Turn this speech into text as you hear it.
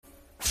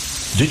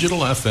Digital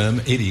FM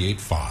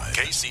 88.5.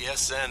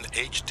 KCSN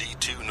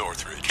HD2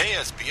 Northridge.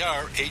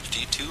 KSBR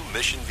HD2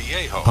 Mission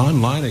Viejo.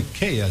 Online at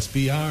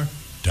ksbr.org.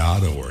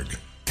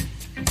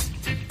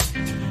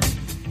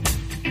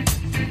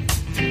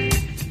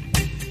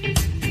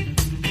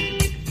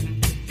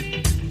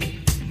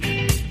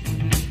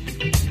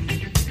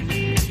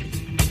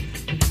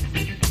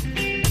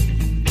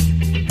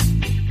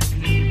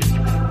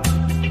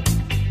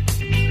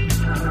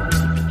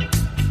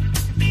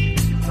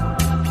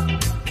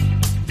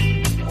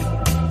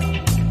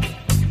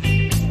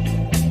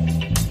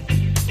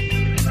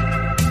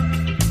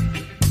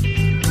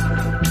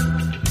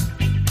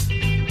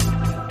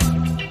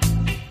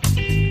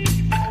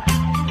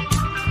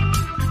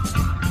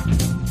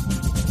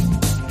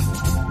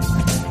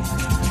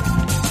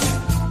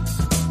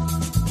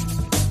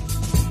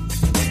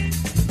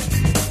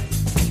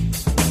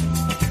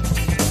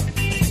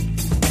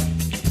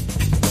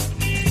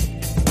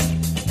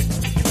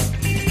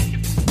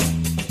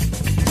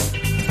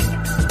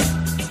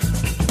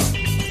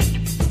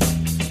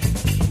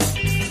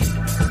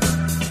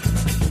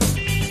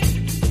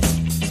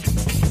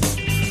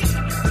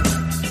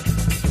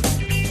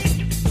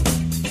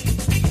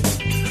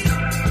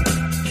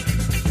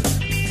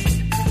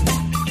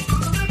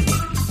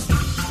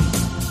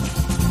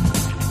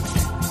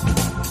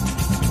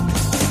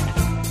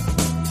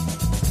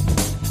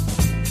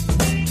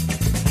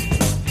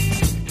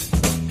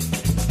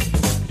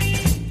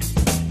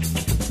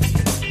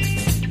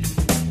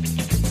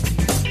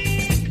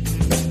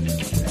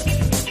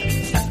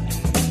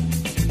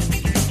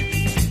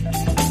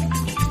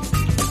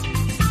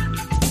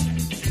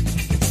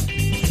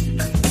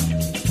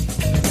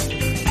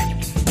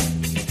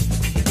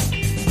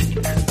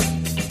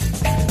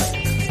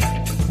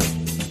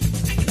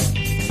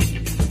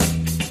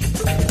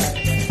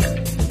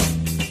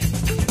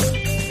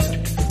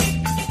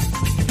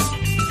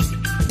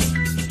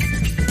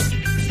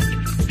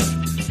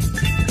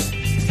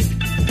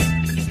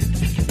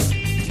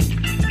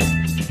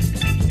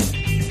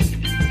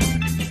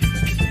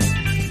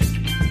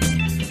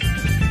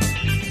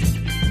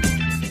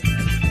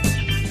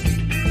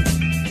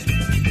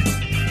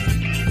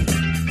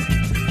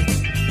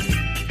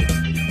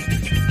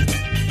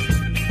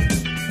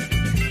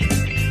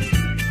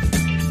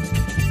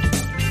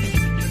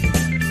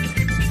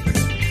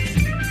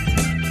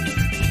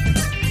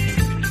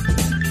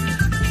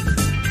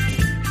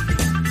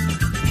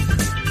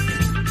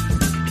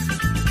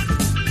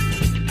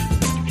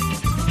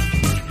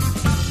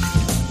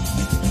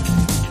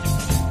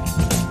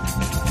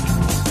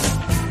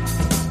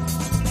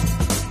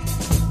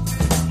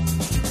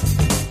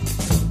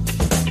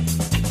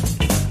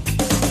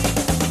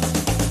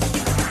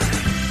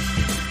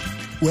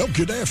 Well,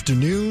 good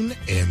afternoon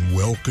and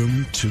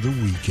welcome to the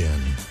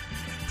weekend.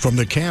 From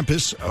the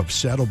campus of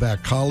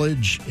Saddleback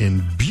College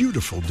in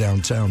beautiful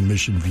downtown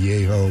Mission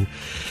Viejo,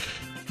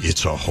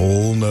 it's a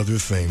whole nother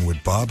thing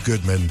with Bob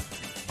Goodman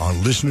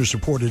on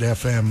listener-supported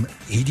FM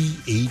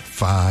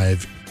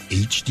 88.5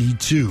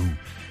 HD2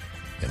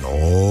 and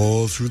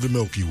all through the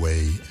Milky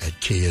Way at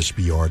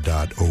ksbr.org.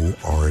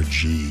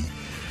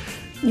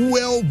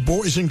 Well,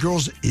 boys and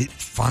girls, it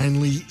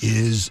finally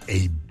is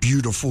a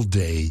beautiful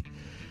day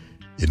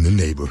in the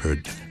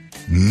neighborhood.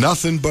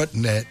 Nothing but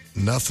net,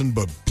 nothing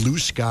but blue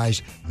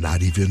skies,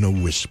 not even a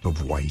wisp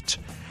of white.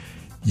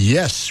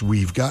 Yes,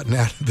 we've gotten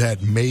out of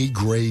that May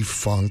gray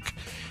funk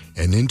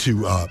and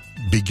into,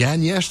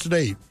 began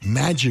yesterday,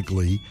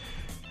 magically,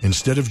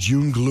 instead of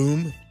June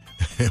gloom,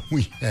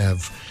 we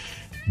have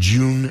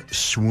June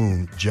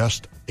swoon.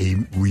 Just a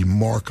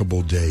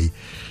remarkable day,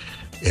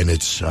 and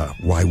it's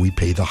why we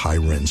pay the high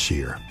rents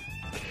here.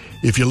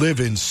 If you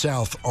live in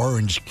South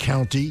Orange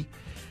County,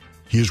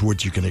 here's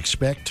what you can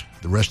expect.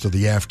 The rest of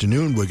the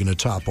afternoon, we're going to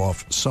top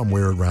off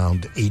somewhere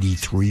around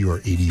 83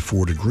 or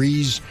 84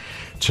 degrees.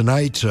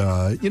 Tonight,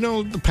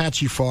 the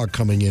patchy fog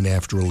coming in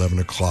after 11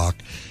 o'clock.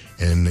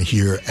 And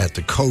here at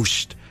the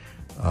coast,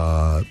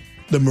 the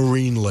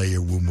marine layer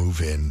will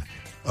move in.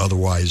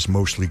 Otherwise,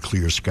 mostly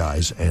clear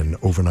skies and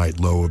overnight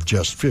low of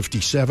just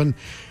 57.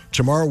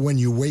 Tomorrow, when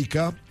you wake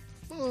up,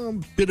 a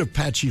bit of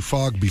patchy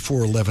fog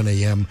before 11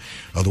 a.m.,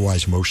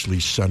 otherwise mostly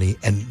sunny.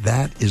 And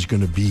that is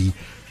going to be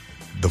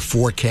the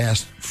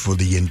forecast for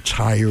the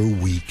entire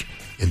week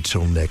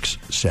until next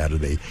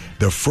Saturday.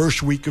 The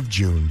first week of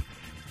June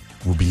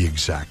will be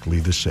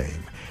exactly the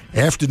same.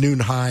 Afternoon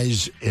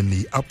highs in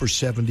the upper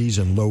 70s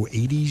and low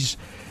 80s,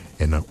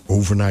 and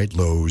overnight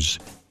lows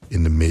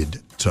in the mid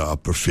to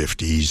upper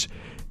 50s.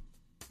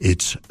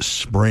 It's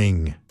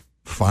spring,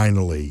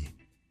 finally,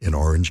 in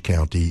Orange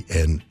County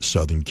and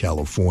Southern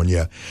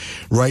California.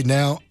 Right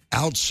now,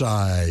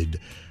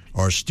 outside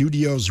our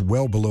studios,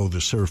 well below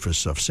the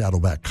surface of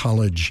Saddleback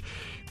College,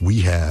 we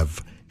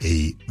have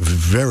a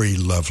very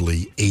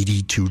lovely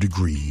 82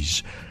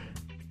 degrees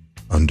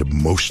under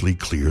mostly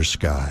clear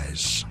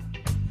skies.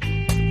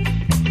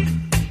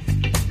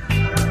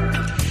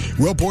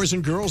 Well, boys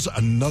and girls,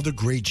 another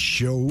great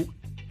show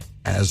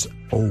as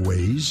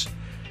always.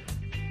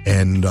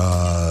 And,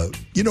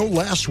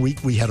 last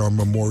week we had our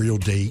Memorial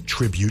Day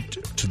tribute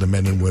to the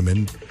men and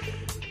women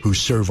who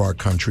serve our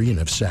country and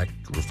have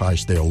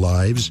sacrificed their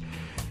lives.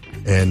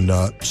 And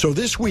so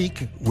this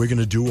week we're going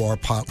to do our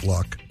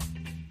potluck,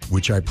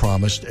 which I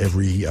promised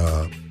every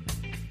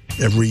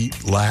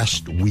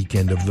last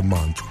weekend of the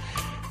month.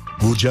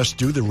 We'll just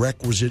do the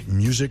requisite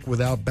music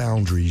without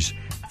boundaries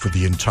for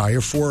the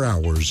entire 4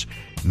 hours,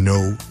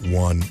 no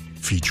one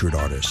featured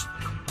artist.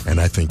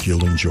 And I think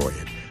you'll enjoy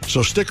it.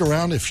 So stick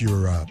around if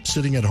you're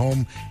sitting at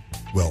home.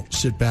 Well,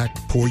 sit back,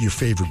 pour your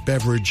favorite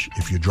beverage.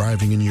 If you're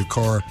driving in your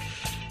car,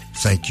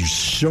 thank you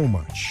so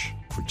much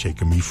for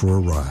taking me for a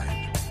ride.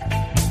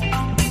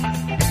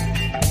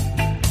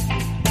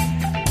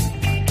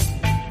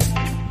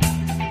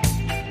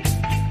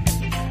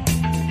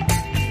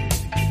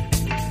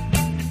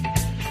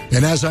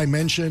 And as I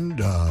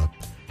mentioned,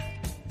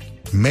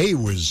 May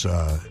was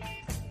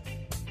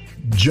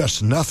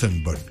just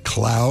nothing but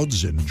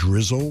clouds and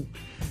drizzle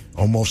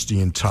almost the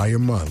entire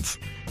month.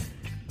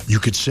 You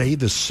could say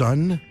the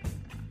sun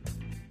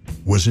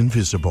was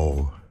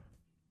invisible.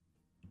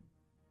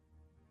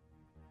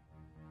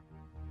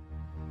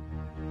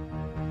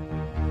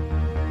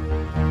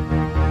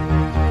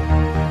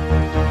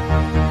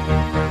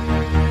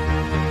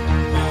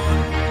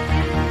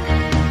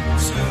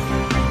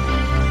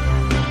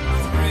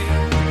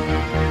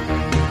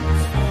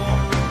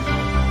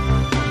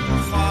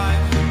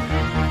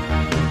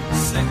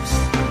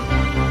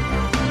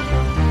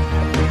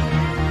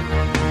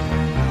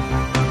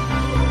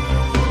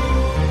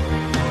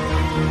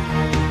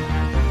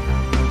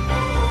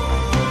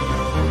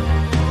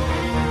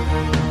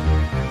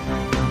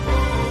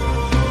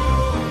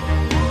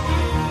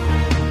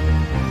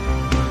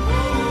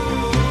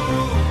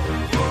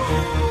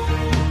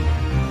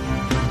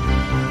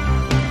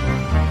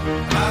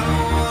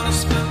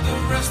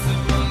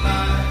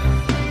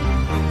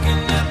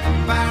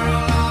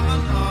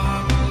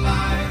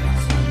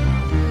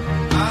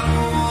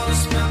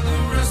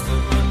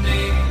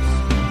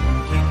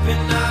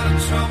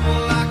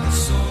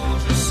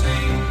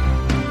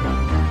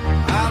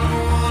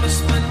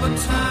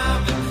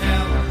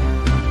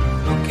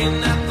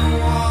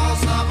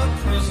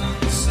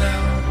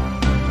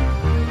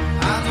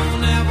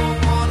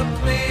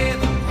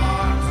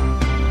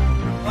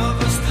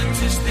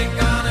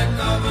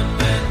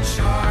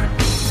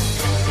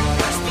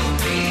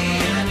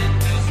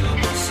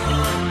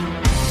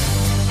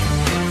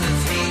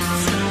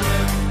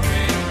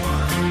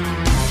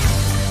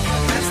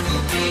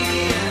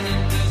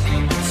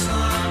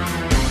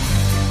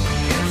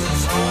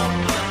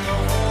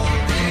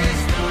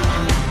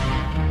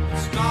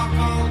 Dark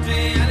all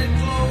day and it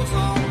glows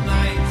all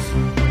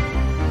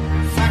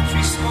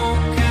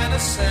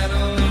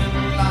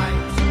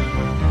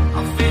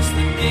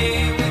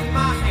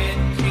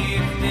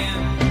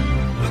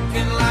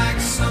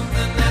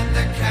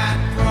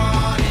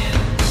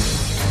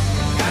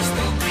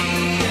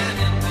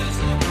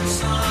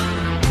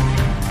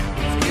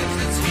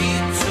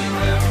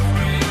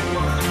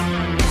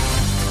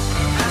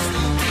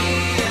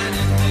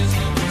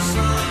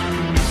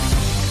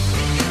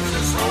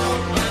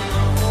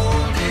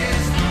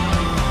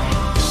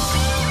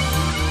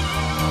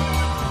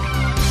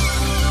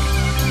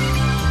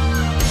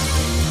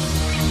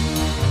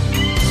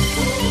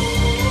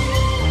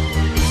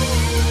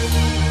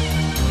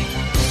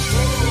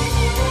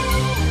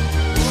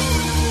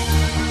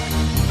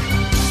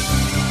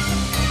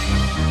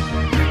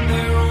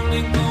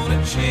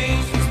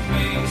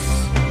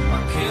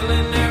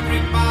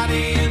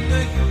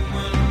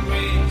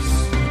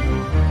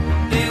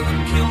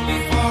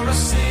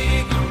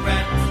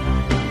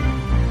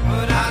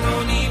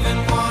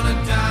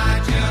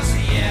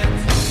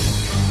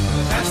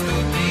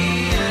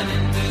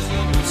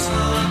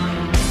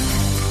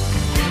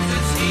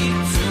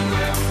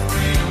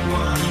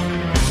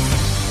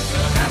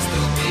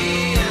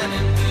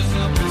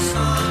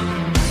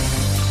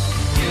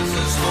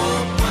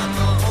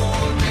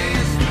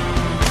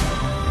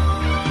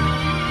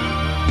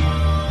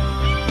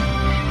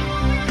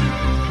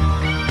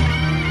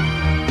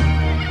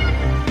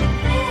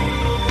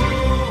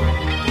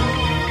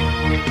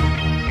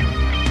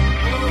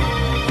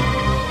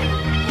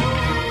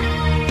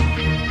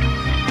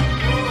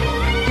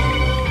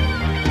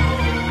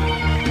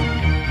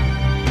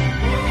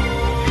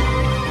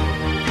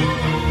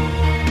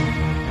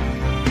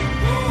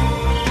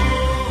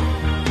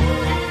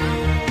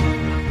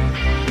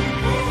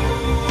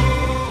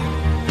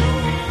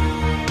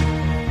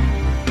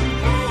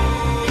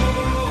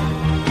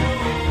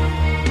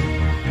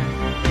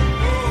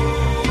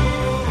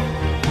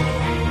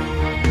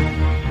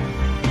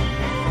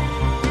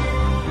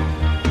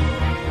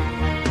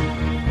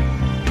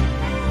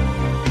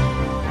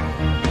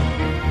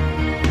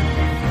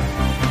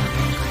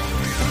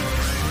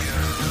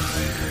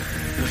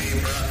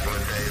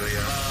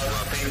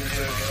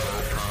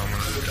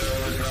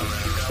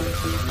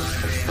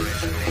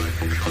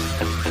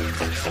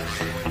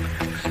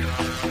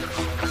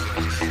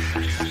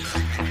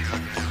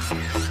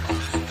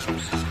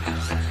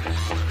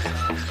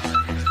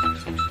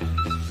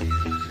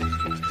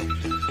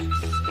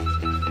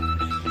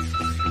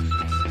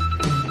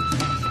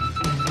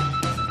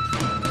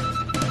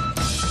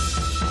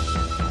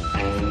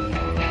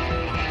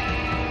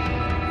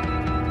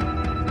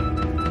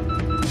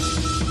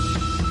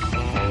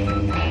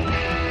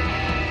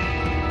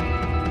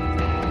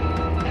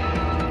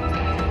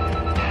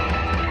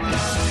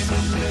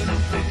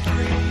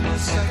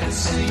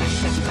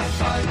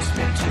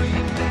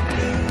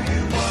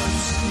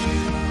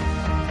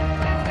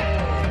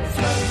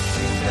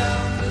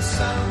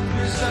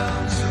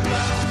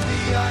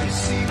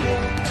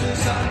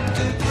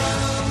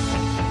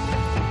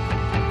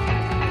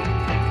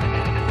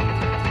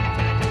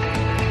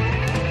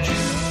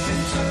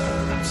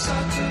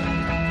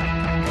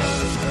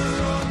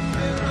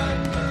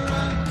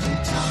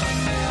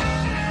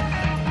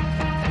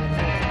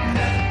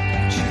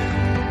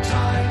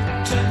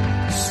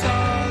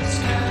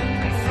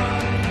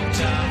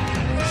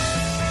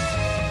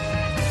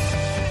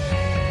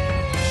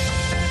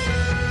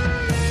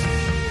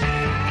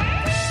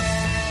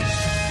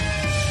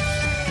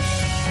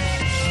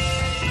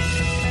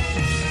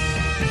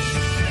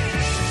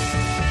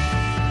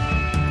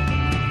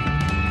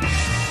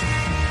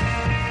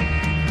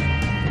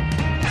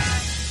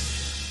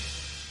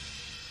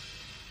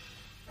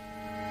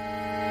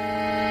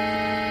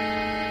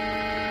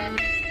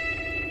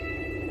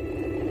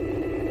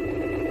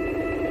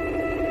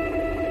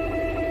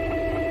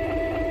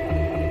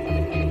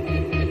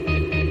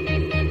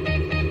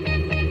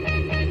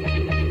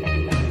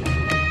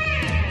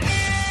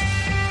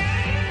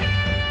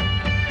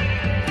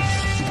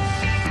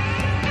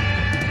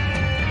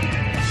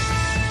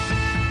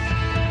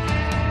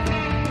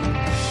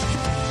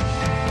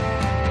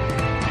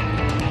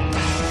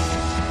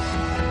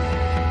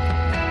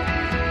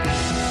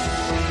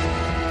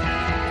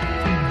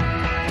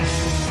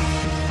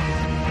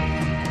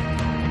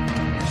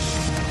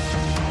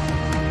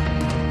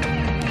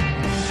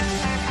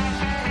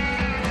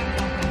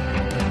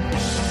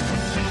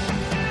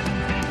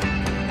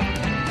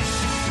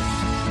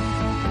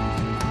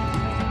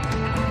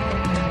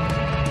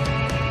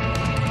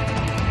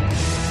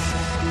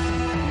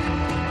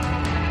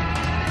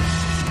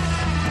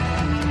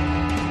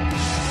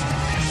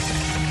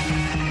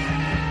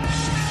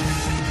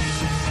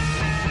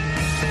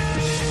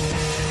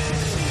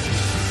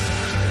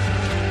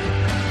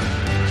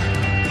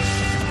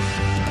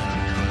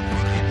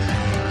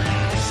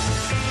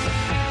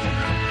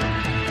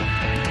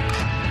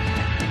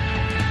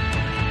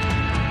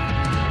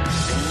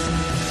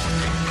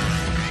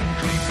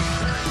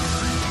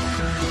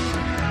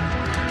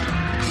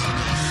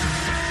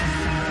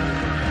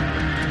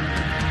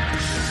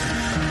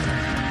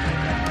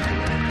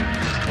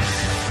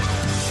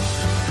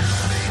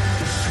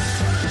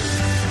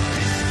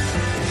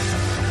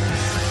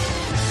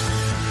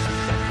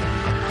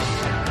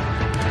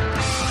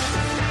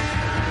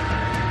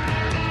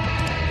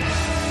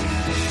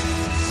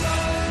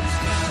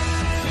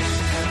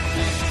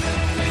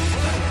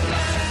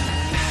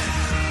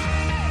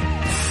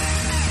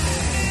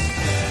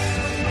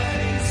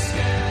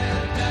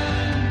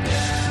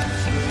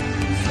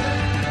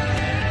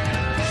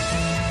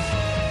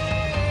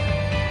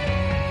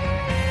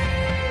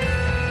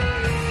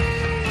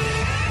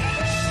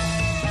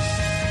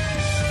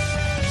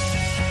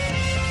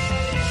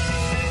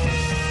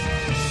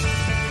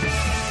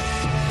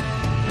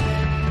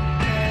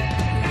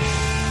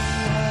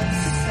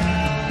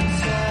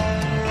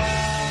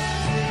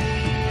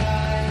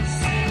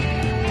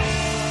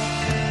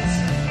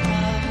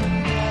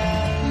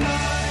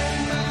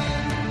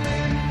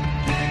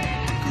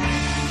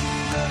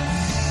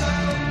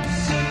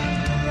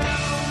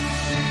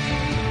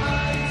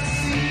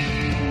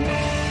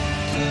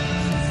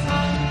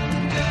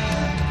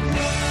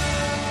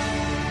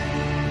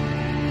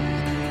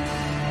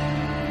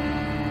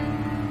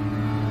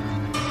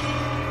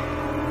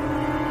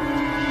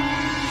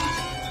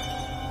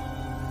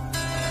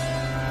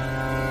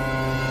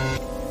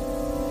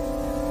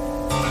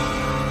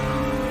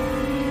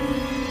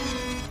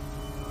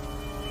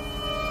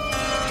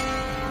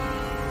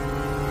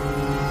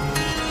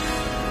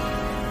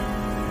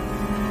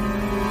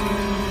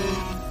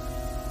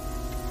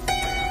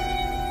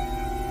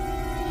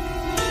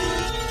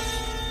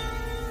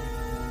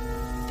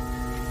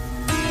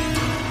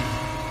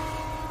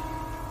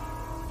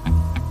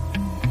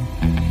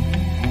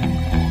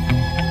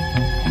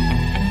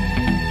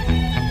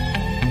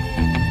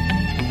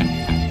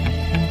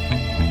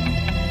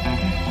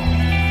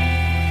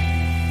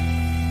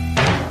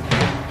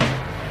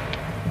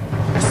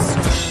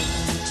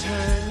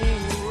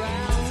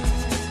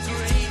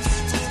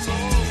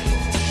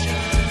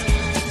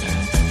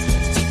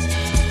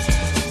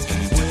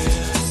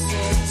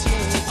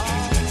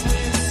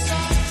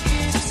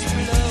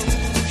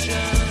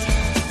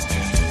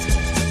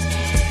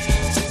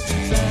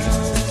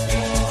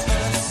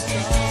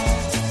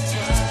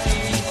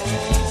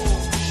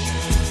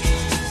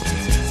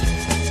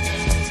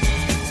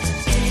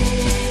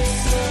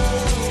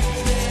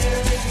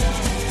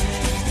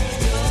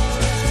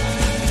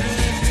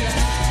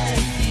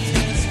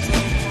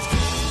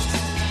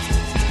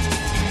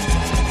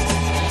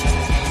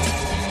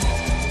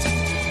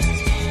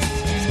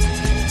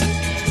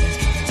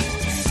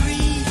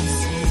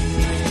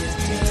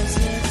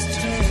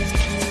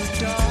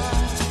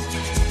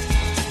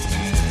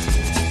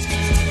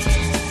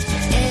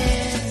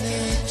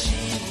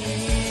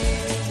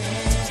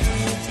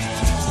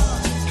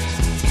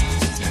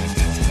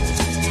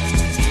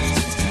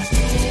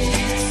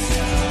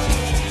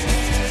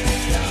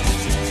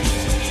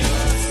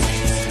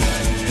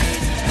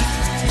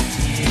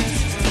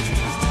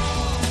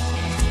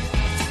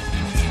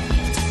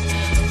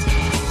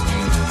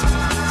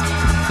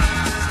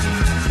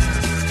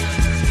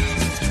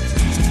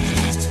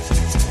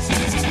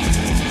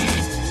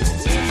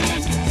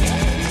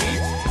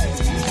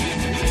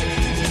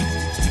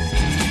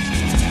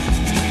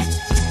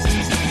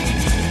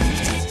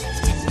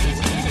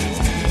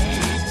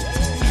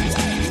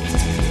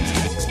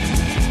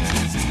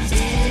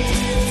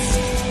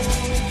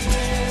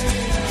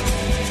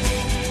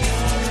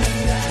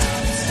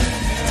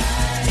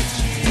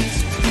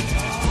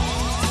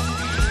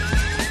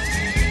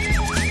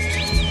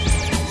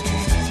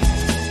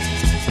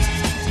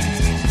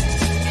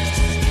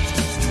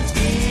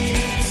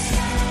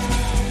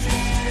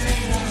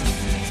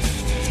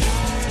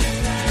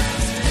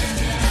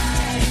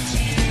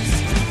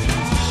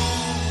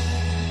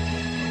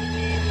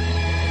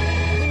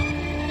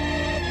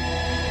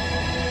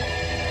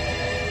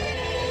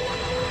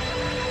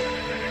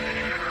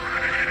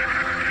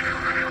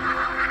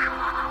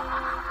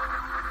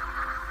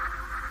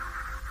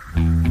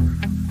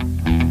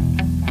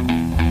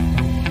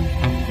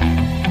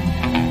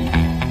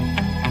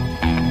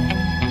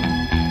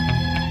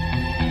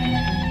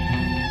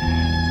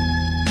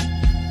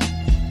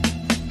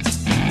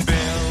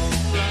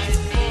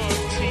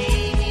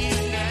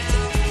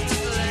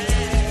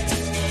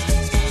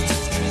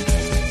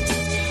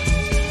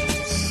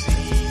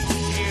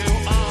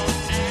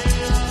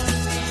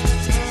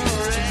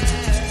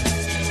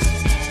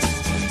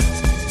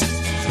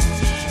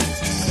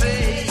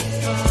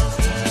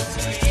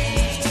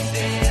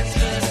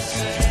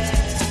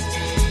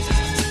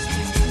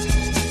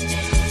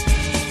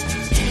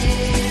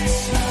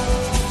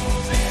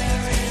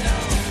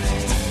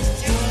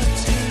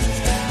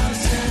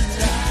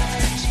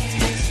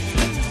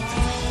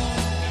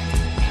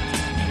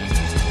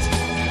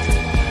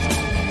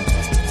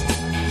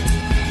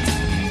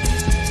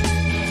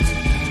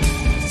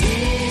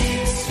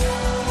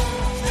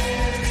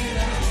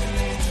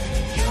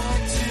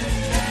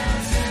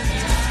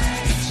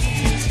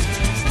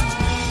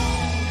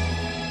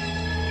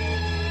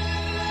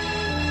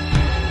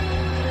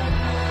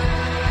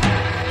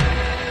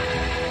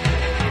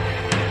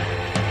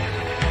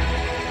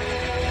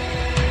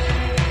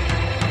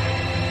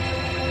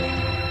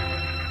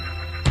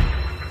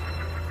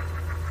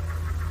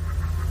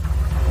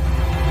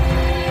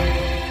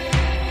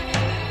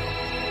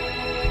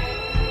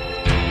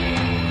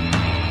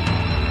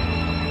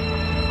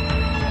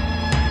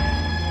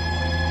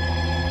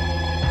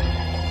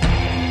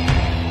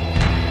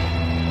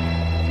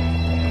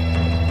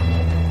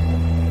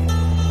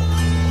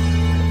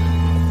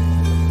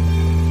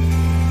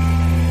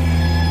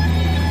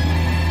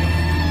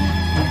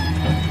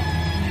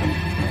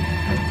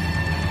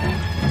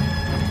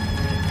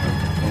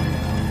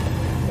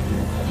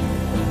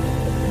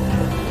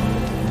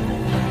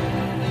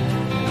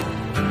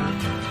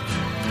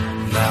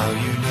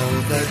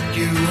that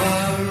you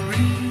are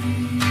real.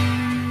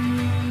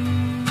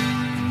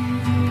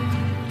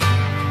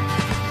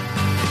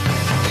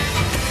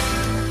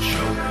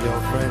 Show your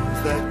friends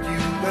that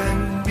you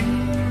and me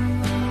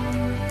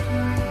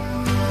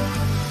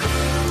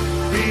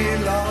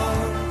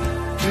belong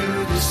to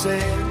the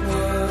same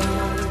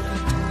world,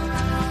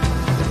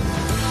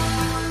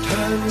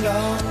 turned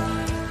on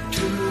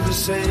to the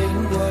same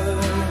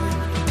word.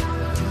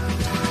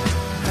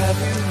 Have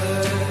you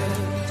heard?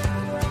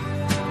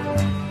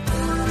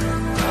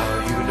 Now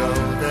you know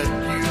that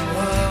you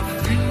are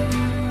free.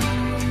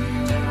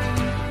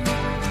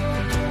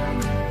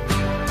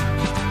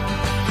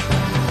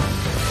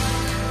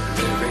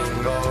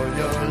 Living all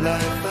your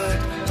life at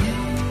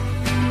ease.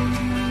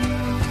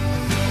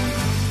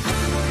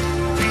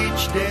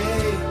 Each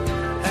day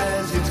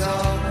as it's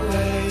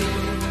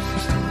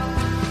always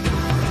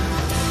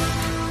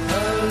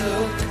a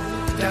look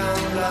down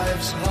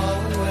life's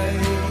hallway.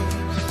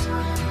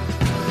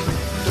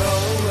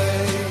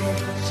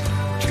 Doorways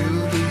to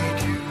lead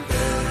you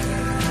there.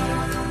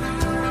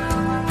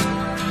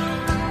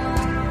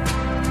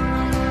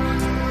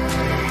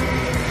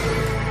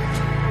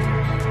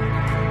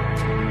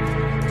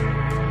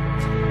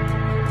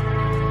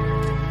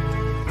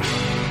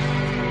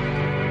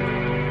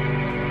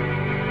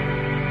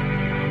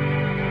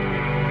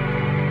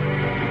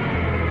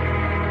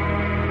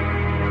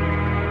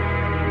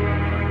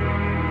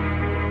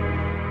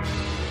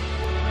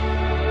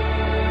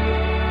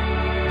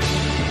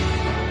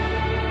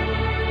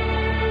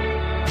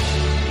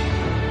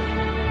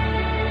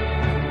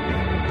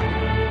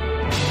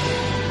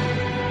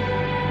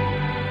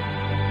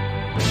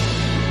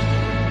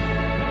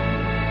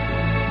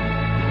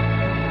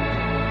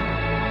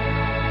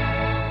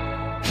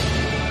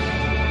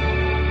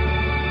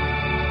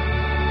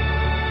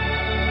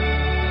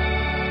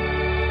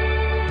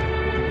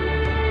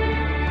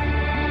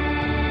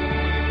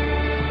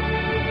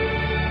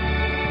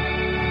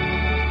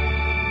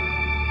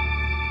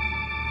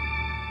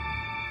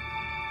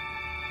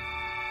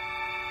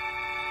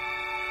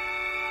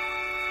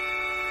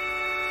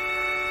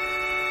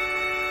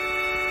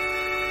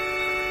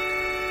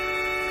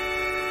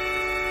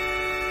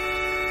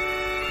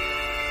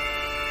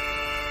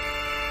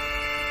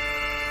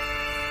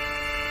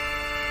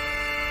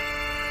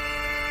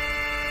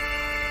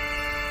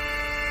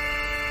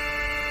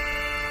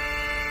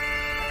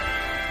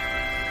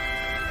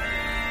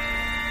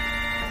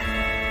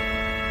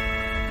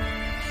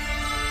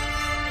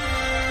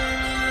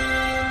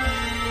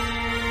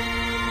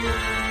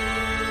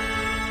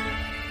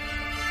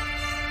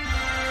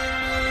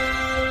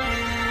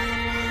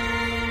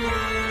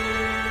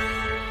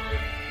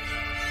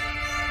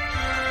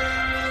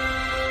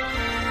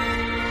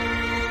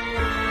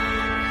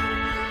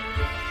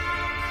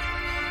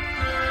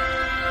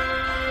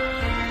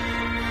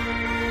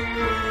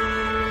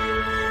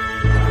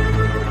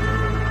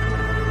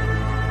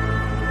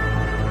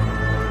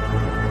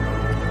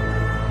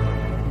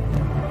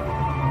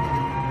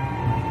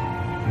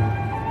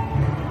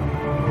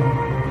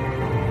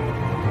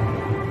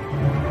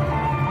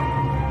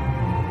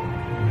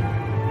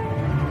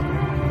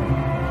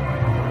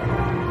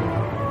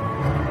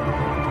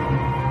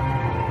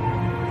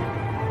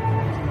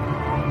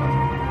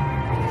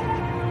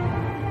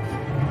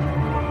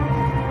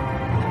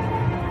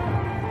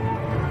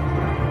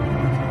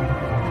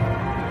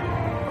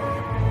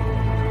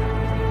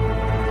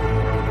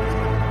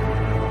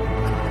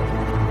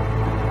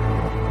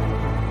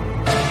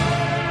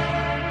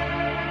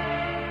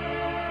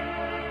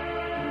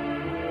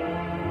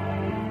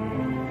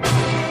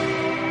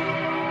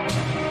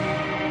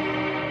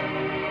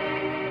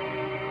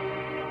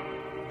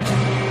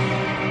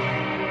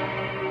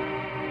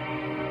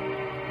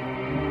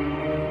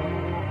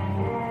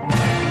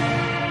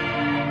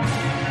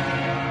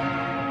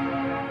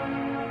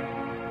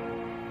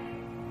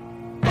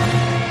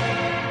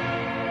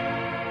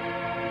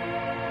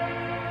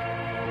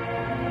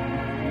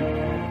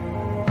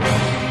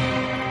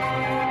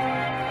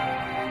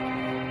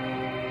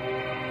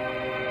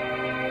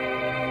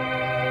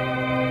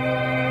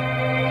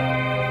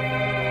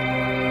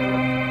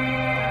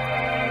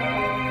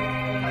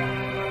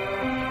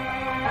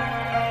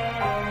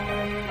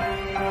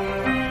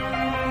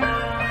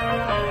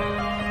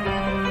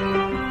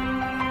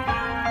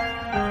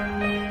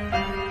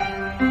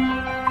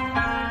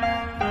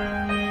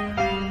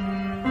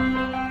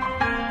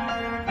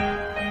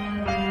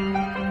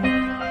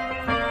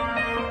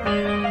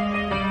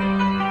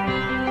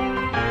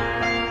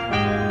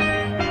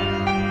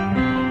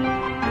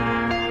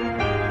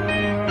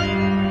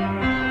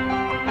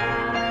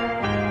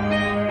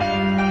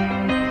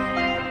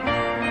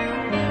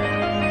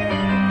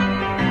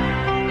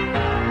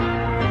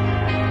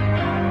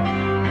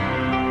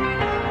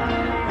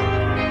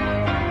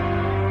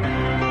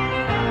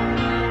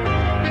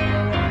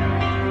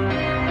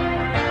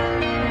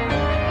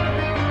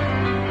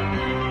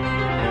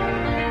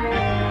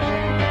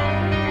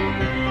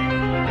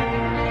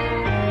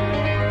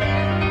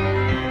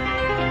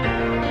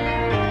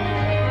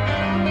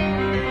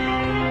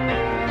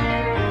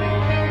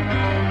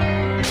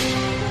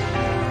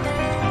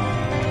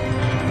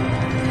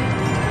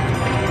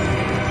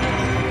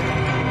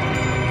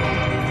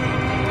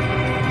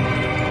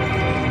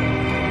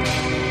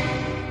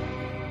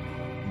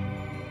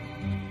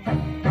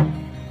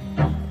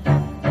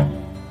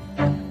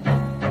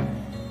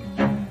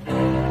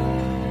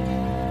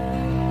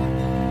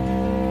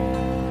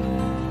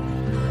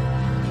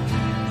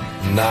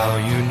 Now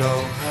you know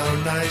how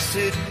nice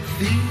it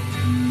feels.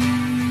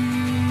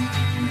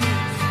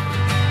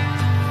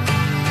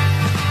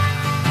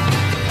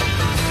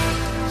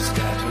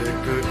 Scattered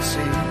good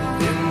seed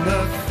in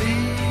the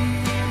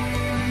field.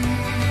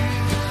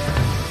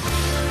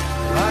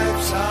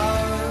 Life's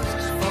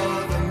ours for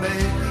the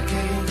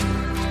making.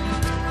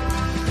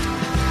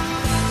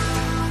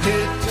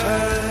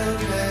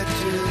 Eternal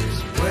edges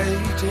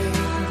waiting,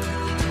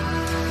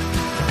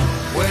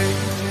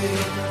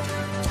 waiting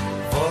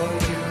for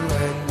you.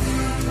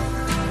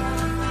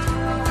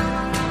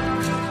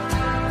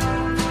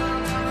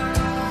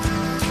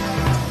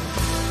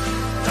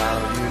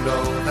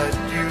 Know that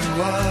you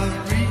are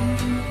real.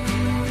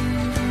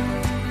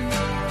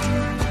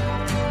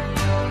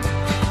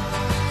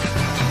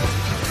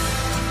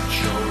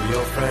 Show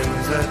your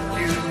friends that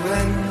you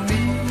and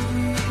me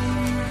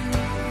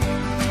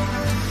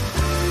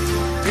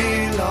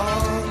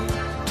belong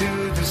to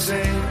the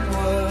same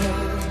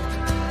world,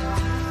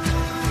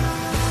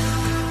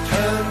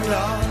 turned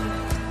on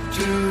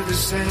to the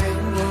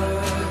same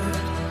word.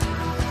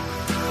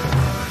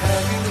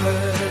 Have you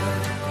heard?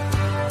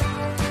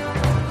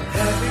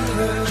 Have you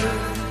heard?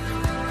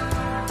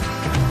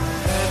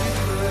 Have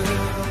you heard?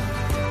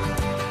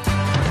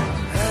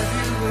 Have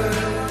you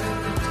heard?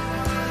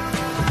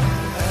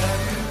 Have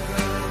you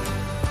heard?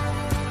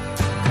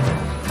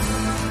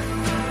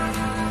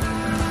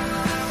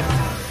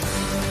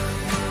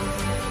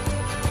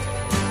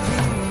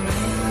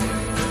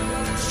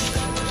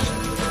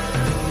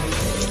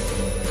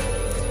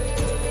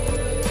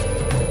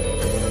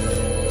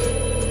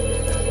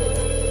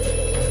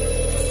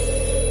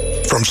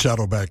 From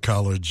Saddleback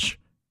College,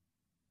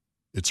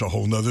 it's A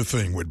Whole Nuther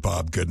Thing with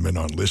Bob Goodman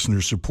on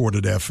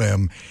listener-supported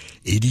FM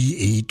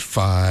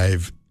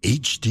 88.5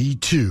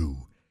 HD2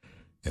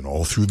 and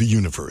all through the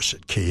universe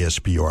at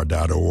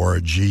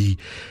ksbr.org.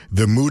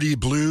 The Moody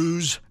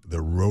Blues, the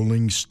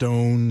Rolling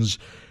Stones,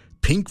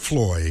 Pink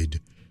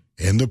Floyd,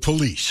 and the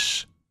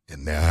Police.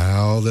 And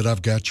now that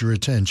I've got your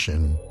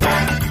attention...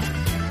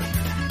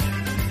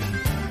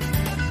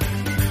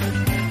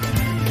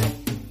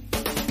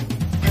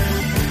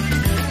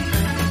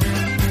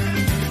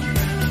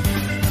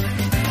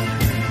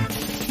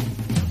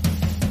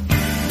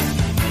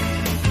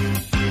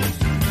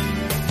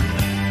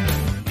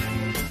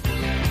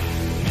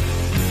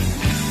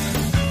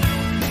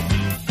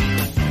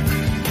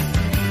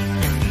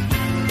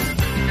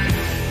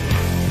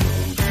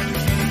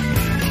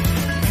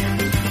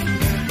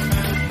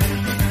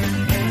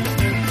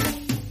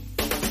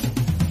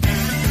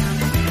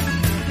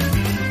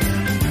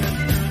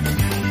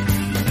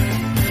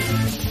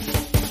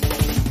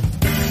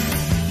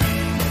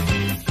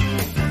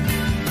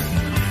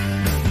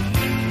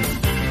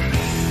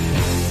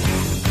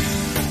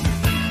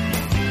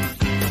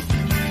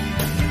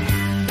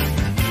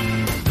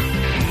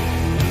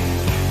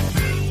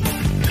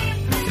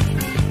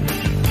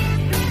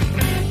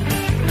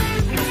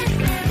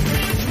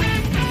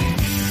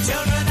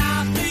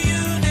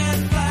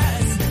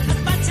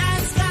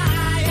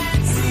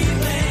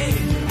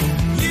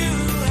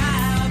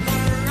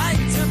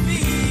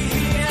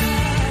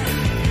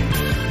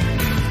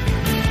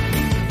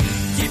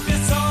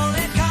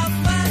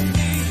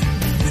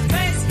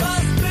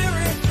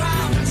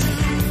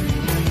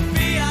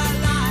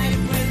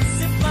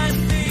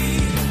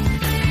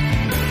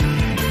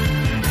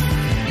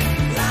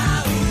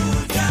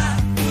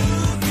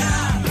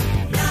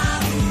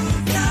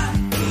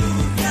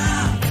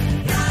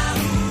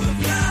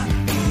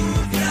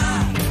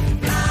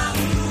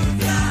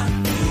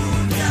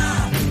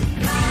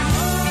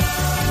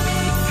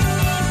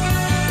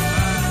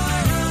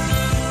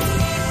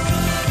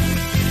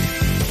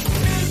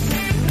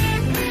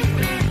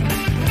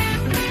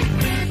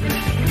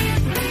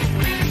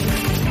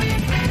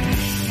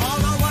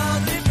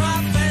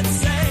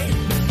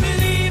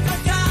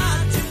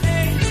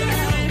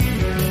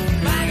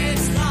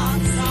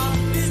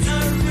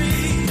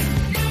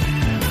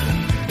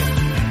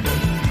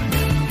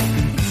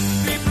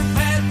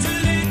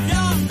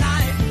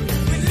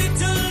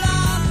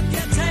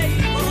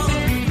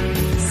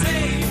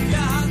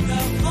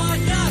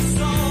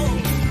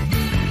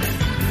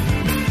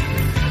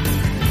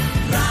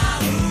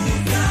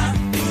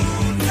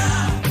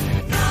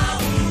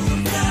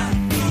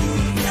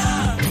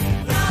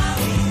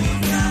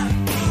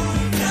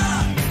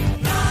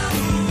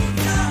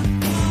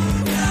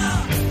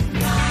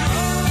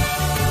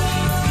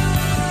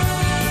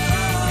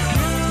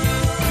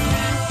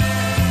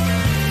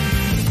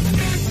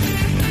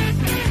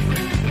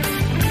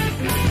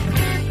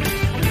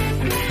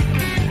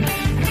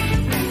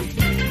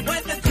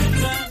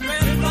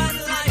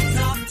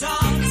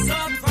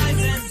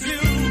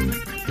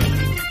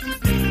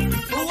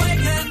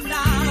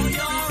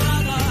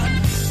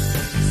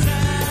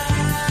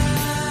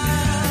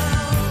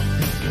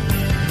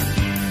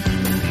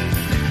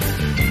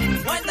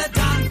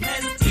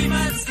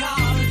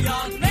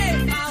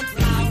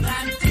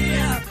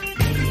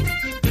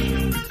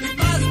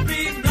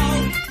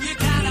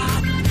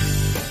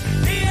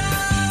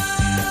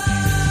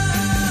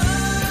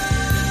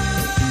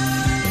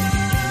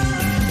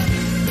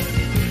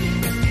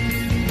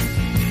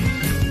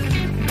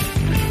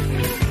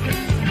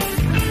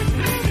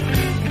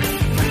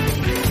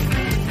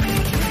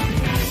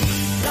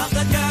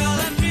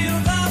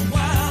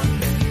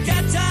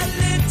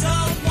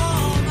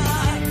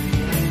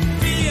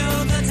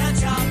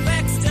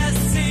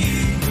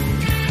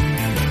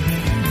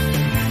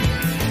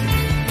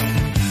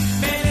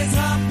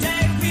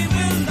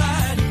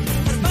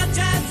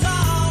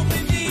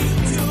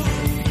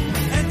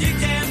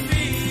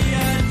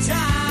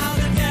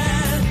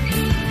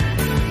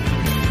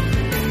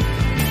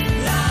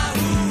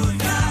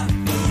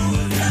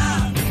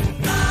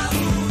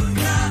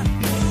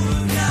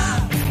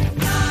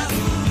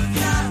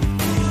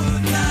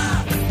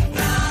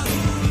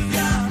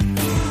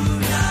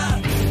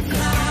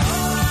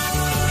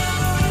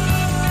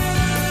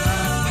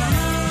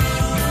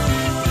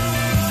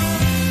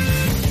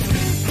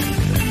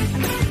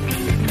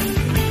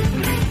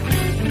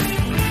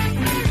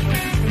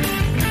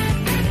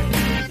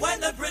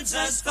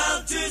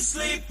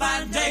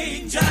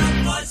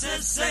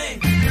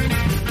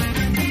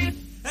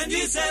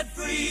 set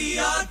free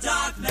your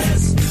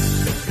darkness.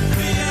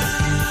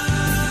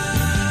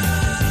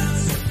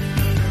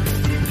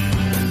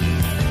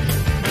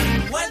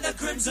 When the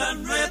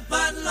crimson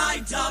ribbon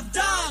light of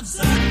dawn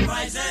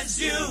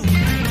surprises you,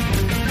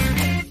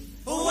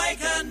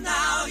 awaken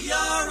now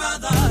your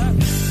other.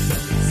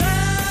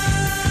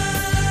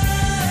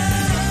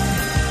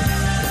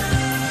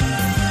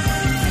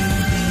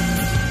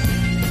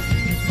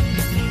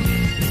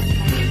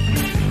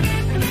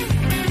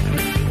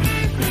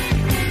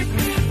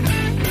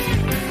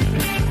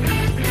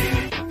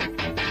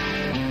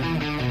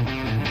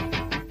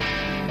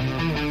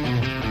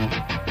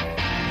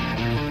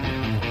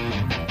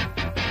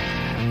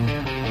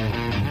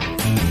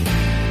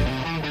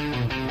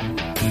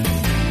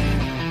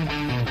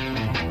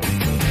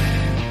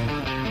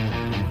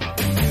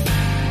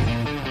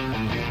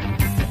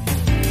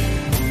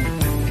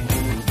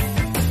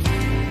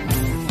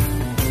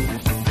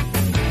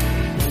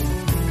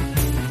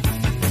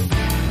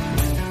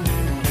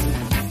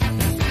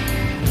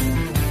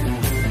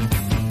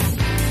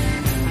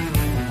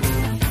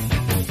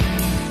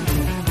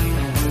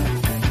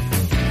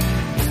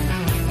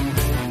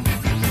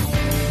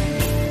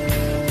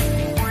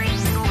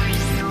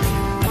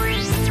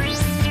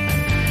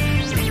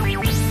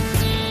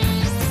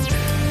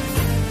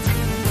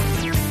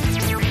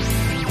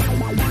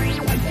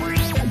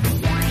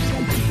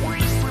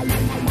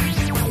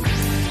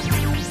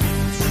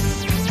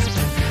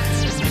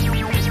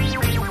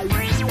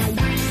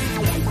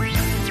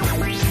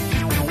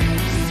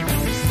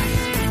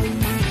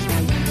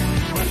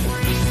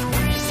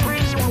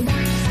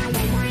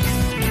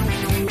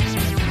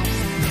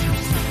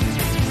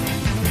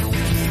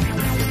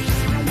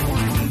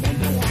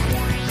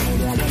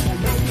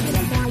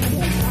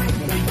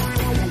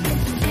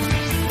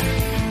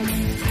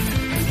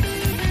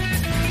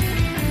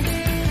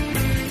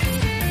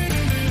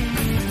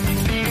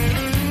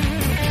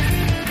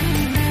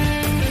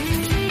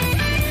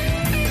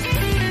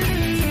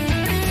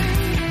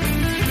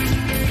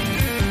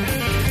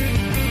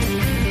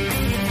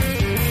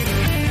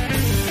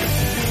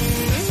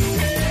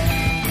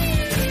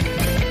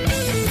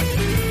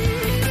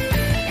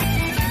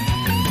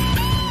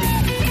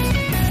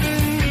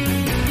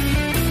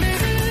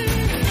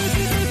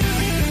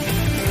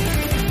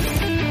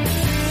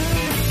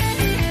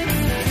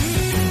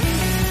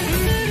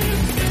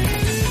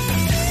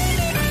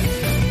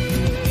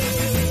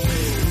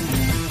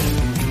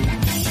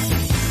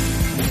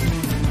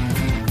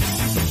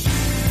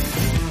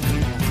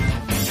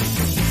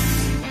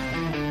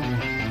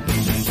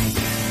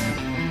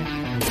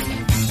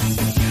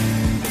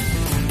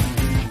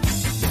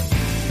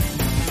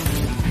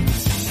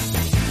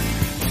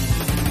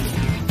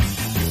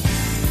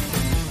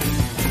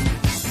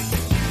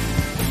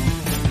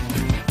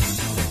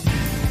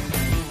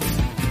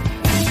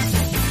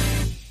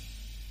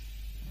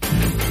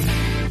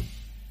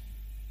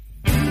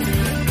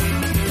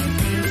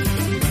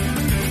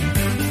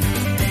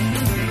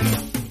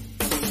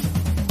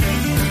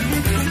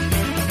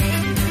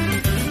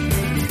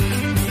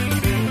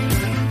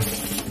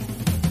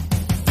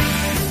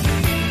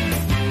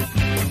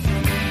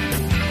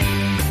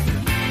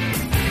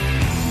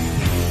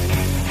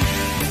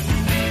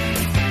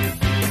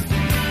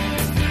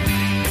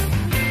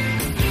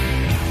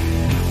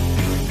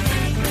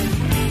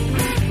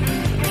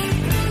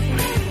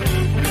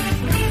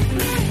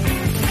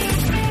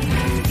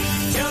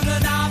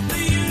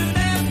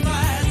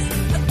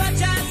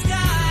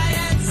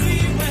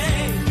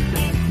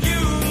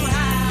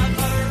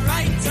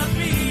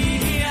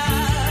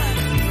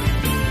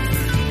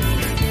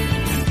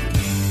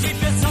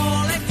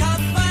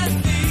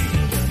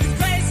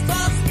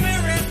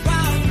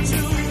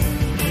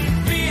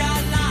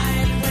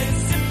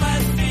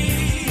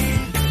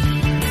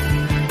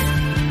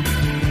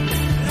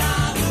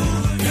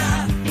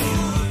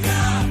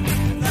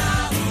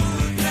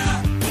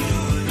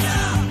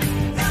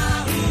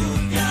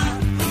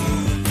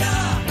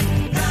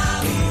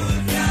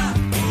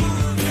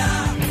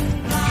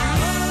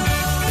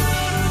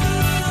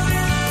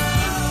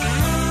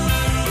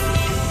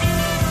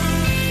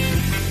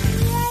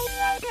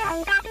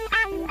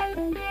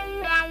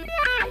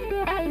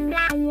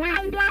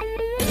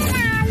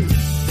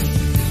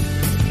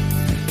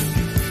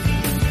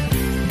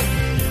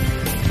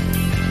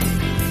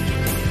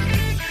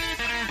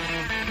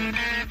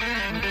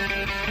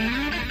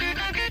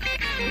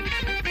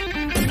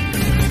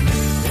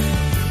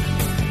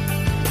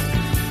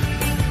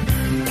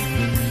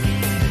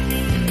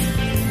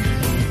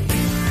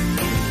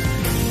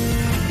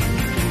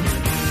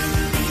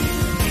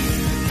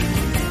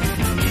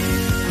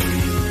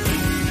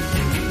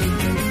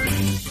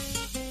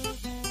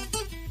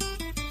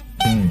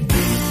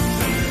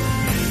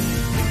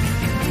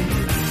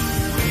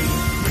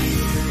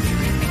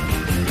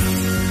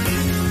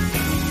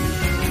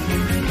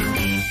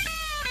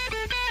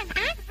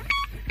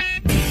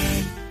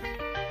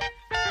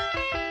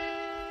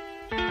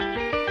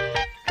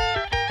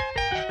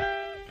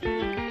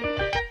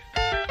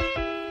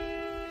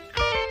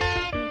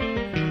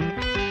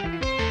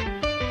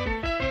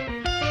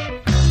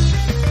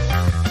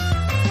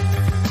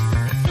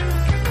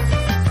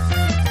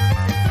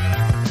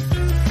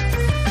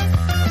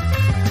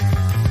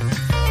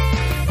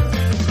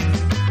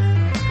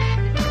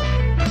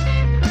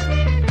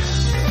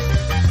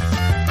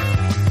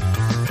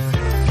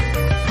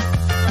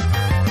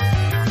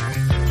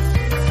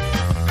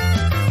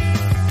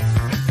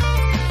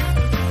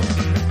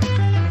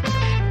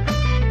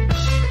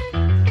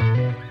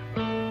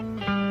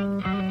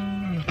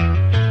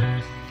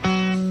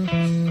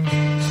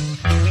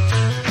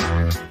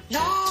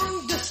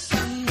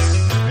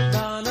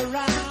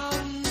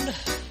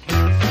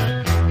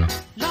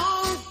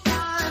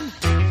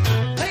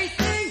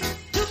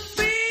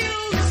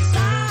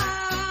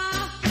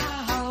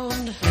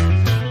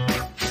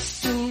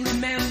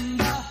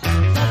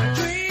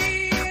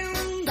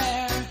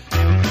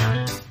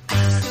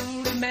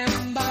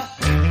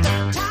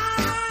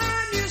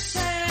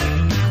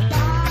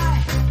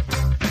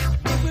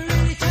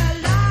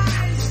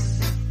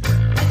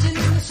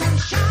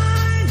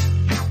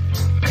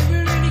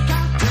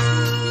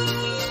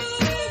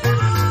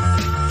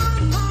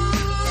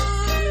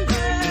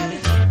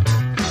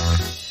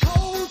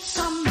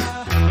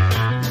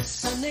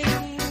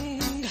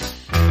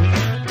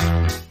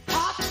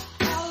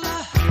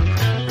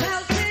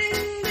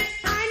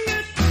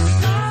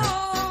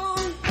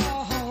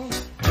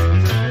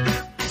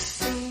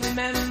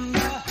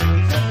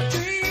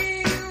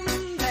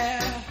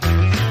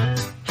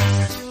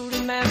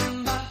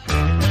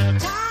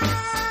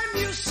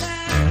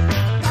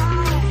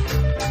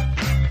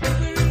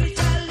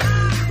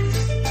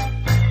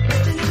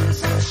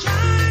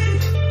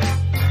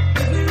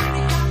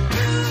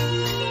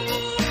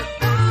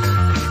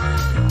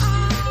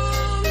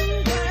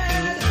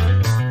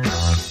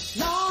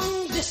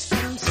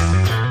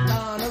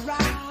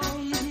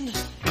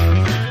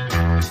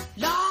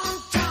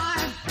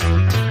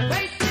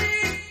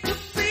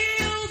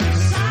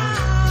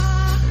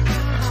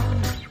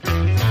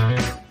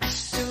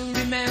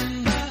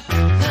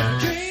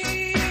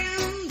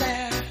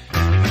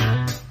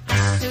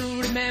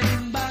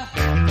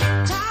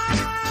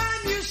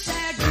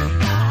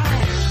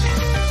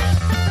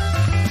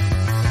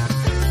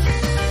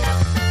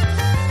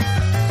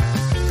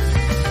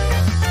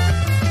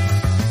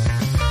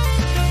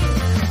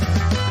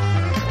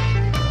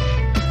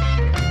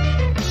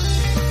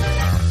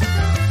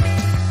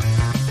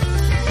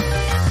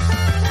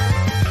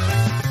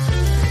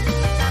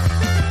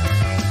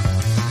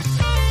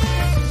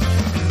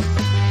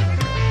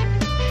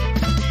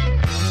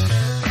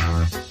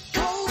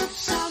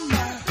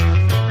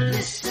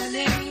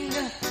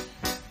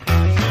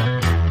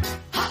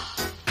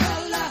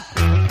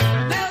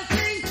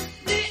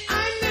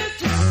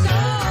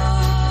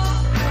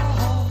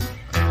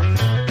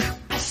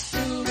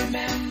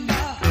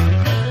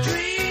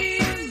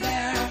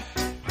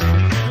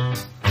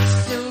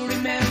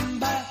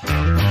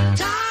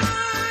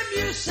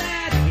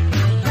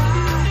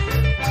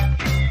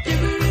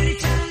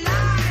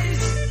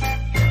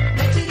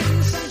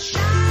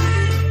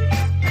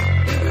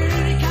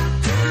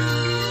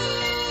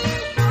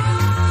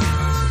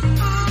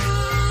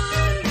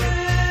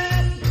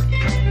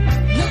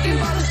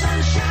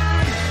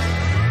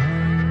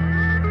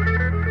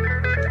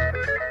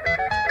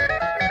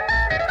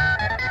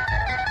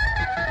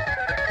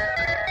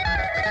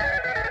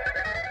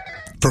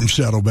 From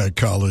Saddleback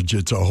College,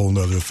 it's A Whole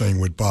Nuther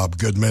Thing with Bob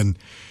Goodman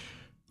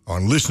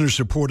on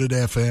listener-supported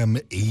FM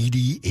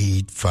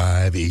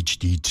 88.5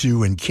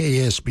 HD2 and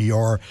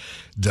KSBR.org,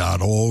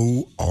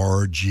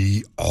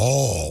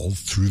 all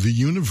through the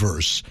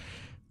universe.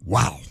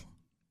 Wow,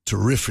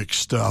 terrific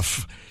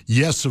stuff.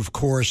 Yes, of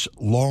course,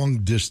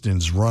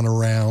 long-distance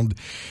runaround.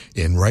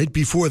 And right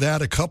before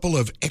that, a couple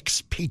of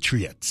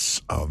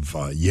expatriates of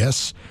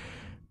Yes,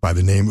 by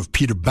the name of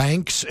Peter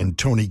Banks and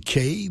Tony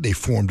Kaye. They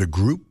formed a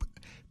group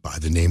by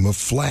the name of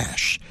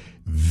Flash,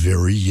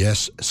 very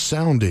Yes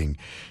sounding.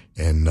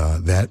 And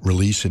that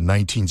release in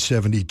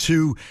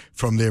 1972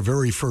 from their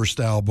very first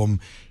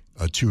album,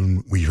 a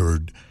tune we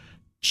heard,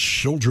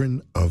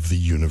 Children of the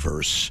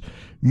Universe.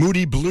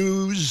 Moody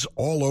Blues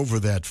all over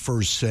that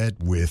first set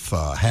with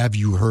Have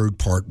You Heard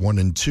Part 1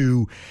 and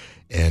 2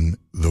 and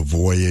The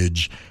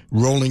Voyage.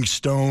 Rolling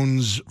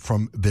Stones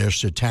from their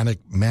Satanic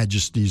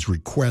Majesty's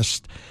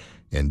Request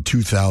and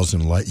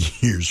 2,000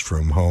 Light Years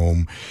from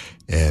Home,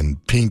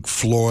 and Pink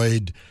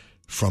Floyd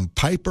from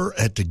Piper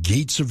at the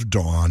Gates of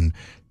Dawn.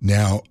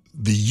 Now,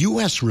 the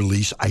U.S.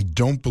 release, I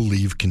don't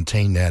believe,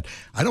 contained that.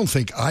 I don't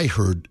think I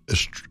heard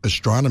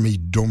Astronomy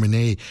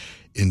Domine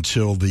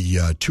until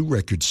the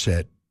two-record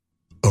set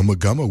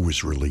Ummagumma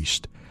was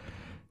released.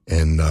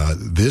 And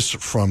this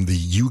from the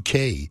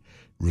U.K.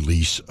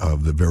 release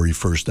of the very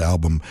first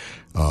album,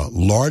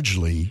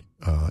 largely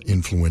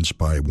influenced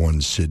by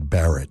one Syd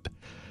Barrett.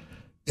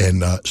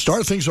 And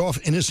start things off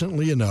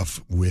innocently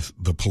enough with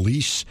The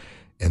Police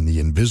and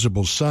The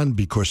Invisible Sun,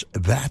 because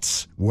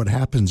that's what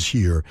happens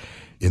here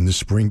in the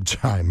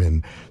springtime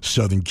in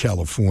Southern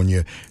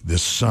California. The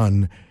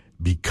sun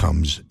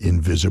becomes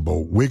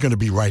invisible. We're going to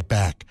be right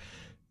back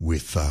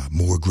with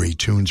more great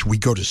tunes. We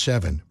go to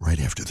 7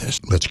 right after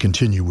this. Let's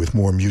continue with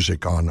more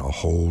music on A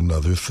Whole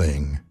Nuther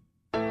Thing.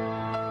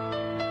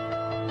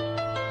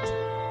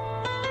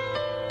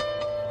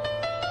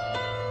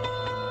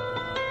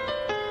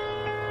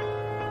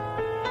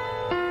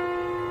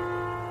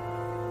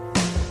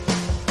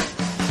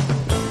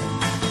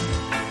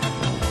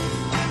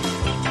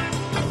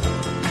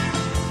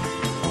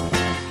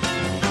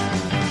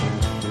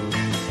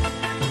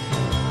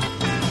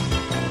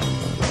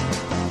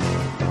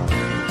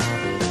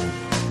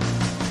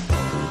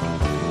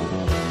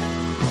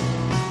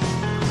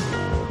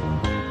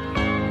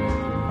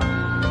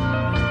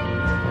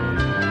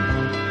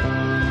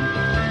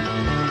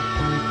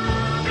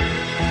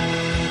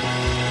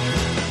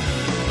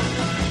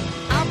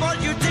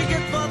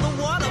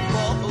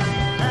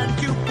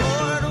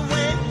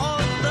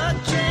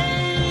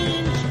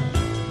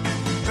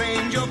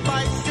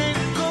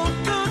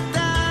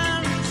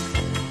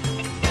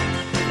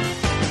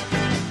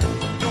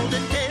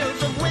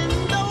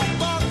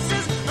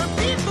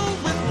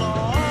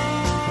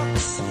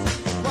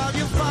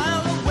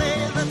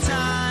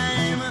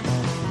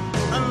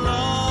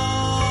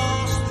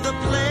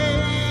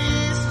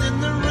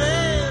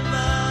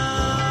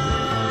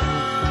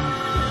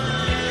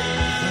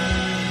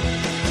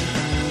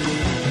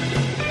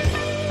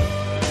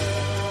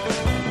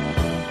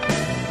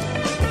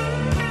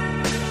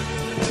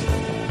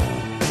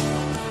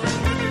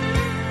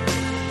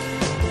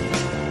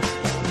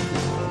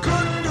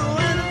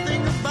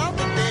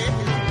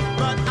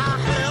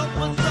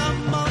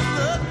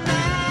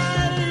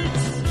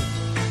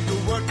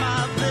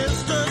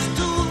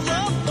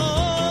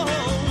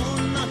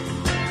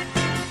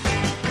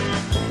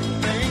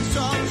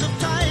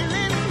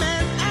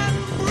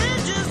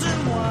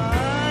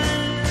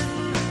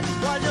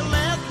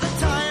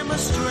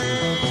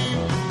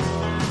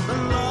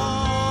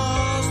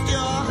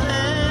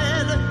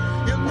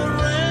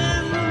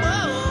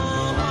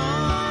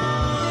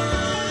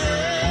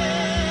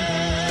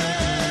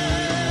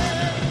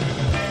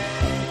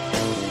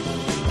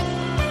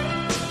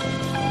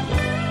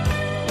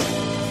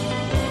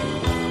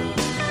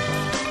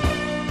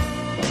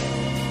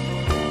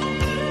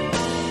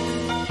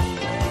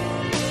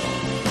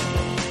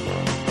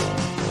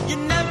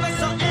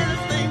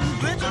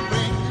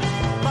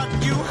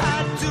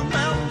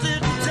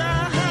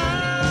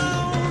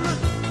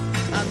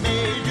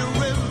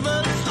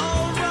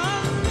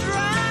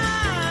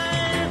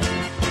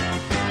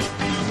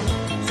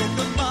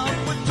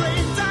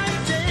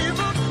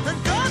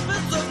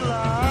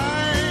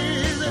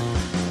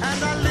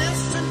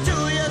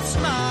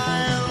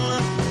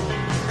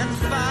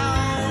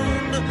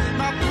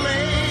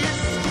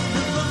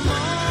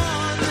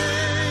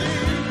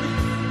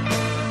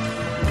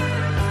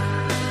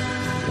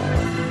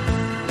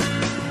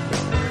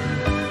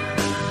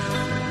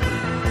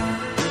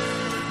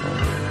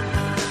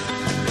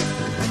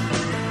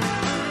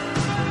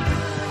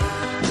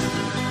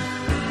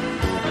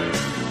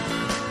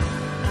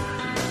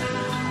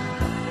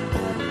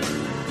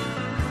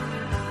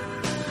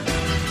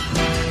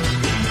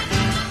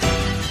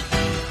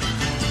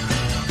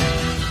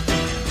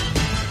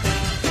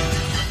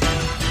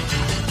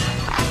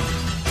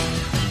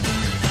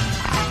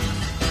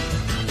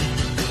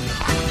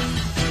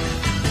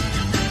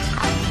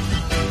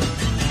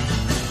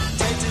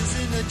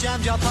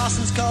 jam jar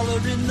Parsons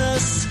color in the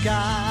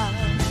sky.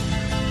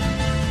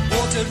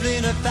 Water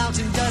in a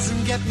fountain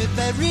doesn't get me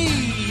very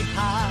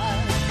high.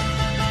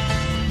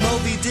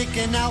 Moby Dick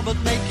and Albert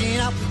making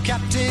out with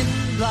Captain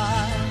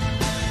Bligh.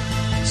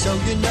 So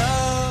you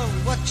know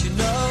what you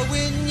know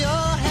in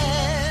your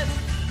head.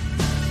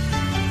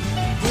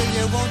 Will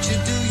you, won't you,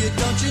 do you,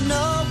 don't you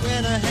know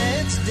when a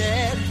head's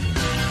dead?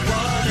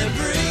 What a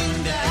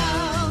bring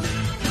down.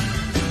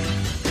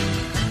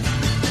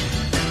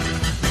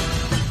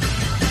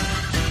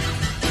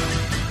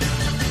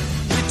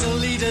 Little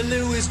leader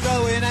Lewis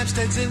growing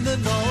Amsteads in the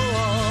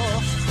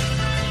north.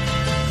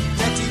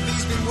 Betty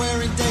B's been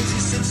wearing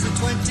daisies since the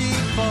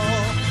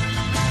 24th.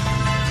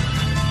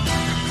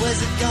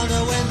 Where's it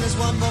gonna end? There's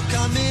one more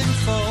coming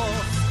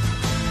forth.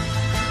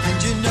 And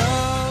you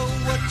know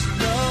what you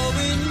know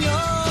in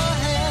your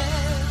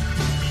head.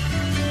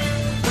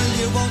 Will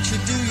you, won't you,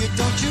 do you,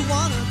 don't you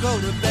wanna go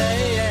to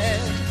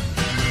bed?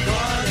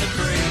 What a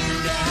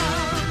bring down.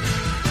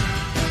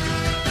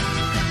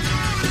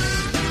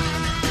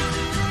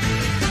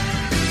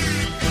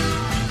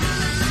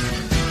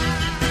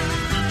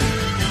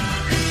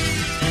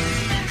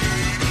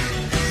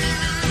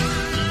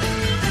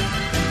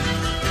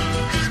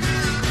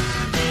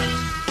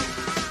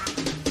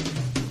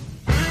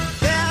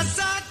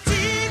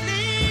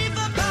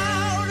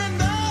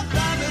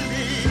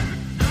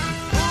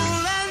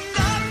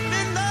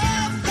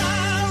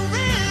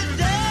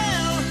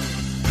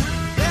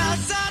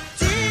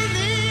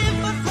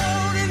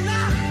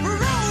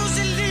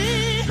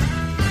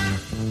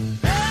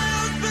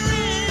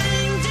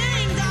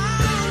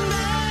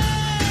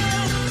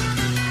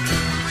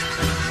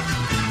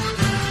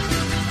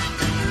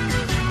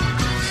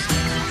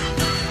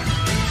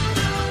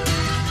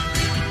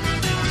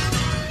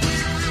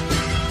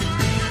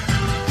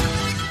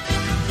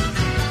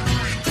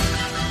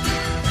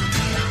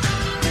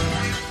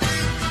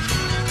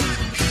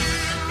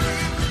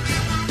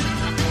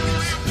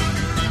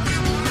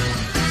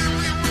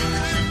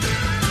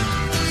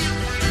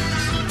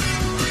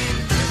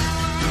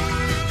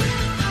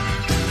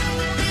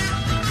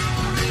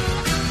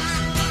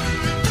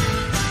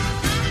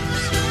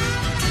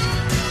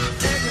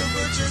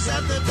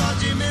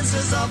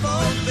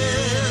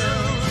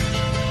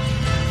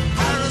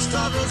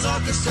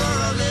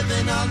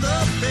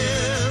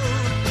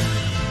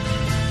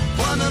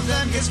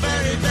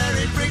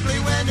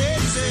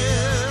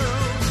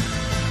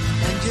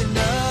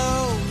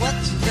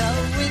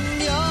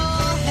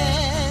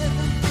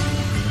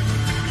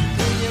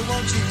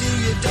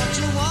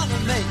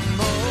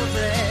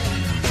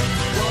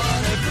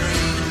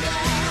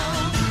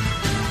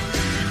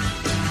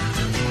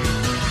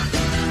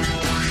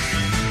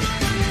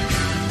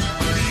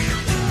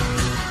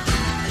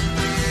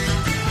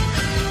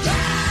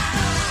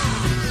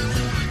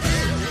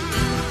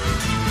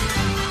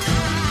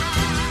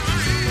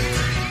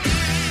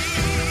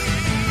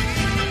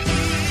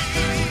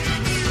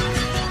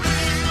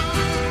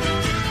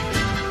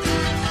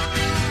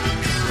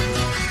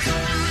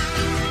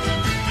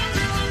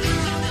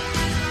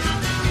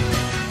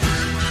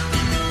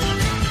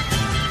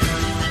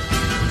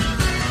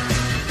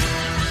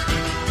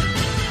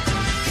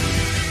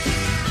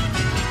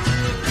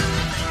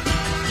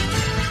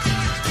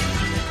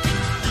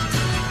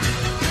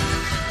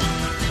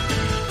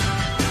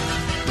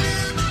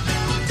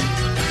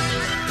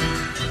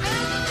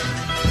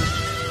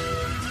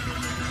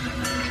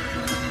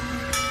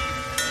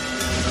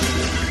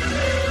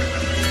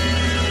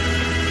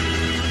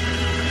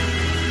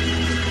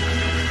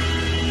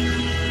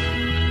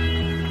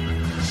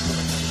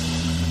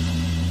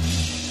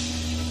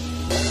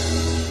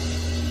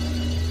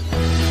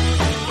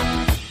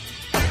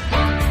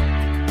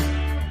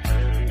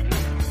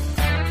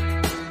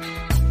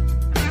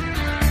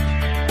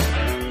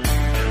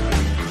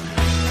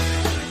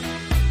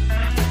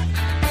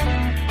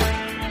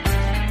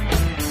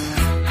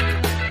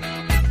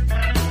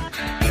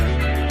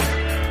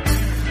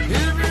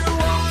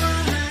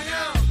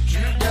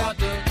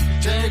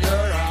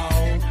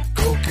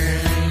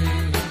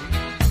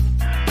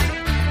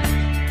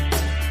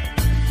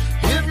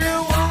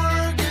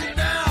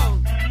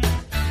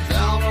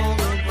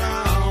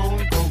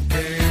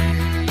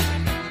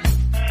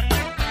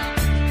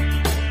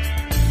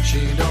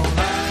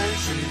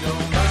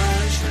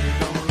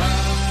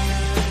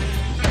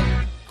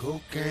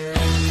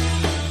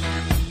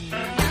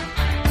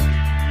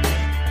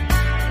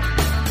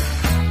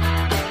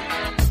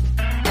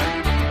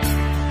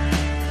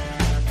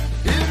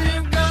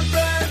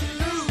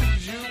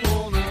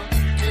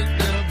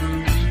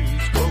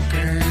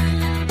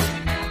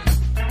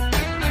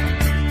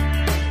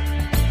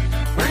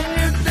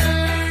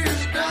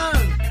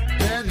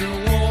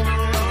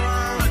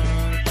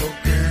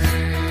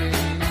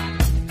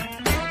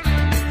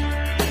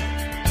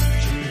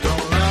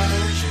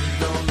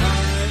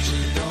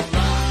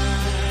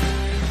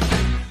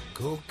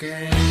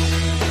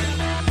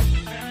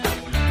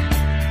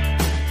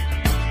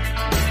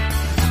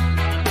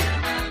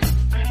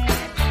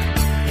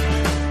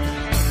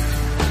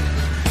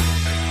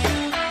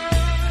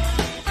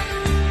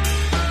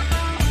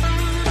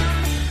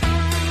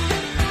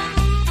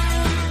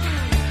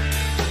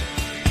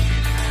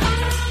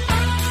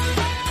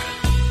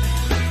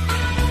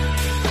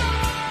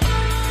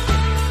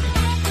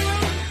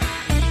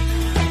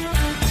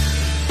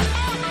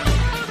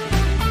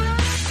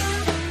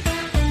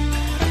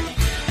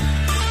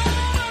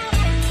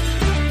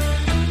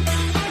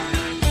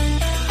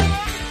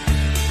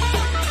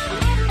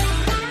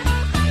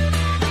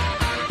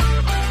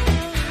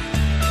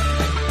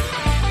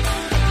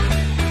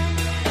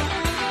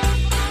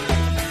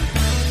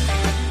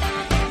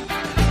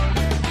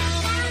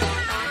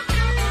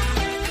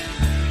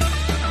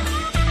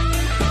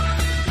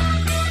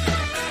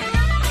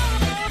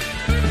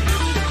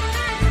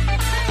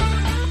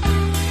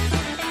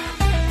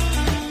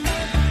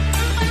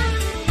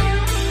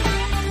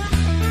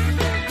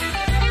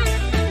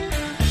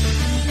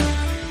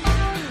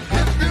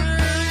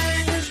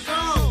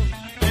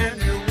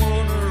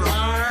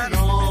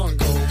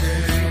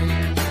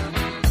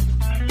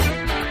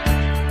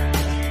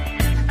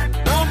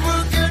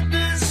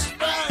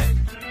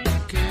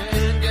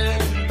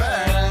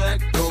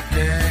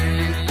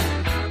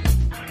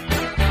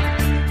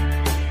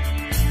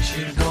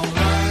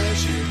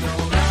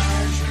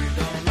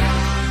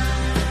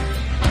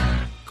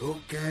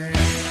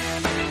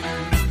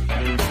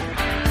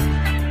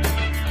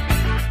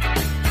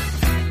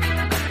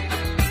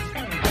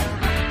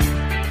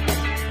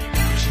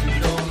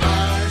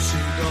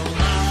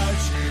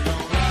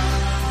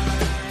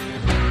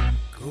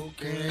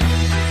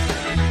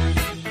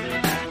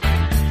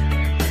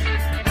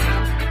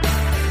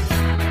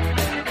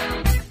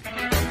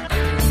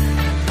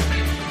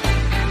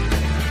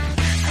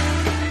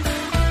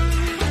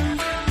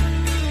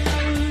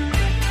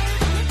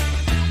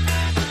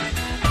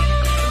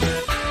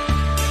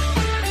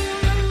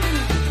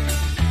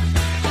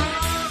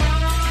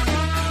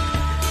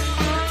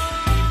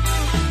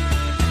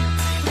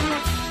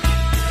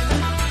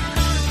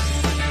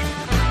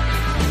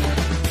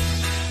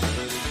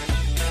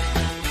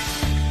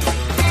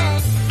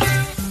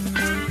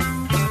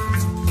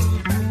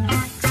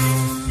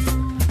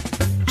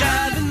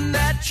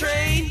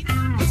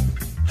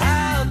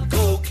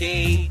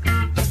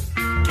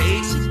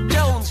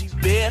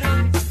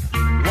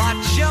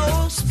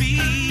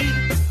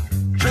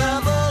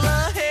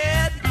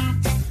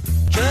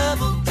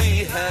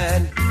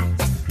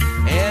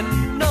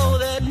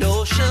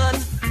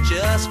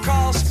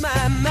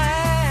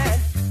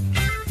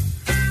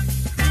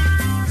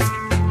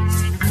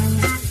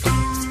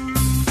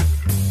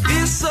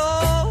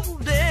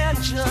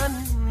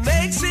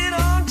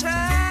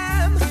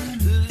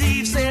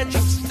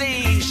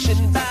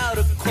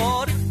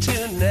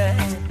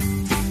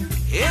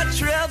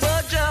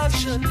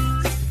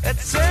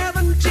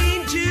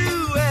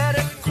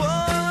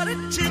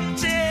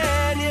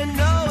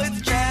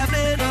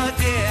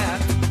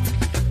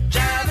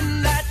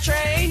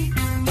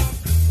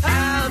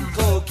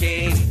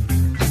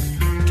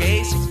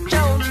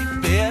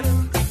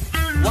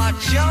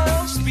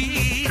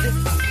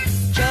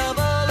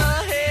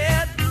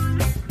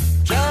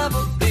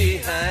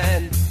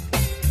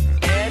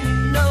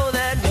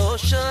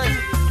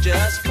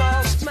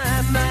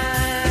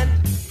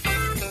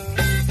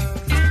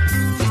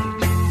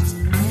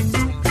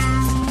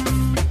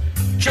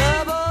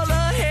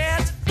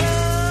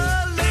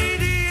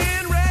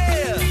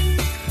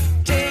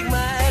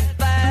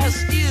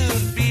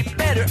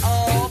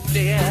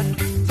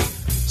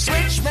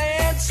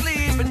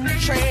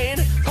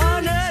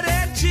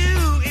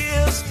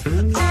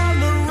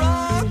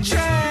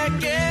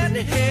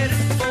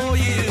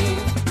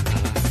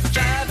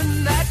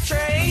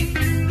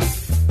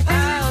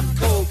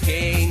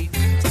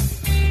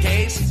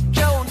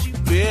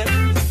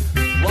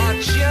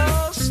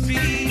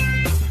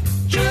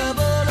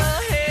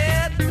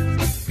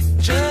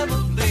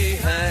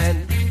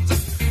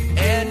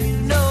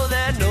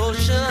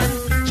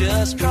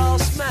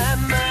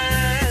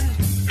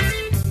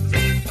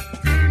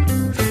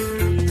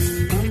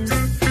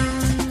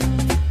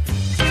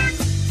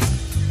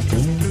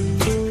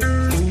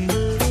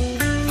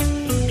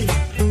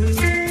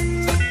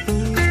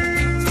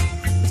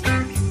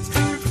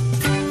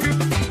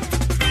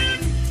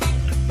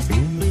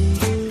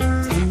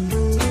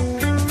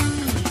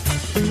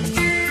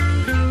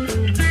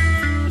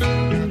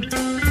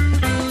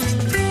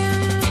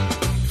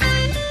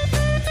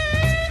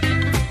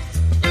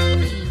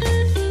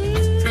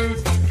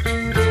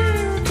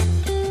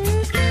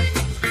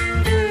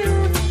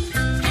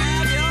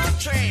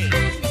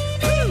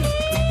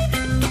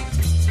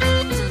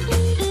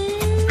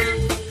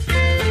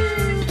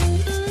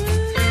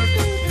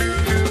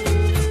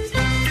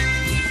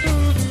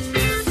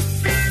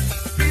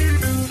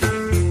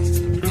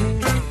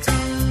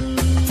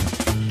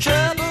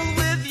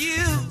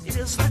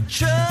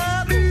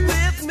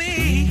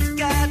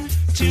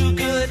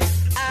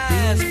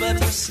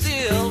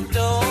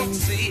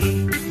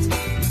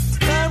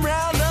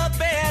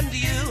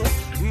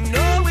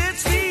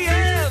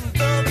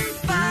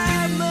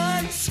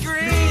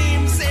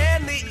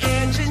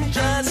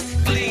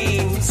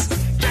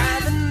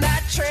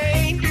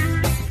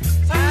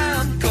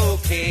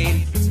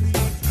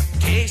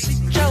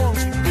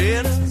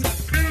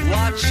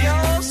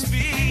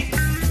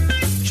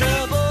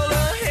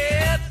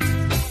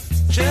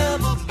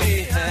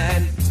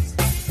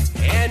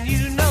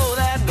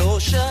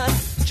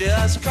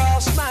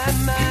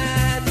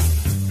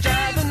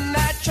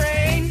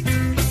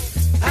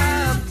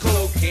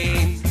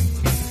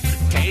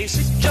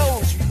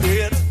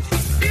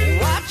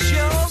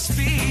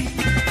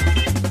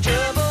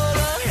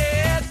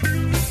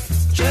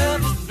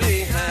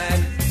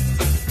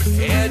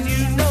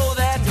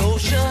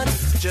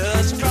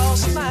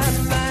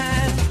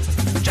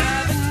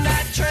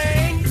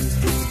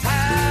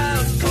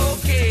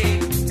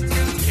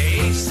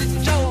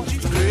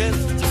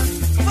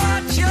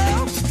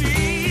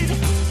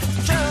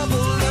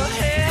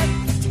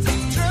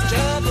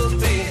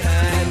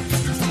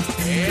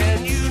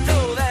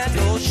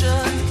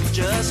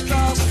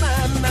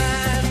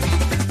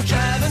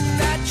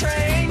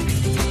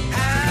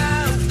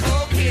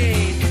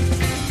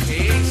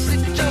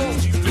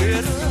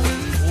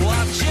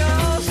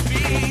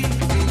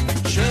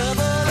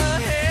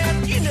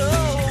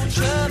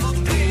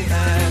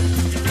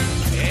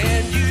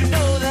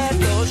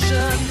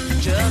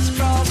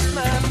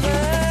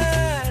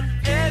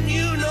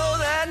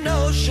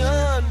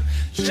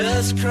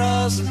 just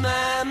crossed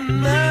my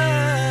mind.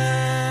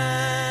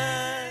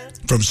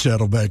 From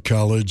Saddleback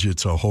College,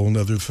 it's A Whole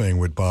Nuther Thing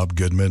with Bob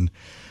Goodman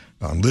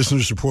on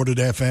listener-supported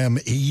FM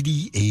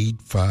 88.5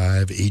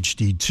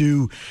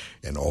 HD2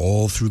 and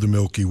all through the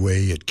Milky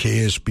Way at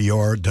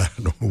ksbr.org.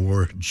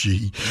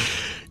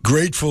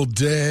 Grateful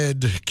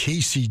Dead,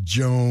 Casey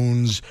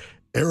Jones,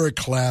 Eric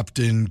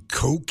Clapton,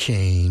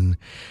 Cocaine,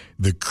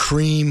 The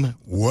Cream.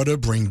 What a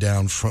bring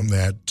down from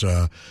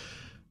that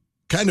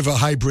kind of a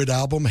hybrid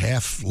album,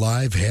 half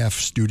live, half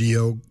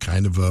studio,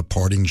 kind of a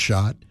parting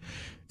shot.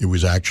 It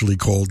was actually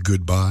called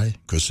Goodbye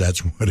because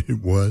that's what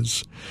it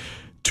was.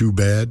 Too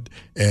bad.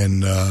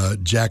 And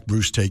Jack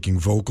Bruce taking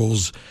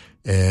vocals,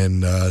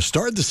 and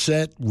started the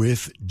set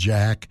with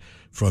Jack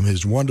from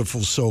his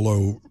wonderful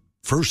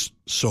first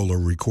solo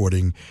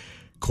recording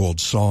called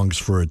Songs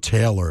for a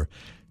Tailor,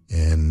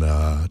 and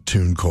a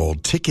tune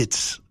called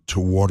Tickets to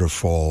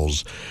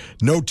Waterfalls.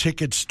 No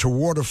tickets to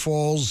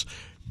Waterfalls,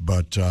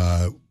 but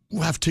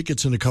we'll have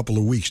tickets in a couple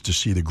of weeks to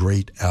see the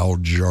great Al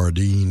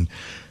Jardine,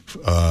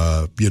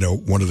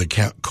 one of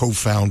the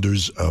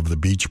co-founders of the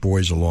Beach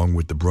Boys, along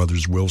with the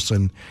brothers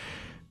Wilson.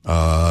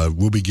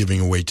 We'll be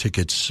giving away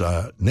tickets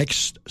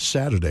next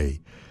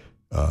Saturday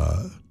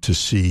to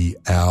see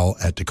Al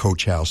at the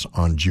Coach House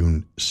on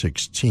June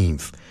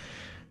 16th.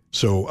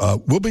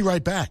 So we'll be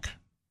right back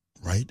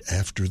right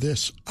after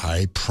this.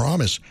 I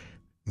promise.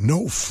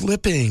 No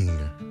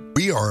flipping.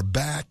 We are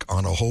back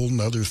on A Whole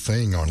Nuther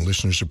Thing on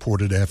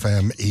listener-supported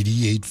FM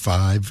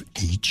 88.5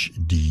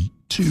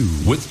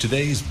 HD2. With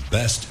today's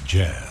best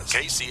jazz.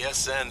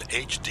 KCSN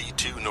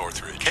HD2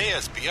 Northridge.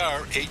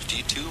 KSBR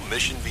HD2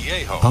 Mission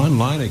Viejo.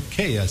 Online at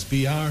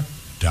ksbr.org.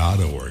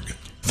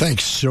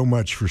 Thanks so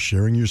much for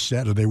sharing your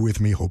Saturday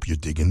with me. Hope you're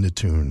digging the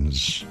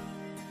tunes.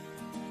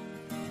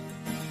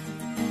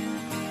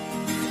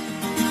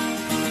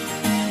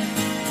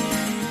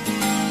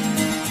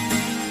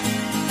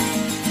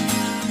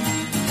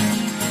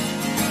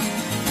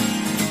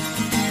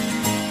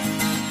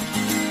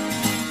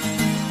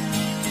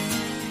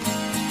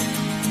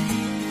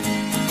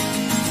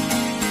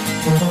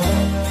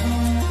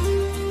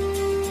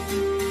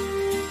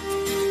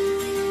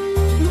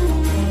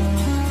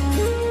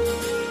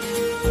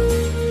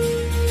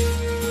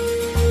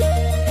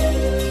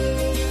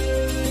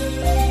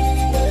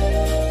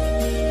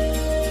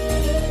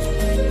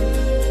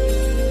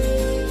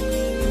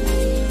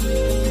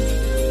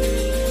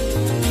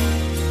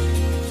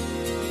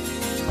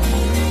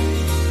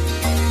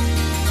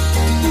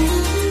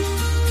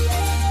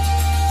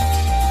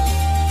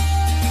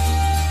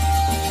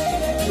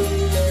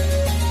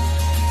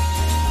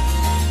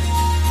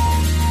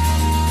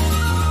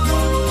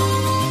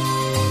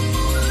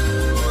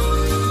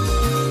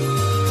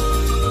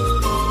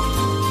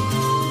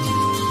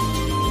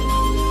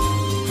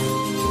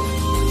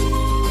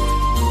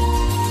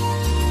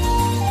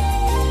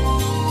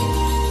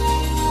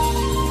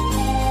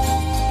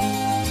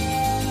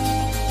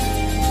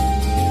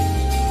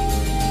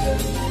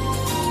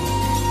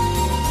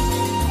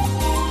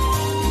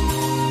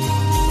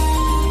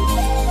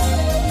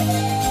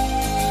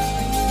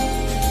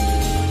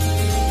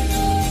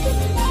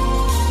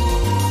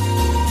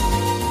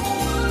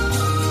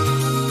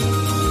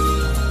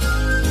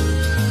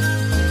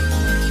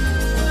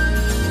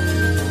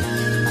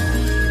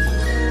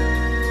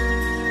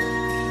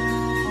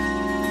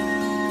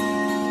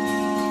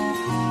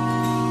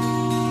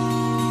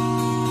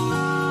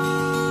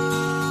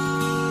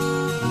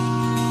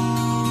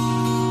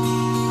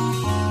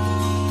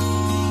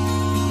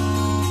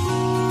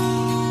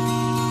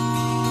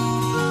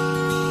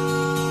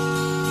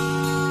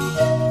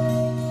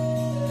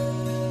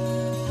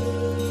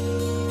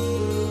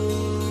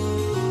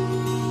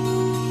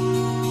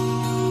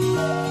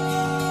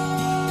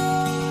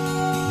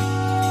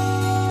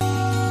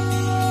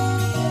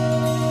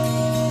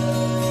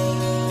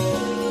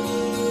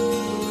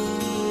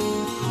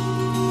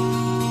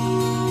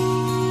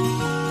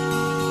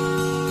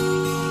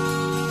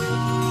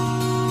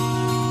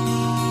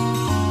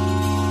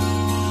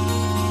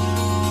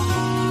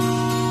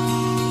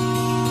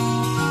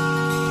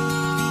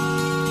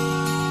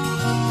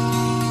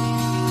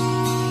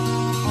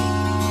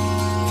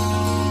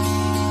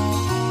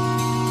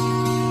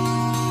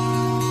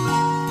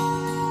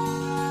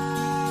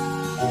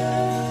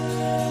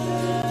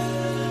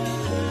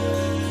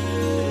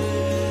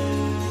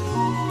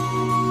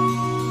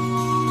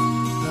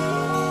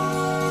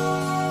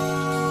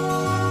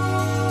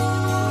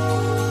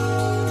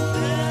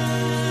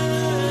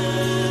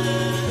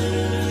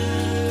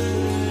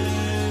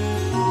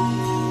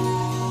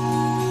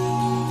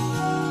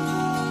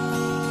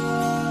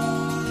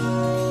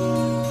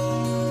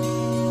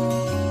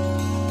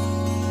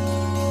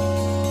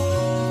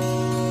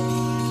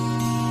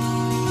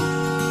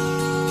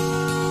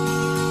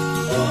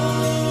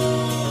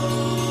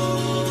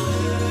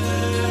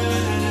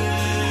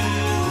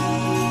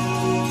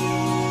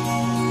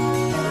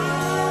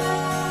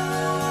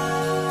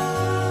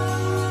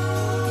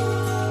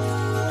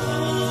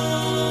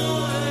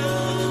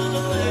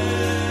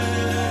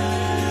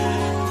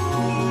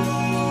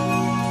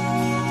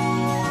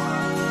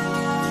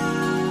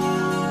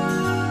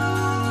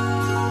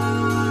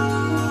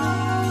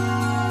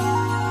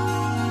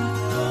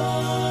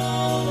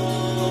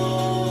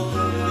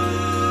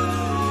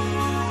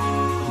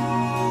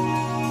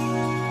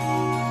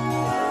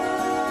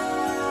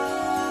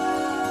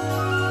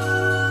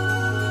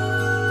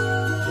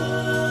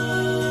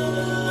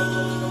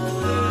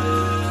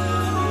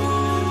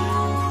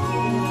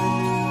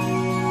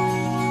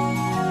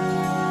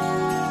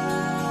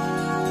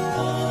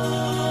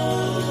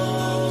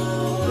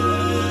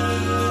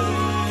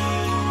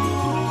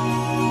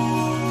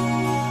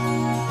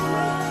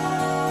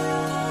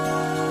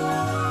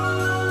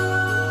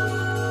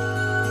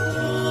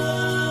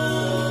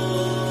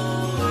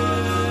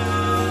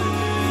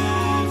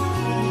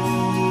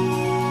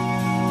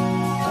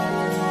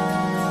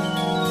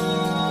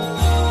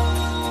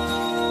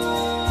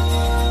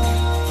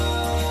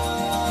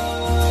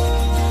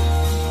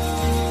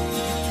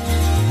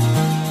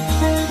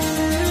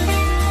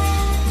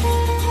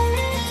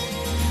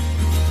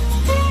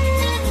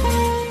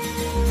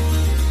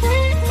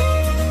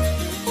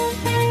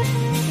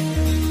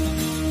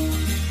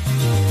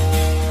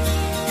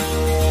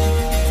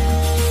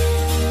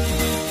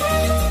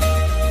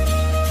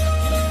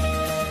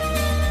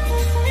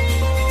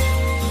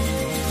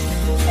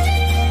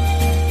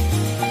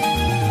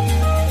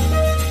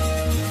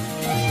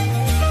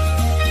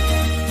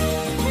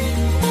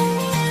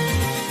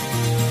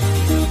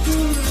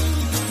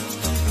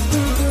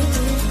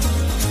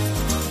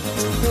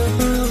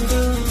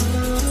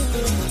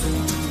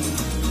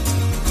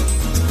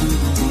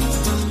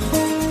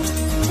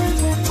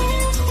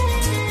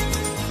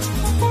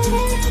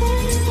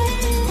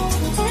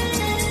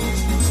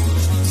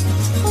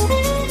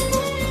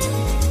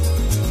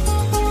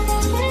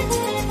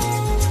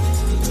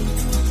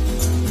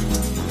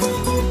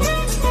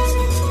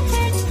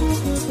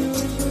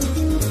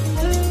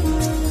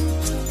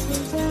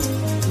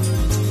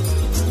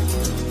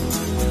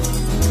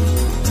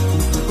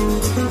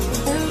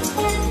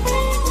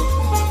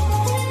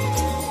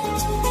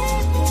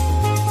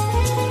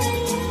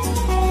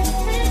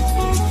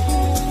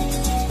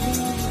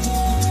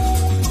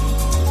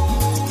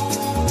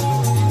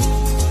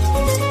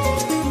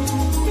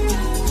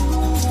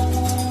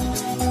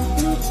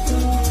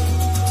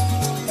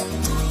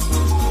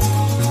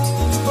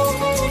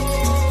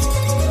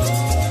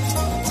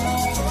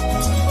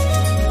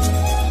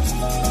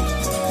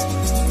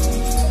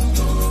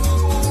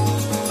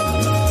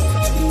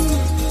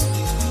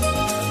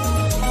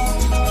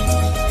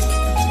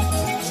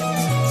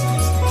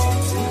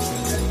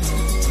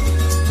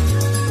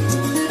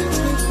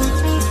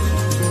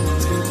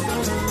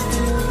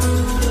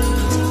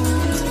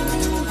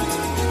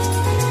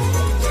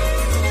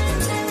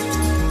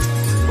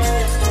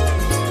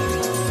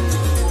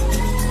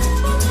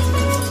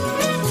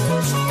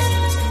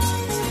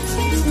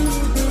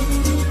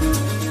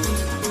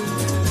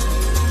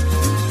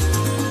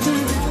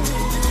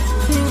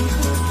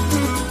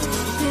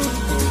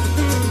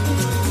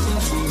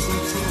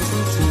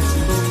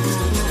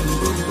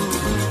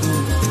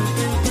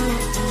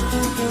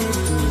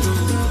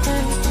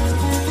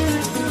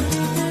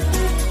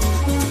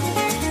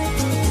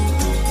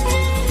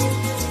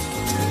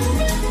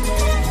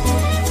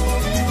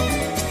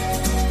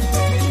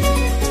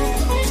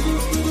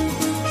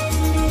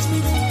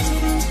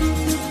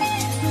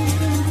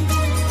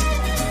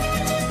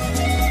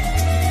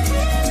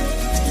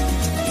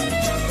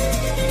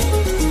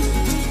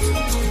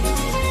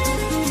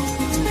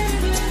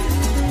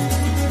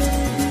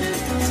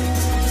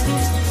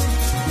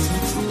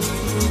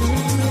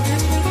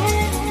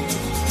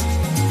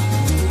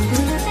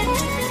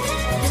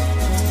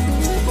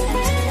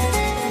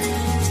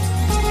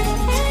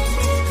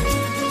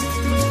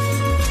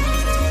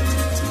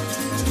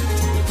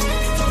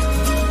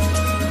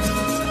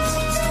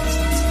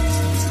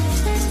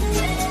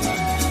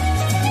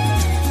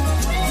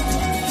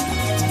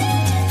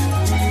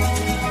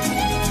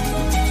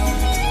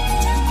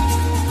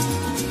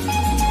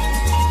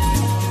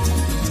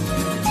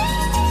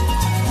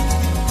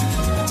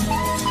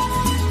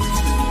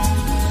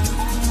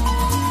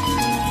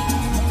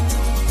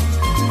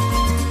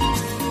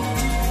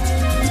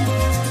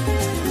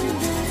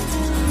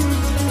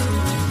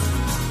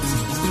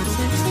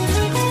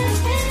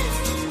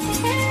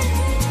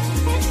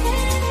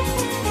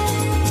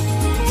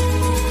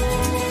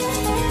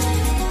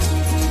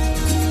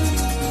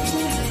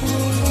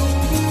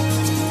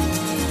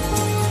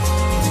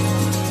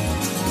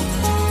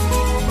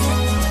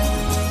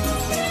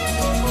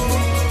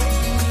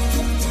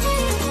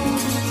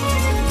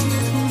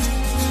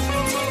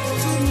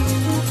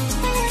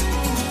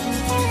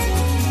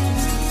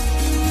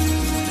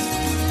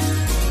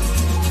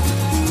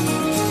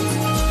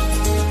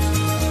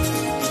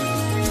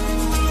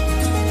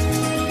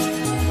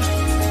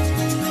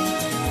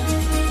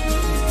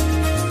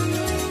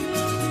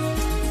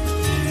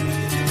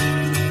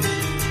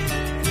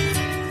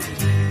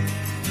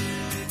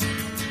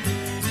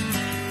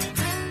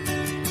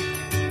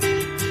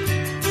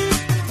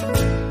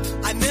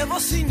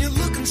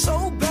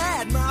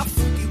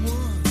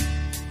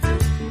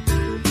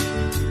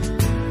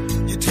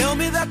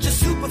 that your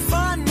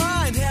superfine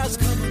mind has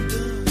come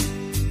undone.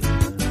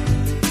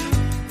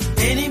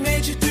 Any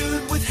major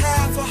dude with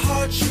half a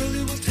heart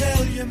surely will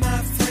tell you, my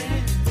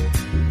friend.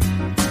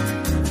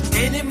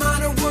 Any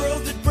minor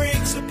world that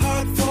breaks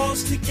apart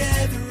falls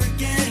together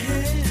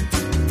again.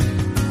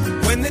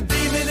 When the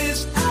demon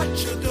is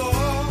at your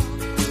door,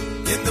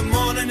 in the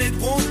morning it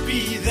won't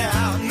be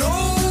there no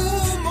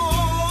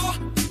more.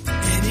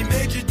 Any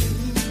major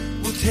dude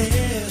will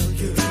tell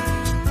you.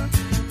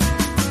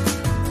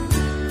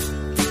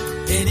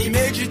 Any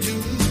major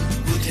dude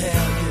will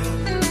tell you.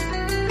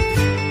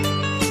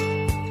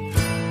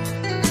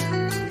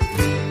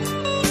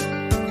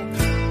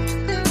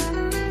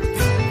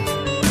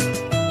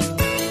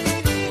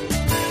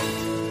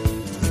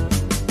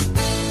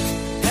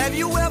 Have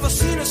you ever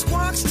seen a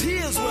squawk's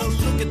tears? Well,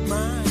 look at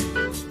mine.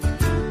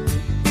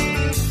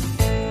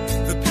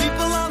 The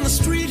people on the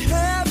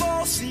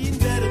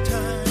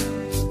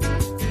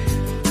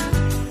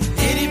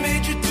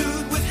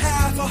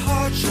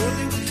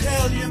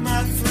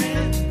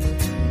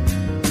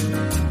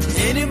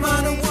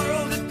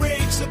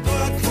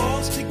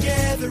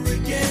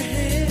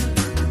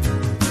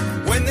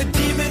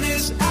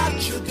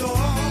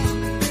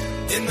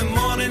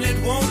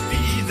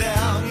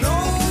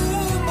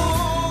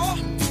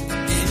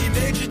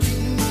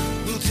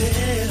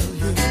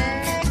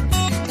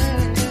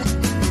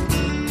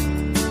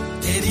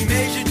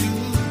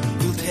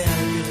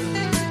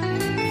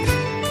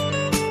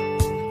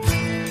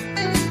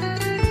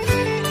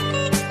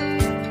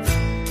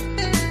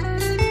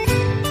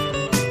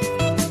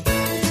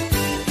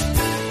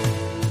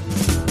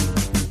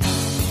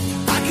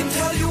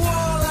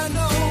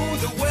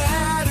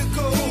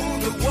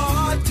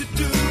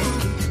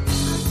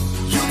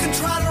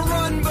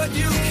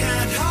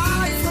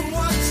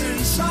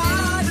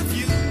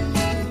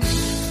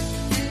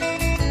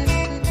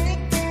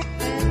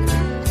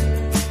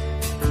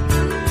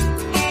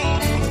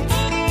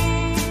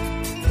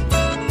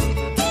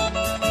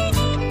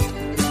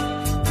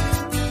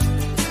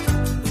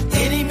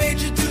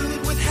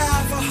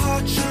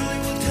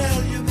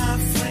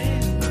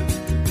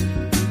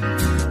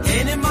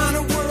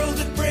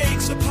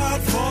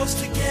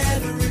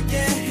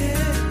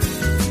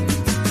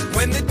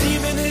When the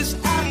demon is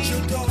at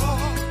your door,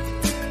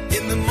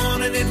 in the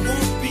morning it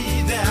won't be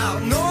there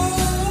no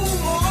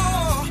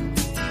more.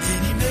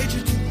 Any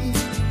major dude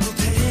will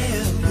tell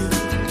you.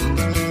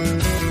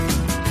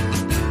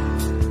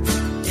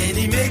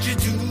 Any major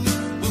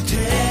dude will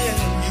tell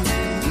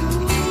you.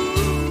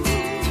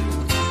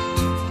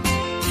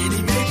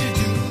 Any major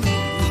dude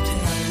will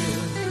tell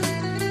you.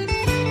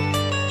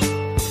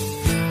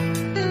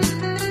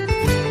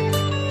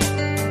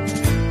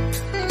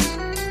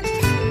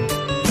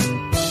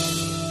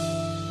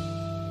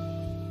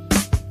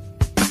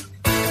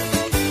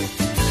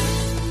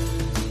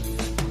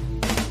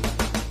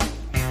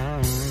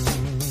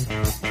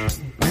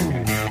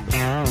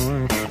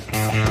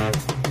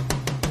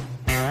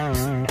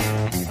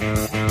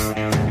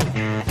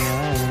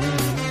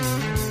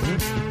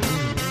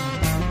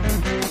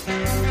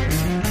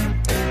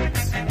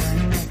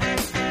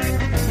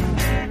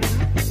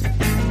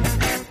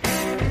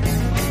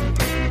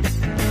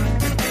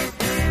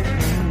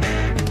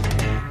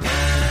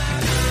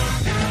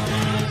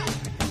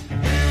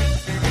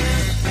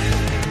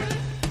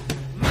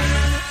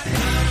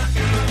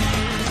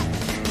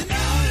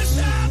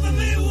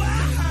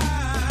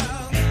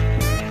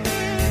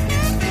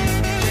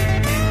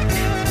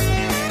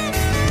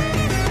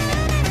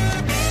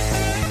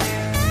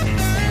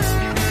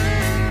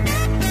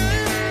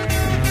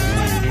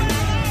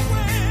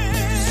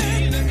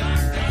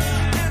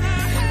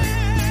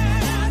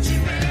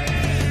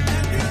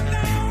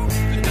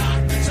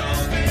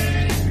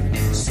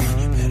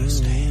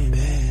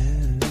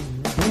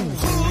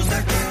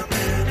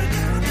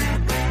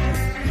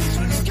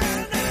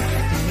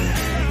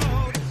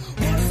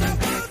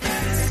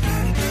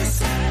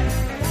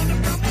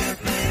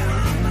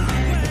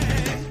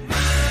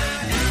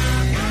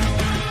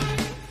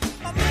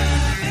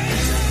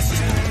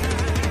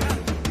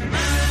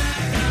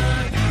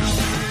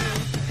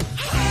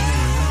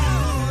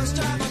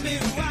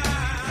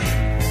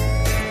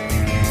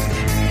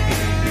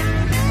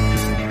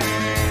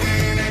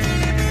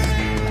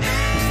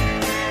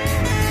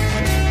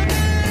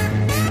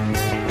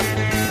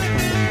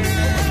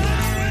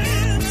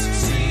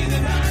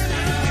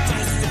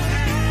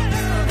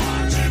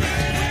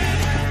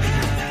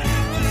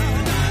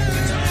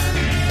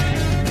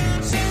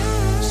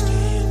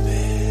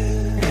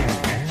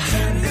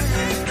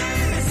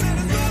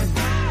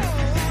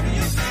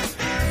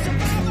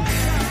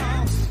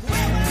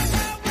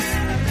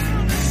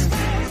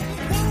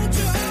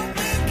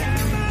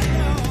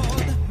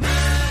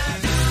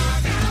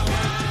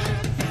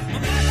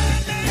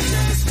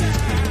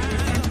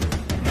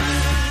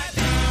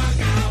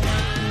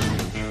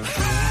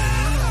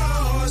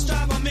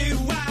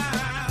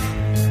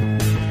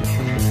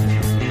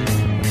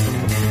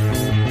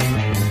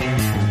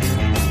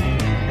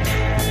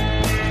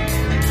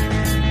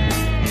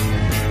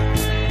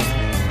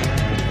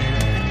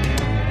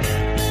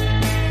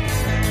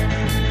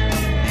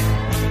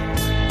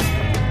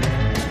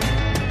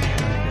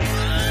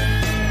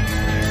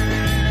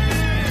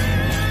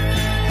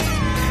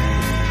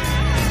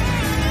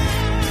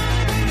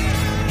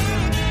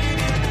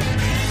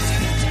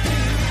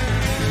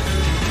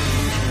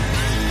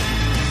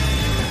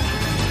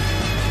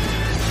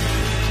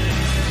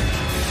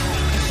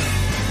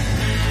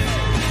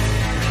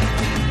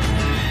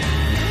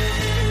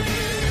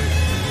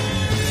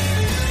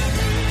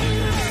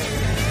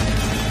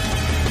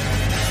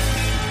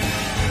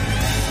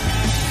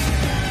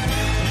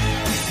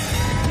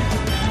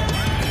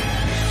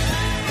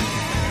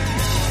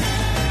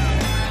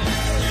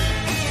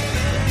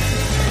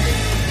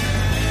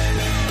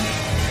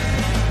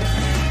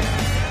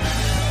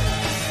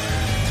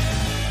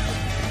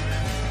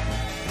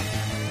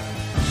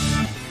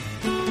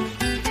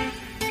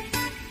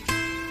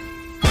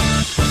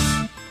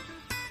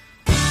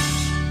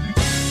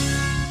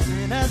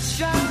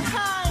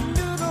 Stronger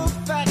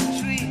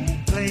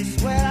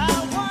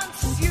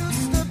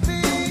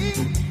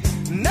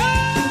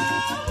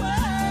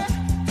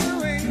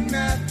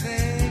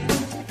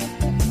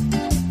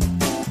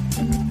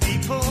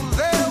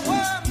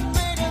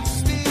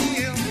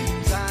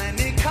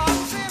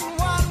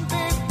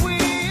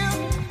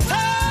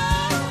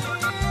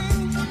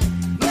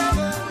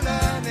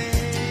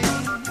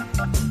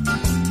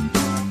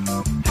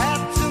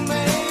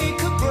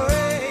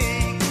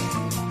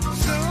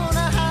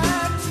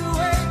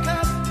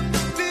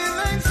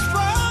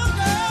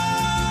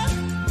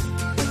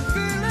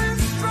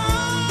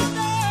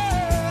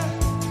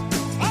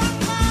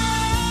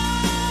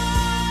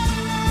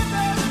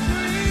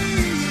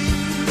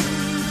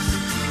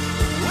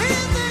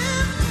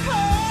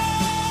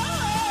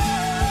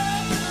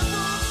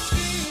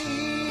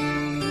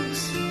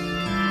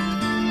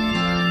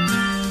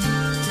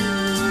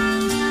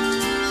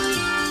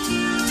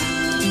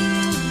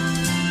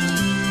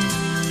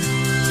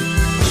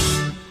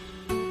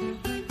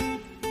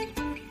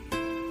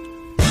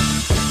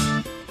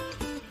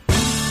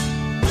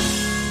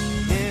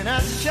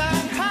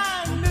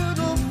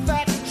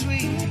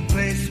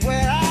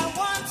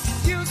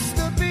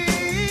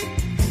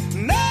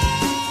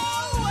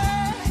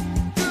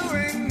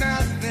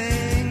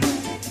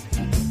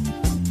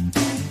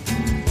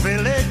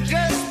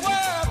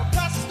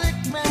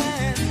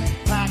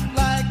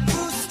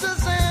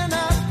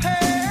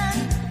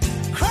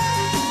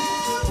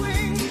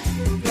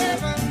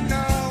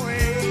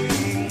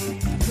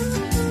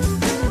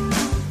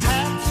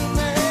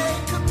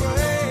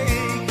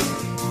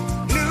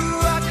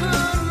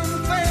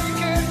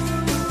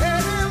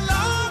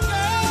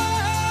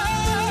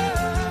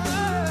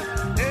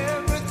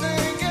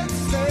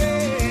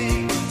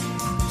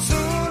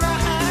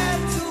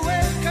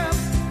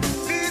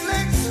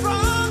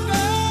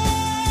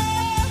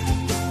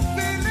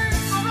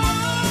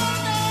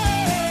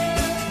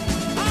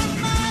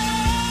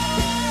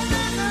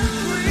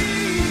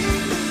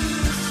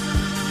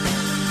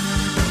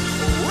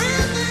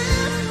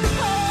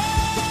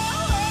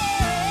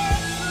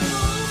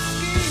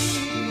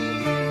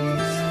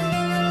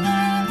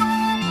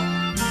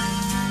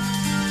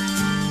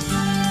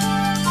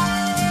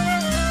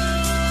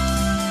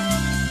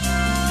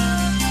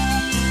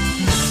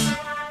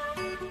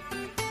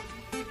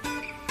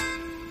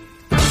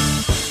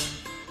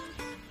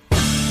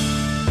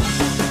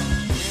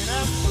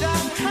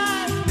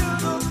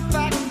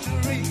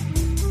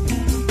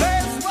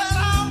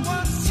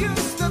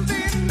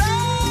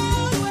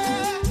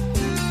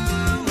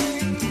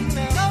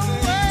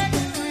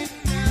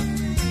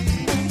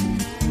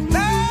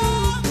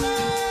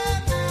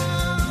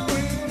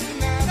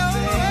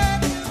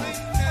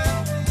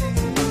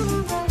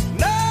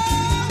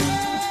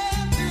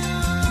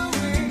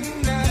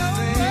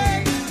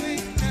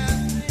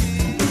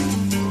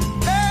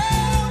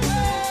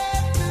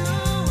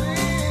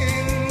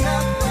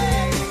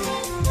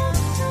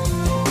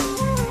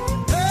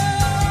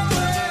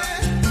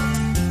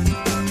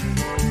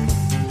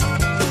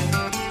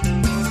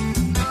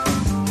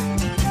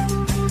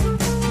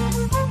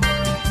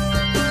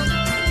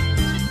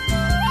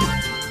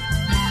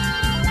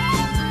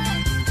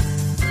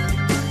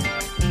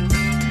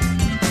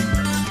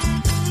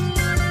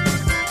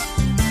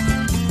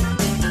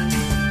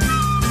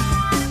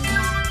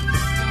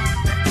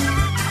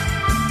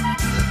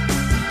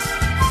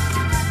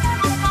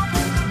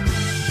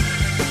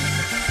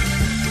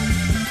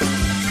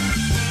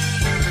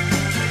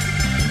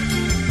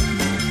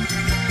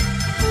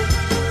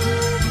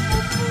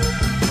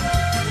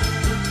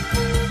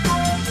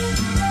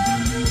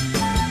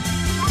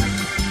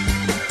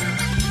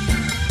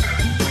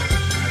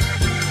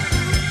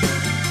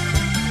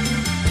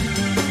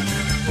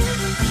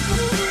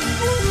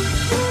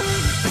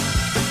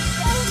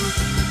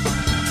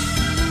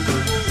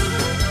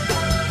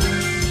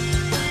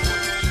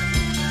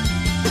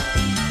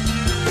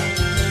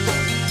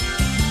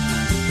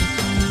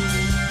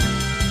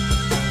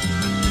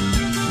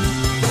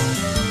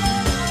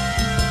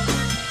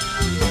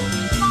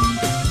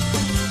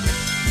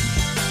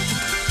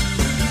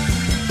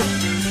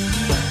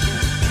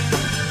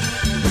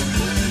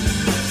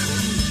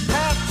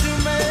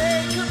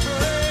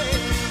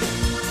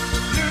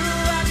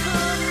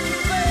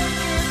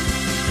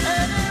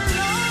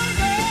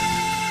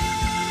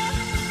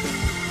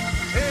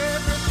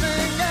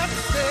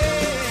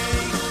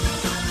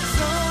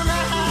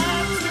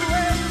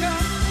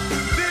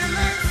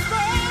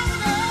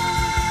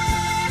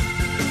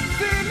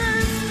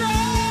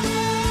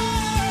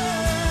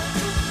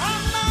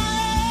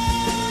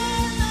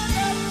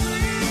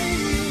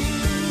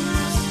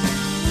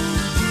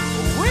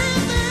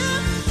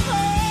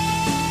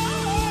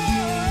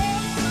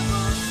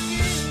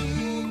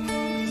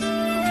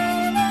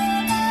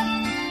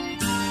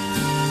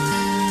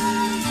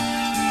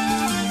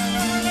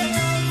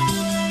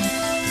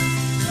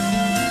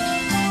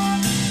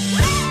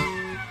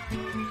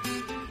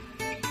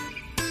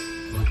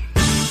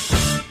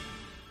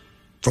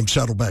From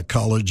Saddleback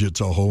College, it's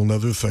A Whole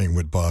Nuther Thing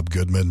with Bob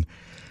Goodman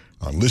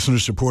on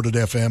listener-supported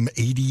FM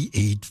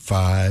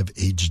 88.5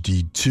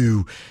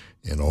 HD2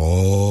 and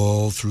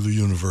all through the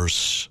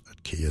universe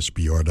at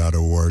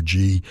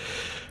ksbr.org.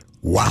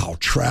 Wow,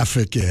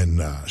 Traffic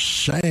and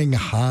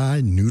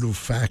Shanghai Noodle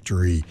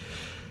Factory.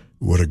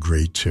 What a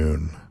great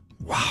tune.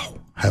 Wow.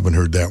 Haven't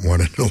heard that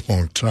one in a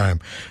long time.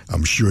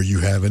 I'm sure you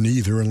haven't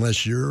either,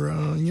 unless you're,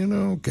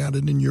 got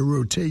it in your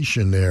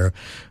rotation there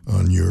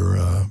on your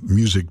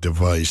music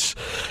device.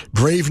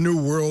 Brave New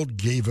World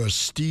gave us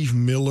Steve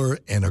Miller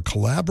and a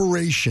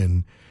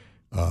collaboration,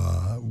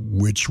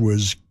 which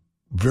was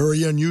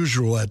very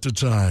unusual at the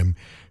time,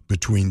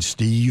 between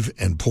Steve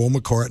and Paul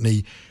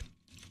McCartney.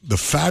 The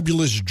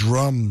fabulous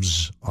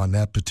drums on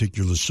that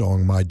particular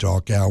song, My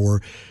Dark Hour,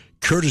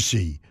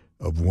 courtesy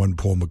of one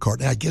Paul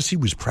McCartney. I guess he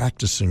was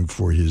practicing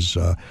for his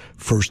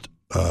first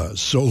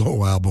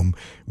solo album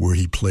where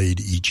he played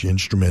each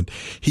instrument.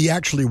 He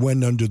actually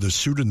went under the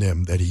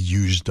pseudonym that he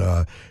used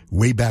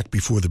way back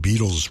before the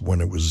Beatles when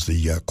it was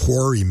the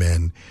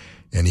Quarrymen,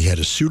 and he had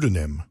a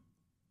pseudonym,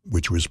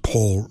 which was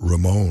Paul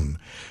Ramone.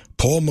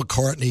 Paul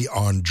McCartney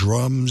on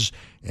drums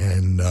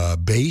and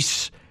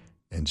bass,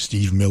 and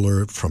Steve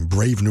Miller from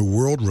Brave New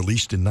World,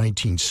 released in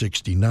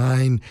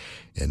 1969,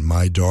 and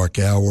My Dark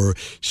Hour.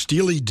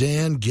 Steely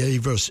Dan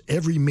gave us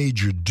Every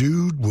Major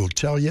Dude, Will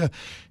Tell Ya,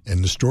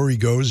 and the story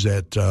goes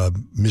that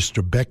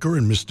Mr. Becker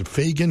and Mr.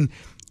 Fagan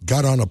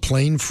got on a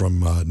plane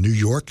from New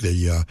York.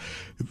 They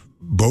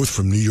both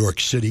from New York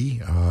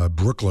City,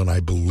 Brooklyn,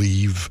 I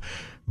believe,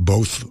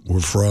 both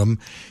were from,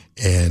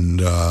 and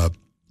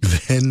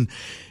then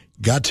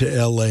got to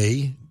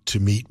L.A., to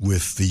meet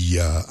with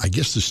the, I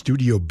guess, the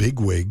studio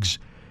bigwigs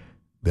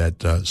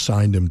that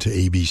signed him to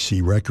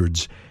ABC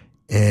Records.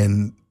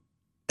 And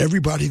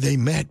everybody they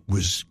met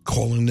was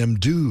calling them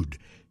dude.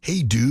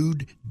 Hey,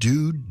 dude,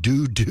 dude,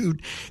 dude,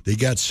 dude. They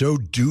got so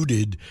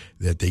duded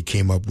that they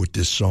came up with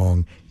this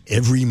song,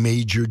 Every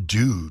Major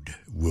Dude,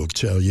 Will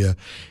Tell Ya.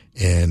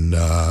 And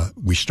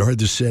we started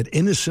the set,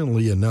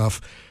 innocently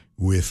enough,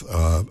 with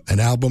an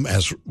album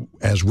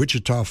as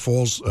Wichita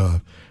Falls.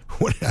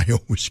 What I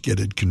always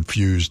get it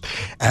confused.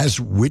 As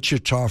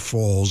Wichita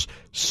Falls,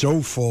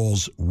 so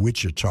falls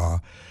Wichita,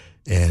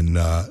 and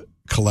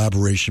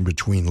collaboration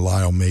between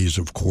Lyle Mays,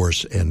 of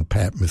course, and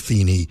Pat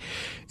Metheny.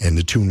 And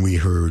the tune we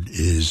heard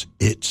is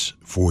It's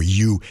For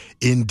You.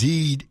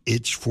 Indeed,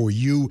 it's for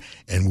you.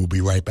 And we'll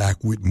be right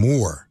back with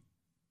more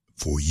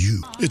for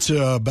you. It's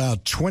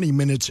about 20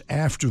 minutes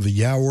after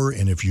the hour,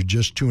 and if you're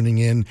just tuning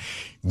in,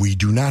 we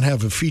do not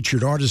have a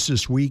featured artist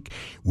this week.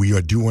 We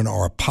are doing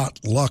our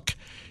potluck.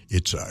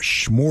 It's a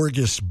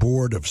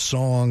smorgasbord of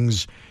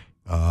songs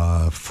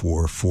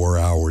for 4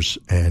 hours,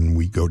 and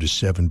we go to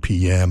 7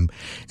 p.m.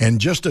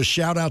 And just a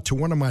shout-out to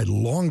one of my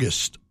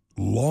longest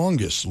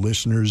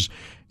listeners,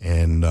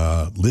 and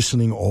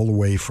listening all the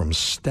way from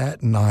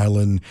Staten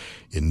Island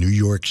in New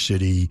York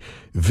City.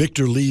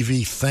 Victor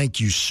Levy, thank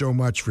you so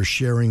much for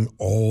sharing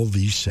all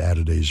these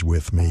Saturdays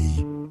with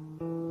me.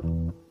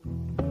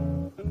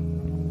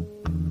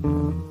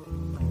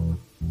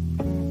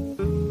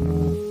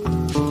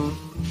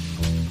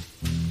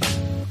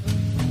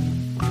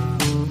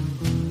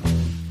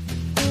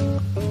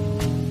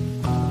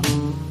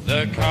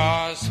 The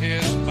cars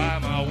hiss by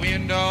my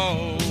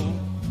window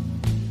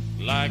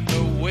like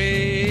the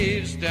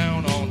waves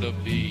down on the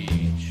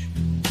beach.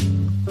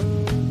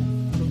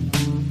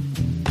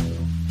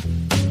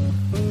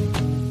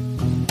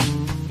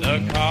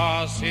 The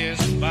cars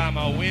hiss by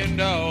my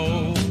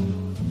window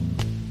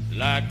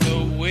like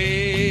the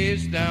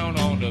waves down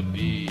on the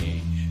beach.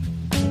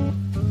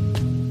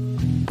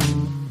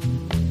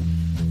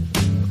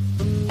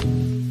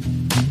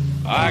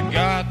 I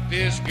got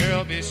this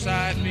girl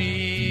beside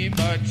me,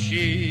 but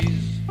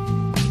she's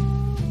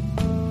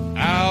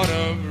out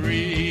of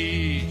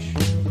reach.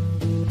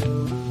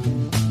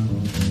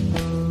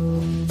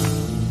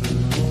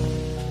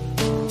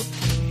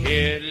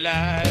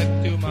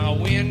 Headlight through my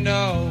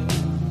window,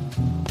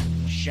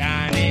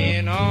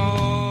 shining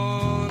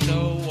on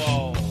the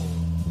wall.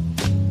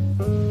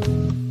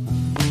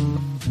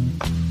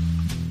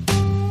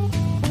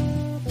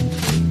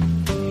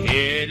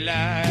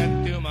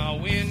 Headlight through my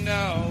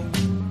window,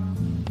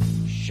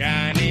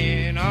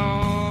 shining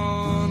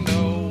on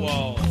the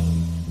wall.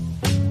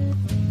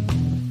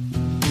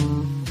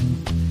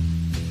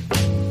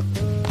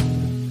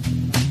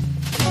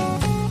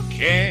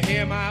 Can't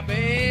hear my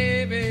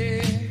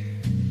baby,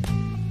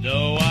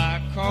 though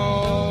I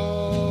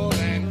call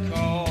and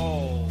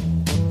call.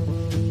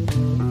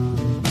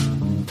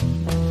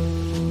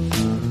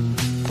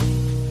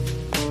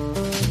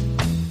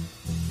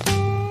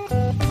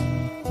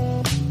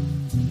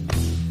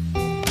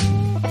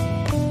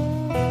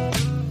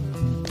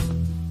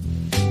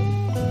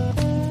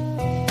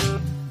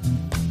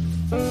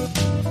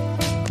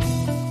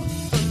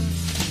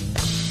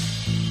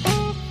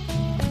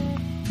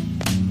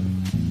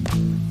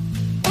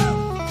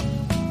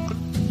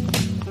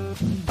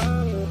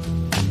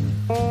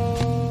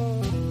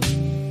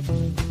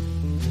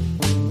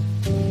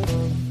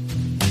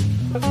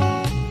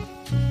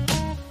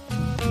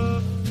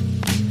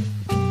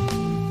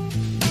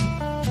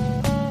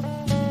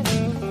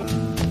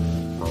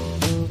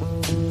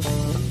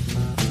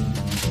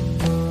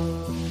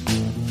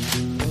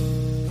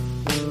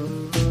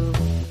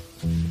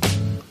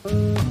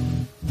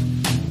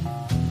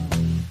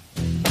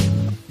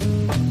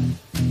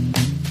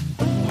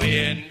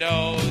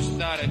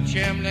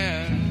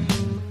 trembling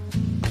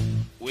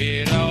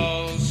with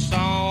a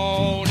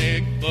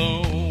sonic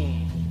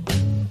boom.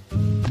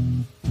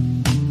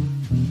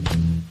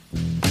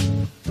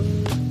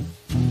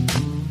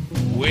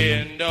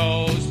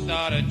 Windows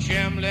started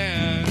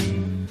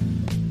trembling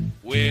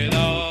with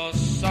a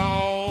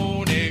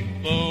sonic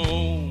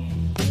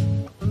boom.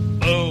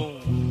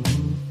 Boom.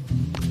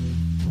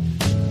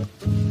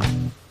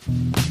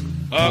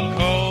 A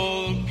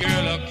cold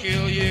girl'll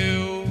kill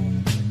you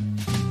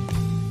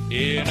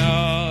in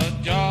a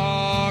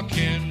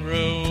darkened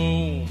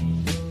room.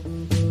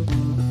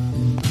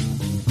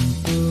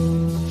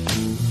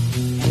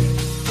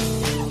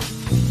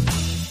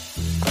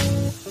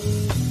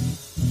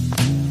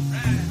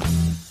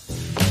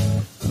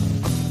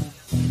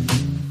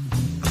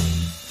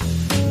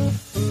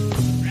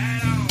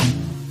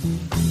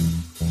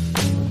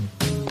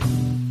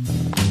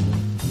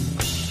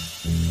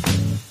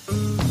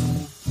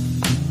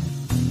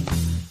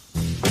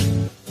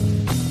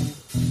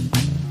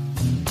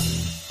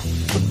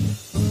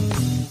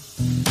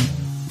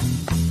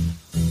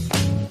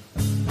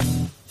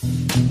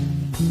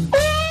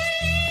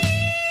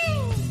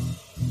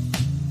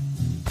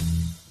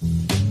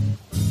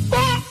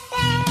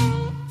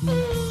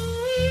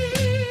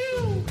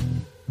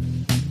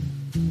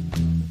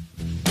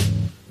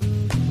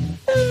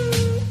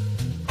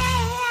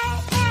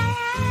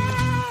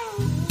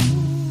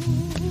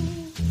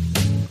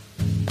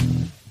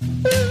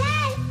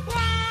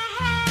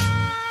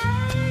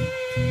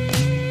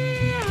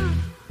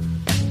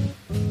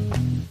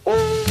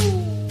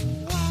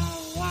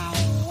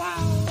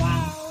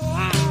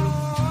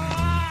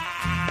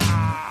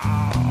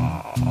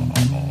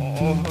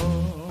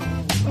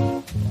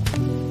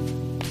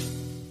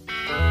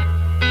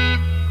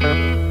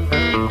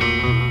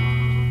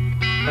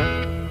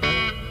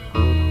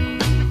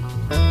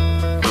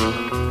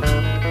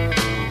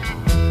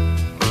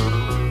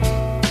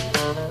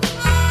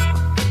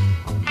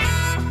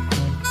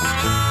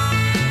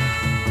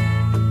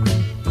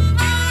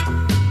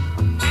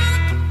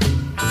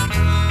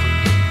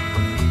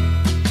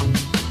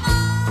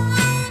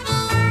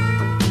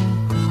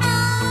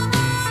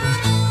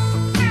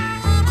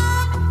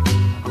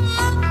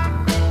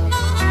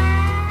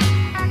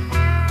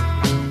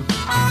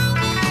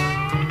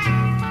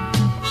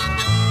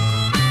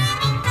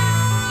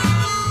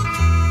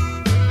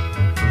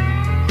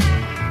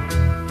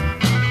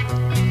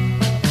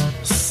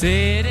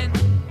 Sitting,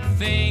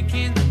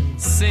 thinking,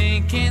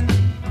 sinking,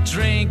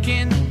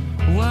 drinking,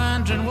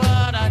 wondering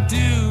what I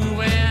do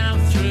when I'm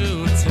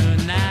through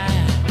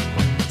tonight.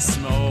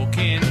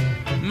 Smoking,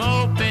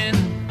 moping,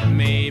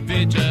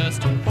 maybe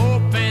just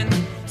hoping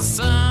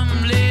some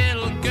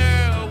little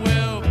girl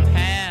will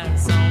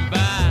pass on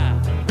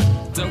by.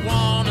 Don't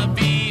wanna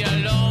be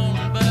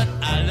alone, but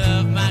I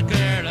love my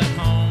girl at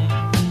home.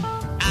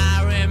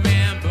 I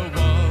remember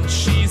what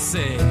she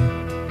said.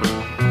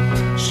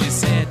 She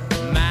said,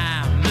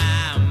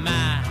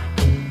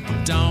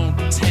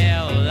 don't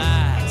tell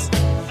lies,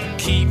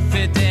 keep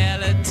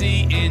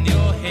fidelity in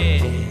your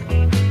head.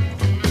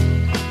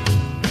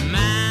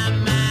 My,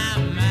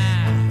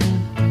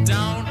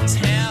 don't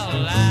tell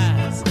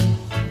lies.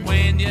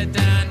 When you're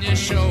done your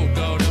show,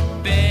 go to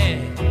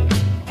bed.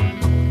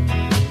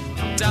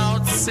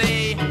 Don't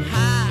say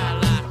hi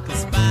like a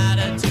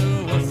spider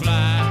to a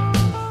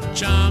fly.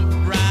 Jump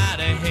right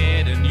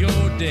ahead and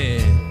you're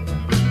dead.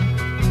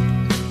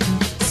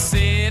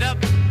 Sit up,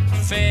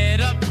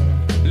 fed up,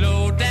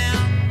 low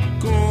down,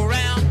 go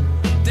round,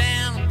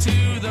 down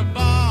to the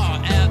bar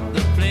at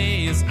the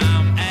place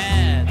I'm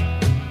at.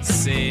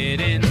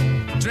 Sitting,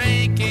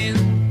 drinking,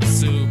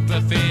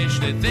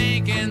 superficially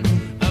thinking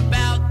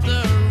about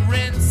the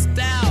rinsed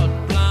out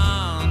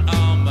blonde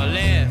on my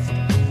left.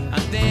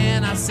 And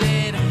then I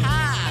said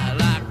hi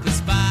like a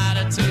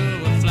spider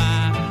to a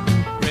fly,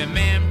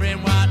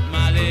 remembering what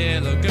my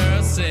little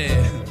girl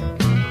said.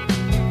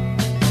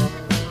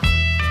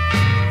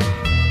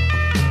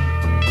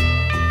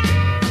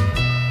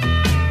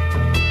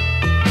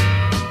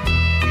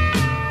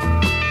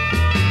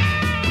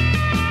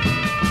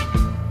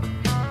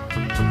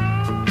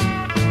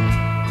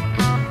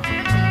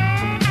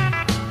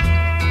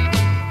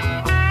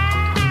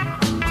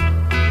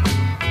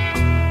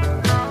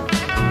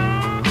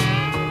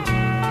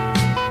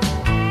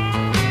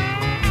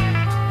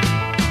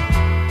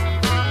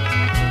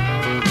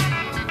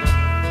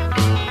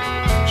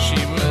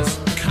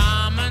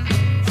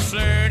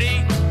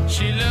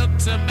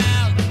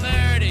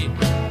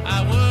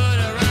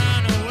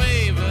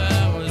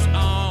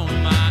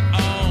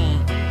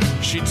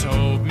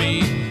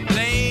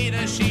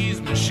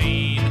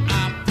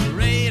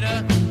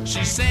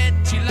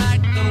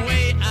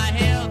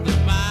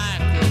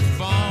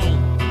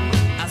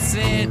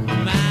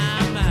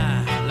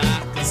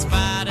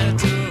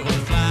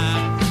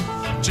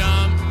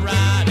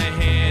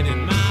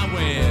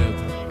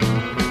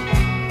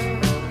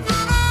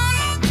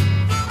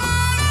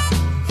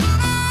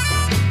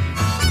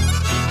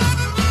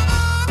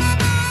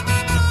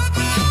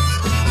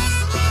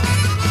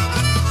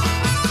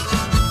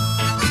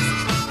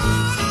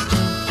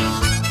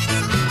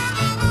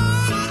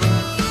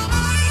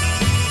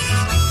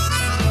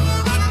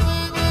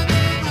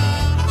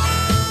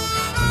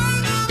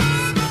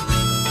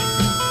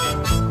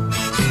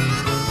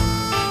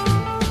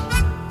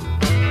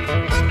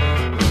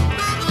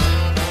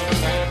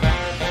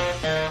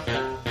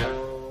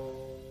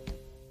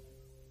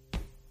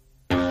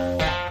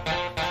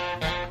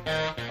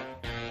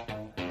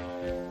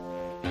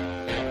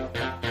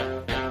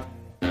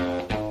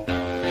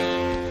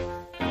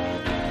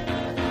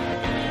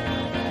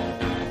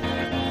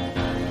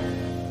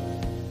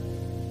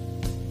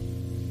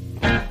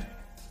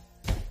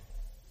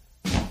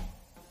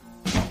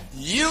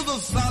 You're the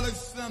solid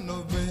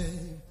center,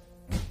 babe.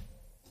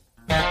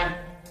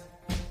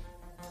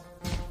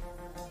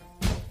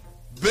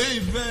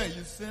 Baby,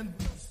 you send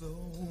me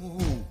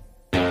soul.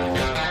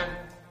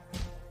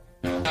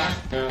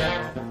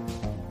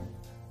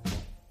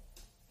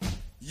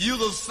 You're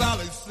the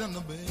solid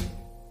center, babe.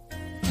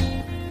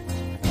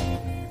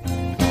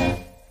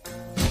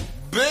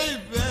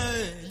 Baby,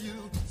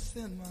 you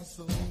send my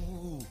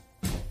soul.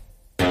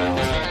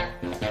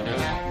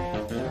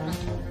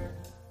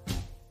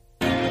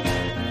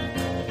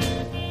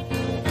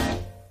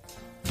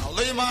 I'll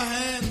lay my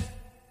hands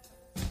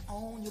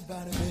on your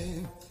body,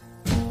 babe.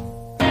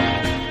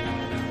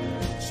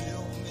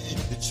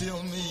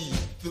 Chill me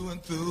through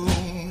and through.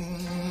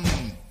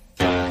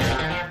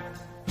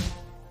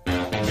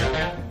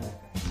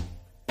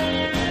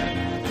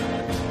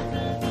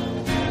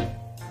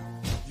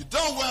 You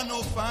don't wear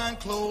no fine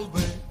clothes,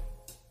 babe.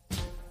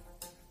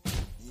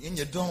 And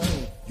you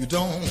don't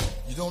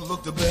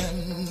look the best.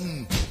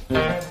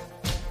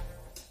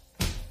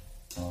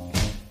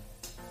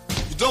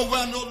 You don't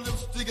wear no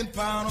lipstick and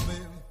powder,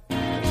 baby.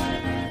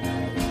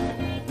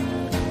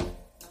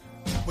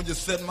 But you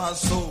set my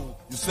soul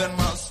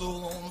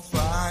on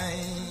fire.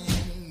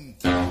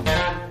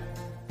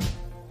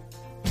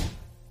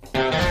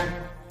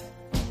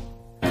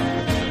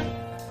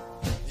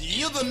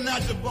 You're the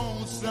natural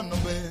born sinner,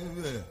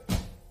 baby.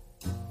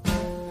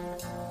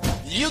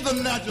 You're the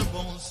natural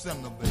born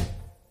sinner, baby.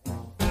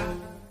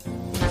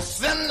 A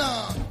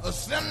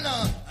sinner,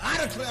 I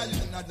declare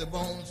you're the natural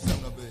born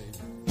sinner, baby.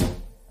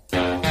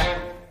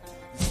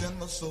 You send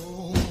my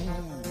soul.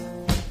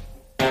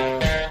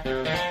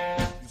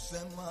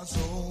 Send my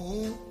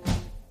soul.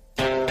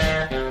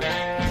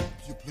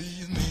 You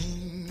please me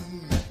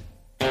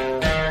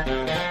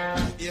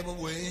every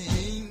way.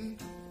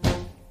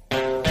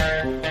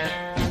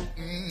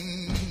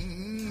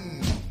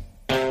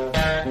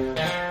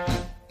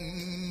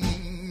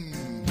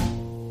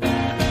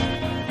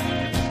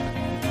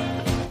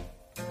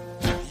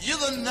 You're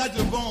the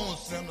natural born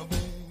sinner,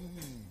 baby.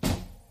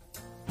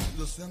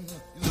 You're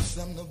the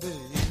sinner,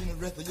 baby, in the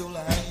rest of your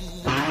life.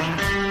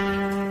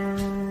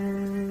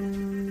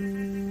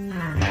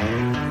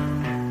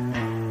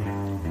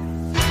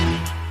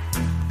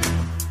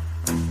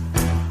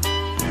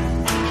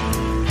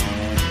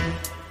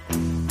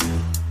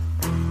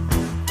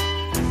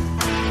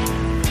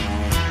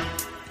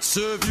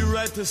 Serve you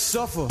right to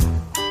suffer.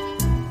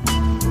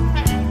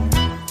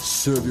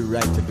 Serve you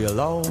right to be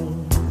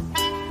alone.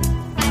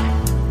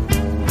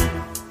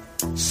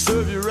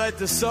 Serve you right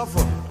to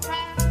suffer.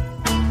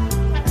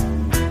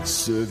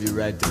 Serve you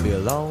right to be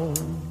alone.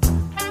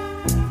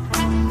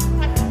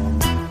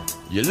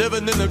 You're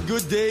living in the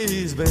good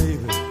days, baby,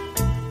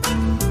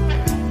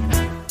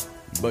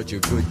 but your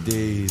good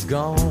days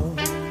gone.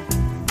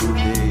 Good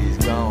days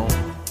gone.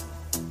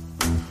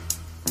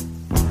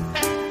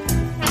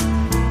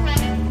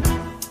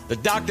 The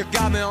doctor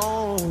got me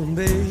on,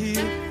 babe.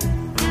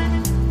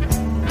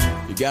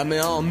 You got me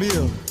on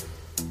milk,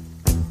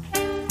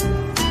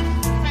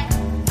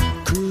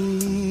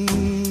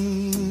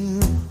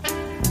 cream,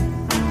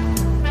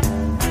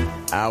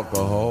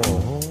 alcohol.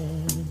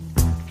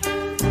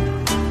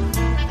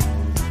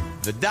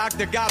 The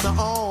doctor got me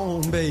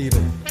on, baby.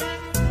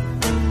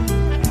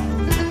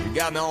 You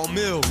got me on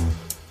milk,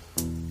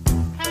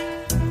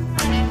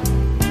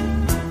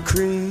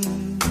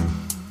 cream,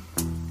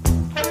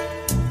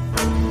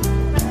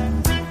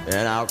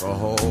 and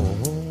alcohol.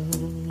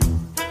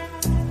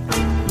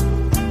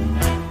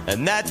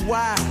 And that's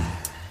why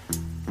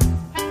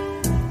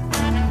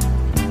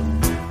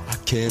I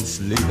can't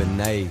sleep at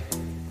night.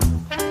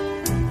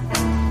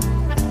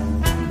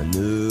 My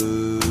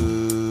nerves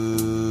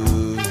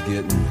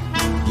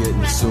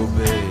getting so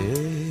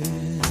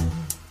bad.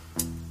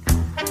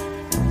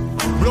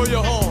 Blow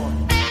your horn.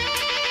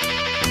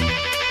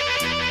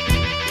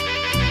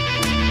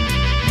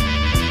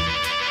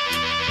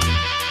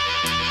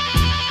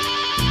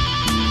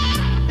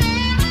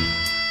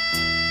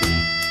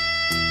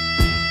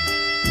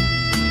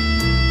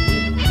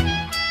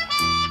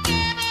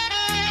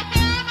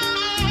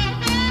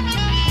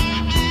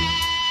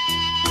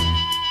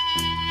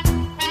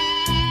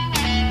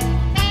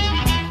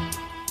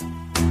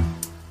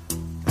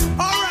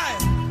 All right.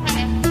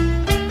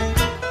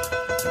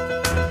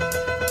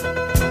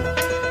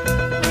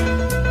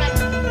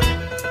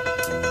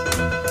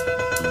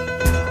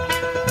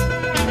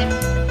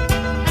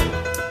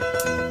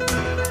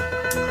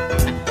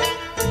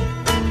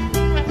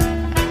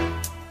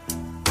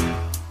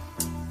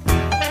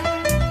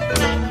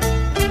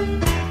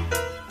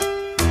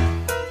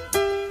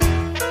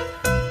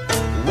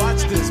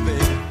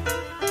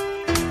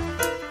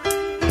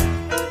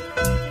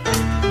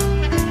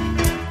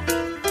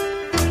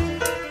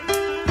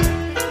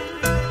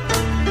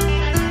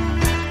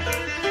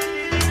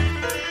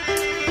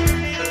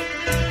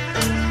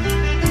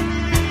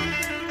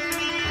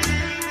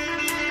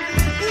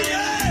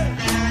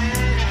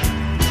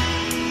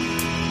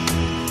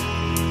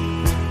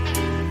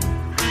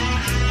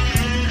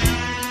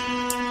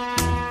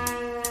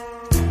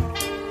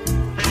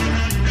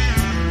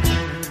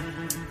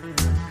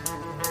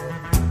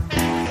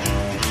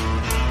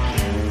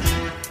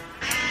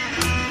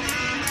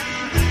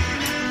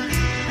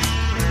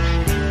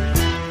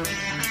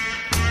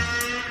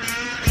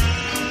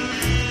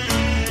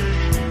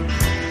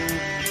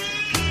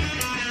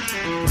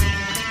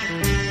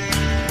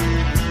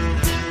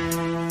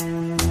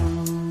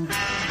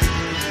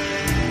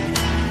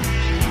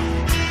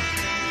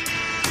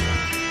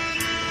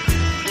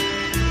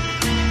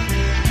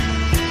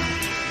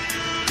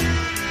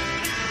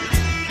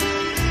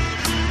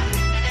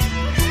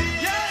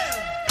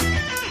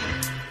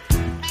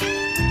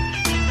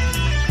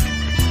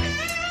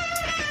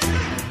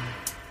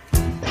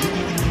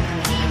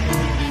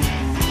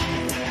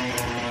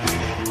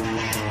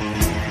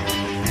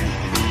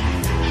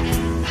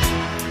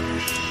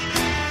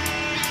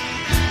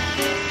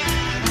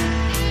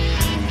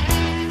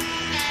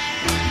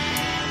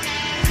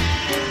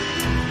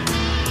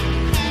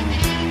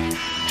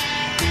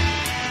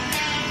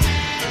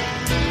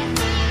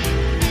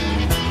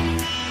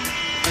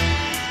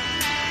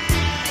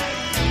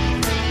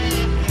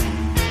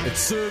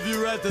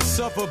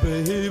 suffer,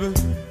 baby.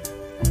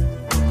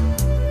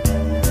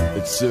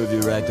 It serves you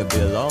right to be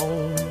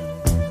alone.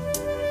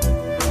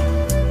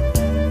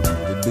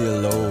 To be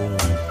alone.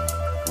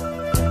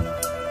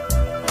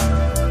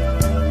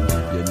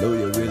 You know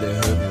you really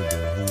hurt me,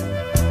 baby.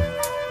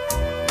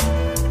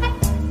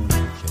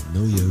 You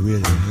know you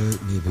really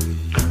hurt me, baby.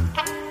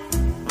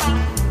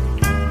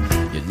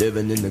 You're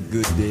living in the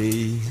good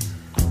days,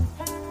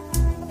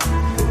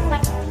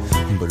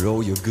 but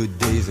all your good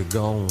days are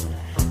gone.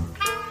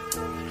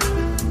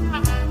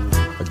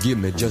 Give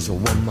me just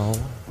one more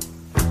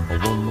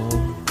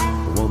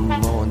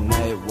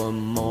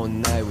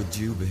night with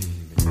you, baby.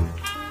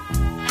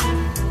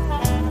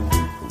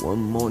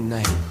 One more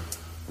night.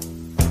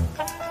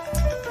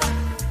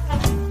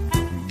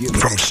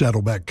 From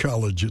Saddleback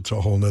College, it's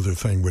A Whole Nuther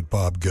Thing with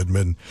Bob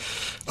Goodman.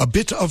 A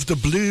bit of the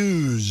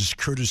blues,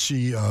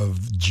 courtesy of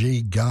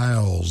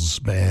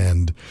Geils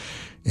Band.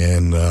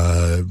 And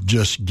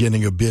just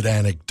getting a bit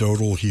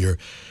anecdotal here.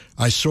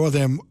 I saw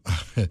them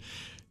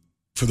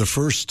for the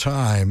first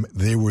time.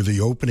 They were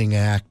the opening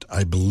act.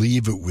 I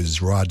believe it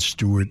was Rod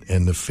Stewart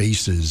and the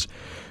Faces.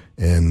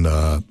 And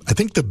I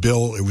think the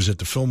bill, it was at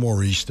the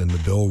Fillmore East, and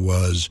the bill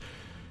was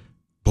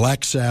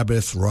Black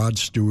Sabbath, Rod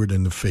Stewart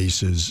and the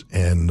Faces,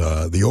 and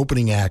the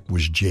opening act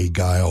was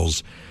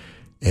Geils.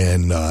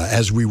 And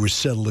as we were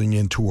settling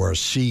into our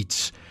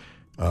seats,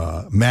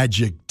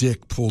 Magic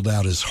Dick pulled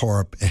out his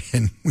harp,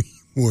 and we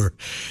were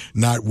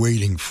not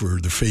waiting for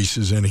the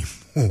Faces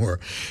anymore.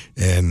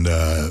 And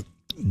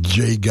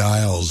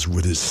Geils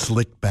with his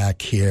slick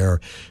back hair,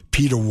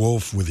 Peter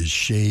Wolf with his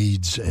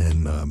shades,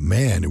 and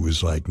man, it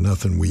was like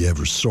nothing we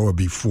ever saw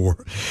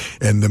before.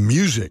 And the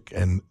music,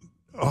 and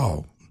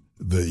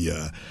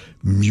the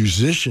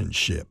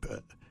musicianship,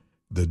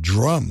 the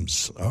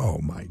drums, oh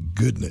my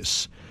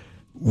goodness.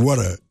 What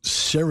a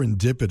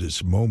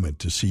serendipitous moment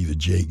to see the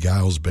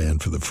Geils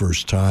Band for the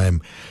first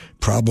time,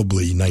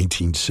 probably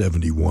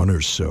 1971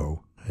 or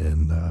so.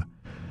 And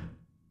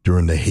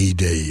during the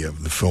heyday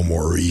of the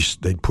Fillmore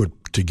East, they'd put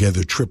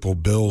together triple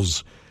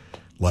bills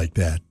like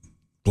that.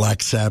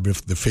 Black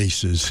Sabbath, the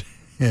Faces,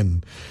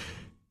 and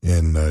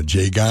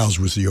Geils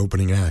was the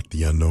opening act,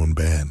 the Unknown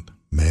Band.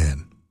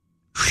 Man,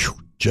 whew,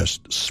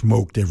 just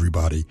smoked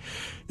everybody.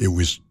 It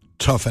was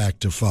tough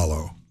act to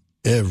follow.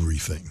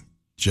 Everything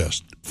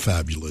just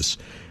fabulous.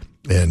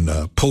 And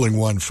pulling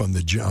one from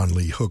the John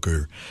Lee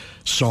Hooker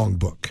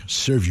songbook,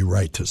 Serve You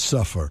Right to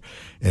Suffer.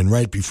 And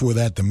right before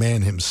that, the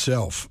man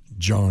himself,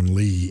 John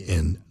Lee,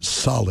 in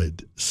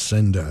Solid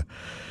Cinder.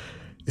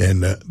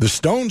 And the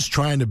Stones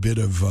trying a bit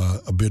of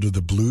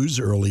the blues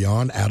early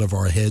on. Out of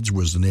Our Heads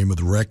was the name of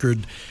the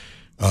record.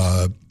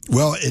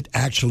 Well, it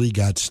actually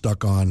got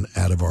stuck on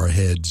Out of Our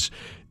Heads.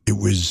 It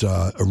was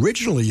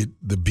originally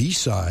the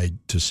B-side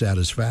to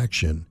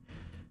Satisfaction,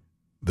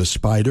 The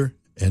Spider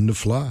and the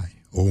Fly.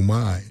 Oh,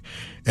 my.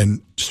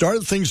 And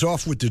started things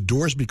off with the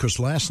Doors, because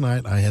last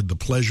night I had the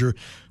pleasure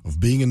of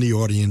being in the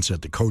audience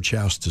at the Coach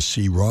House to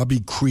see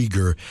Robbie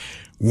Krieger,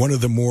 one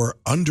of the more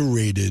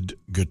underrated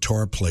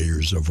guitar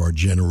players of our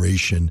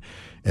generation.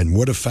 And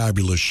what a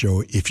fabulous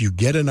show. If you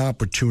get an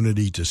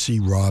opportunity to see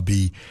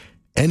Robbie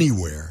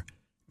anywhere,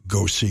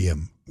 go see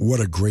him. What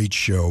a great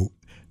show.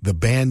 The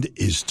band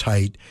is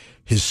tight.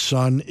 His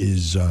son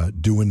is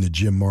doing the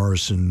Jim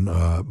Morrison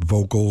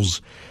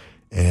vocals.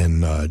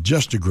 And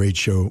just a great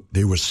show.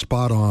 They were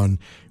spot on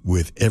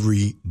with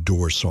every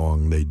Doors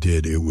song they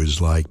did. It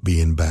was like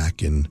being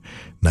back in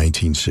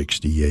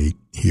 1968.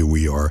 Here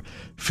we are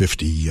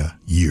 50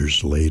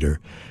 years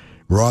later.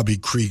 Robbie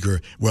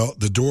Krieger. Well,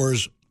 the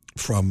Doors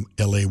from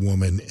L.A.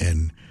 Woman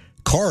and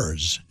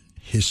Cars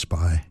Hiss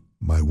By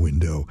My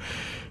Window.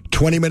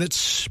 20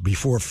 minutes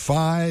before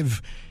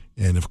 5.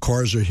 And if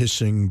cars are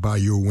hissing by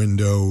your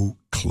window,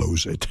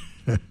 close it.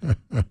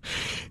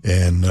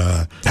 And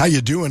how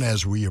you doing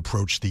as we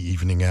approach the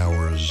evening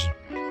hours?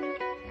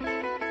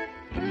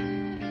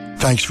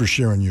 Thanks for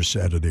sharing your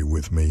Saturday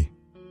with me.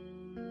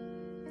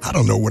 I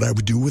don't know what I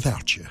would do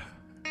without you.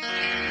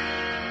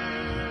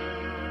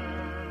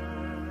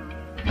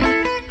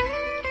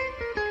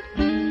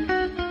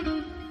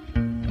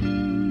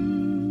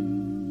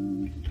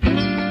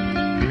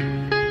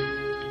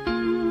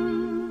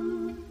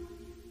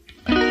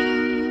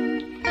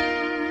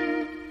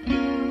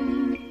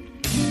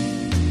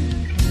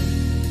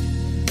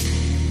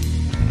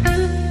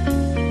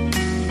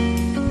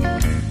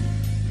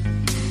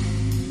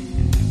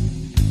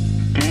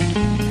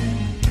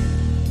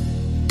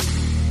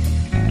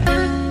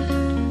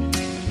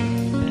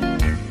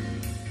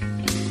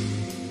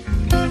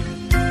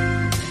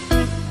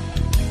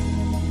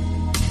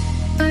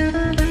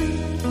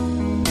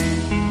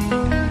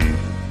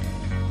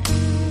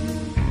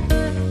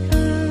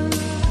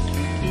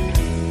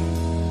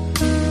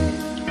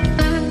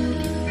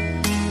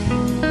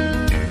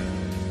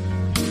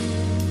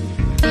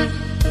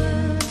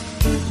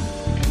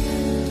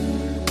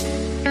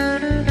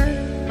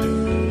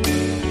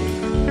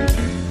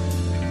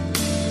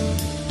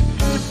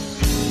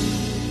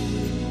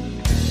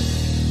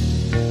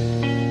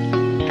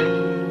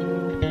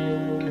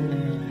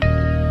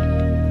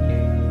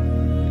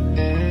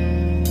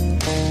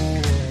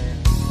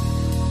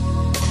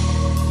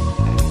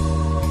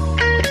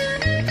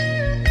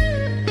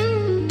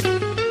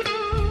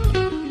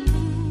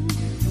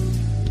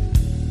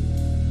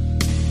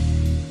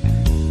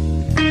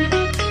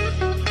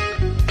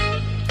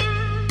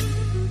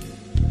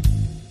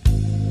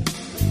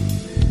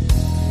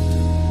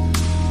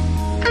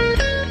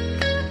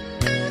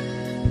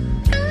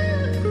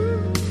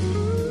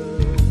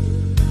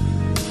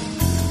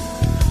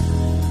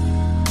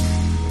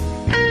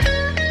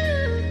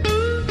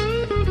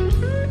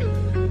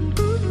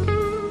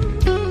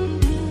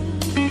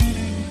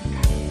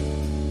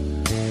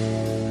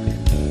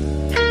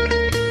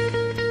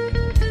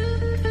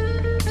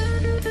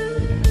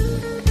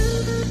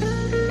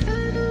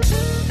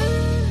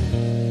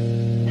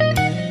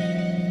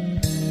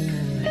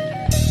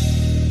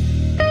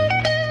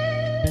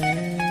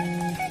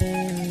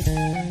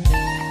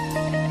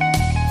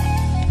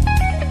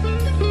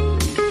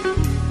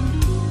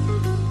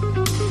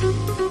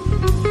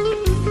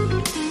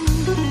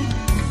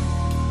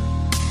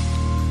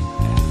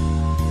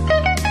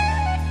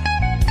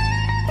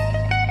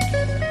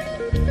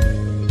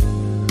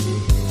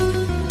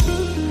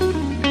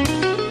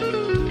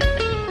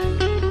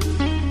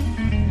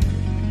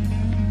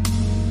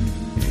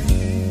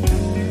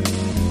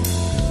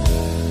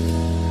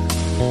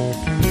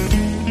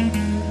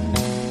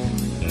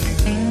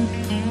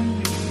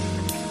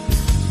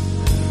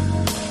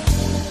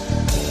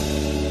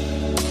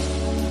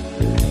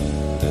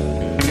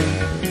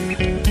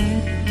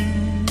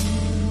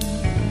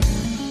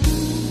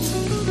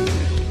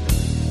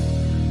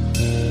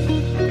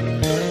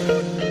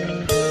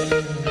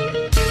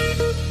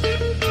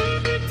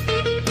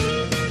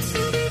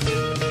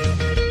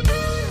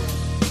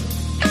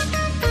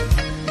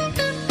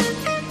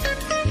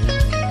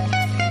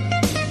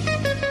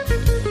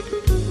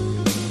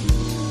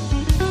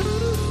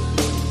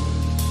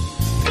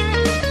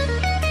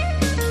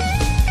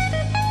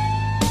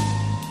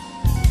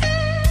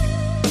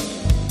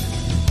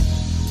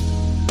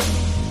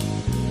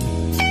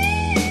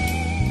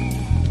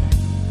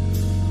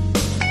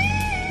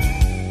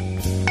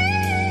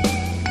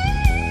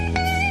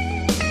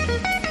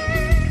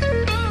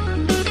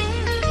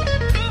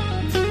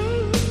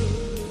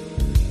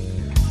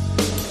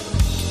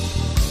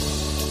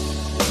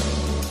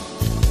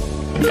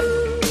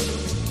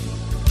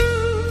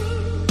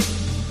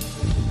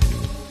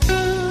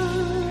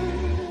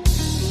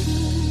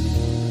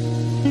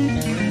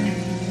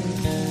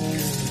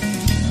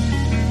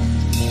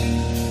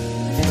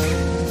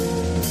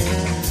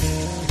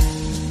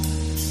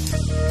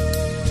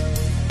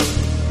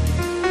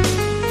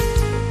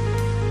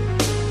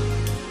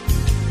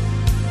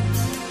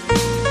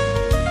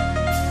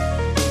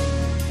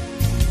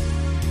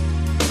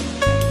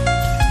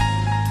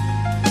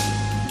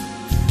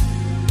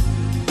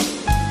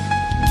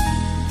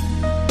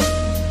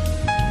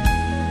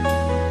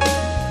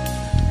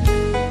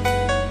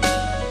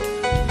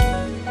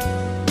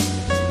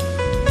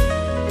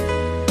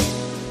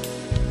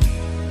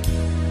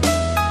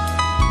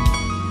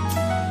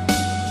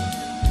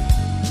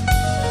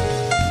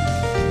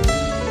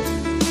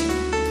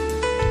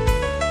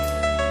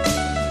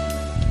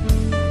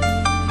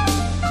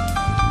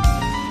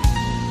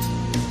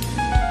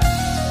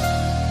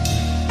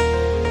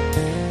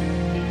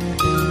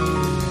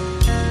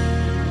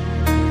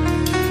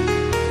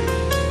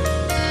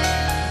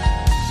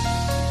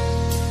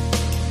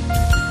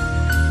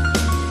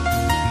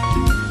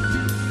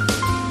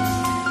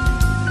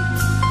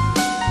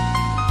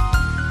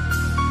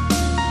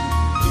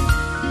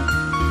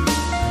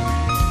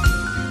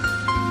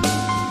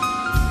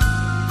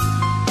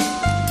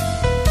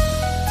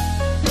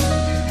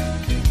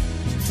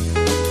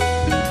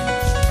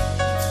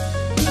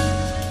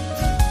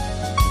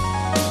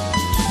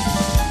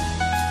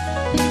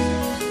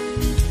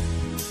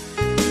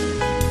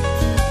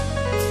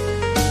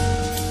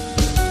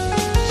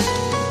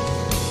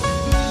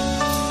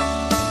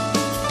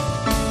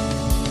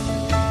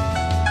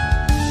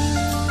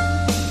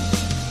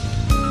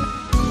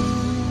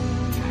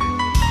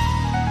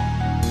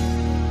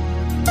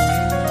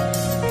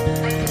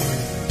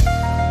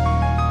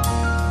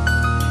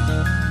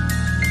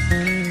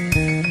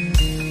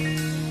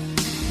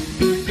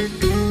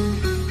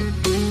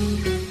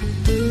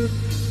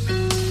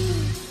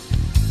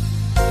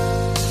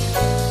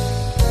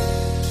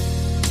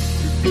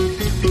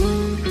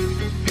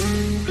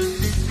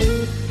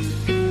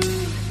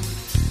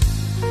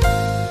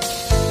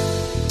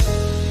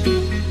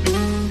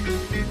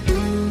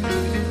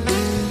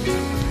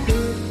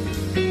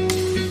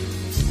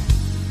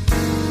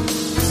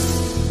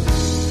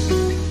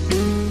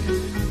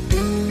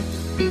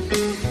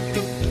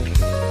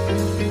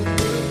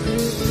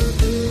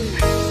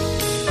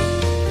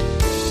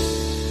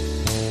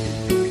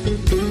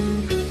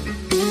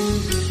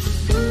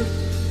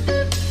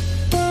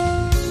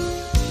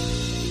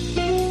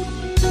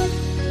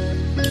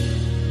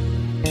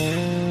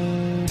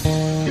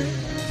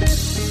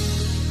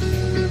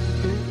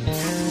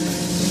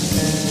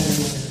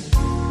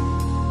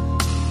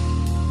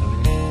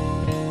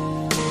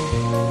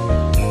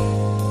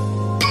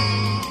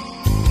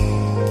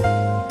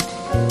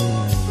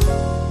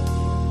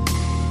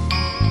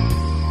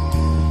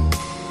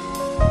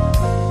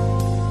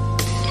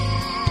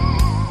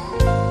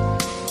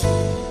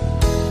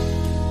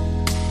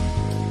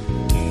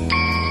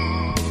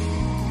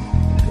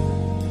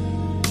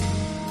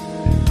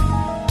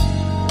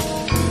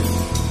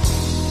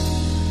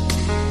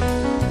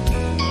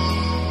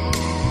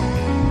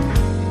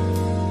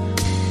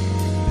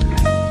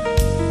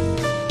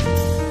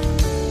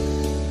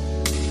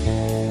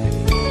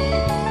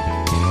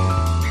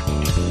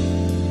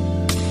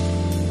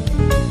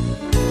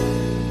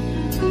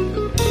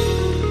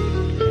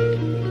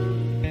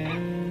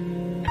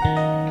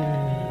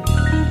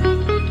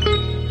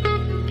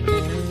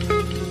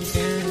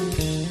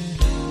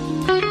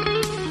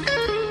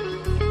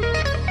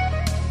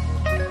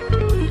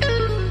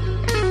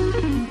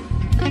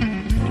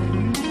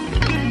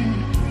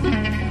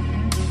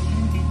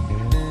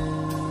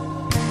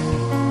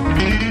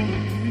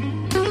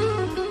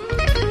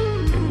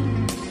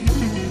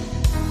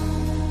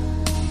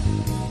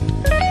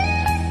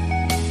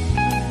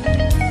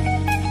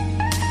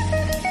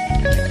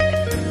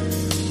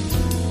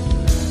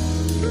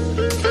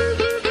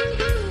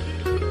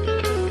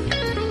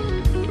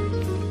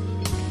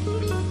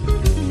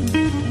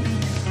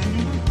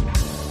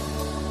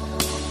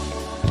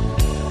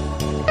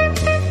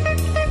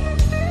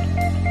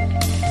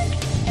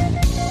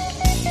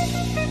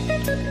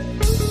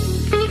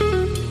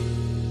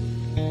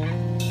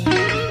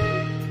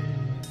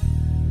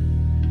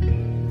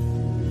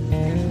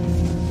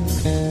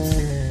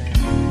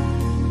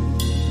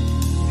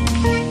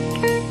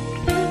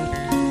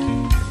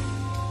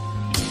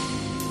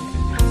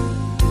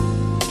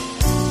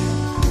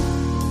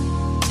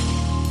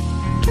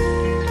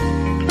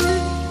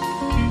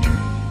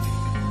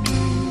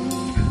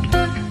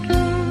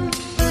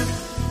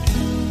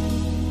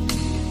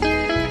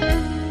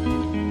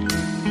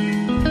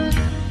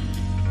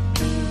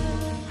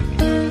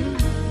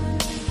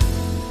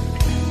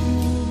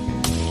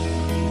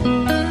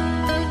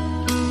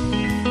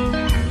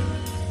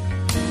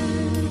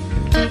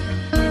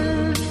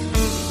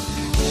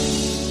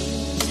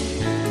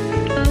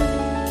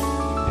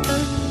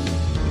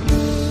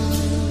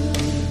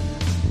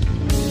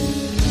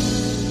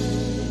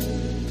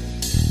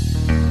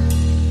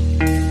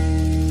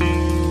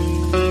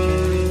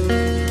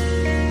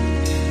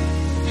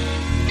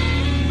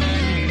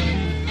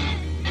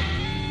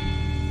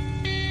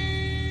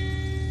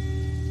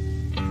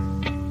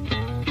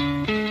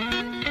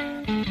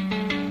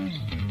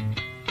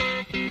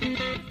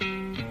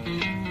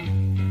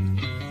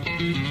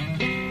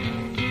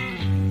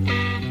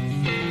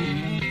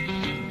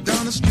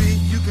 Down the street,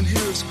 you can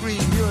hear her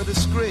scream, you're a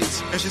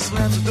disgrace. And she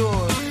slams the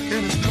door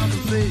in his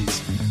drunken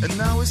face. And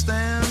now he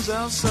stands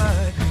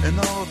outside, and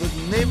all the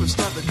neighbors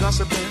start to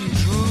gossip and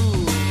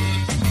drool.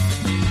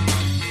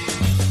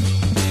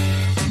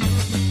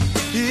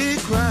 He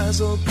cries,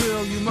 oh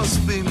girl, you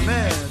must be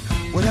mad.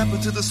 What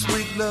happened to the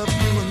sweet love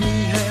you and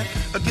me had?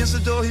 Against the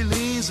door he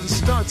leans and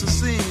starts a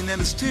scene, and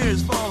his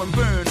tears fall and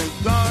burn a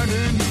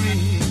garden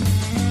green.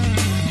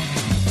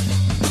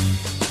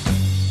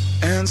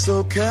 And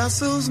so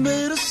castles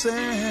made of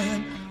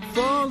sand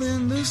fall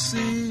in the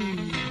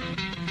sea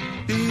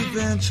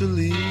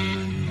eventually.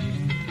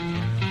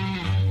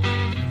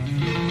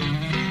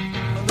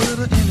 A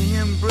little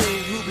Indian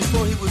brave who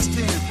before he was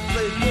 10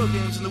 played war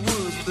games in the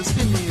woods with his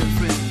Indian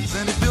friends.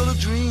 And he built a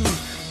dream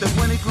that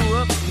when he grew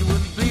up he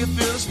would be a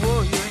fearless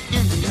warrior,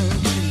 Indian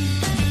chief.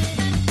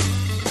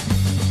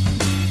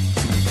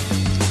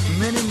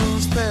 Many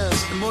moons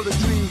passed and more the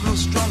dream grew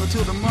stronger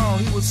till tomorrow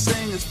he would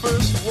sing his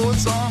first war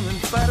song and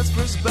fight his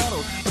first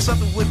battle. But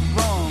something went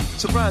wrong.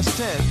 Surprise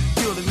attack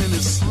killed him in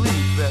his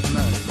sleep that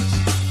night.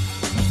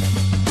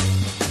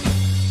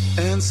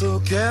 And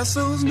so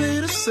castles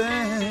made of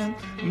sand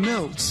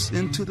melts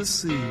into the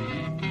sea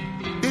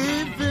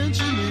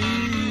eventually.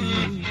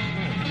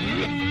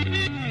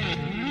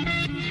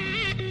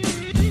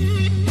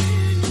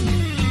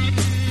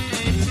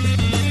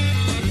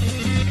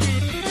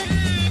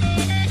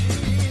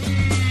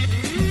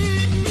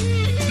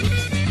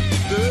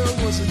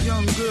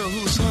 Girl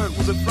whose heart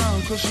was a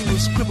frown cause she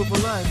was crippled for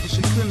life and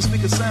she couldn't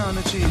speak a sound,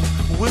 and she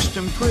wished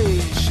and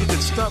prayed she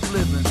could stop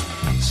living,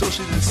 so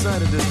she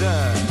decided to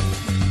die.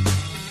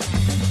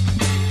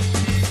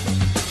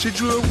 She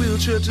drew a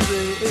wheelchair to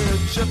the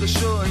edge of the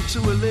shore, and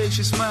to her leg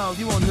she smiled,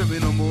 you won't hurt me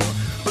no more.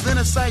 But then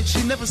a sight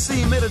she never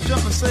seen made her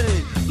jump and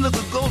say, look,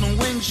 a golden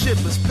winged ship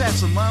is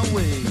passing my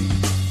way.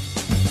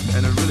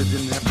 And it really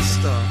didn't have to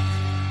stop,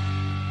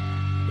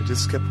 it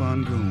just kept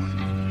on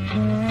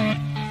going.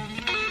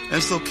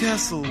 And so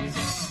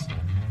castles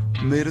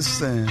made of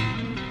sand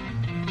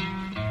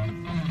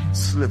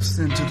slips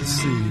into the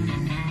sea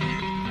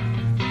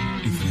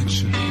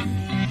eventually.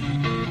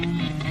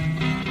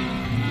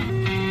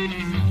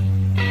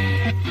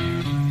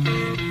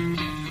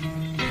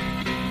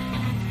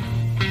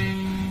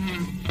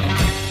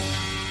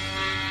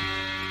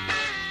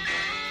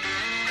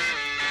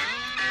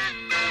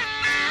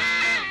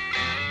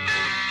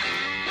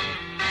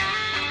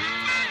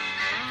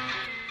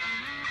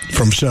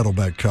 From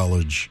Saddleback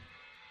College,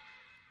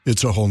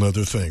 it's A Whole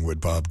Nuther Thing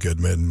with Bob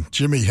Goodman.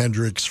 Jimi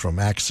Hendrix from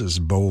Axis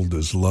Bold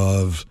as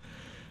Love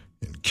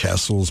and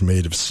Castles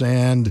Made of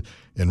Sand.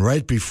 And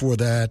right before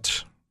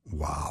that,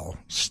 wow,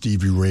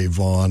 Stevie Ray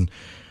Vaughn,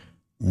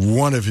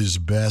 one of his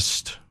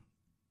best.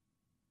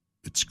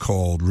 It's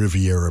called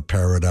Riviera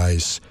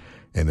Paradise.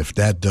 And if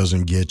that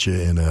doesn't get you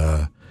in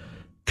a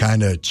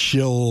kind of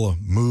chill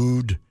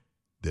mood,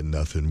 then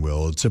nothing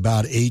will. It's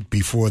about 8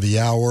 before the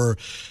hour.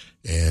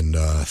 And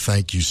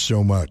thank you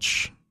so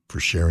much for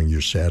sharing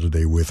your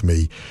Saturday with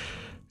me.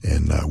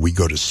 And we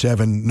go to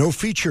 7. No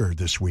feature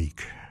this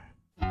week.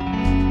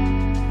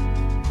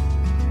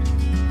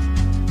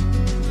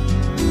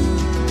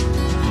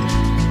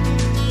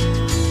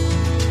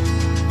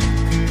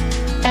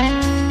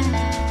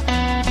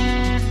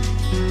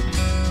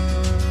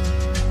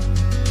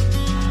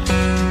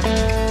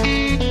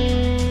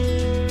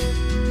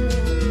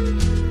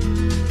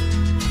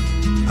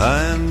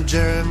 I'm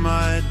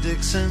Jeremiah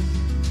Dixon.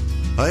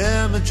 I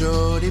am a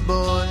Geordie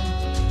boy.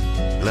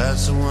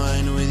 Glass of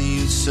wine with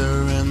you,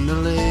 sir, and the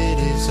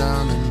ladies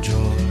I'll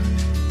enjoy.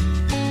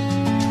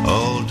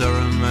 Old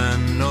Durham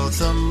and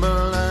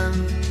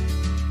Northumberland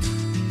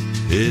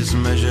is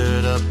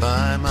measured up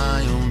by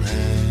my own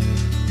hand.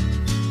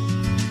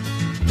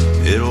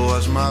 It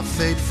was my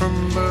fate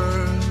from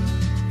birth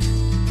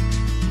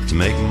to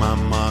make my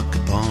mark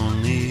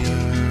upon the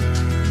earth.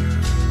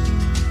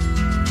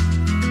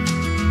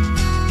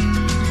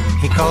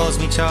 He calls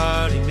me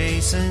Charlie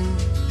Mason,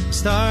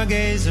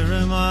 stargazer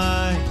am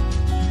I.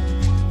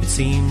 It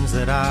seems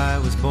that I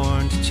was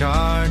born to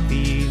chart the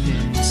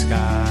evening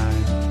sky.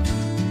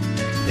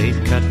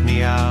 They'd cut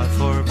me out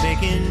for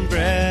baking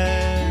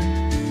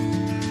bread,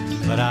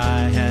 but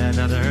I had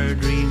other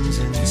dreams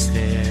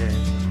instead.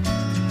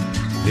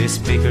 This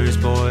baker's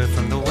boy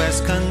from the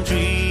West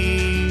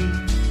Country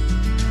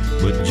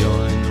would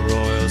join the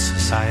Royal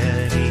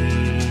Society.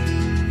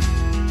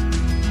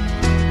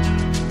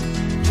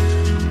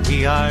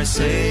 We are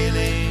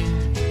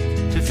sailing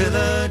to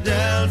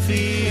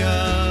Philadelphia,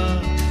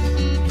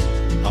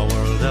 a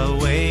world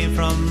away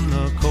from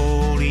the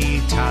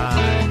coldy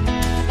tide.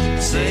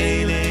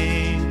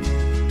 Sailing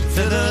to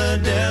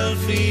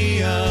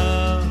Philadelphia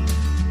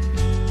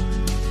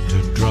to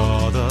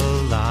draw the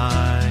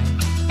line,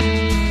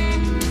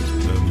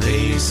 the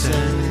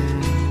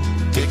Mason-Dixon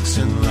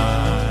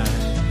line.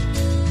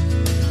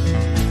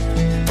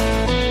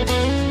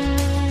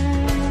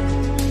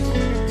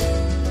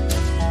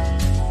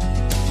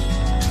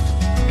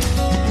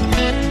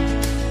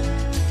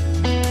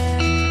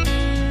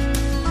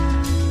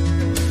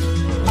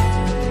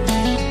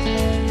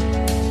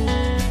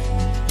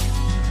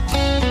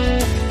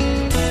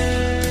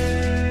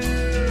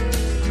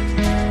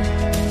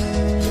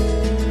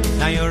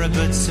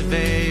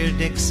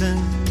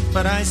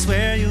 but I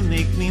swear you'll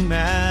make me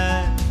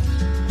mad.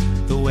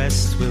 The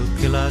West will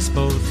kill us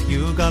both,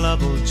 you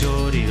gullible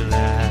Geordie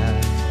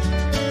lad.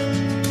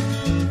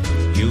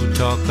 You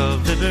talk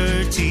of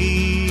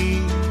liberty,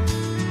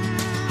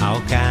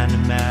 how can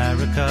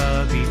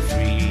America be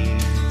free?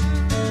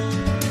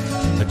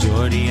 A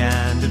Geordie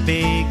and a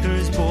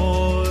baker's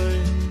boy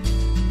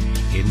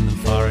in the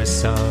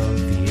forests of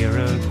the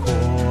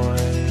Iroquois.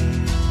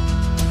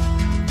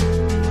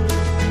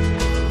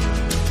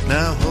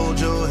 Now hold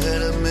your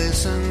head up,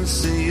 Mason,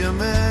 see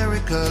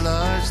America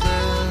lies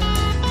there.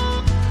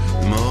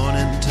 The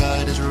morning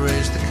tide has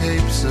raised the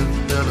capes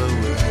of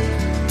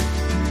Delaware.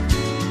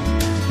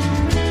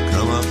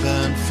 Come up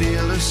and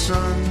feel the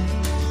sun,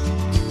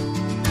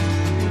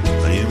 a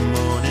new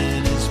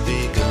morning is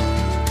begun.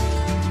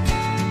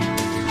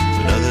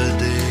 Another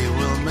day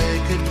will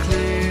make it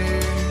clear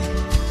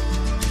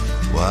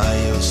why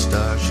your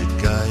star should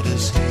guide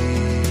us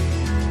here.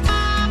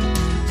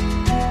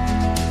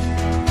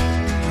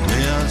 We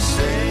are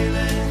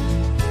sailing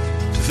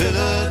to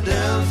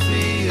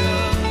Philadelphia,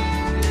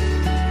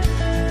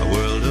 a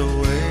world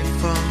away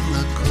from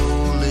the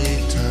coaly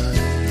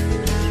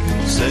tide.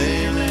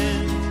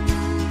 Sailing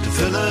to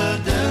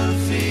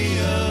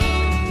Philadelphia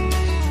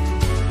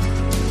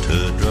to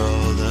draw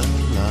the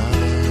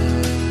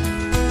line.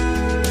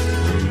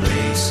 The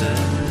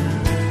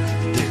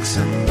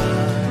Mason-Dixon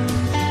line.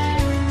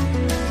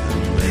 The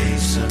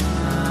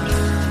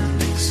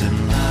Mason-Dixon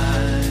line.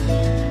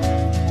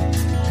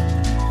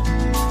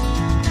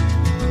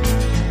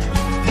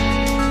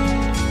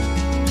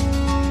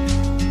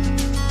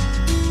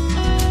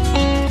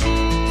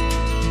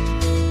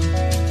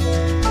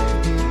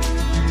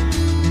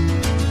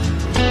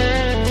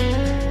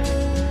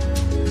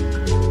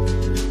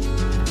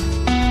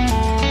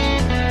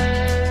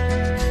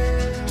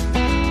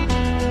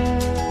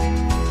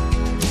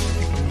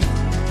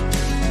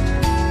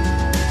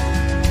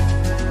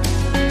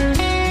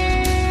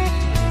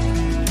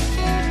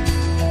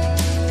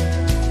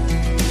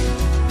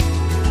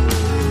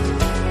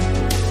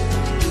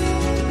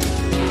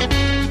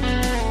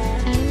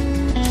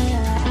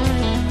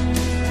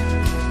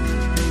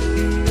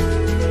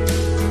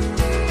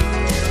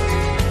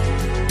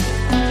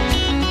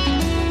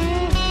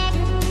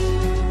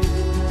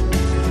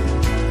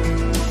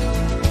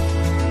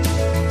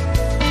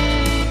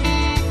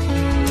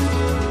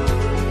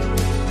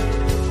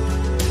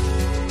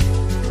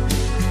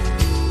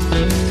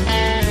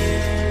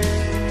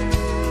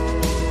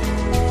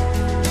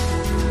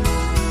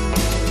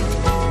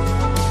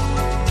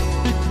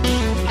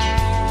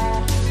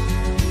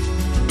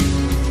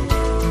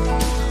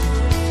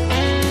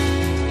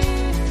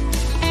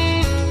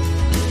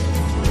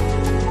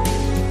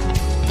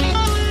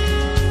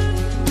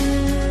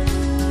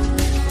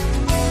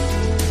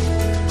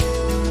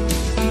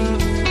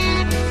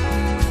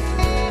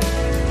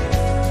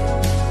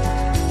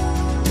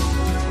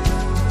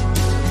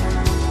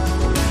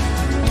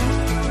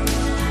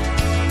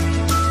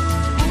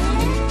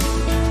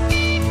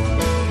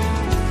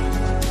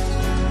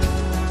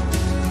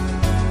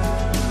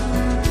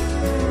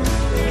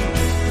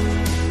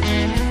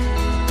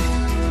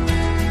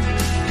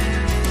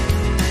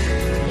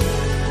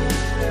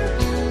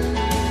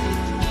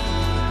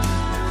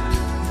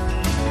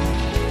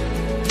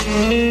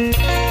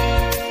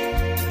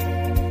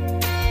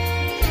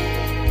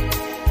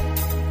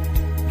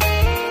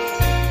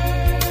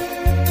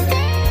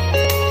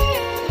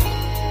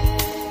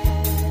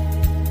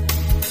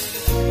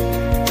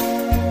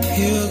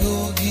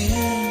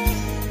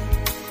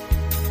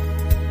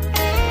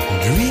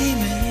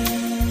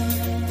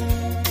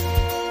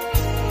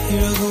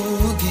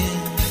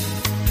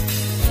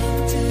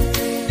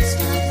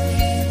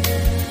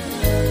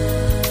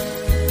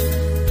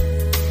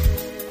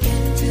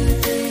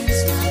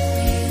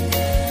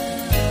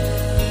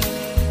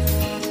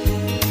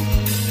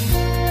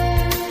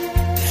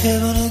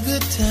 Having a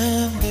good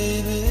time,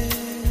 baby.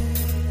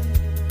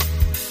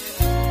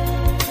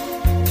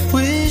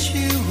 Wish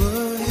you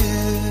were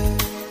here.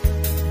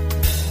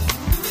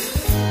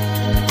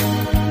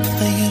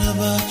 Thinking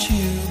about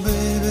you,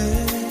 baby.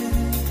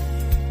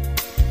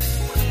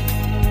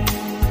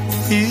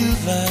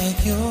 Feels like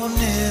you're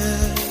near.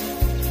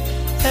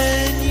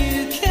 And you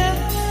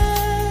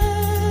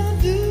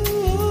can't do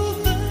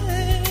a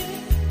thing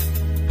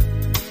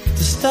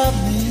to stop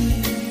me.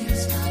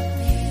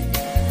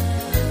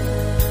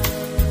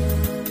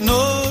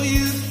 No,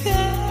 you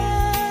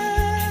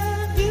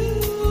can't do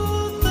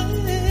a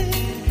thing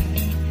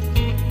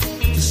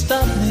to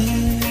stop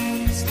me.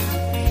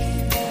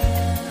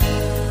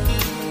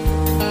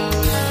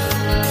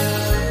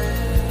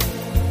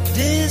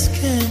 This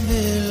can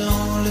be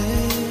lonely.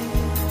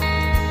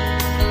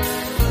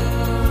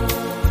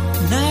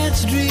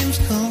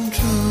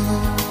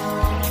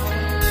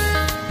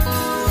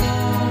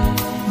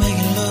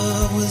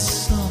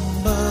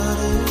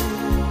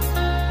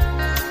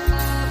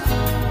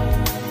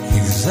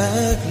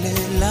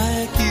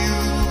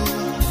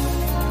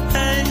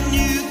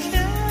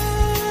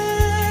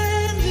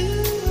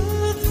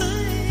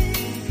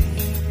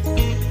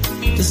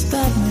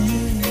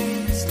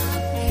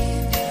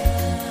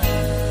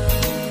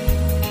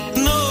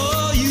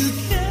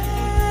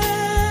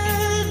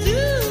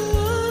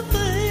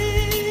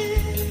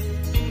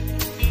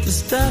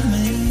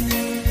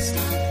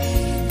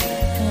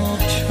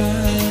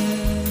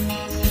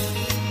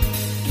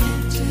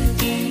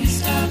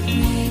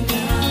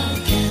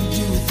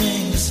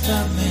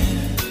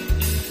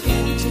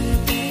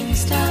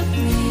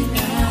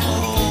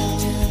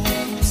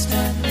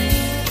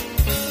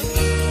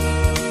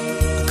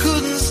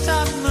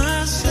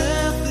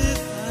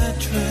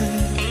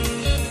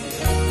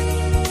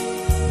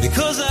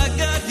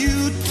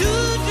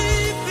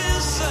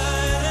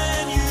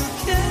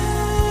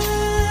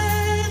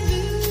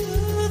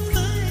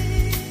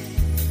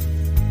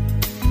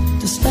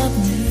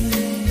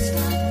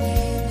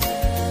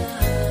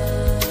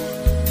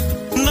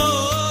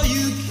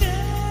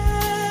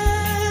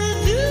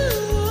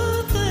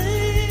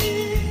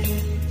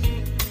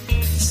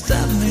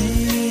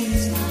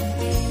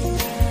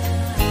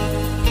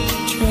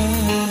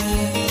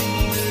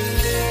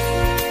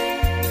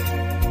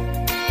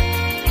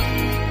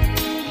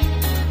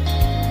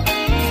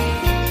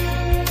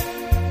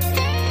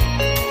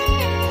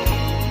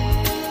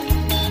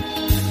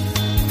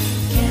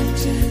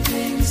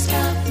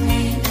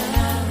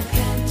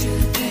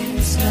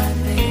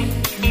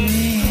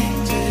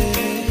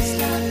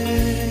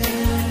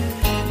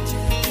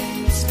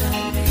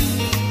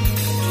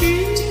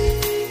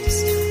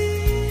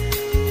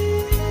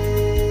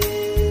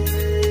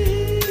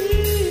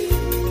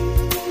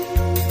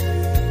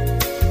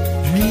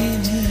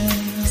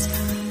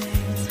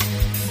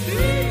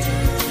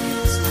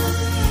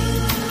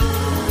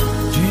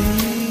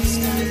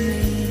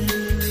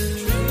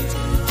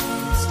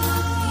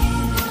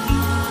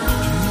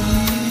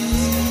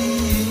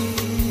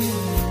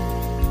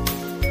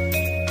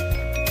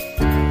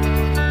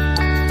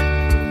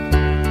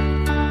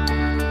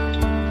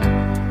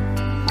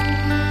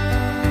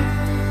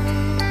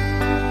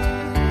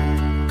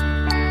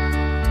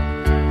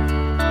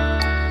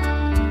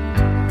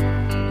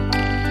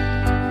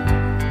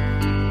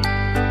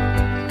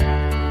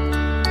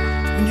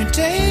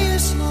 day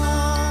is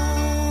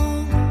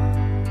long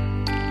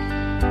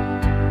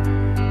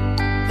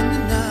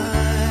and the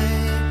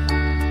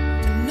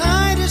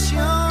night is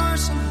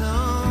yours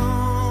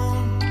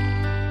alone.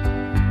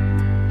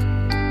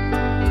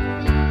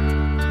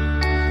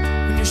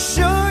 When you're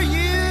sure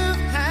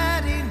you've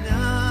had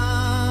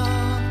enough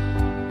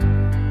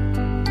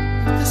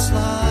of this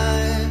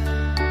life,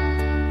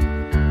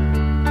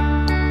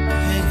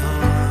 hang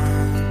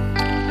on.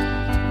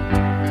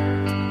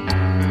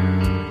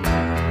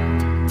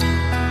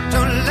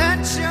 Don't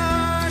let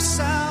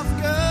yourself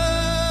go.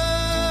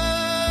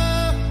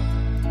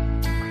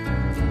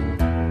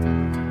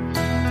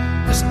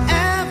 'Cause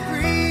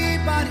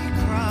everybody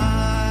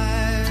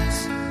cries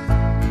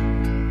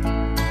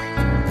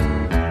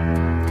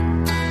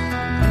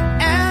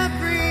and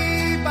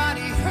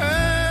everybody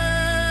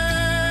hurts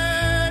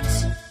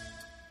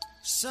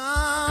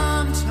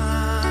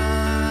sometimes.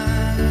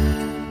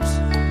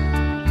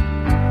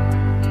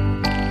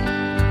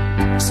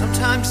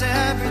 Sometimes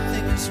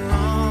everything is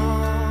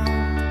wrong.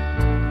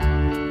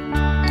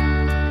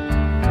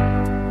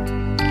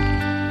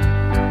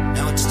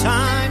 Now it's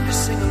time to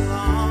sing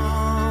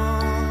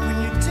along. When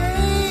your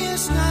day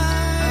is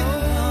night,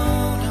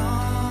 hold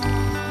on,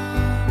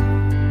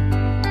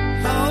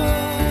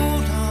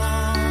 hold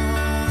on.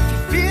 If you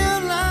feel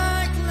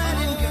like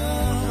letting go,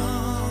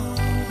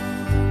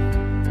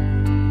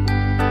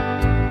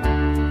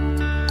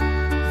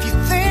 if you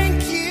think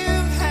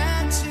you've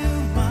had too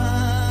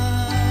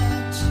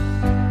much,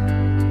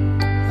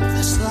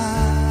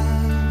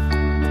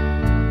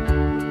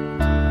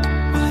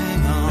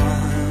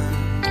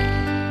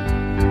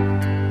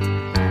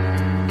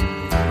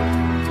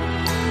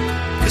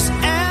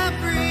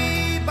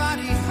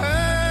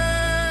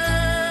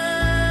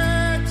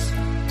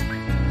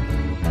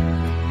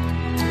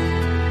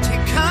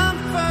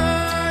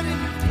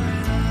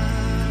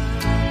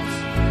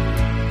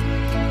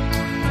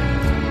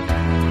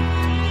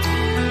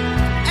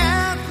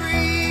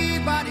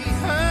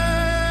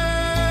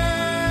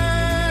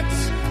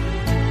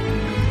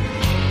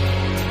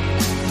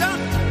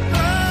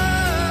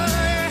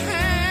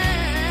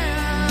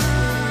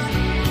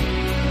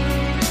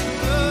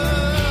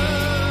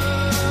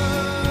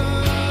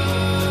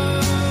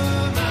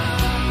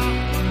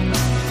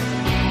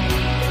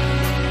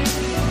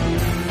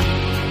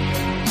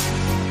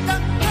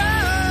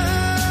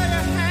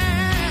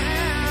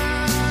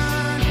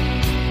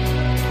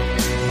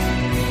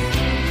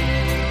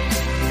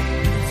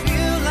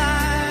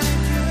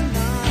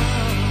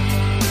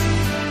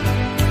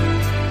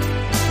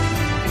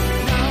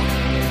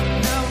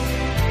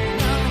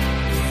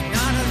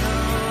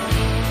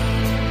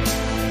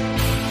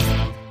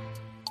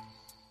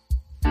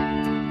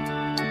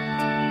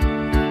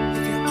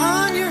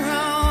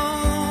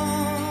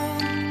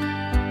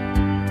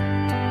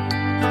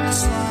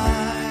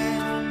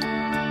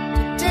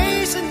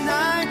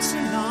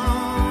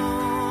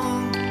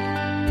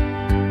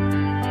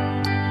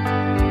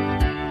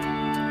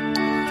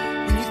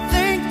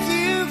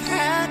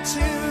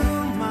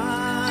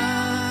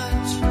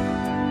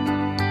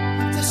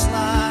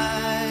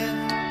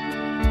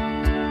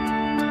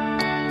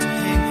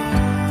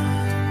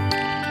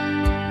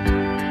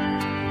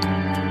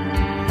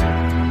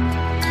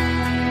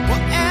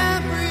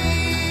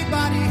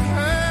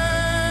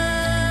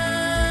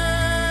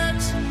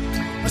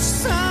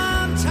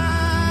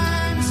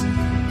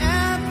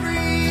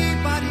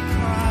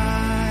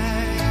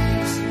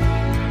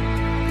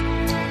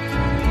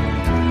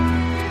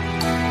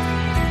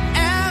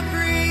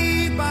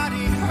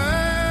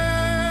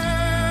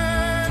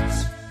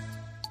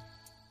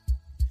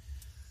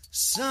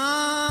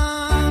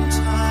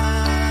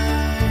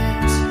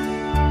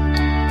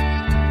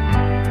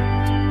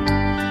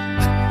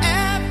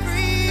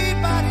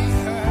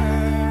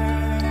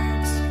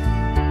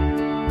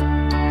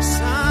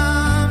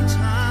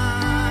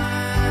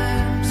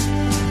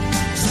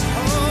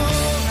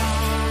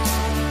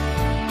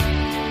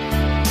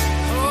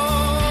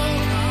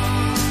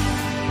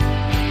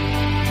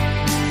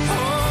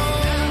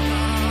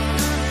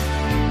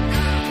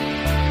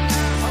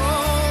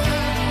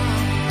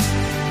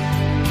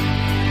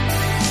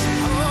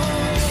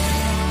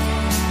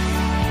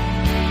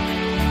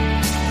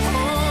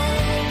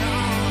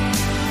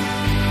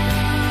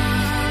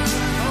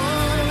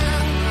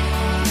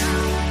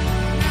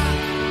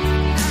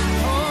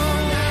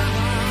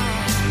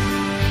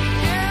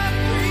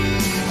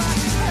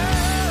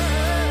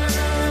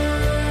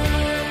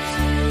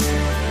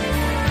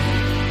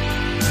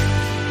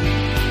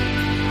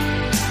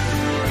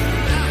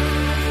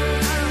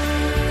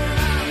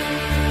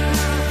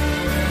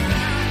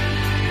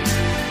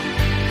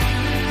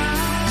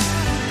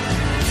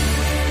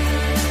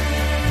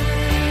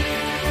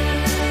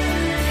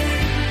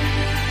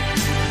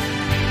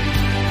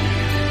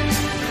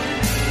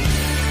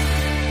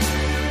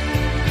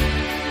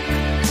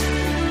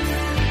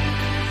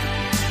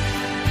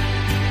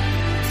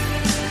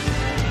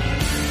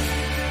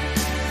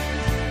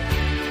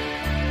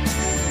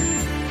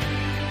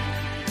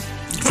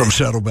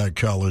 Saddleback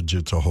College,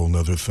 It's a Whole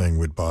Nuther Thing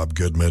with Bob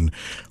Goodman.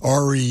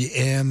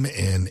 REM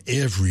and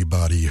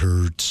Everybody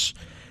Hurts.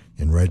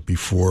 And right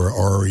before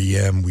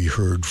REM, we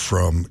heard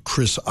from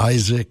Chris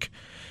Isaak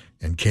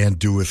and Can't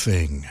Do a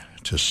Thing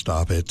to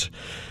Stop It.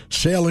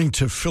 Sailing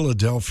to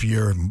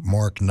Philadelphia,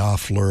 Mark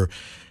Knopfler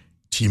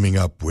teaming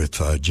up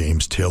with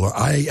James Taylor.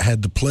 I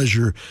had the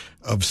pleasure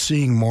of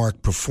seeing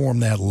Mark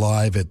perform that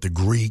live at the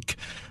Greek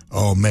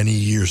many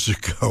years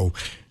ago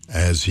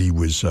as he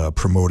was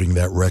promoting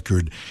that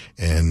record,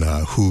 and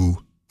who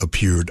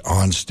appeared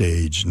on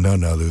stage,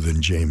 none other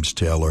than James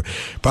Taylor.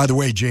 By the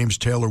way, James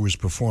Taylor was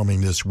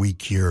performing this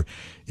week here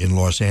in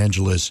Los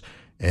Angeles,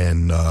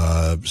 and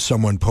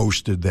someone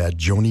posted that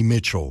Joni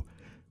Mitchell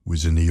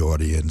was in the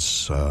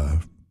audience.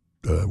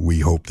 We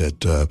hope that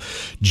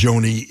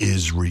Joni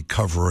is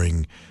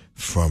recovering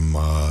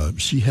from,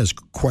 she has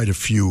quite a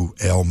few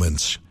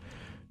ailments,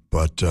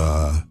 but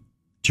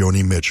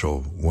Joni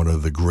Mitchell, one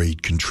of the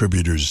great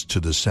contributors to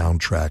the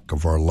soundtrack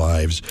of our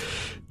lives.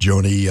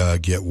 Joni,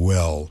 get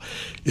well.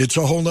 It's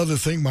a Whole Nuther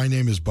Thing. My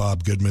name is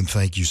Bob Goodman.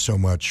 Thank you so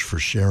much for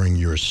sharing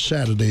your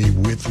Saturday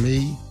with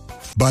me.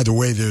 By the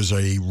way, there's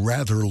a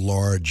rather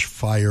large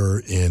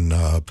fire in,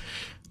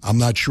 I'm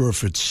not sure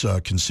if it's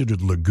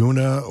considered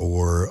Laguna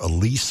or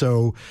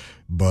Aliso,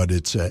 but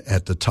it's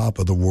at the top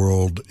of the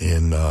world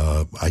in,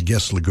 I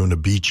guess, Laguna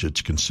Beach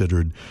it's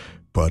considered.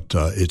 But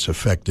it's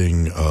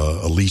affecting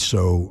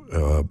Aliso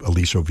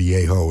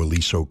Viejo,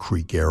 Aliso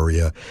Creek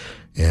area,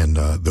 and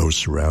those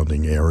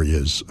surrounding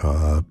areas.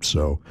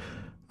 So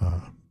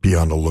be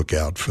on the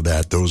lookout for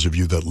that. Those of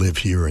you that live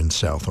here in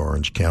South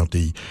Orange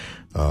County,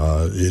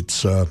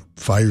 it's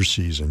fire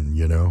season,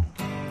 you know.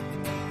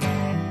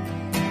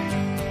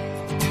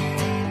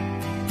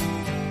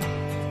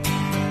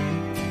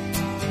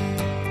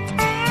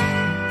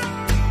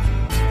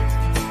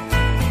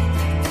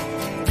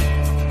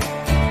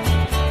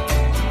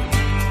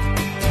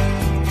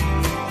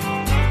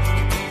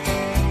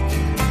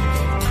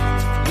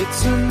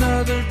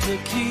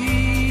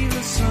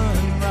 Tequila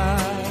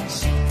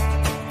sunrise,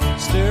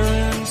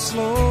 staring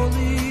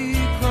slowly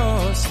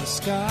across the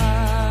sky,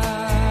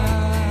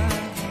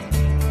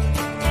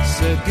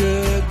 said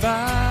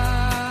goodbye.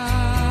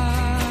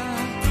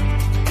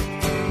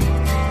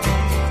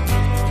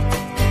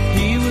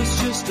 He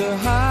was just a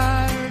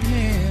hired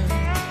hand,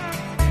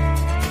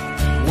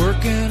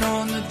 working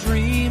on the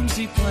dreams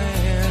he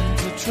planned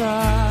to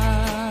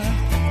try.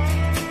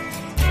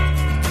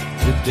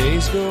 The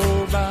days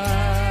go by,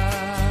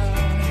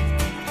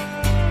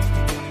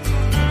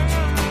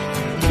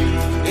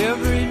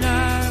 every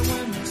night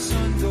when the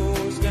sun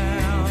goes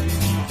down,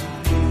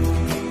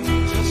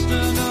 just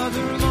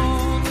another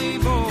lonely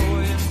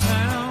boy in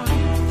town.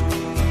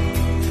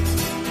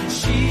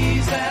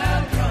 She's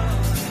out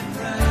running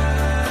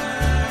round.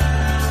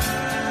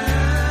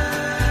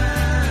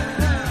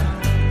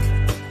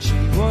 She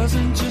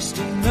wasn't just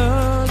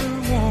another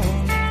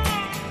one,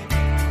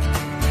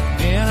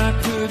 and I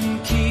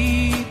couldn't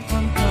keep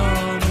from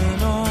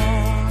coming on.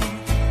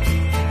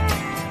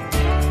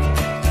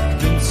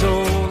 Been so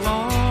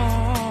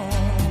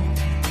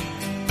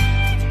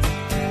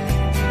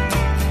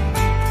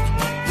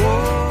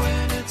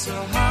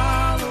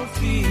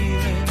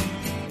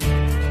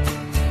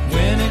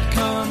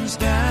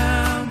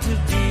down to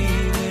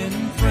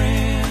dealing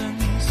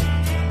friends,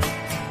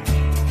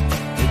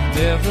 it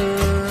never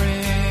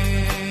ends.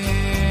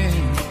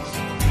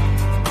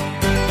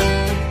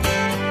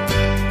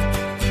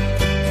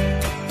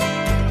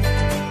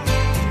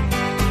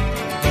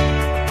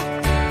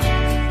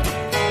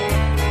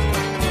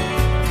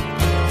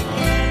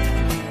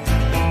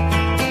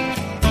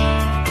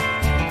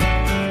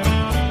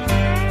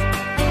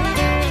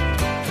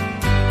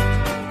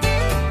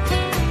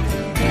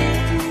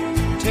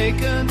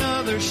 Take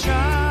another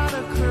shot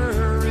of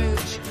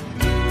courage.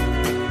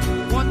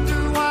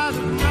 Wonder why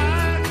the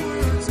right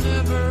words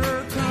never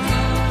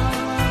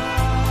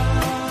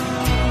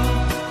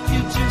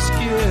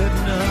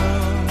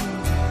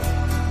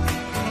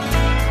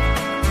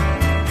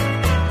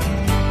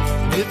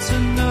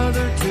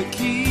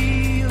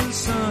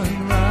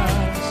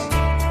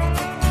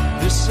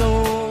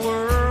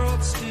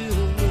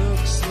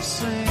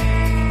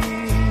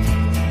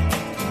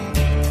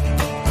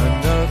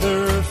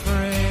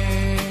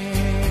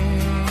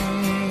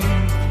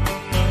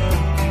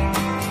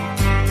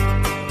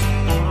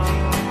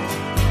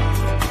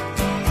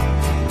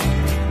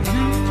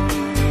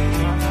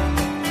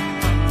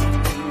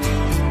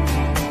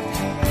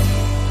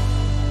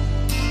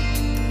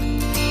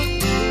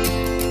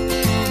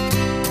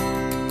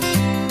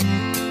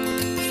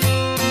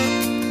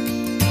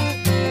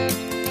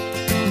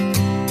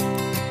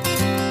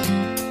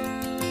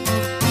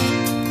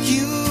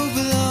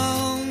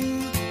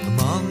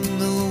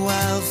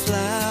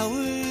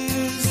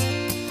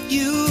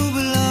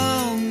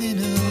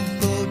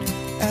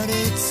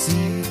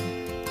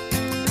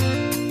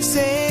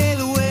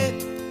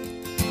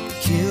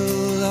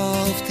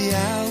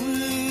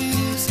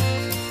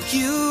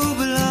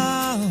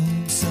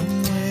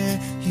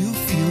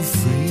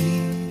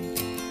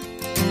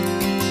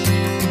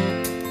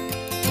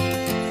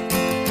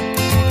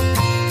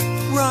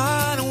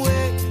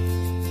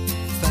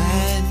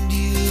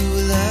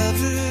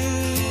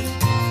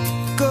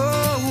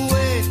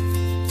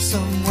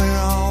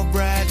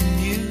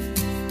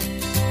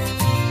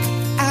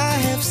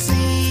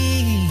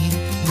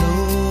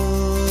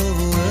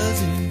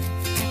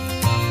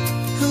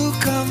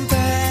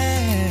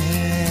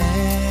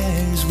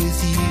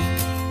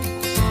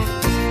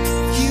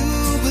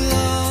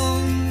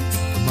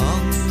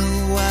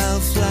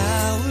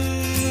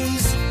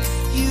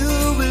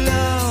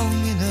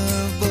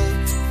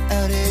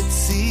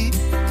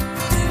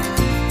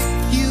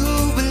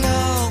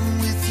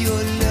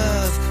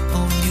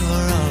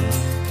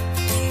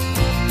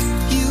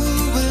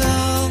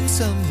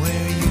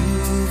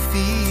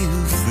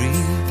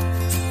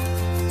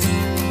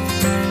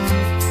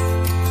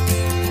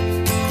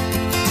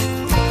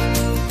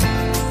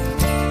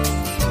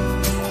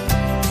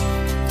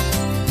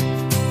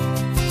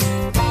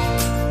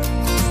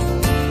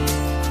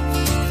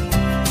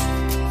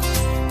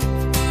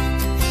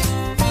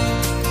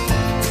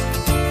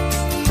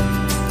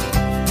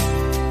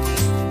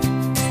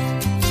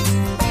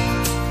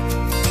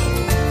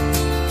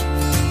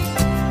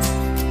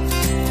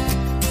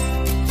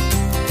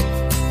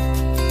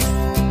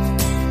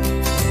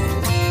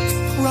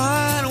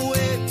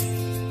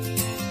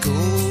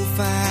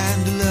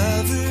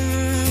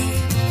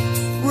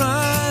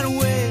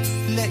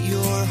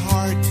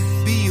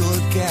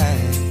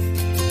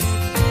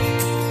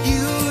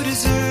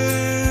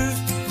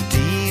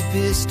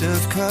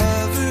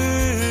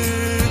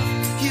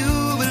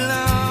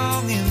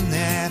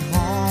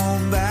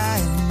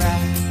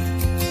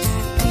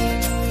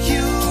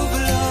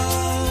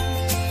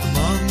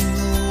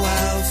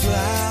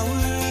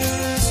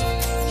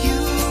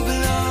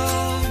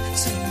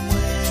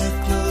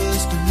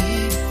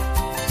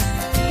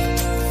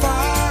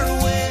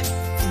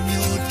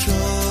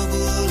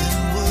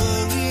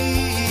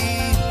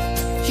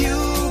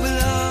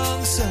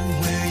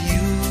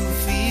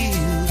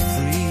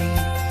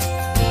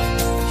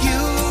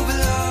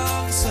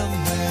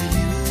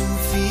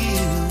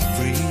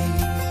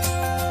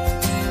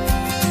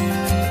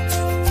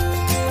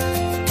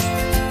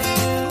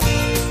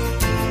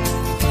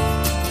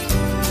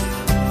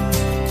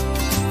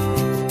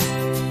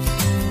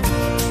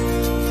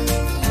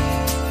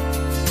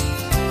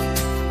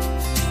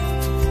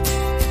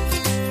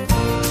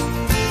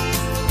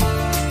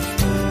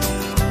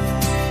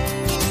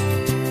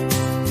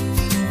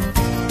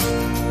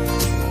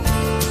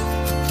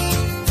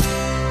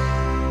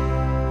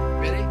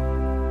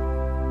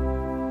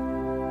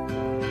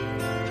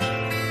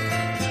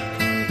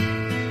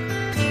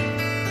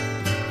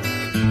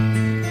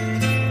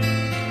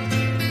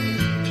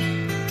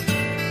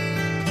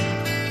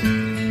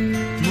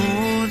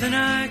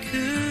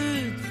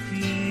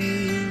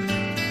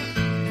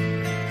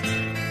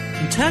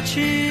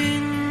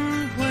touching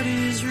what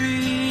is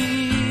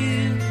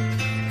real.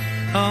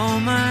 All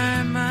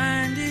my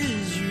mind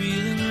is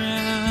reeling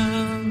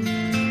round,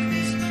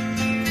 'cause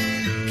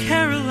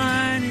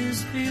Caroline is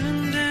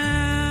feeling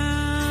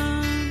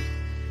down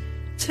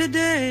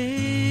today.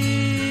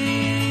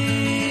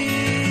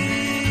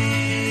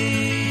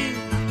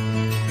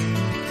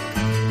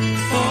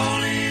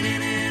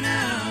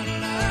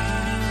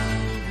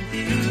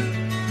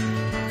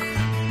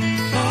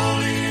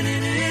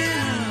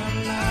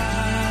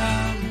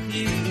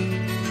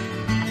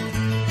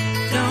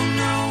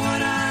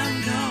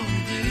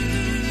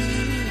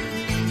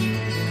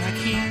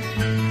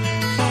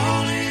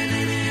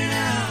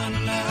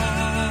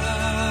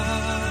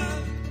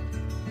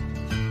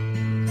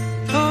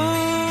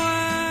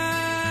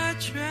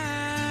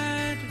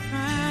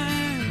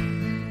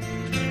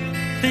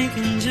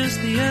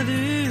 The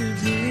other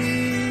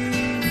day,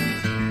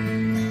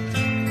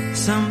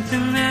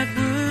 something that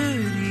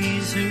would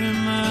ease her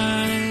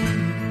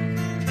mind,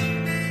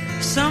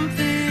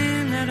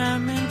 something that I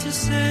meant to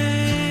say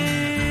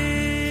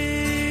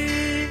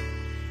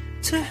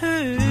to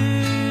her.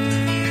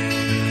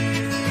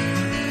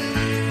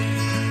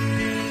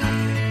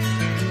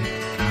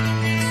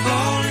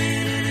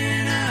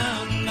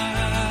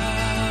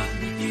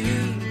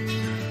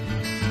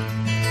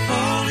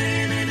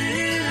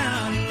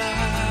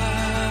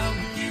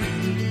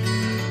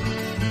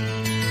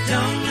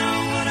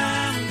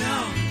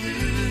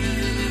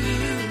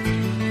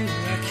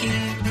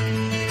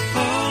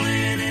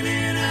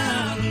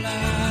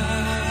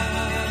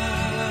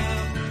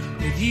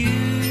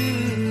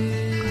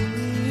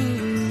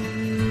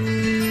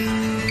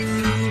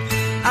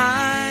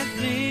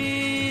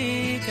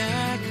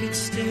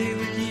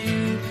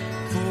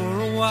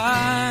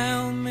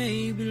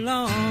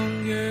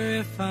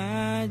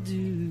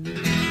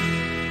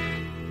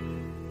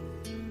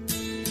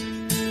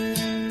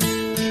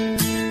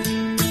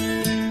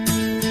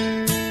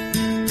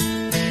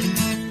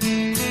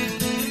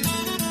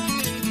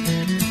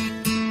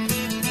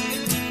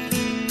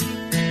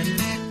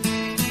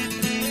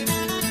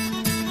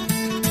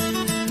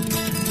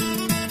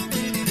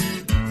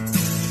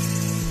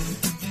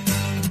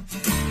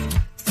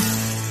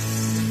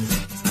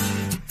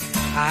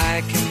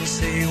 I can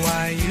see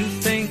why you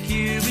think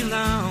you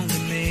belong to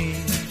me.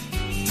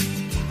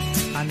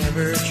 I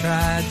never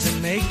tried to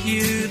make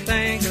you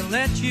think or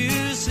let you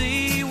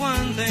see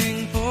one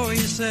thing for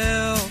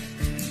yourself.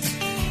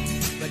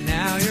 But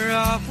now you're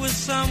off with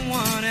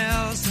someone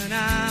else and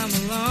I'm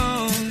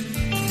alone.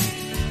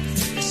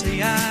 You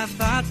see, I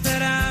thought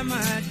that I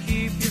might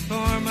keep you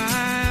for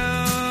my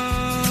own.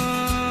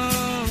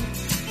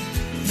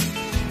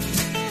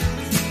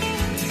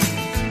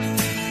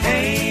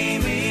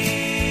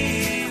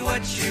 Amy,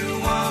 what you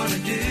wanna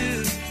do?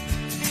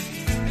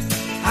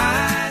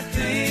 I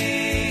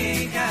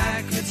think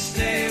I could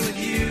stay with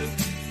you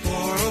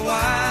for a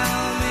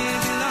while,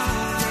 maybe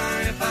longer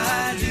if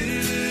I do.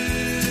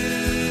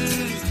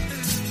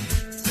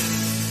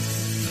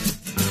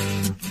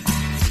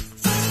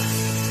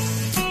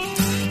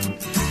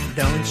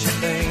 Don't you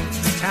think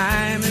the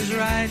time is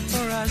right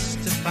for us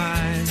to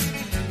find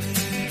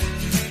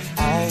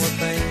all the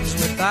things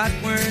we thought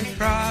weren't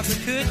probably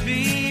could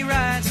be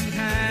right in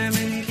time?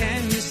 And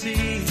can you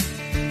see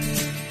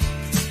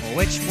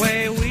which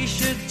way we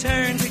should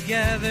turn,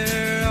 together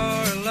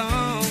or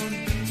alone?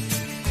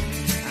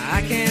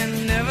 I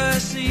can never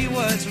see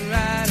what's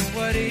right and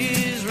what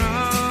is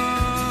wrong.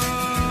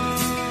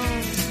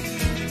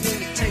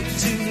 Would it take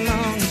too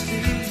long to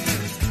see?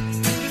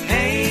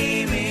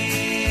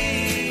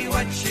 Amy,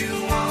 what you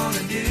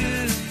wanna do?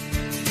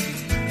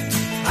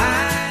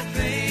 I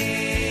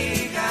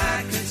think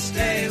I could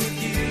stay with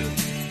you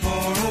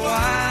for a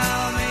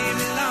while,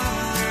 maybe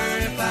longer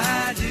if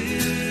I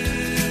do.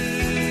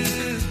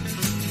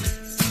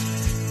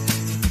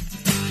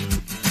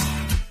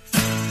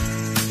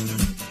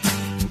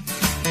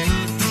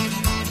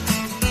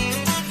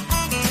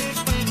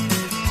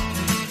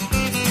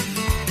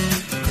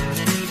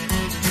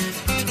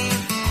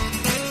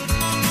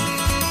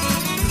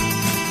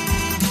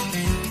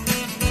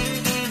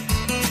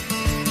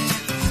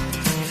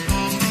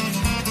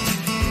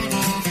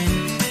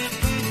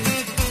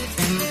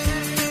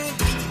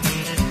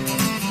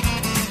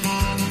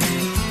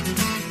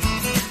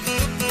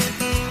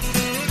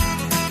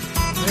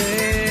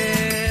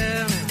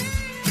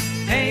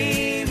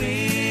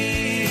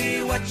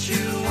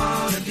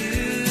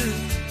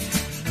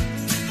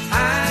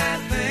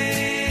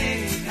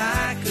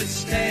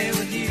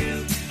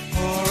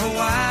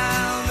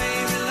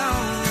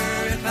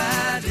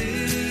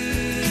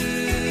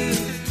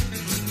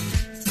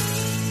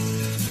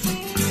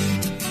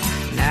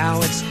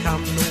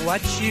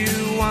 what you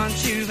want,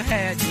 you've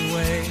had your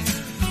way.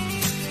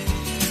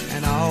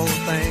 And all the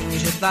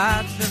things you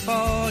thought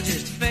before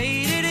just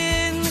faded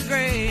in the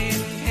gray.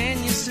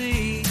 Can you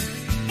see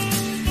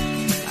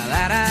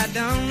that I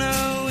don't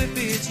know if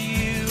it's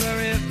you or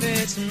if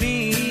it's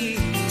me?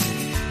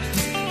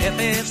 If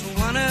it's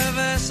one of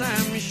us,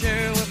 I'm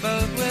sure we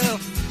both will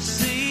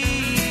see.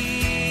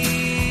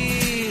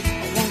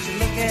 Won't you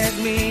look at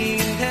me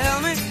and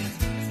tell me,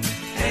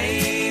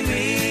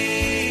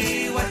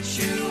 Amy, what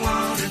you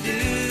want to do?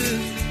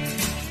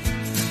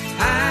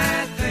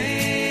 I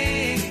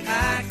think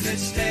I could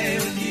stay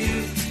with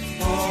you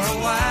for a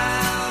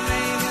while,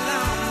 maybe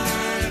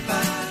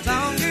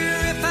longer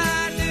if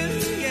I do,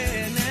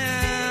 yeah.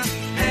 Now,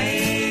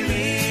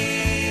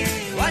 Amy,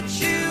 what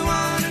you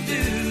want to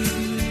do?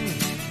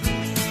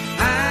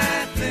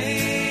 I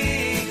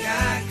think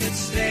I could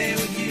stay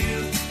with you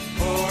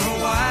for a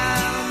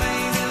while,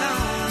 maybe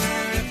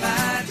longer if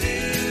I do.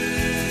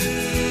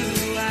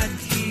 I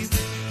keep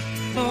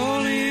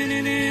falling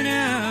in and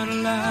out of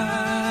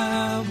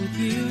love with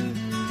you,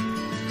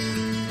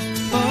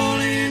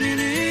 falling in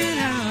and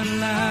out of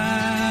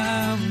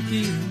love with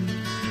you.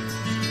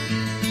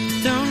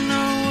 Don't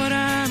know what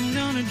I'm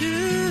gonna do.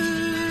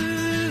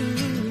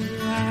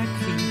 I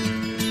keep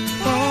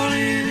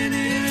falling in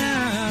and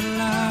out of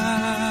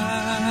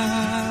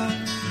love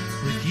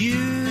with you.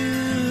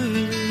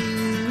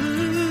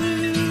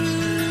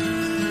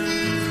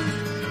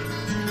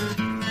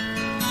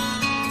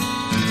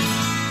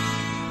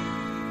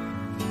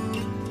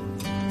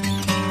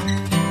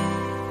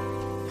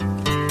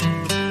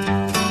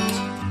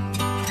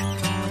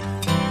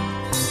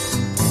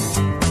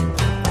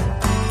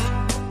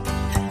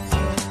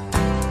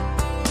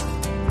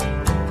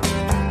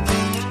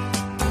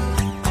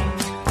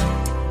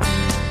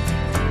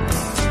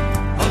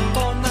 Up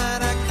all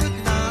night I could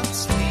not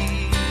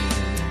sleep.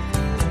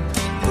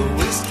 The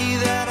whiskey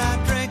that I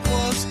drank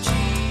was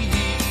cheap.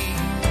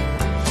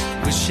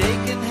 With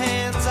shaking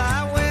hands I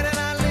went and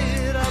I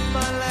lit up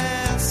my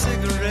last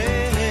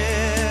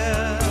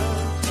cigarette.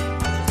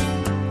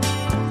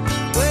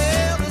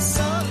 Well, the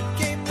sun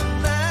came, the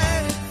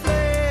night had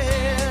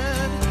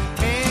fled,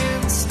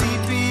 and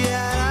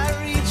sleepy-eyed I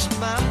reached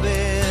my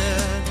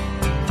bed.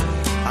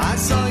 I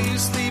saw you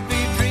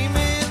sleepy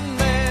dreaming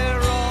there,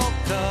 all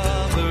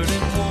covered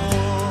in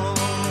warmth.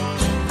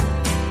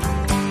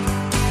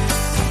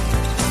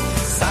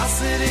 South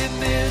City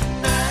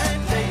midnight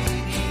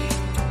lady,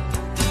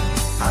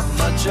 I'm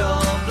much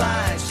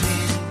obliged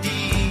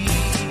indeed.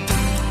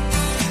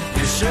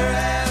 You sure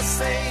have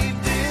saved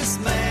this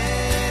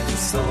man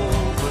whose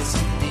soul was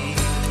in need.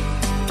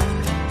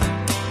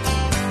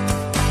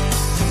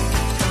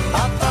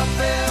 I thought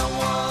there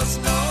was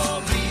no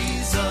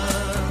reason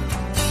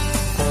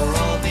for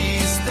all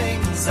these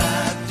things I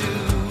do,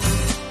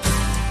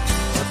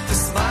 but the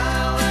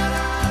smile that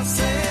I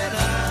said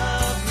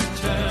I'd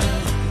return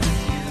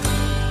with you.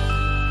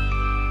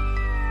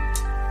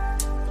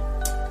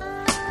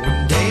 When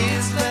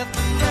days left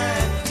the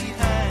night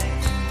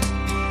behind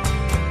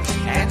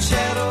and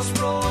shadows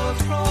roll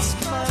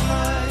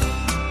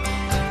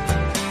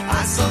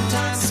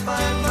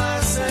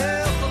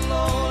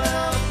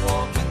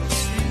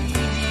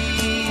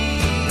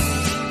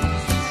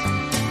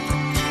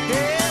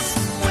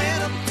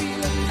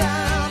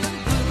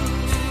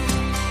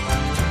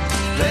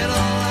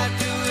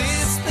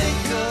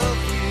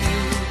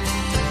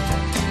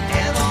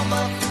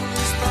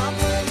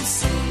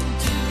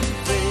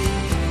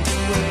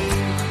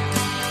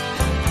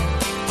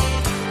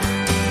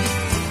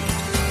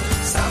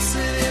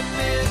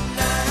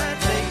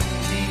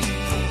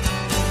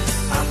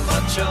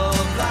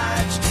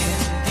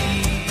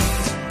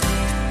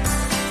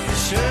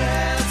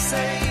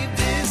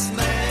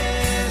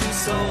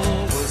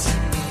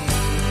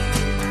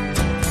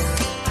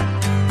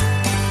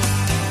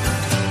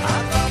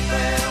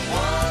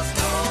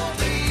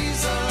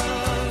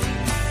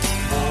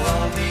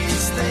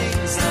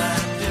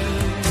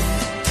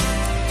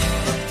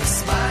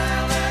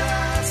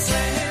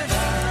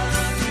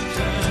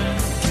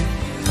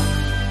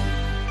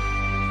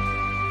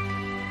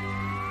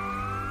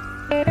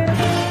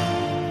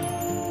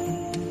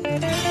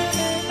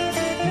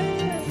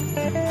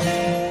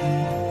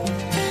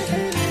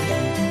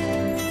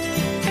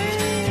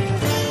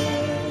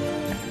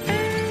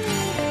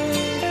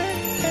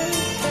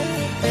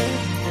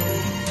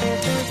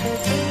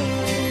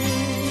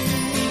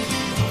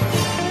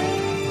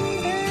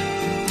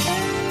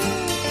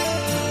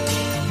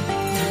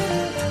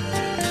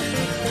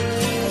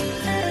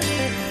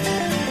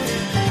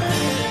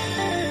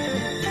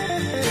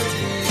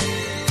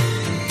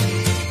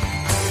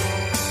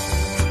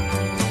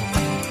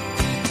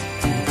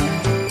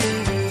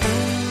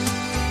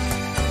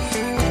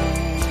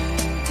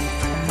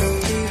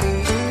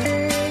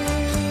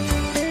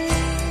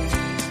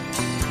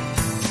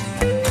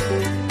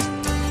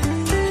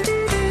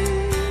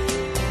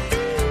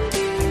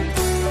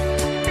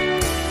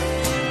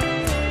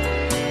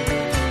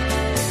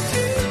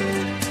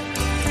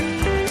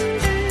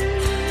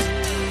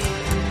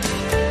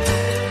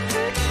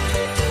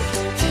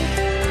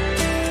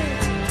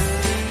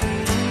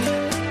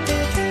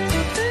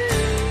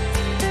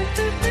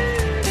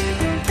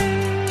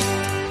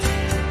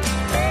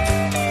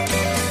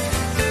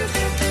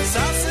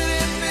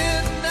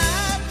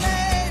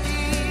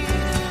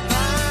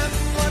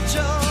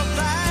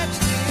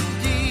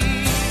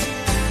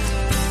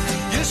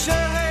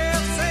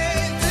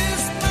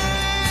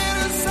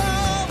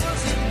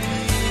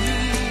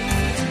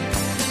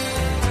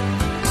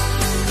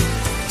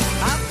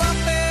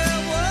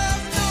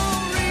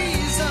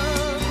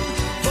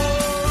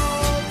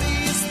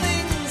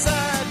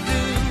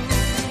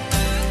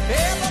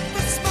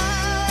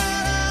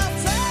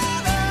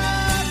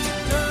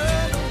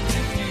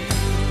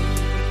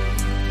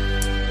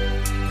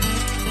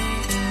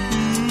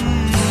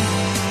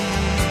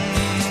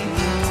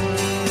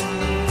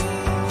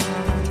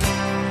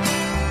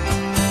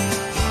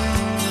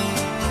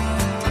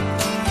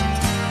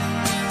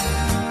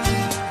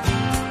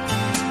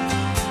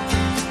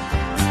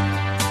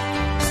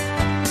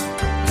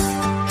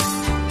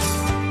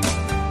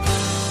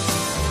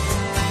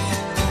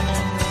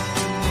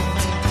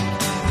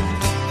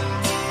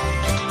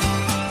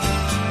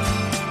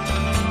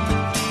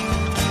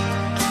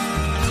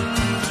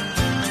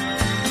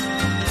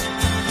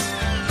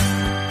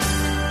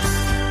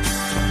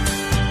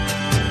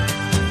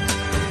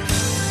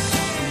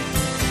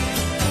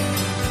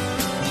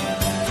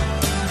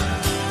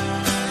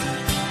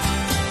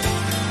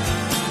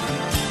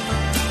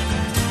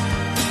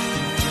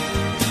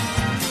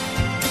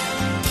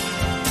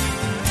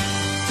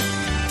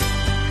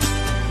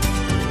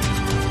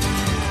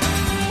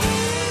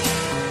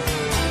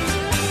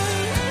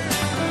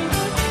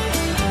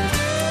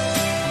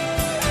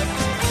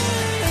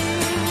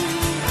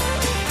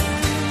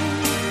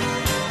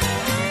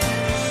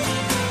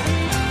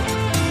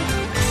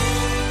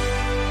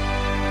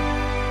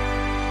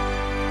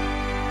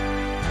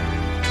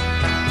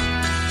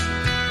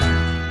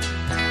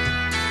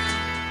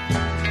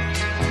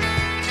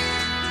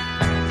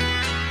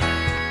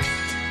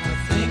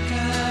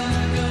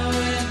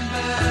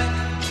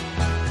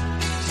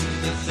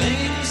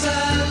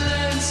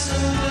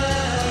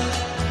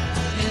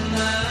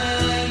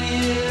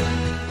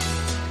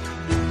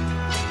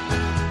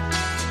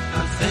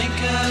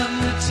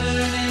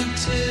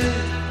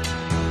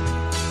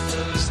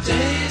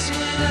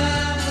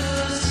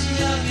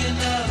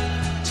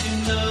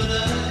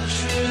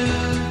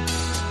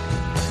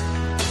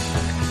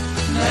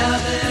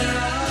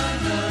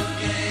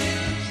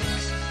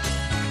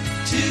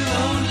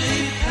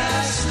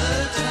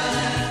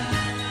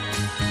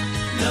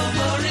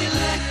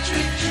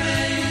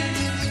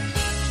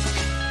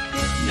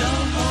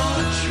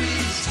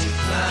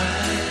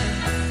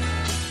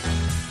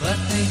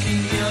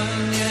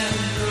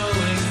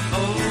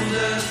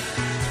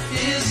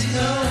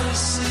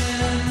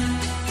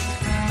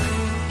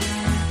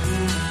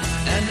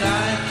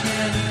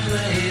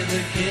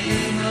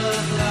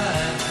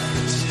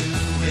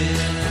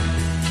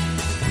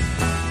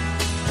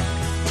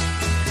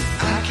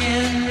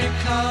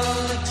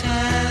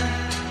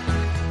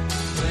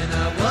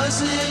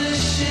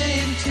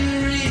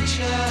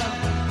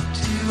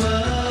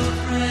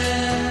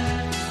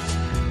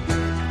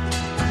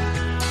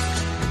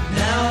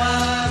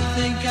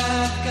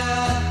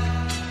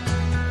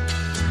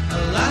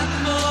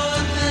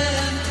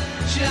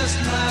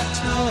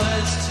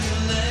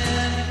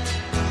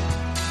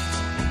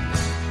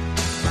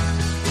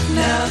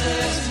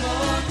there's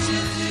more to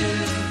do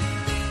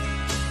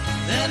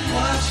than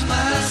watch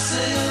my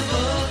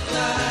sailboat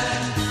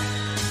glide.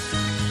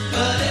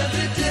 But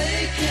every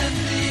day can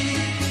be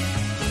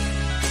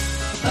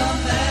a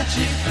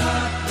magic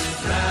carpet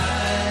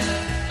ride.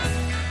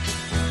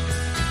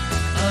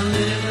 A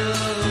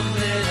little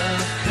bit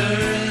of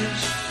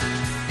courage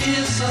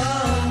is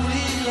all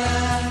we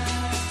lack.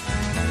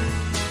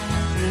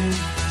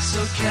 So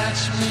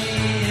catch me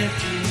if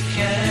you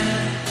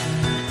can,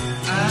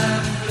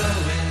 I'm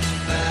going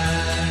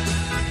back.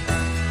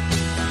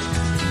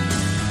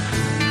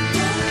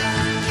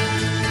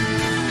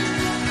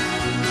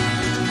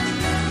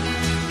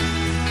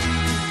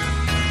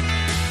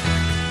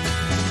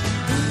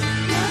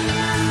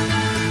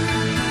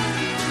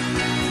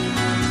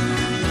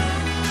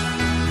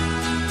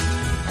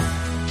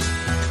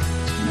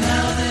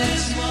 Now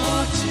there's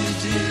more to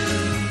do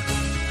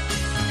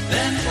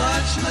than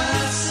watch my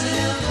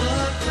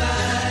sailboat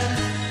ride.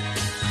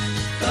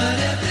 But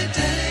every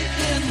day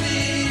can be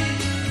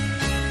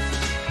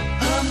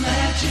a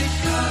magic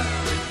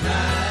carpet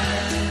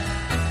ride.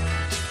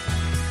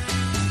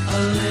 A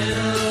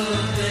little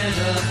bit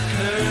of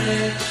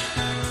courage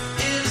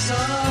is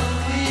all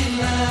we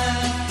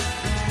lack.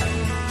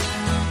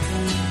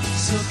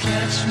 So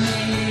catch me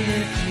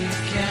if you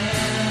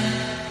can,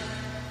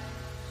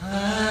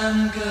 I'm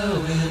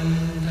going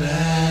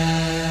back.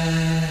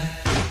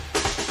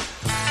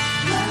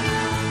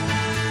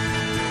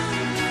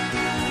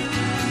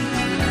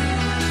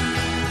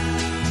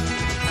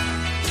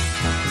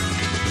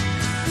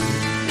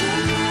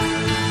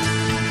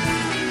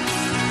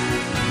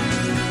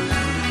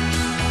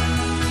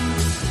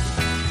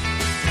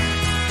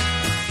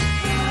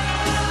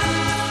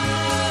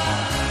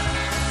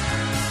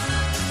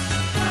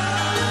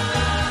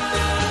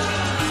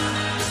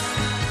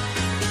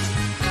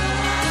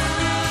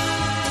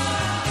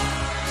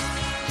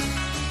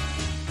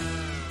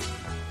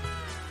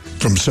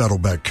 From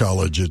Saddleback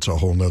College, it's A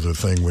Whole Nuther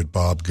Thing with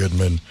Bob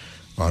Goodman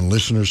on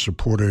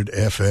listener-supported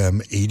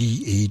FM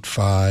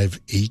 88.5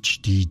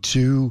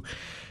 HD2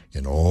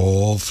 and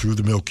all through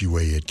the Milky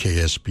Way at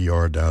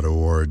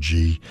ksbr.org.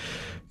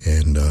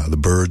 And the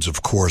Byrds,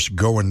 of course,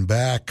 going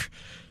back.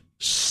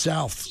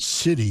 South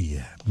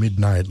City,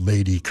 Midnight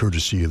Lady,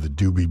 courtesy of the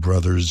Doobie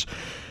Brothers.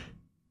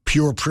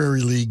 Pure Prairie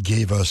League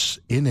gave us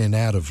In and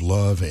Out of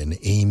Love and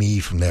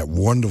Amy from that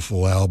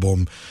wonderful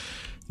album.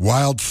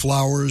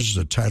 Wildflowers,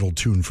 the title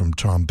tune from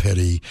Tom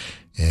Petty,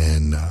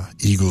 and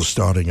Eagles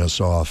starting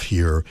us off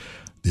here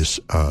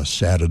this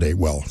Saturday.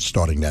 Well,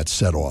 starting that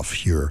set off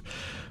here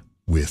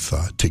with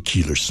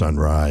Tequila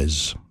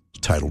Sunrise,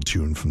 title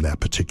tune from that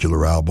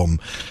particular album,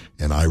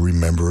 and I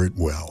remember it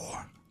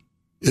well.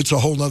 It's A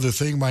Whole Nuther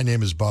Thing. My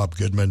name is Bob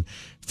Goodman.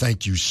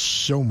 Thank you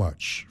so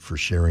much for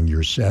sharing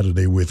your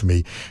Saturday with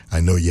me. I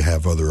know you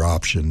have other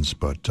options,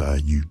 but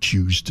you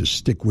choose to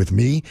stick with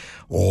me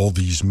all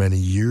these many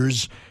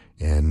years.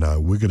 And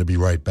we're going to be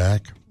right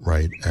back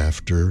right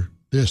after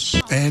this.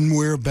 And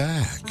we're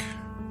back.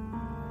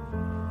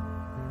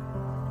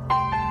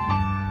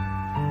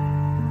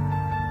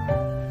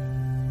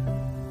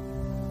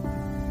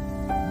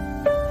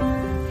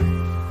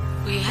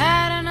 We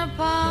had an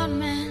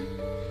apartment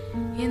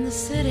in the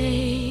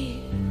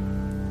city.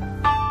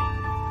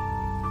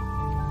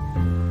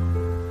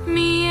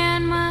 Me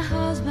and my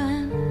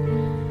husband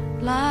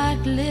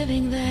liked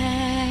living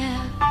there.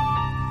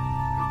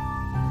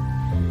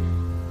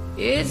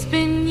 It's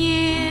been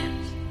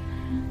years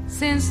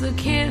since the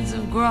kids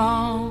have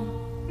grown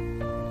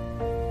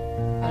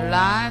a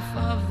life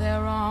of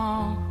their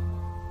own,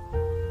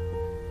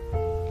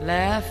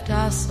 left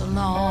us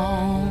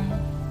alone.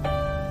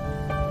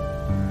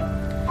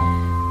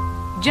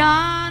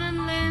 John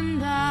and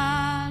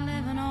Linda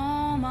live in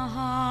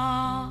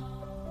Omaha.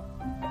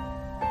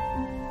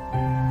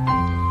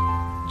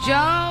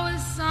 Joe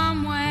is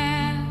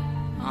somewhere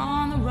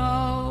on the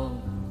road.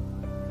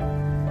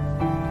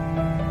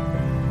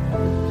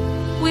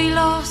 We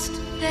lost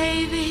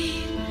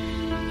Davy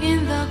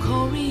in the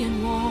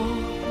Korean War.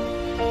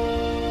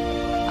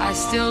 I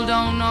still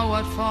don't know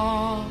what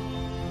for.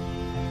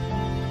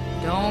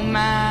 Don't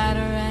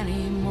matter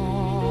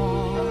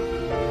anymore.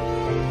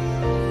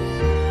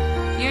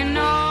 You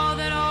know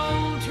that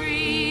old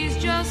trees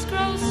just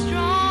grow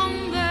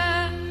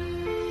stronger,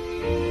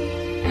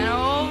 and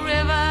old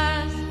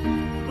rivers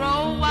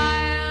grow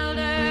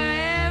wilder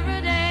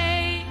every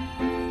day.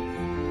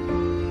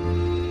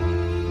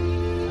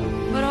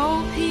 But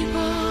old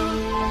people,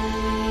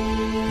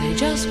 they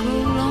just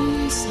grow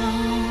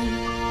lonesome,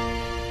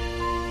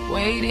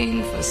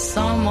 waiting for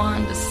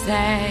someone to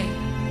say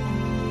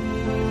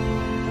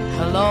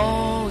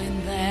hello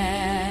in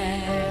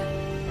there,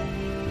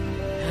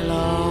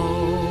 hello.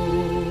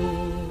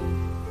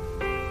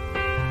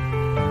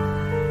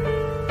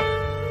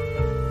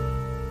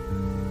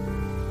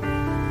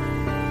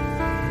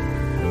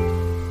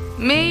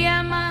 Me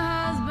and my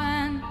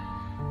husband,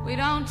 we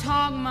don't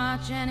talk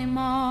much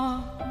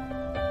anymore.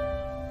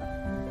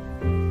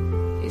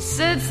 He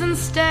sits and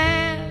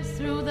stares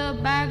through the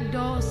back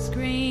door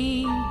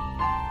screen,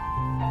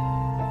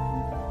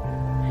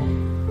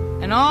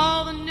 and when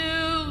all the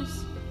news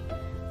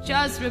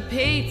just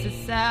repeats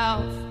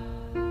itself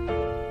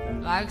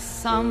like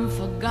some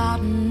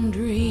forgotten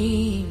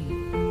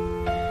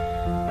dream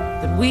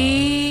that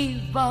we've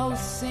both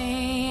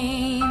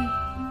seen.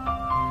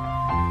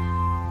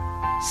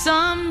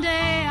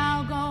 Someday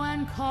I'll go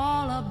and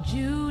call up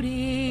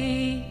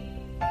Judy.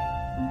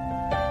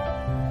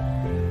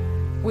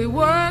 We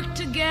worked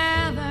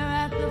together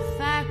at the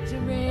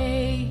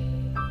factory.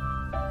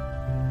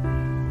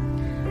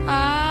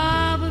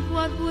 Ah, but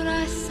what would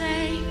I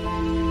say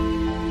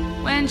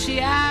when she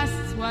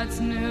asks what's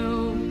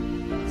new?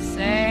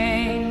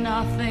 Say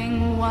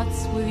nothing,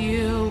 what's with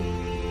you?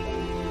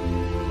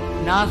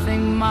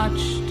 Nothing much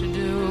to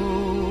do.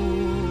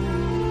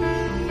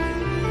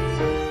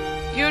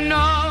 You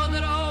know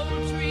that old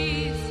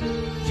trees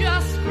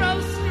just grow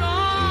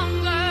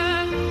stronger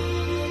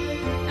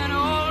and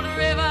old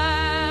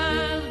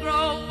rivers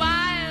grow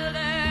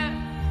wilder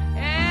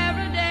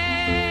every day.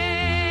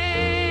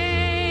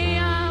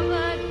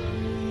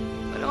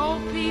 But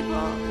old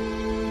people,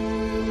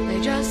 they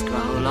just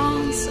grow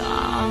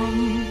lonesome,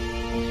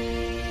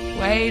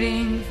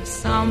 waiting for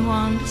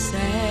someone to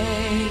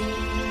say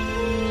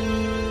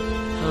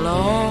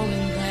hello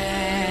in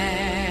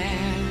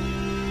there,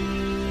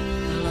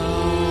 hello.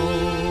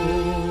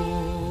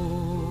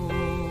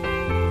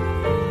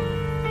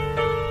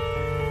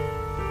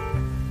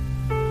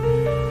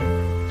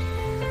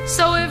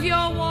 So if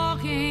you're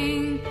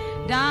walking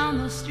down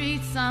the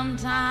street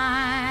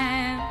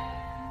sometime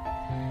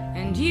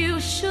and you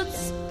should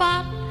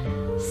spot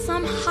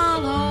some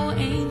hollow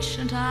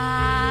ancient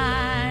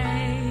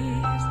eyes,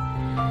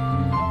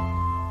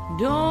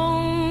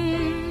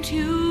 don't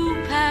you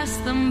pass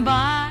them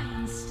by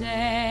and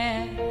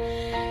stare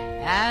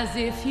as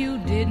if you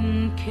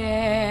didn't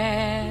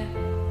care.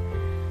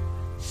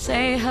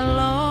 Say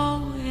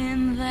hello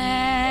in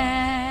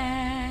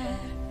there,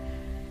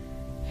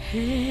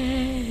 hello.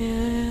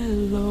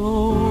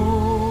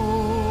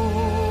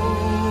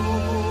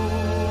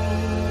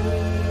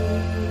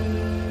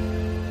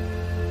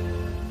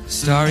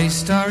 Starry,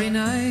 starry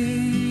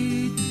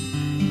night,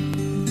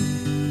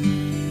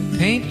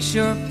 paint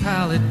your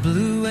palette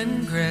blue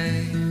and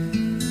gray.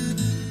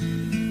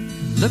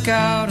 Look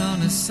out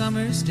on a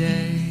summer's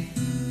day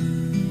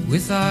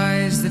with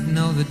eyes that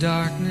know the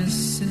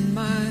darkness in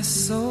my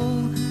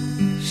soul.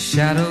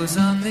 Shadows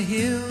on the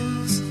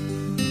hills,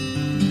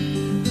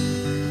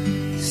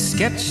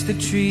 sketch the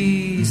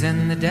trees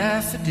and the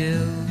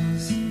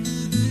daffodils,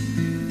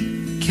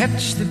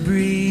 catch the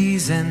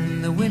breeze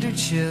and the winter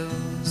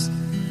chills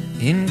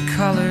in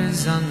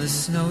colors on the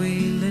snowy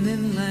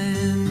linen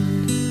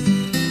land.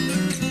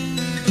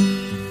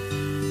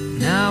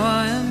 Now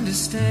I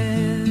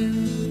understand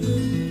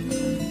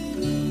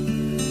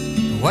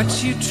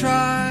what you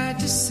tried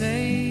to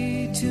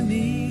say to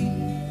me,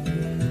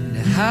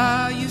 and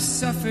how you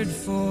suffered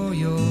for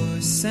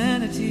your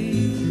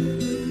sanity,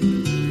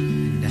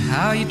 and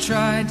how you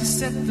tried to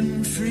set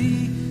them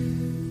free.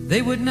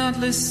 They would not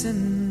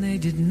listen, they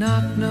did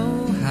not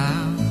know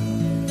how.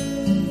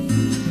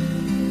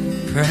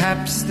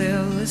 Perhaps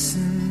they'll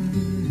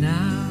listen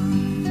now.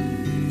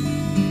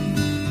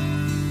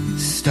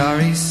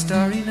 Starry,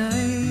 starry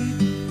night,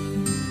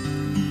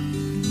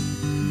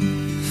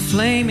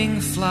 flaming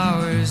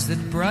flowers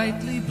that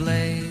brightly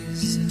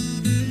blaze,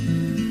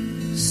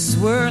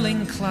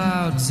 swirling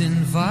clouds in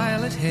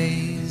violet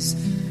haze,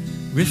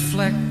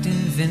 reflect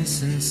in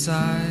Vincent's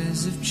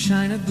eyes of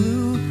china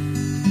blue,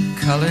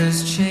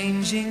 colors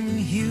changing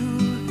hue,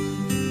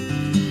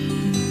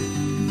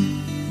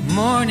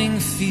 morning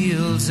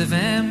fields of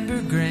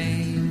amber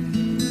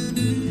grain,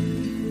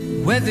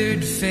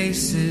 weathered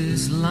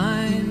faces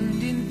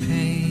lined in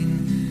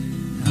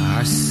pain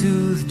are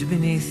soothed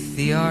beneath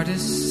the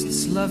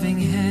artist's loving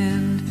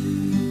hand.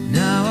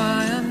 Now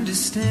I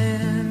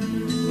understand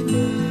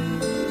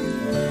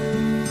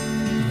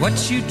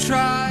what you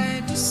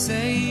tried to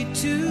say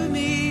to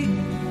me,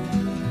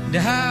 and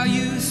how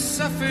you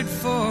suffered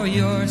for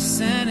your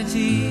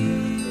sanity,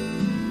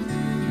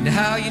 and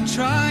how you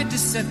tried to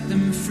set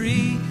them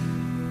free.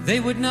 They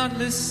would not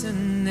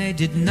listen, they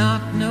did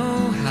not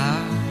know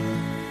how.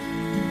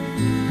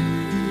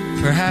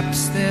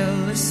 Perhaps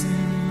they'll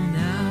listen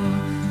now,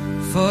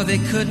 for they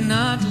could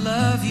not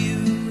love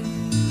you,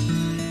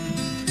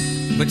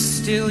 but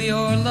still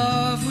your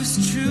love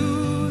was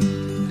true.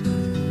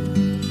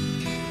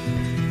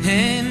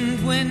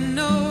 And when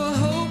no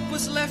hope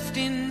was left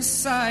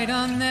inside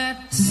on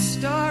that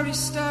starry,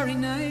 starry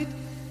night,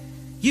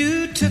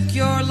 you took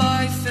your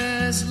life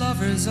as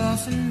lovers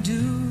often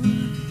do.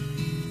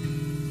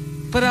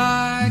 But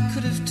I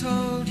could have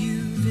told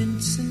you,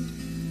 Vincent,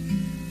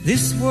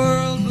 this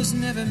world was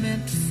never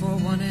meant for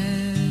one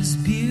as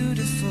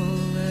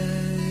beautiful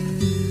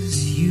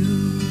as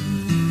you.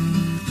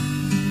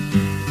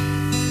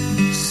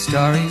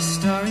 Starry,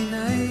 starry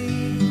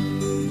night,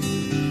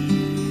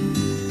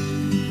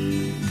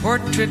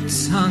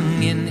 portraits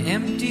hung in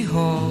empty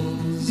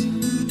halls,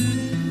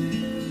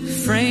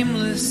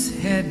 frameless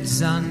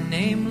heads on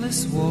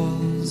nameless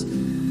walls,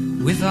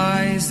 with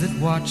eyes that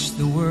watch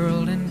the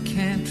world and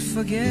can't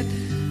forget,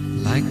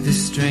 like the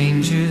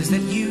strangers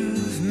that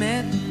you've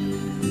met,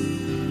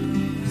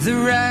 the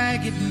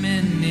ragged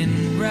men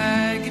in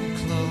ragged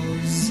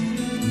clothes,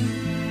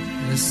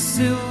 a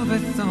silver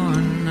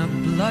thorn, a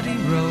bloody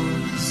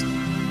rose,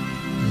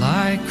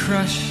 lie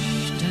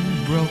crushed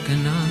and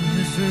broken on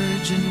the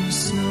virgin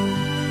snow.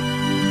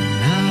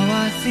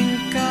 Now I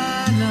think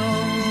I know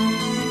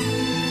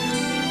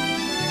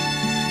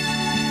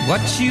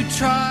what you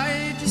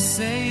tried to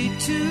say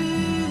to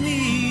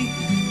me,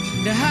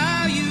 and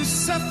how you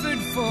suffered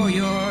for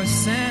your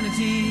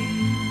sanity,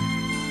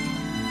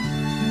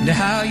 and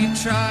how you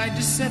tried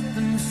to set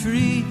them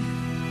free.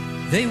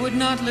 They would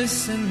not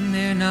listen,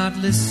 they're not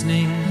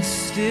listening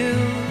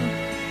still.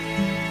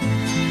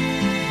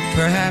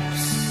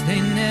 Perhaps they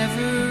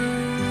never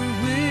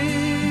will.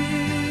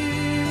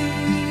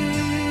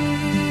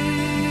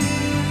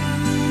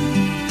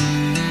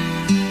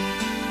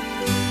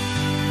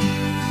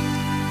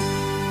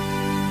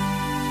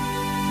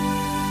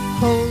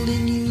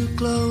 Holding you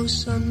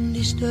close,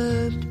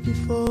 undisturbed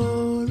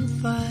before a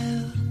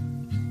fire,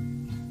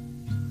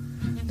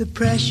 the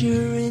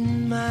pressure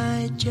in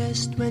my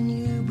chest when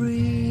you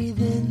breathe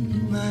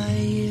in my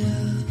ear.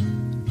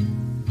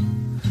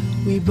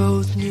 We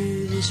both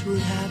knew this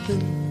would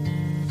happen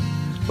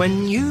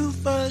when you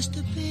first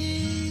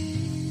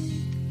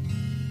appeared,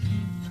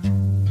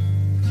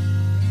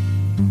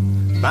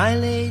 my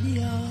lady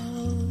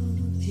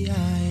of the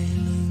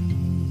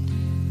island.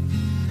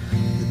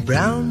 The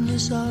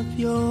brownness of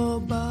your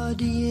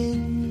body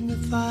in the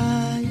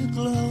fire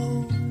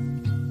glow,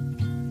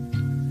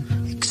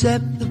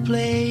 except the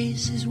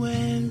places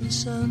where the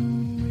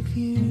sun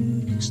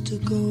refused to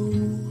go.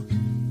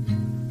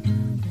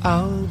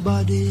 Our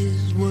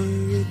bodies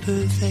were a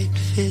perfect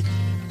fit.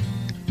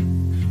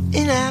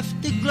 In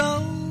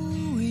afterglow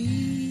we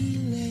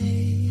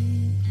lay,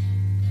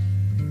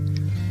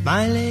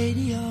 my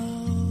lady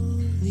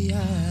of the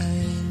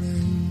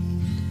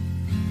island,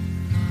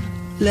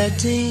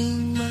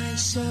 letting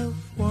myself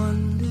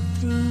wander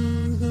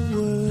through the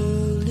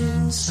world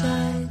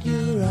inside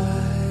your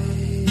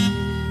eyes.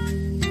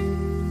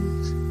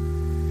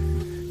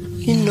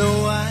 You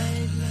know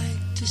I'd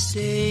like to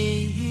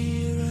stay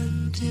here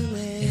until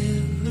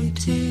every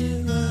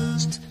tear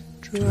runs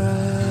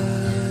dry.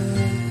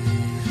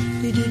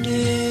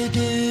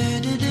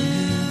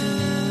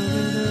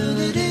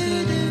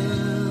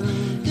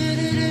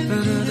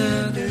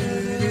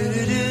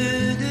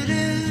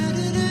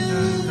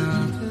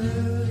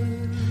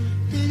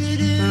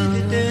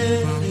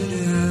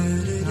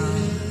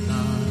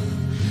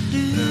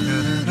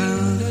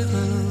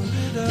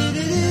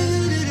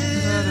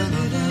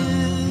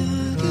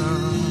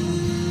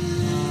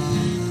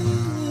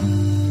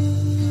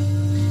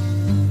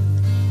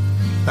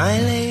 My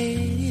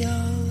lady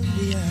of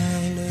the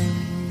island,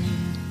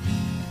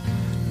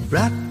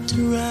 wrapped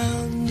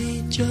around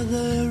each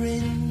other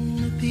in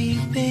the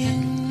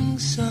peeping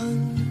sun.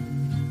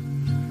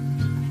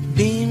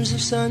 Beams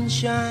of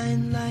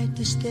sunshine light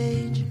the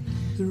stage,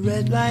 the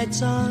red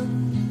lights on.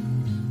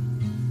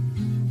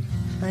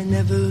 I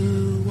never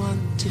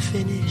want to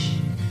finish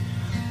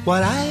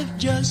what I've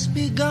just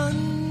begun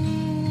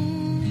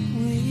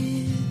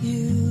with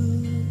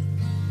you,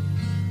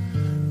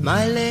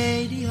 my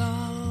lady of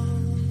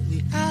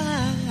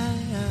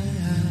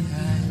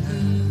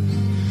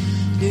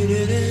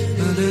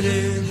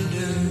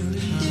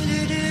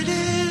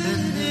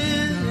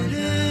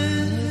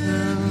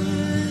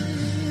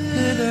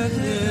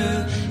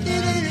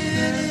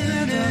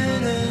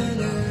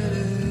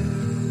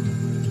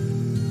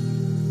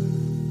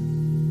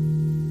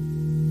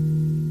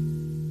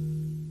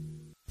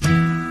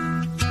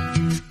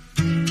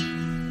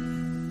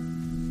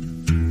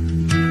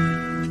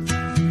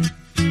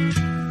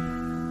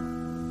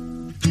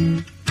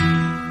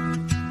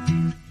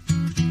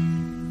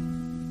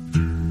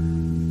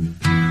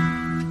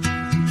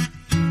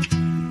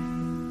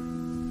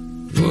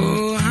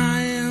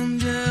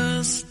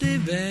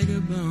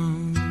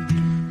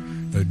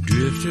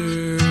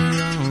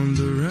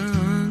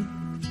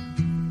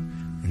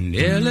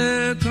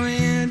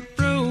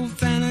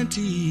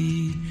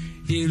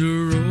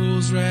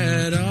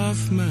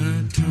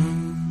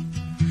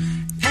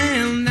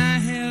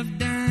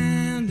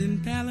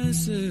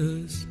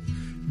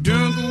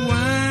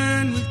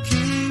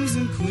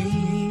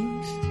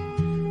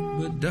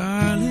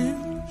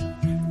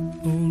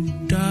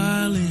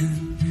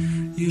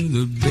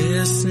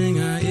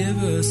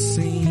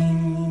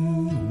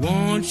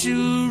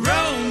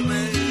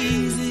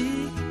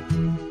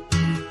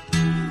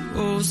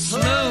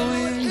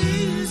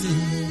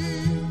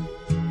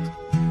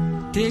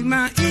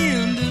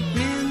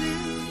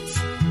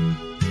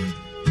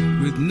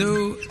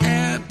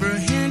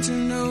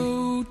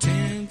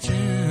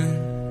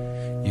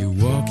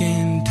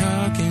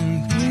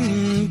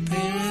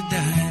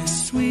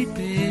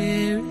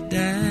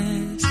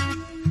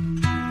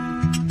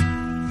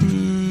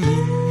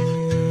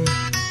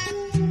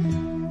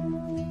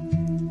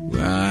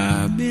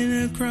I've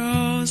been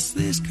across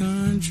this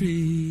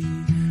country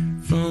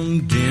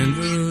from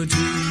Denver to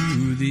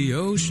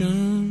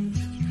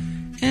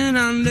And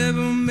I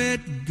never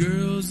met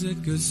girls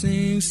that could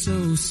sing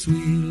so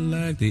sweet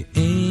like the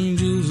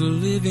angels who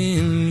live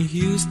in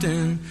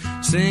Houston,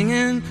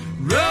 singing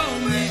roll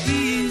me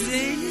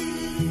easy,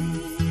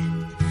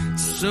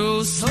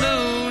 so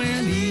slow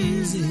and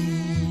easy.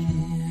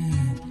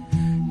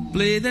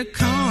 Play the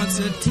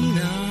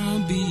concertina,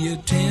 I'll be your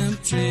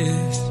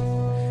temptress,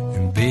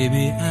 and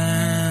baby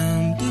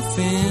I'm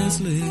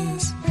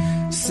defenseless,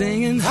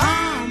 singing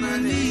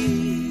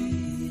harmony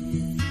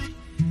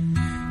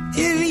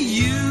in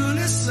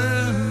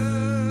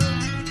unison,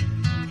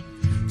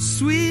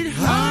 sweet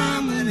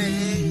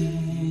harmony.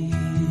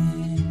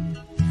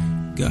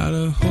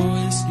 Gotta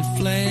hoist your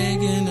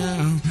flag and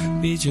I'll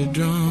beat your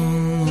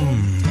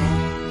drum.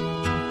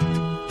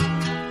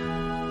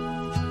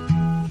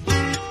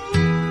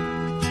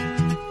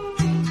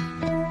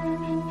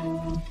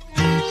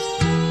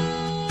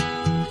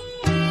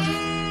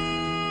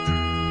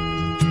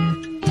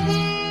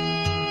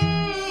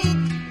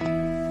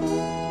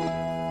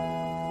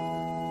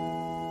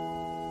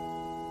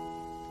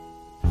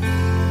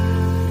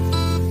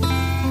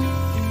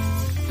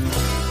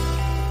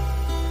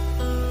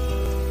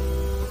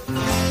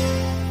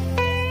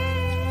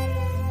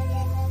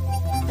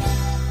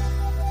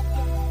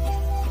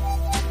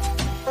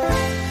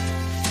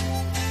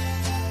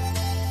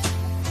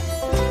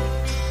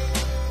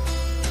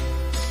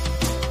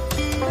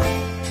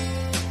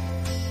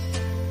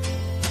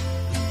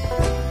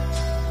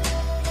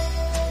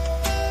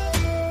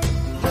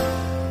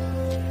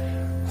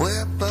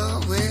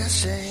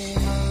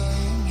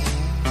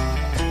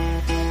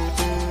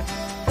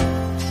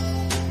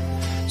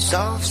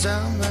 Soft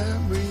summer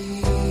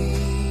breeze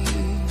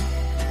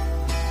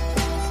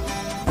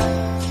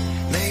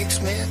makes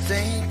me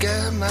think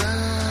of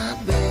my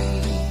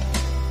babe.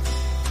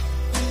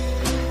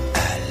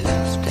 I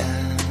left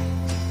down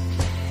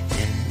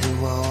in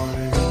New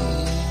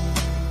Orleans.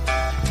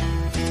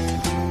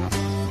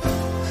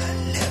 I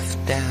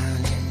left down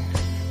in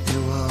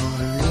New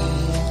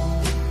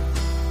Orleans.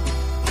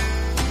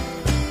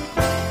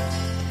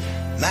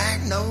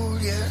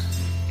 Magnolia,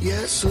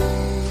 you're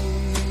sweet.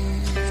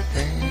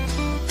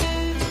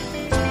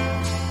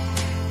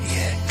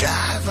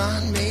 Drive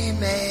on me,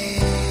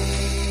 man.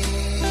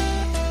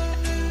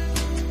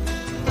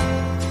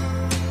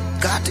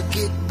 Got to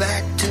get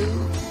back to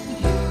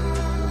you,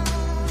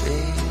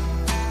 babe.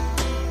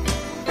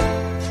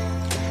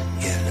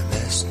 You're the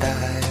best I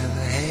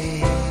ever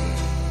had.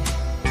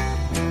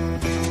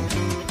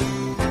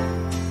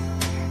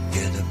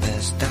 You're the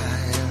best I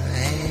ever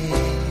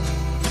had.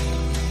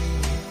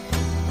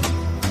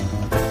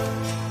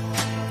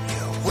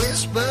 You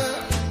whisper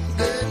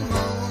good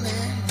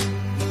morning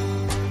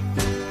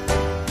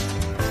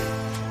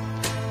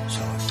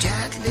so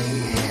gently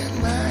in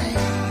my ear.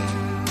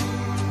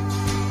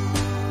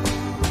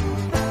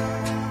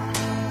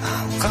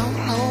 I'm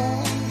coming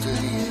home to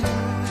you,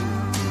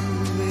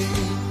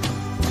 babe.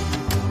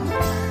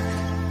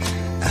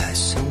 I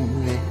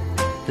soon lit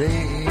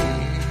there.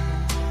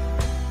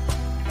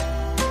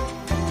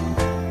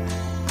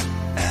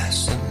 I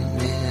soon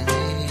lit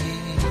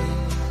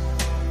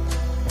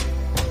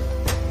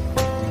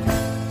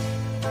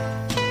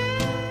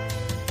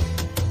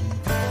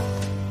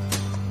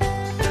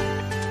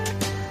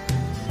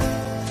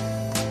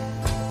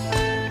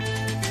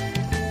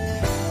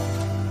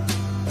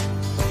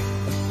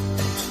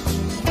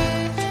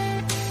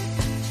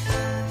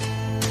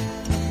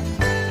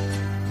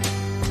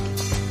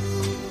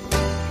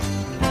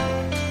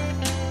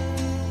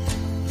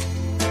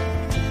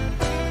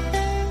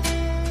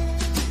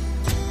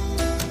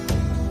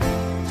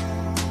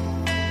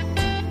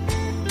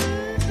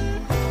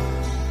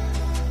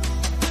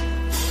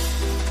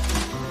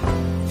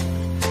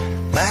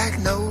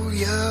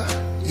Magnolia,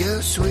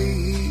 you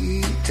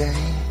sweet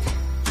thing.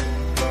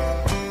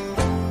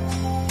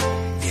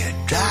 You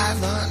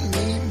drive on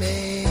me,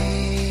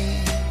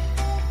 man.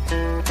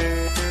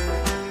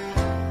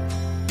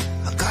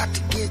 I got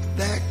to get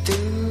back to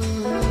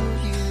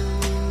you,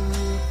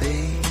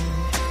 babe.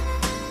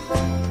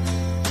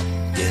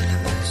 You're the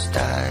best I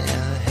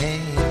ever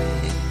had.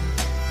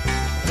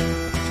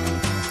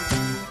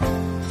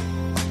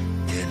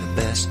 You're the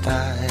best I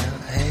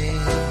ever had.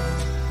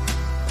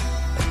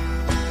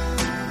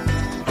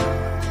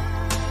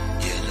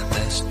 You're the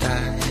best I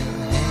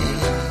ever had.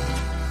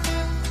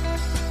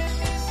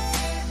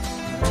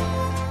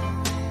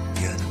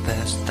 You're the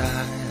best I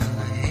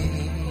ever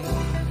had.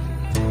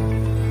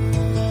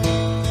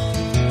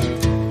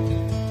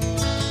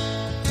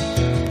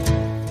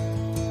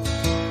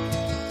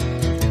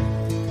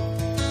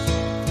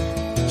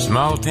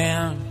 Small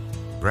town,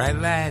 bright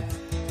light,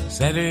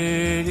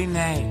 Saturday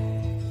night.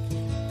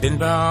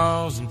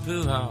 Pinballs and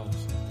pool halls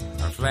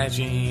are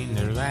flashing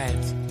their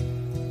lights.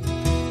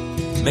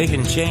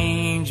 Making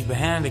change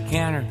behind the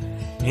counter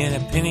in a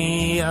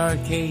penny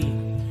arcade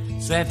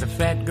sat the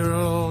fat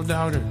girl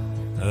daughter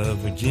of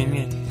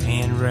Virginia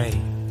and Ray.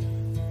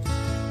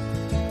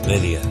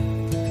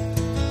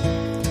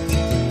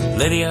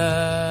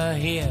 Lydia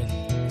hid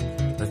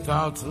her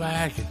thoughts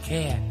like a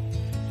cat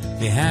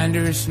behind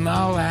her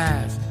small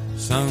eyes,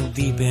 sunk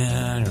deep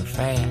in her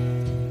fat.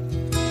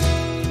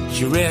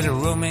 She read a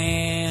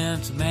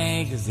romance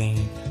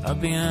magazine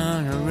up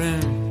in her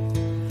room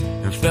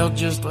and felt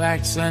just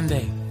like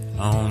Sunday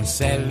on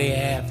Saturday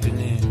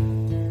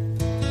afternoon.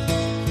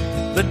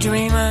 But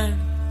dreaming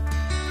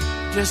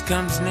just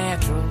comes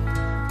natural,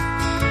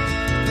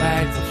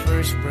 like the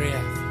first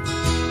breath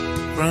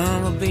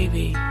from a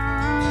baby,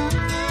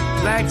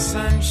 like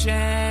sunshine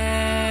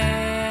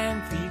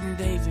feeding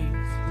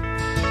daisies,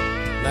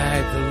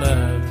 like the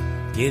love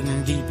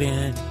getting deep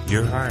in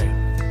your heart.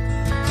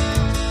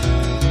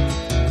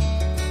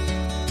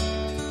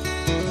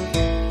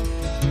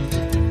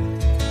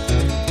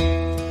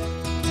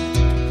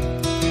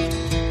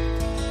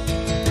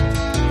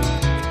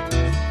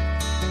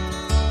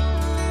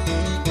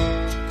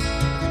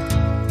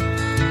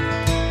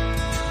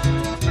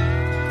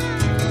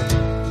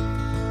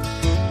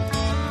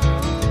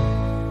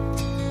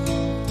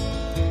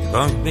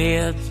 Bunk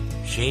beds,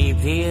 shaved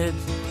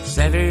heads,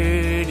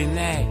 Saturday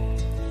night,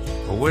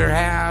 a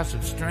warehouse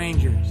of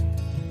strangers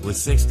with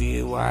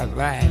 60 white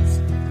lights,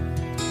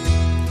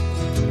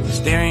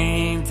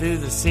 staring through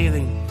the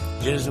ceiling,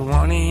 just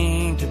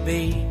wanting to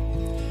be.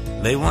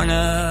 They one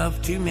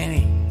of too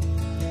many,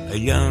 a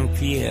young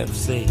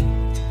PFC.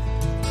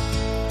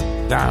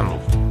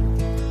 Donald.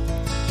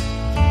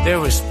 There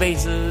were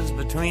spaces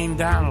between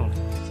Donald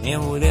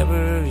and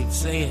whatever he'd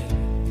said.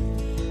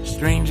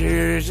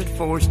 Strangers had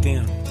forced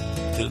him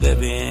to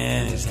live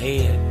in his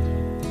head.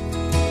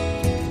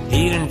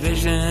 He'd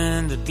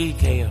envisioned the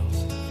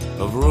details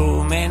of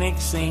romantic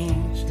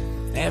scenes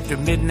after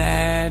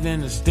midnight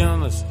in the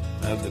stillness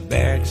of the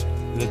barracks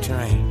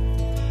latrine.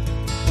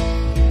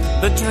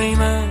 But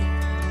dreaming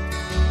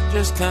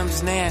just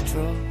comes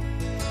natural,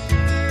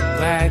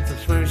 like the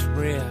first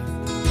breath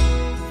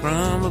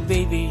from a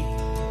baby,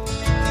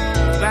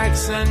 like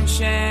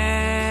sunshine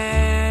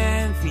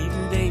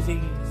feeding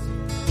daisies,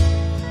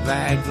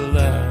 like the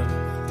love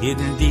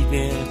hidden deep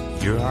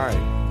in your heart.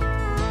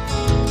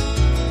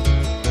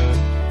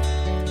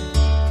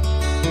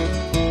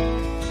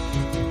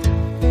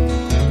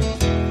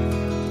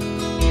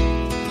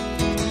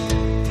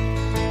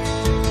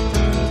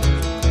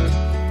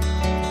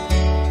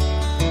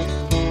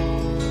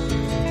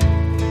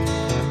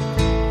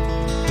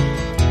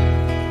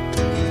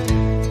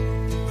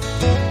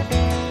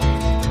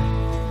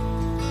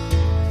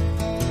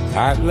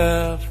 Hot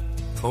love,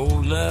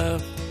 cold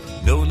love,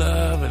 no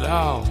love at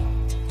all.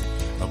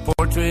 A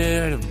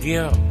portrait of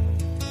guilt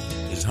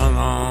is hung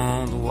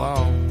on the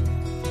wall.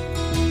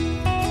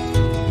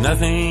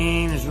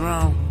 Nothing is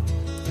wrong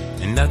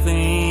and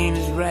nothing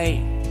is right.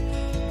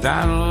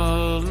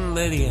 Donald and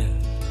Lydia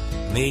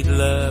made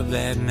love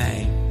that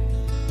night.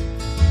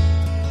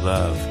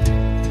 Love.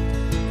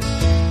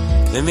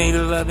 They made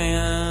love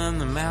in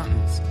the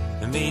mountains.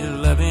 They made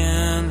love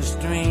in the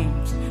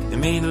streams. They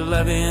made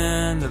love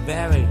in the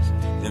valleys.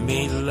 They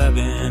made love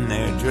in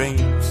their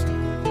dreams.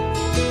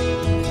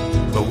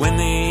 But when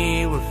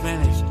they were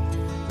finished,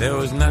 there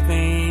was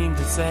nothing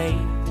to say,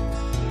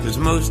 'cause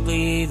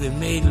mostly they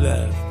made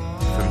love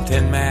from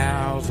 10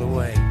 miles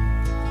away.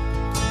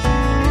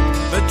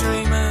 But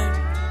dreaming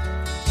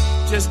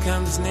just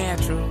comes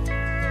natural,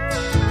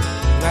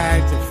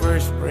 like the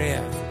first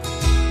breath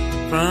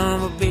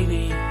from a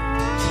baby,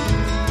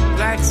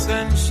 like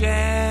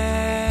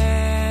sunshine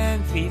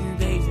feeding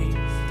daisies,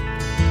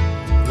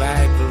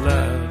 like the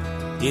love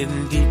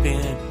hidden deep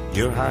in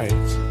your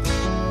hearts.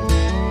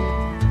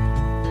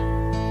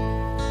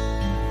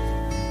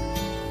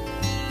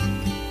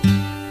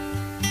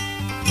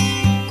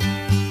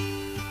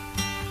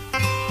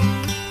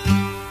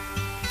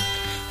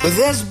 Well,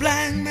 there's a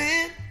black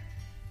man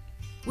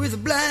with a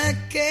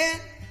black cat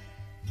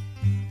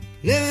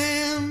living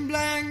in a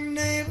black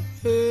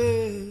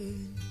neighborhood.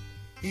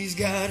 He's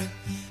got an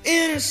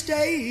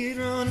interstate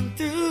running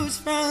through his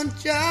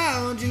front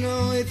yard. You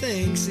know, he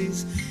thinks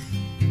he's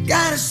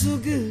got it so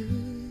good.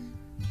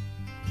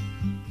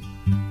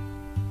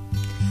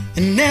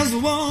 And there's a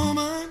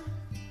woman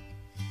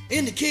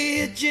in the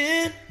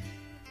kitchen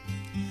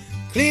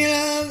cleaning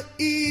up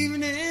the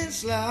evening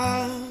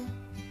slop.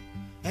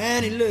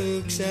 And he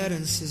looks at her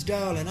and says,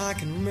 darling, I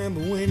can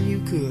remember when you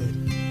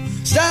could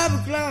stop a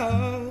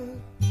clock.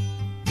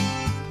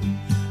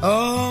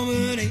 Oh,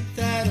 but ain't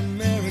that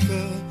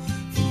America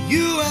for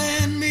you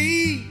and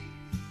me?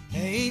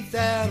 Ain't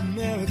that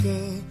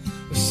America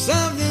for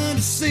something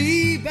to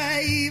see,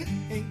 baby?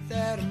 Ain't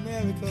that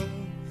America,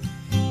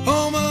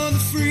 home of the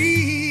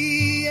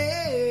free?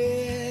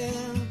 Yeah,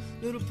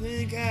 little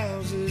pink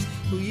houses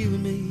for you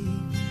and me,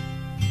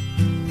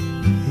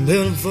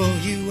 building for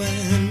you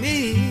and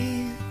me.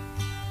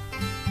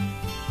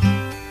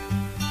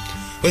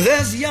 Well,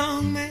 there's a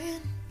young man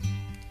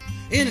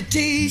in a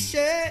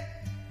t-shirt,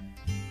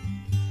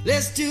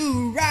 let's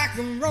do a rock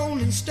and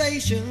rolling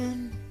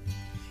station.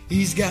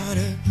 He's got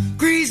a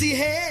greasy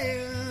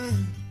hair,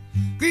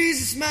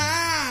 greasy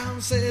smile,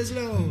 says,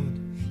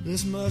 Lord,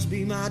 this must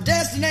be my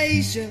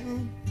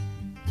destination.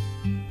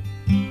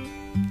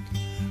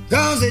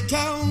 'Cause they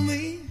told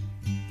me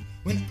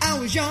when I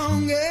was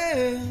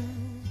younger,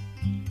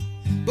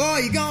 boy,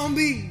 you're gonna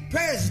be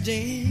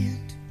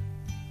president.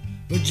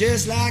 But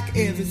just like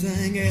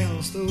everything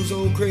else, those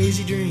old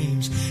crazy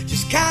dreams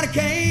just kinda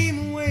came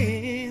and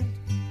went.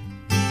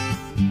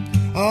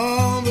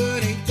 Oh,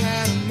 but ain't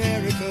that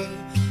America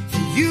for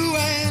you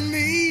and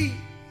me?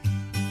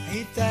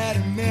 Ain't that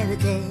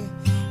America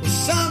with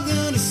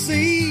something to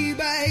see,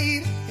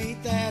 babe?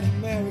 Ain't that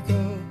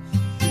America,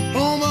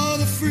 home of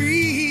the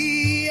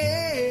free,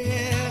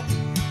 yeah.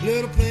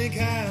 Little pink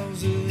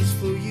houses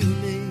for you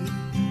and me.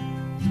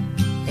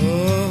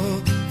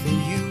 Oh, for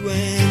you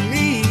and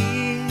me.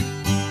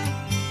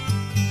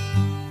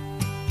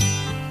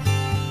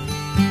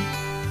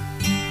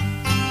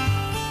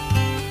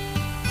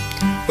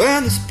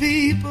 When there's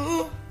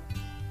people,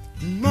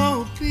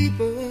 more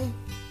people,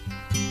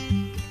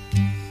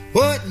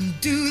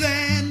 wouldn't do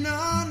that,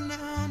 no,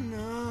 no,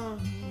 no.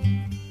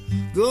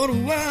 Go to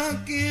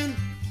work in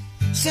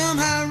some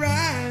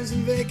high-rise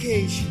and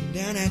vacation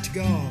down at the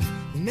Gulf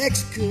of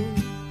Mexico.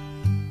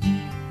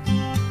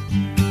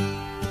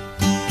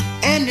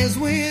 And there's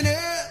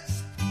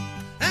winners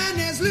and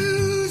there's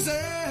losers,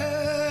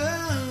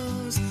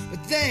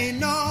 but they ain't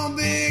no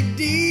big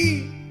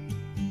deal.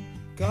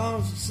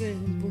 Cause a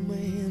simple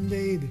man,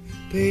 baby,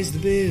 pays the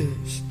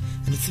bills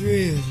and the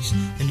thrills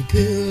and the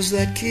pills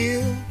that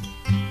kill.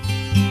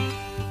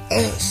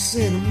 Us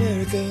in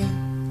America,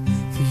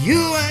 for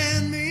you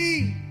and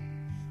me.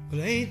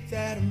 Well, ain't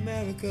that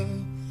America?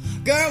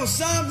 Girl, with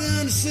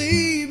something to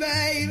see,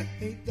 baby.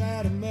 Ain't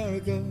that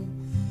America?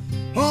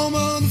 Home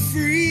of the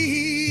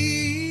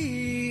free.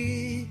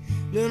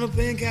 Little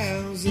pink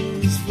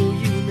houses for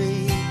you and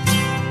me.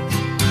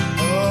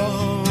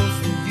 Oh,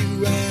 for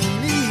you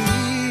and me.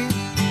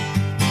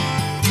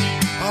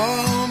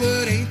 Oh,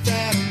 but ain't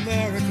that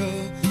America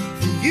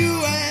for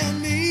you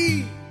and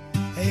me?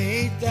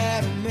 Ain't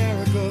that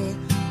America?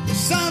 There's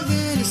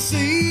something to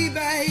see,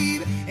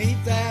 babe.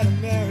 Ain't that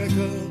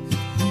America?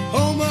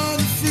 Home of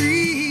the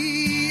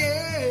free,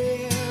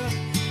 yeah.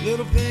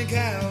 Little pink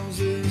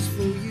houses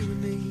for you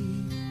and me.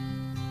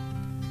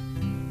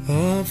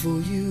 Oh, for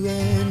you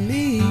and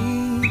me.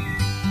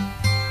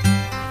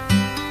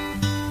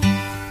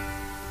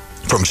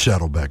 From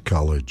Saddleback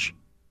College,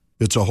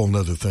 it's A Whole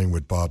Nuther Thing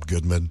with Bob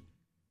Goodman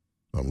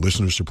on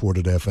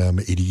listener-supported FM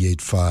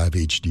 88.5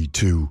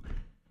 HD2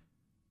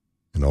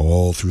 and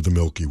all through the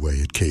Milky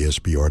Way at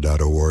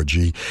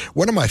ksbr.org.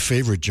 One of my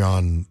favorite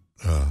John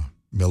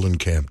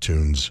Mellencamp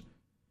tunes,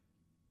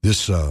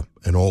 this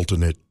an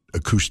alternate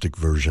acoustic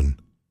version.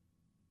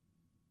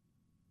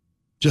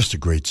 Just a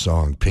great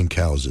song, Pink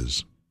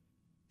Houses.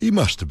 He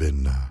must have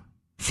been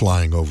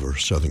flying over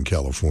Southern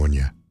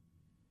California.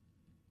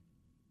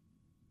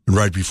 And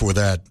right before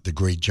that, the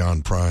great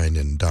John Prine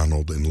and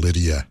Donald and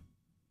Lydia.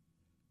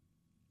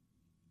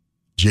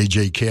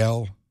 J.J.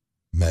 Cale,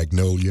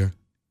 Magnolia.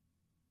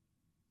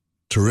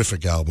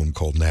 Terrific album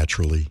called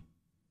Naturally.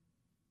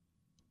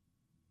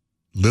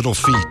 Little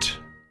Feat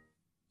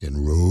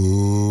and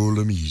Roll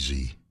 'em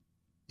Easy,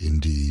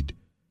 indeed.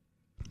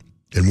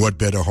 And what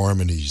better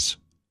harmonies?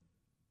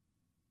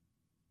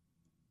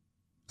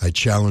 I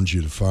challenge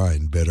you to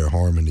find better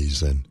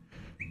harmonies than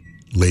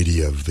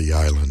Lady of the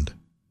Island,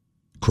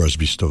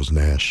 Crosby Stills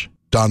Nash.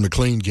 Don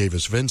McLean gave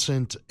us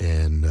Vincent,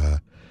 and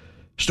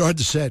started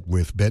the set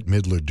with Bette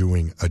Midler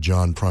doing a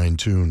John Prine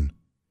tune,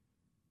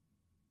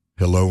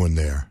 Hello in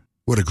There.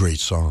 What a great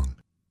song.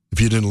 If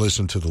you didn't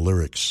listen to the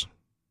lyrics,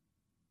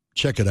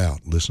 check it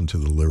out. Listen to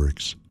the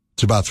lyrics.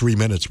 It's about 3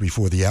 minutes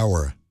before the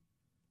hour.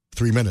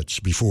 3 minutes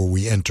before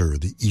we enter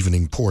the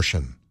evening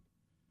portion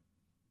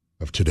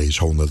of today's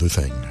Whole Nuther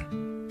Thing.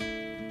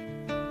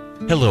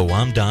 Hello,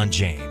 I'm Don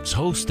James,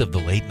 host of the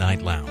Late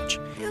Night Lounge.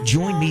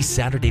 Join me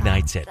Saturday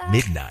nights at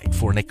midnight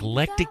for an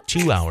eclectic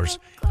 2 hours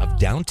of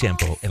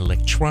down-tempo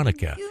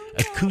electronica,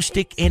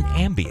 acoustic, and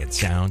ambient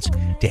sounds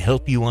to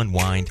help you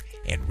unwind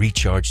and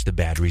recharge the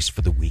batteries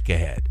for the week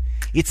ahead.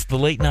 It's the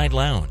Late Night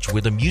Lounge,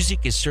 where the music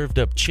is served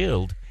up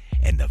chilled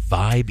and the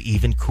vibe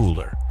even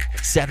cooler.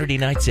 Saturday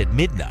nights at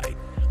midnight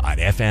on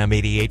FM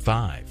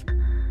 88.5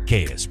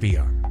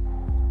 KSBR.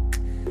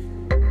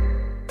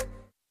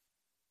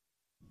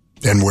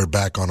 And we're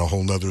back on A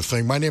Whole Nuther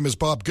Thing. My name is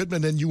Bob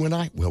Goodman, and you and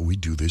I, well, we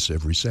do this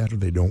every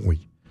Saturday, don't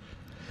we?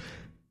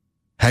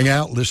 Hang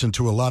out, listen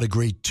to a lot of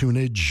great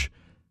tunage,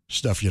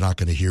 stuff you're not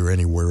going to hear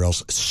anywhere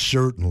else.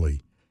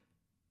 Certainly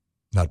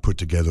not put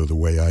together the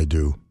way I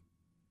do.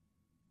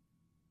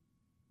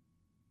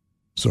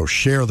 So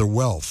share the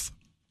wealth.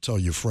 Tell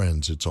your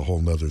friends it's A Whole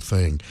Nuther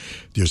Thing.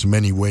 There's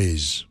many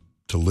ways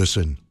to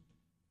listen.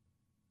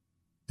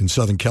 In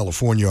Southern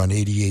California on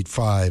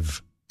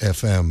 88.5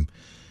 FM,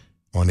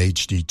 on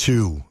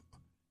HD2,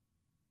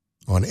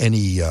 on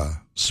any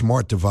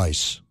smart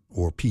device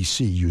or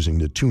PC using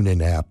the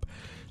TuneIn app,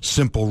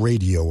 Simple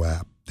Radio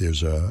app.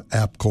 There's an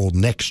app called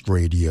Next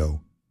Radio.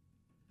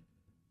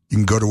 You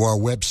can go to our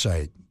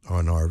website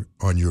on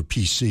your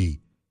PC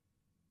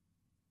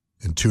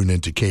and tune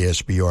into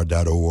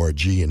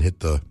ksbr.org and hit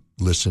the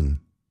listen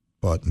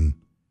button.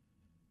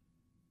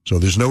 So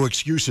there's no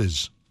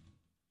excuses.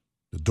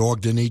 The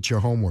dog didn't eat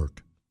your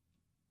homework.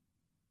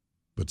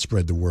 But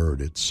spread the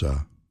word. It's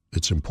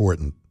It's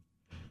important.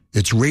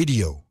 It's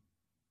radio,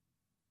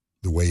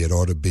 the way it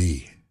ought to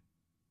be.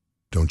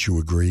 Don't you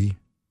agree?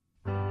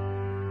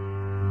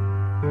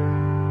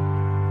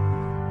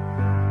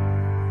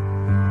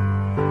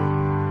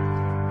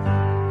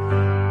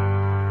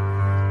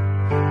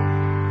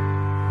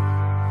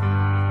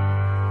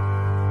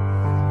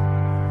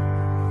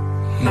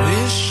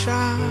 Wish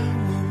I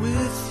were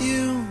with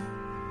you,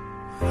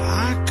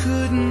 I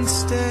couldn't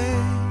stay.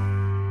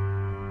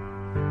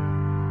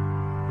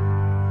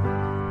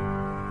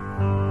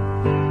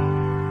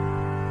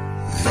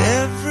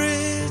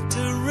 Every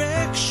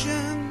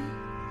direction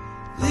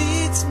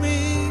leads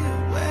me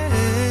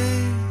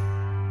away.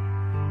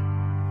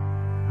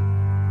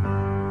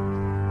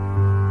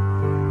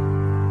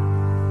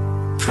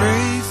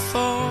 Pray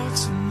for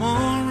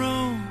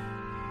tomorrow,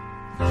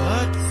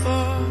 but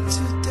for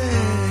today.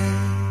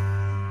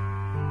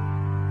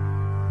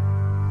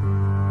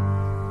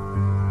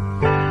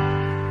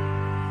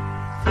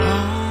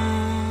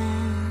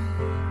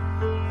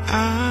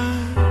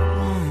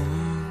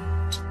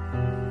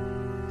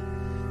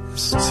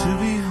 To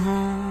be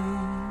home,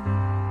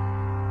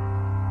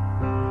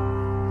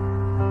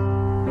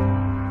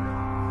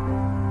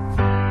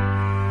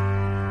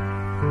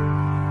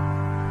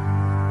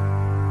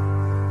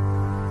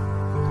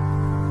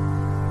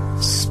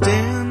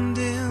 stand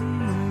in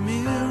the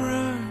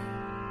mirror,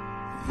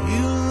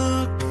 you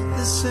look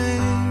the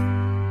same.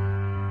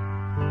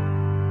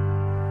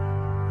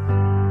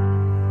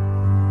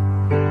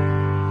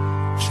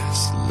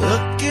 Just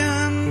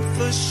looking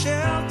for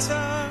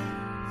shelter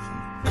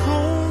from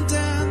cold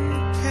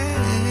and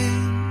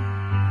pain.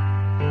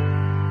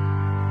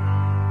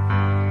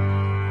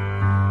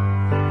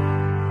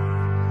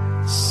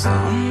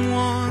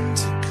 Someone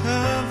to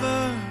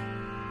cover,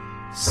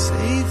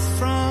 safe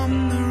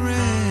from the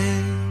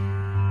rain.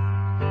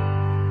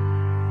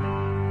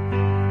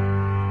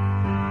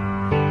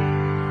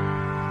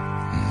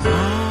 And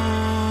all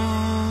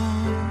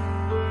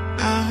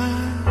I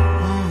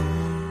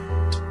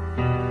want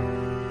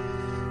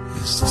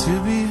is to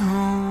be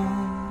home.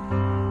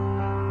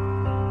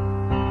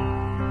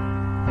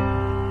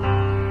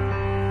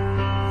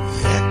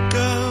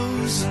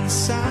 Echoes and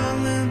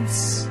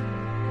silence,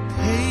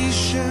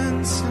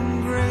 patience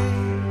and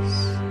grace.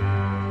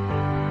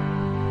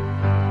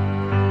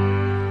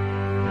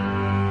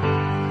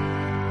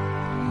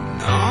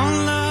 And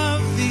all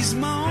of these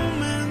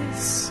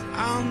moments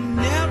I'll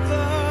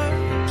never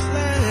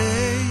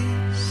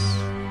replace.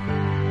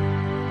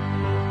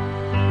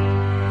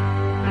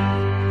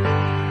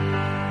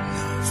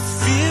 No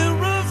fear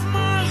of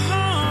my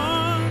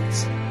heart,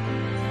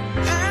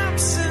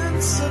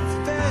 absence of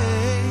faith.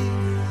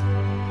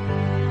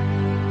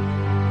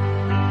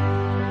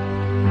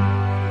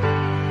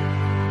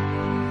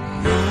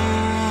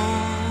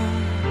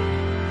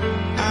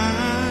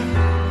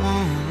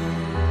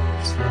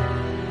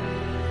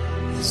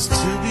 Is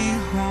to be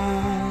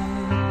home.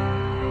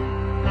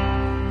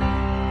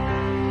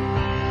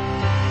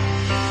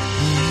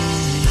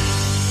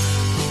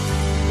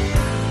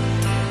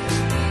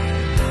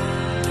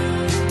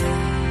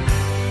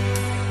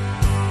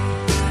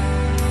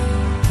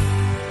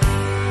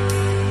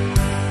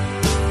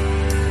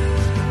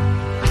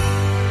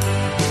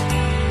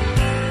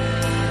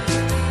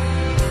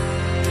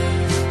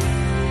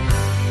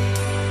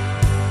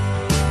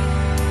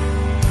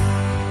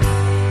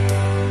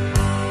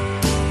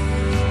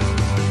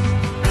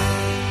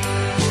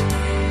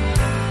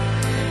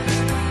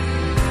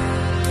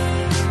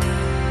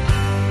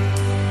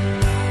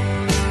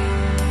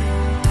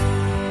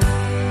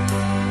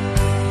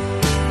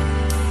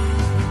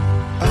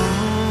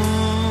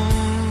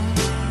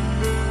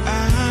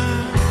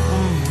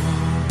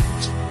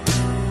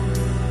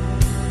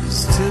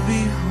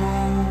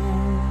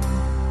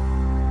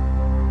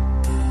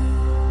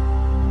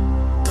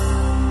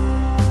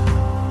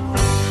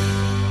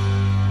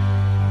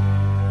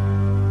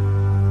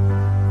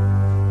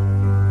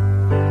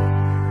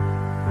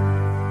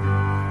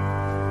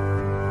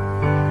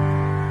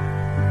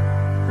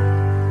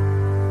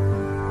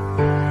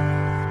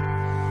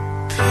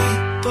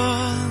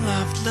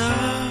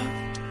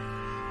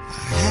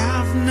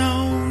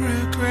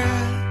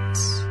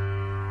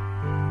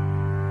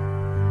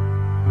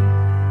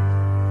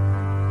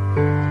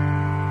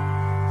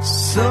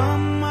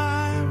 Some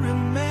I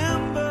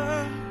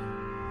remember,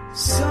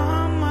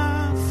 some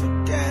I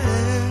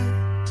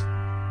forget.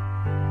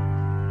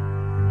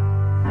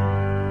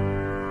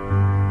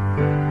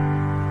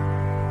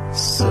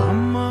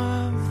 Some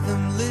of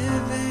them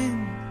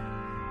living,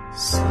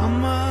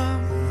 some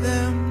of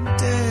them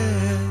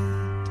dead.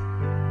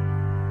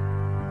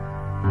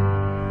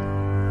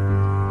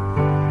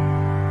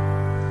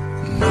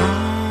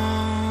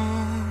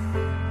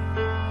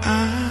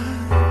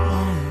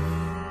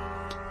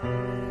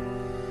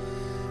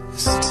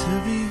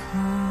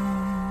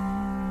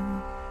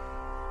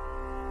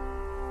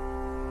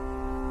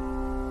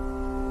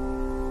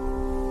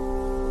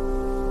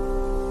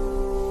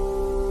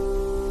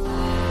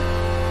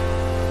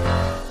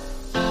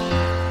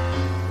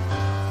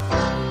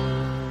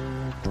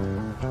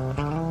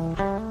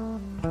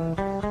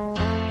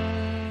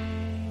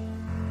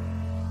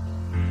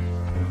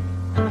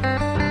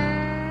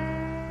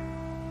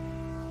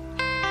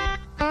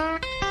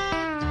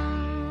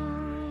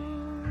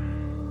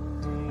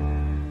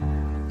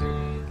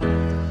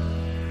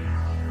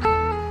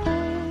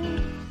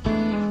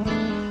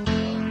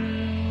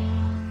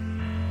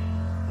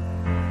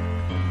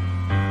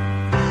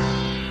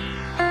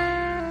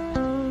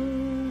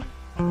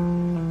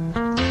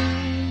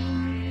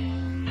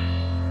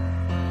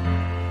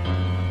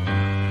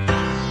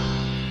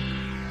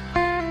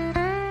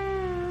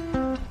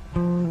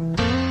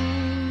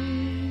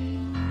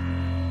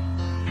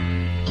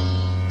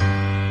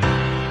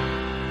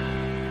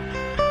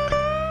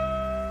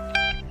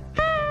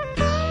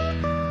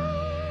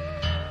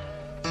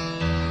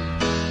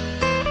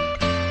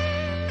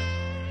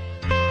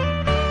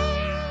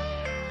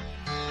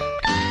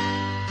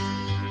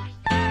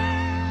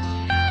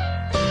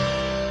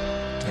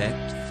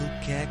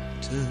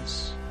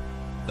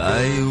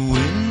 by a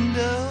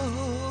window,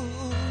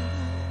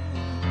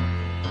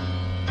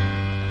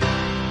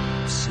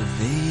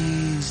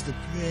 surveys the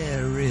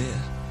prairie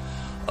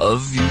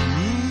of your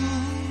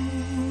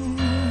room.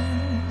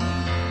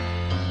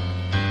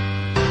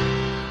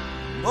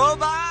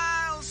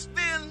 Mobile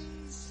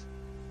spins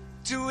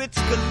to its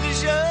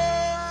collision.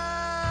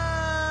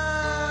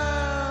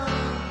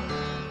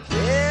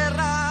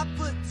 Clara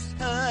puts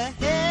her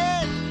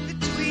head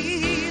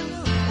between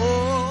the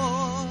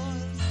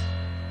oars.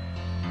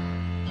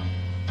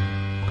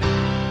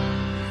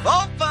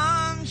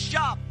 Open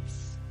shops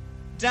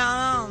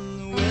down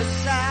the west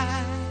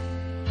side.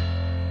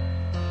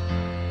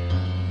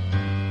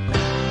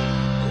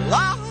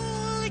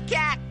 Lonely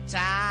cat,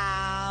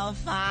 I'll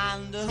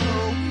find a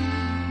home.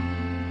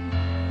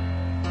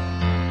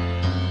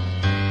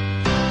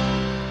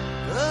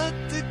 But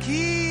the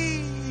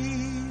key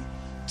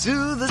to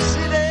the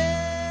city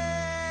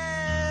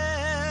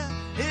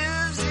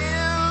is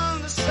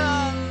in the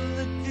sun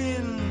that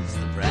pins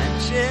the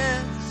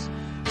branches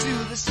to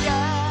the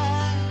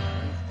sky.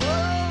 Oh,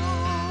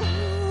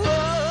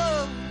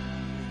 oh.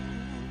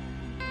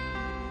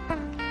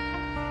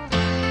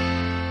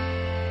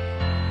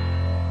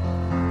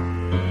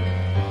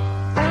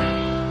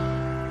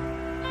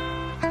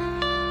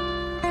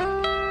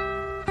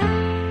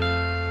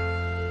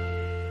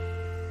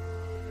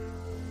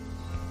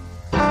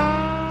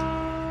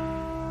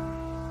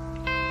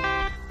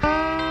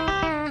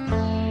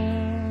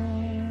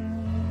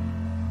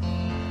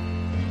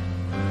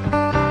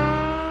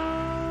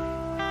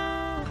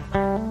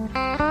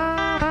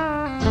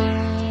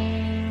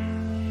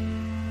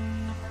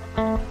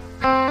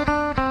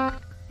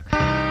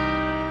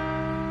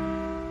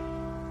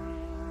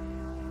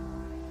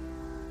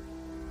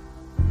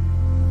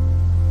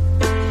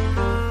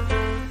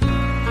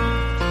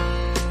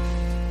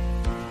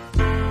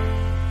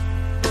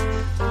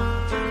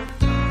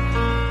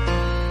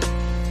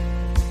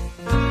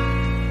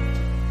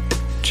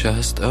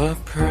 Just a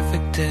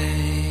perfect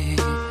day.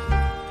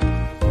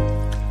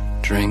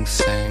 Drink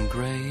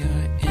sangria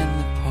in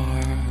the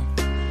park.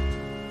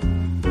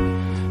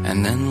 And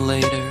then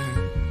later,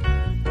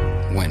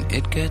 when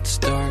it gets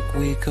dark,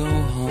 we go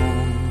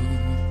home.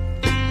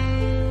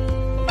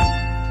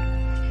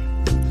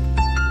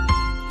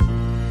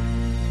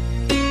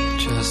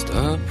 Just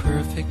a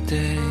perfect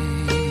day.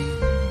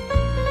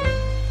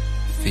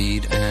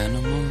 Feed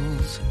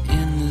animals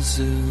in the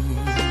zoo.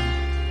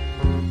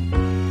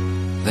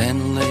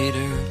 Then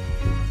later,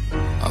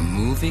 a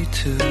movie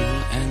too,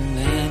 and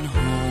then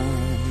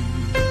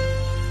home.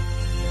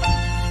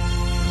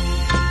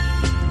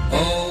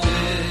 Oh,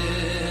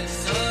 it's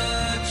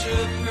such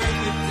a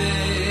perfect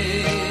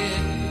day.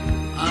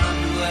 I'm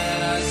glad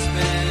I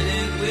spent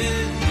it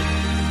with you.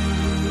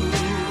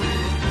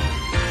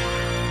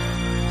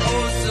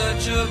 Oh,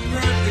 such a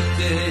perfect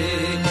day.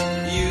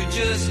 You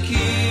just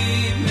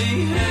keep me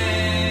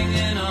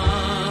hanging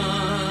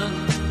on.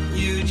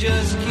 You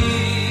just keep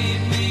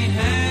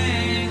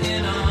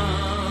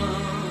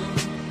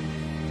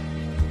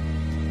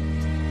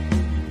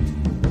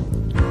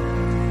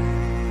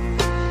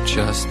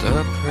just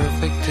a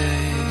perfect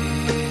day.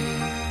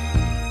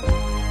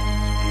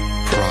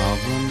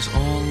 Problems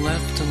all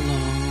left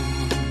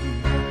alone.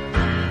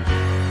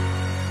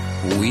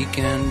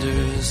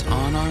 Weekenders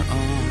on our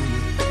own.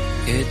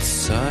 It's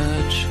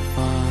such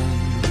fun.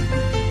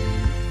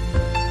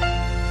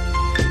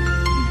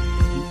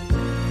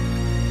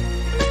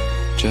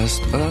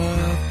 Just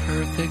a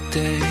perfect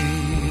day.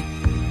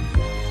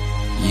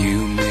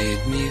 You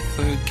made me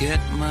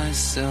forget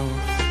myself.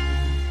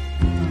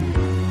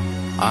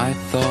 I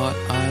thought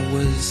I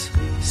was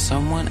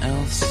someone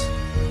else,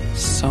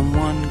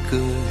 someone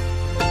good.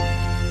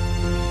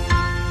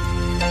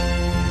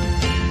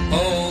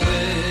 Oh,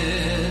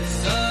 it's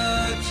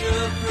such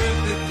a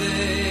perfect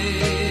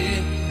day.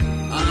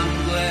 I'm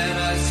glad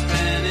I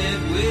spent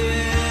it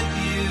with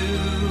you.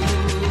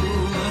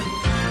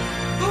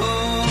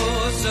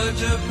 Oh,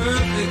 such a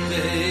perfect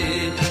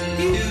day.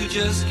 You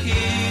just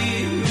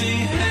keep me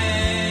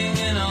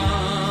hanging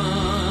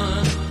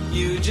on.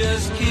 You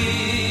just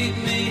keep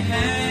me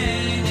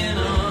hanging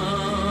on.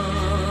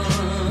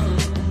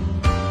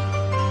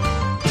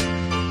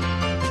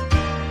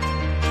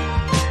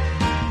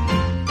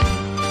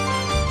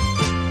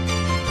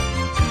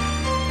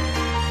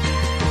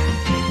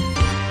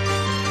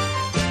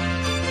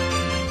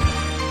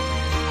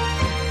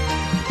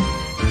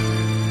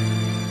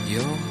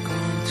 You're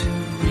going to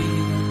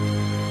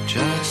reap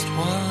just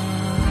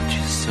what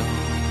you sow.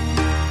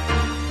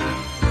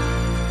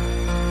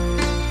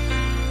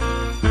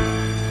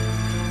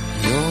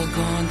 You're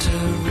going to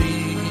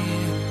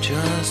reap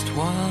just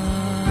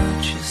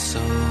what you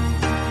sow.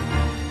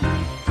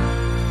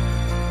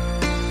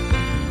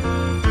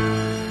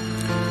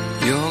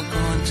 You're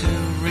going to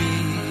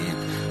reap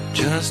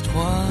just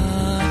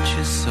what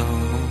you sow.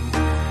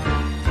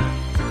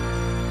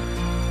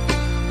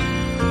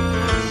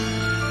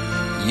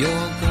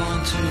 You're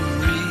going to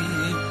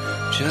reap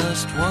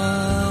just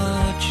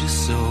what you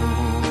sow.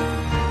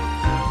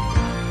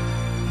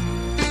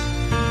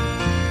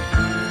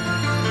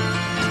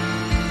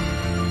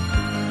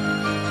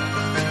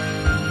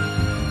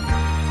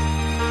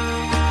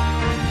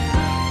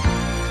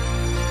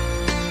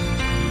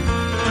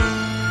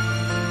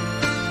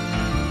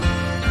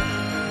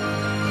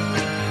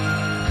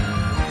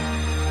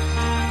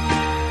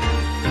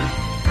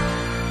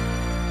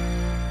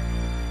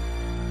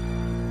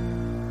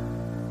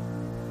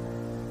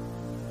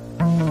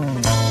 She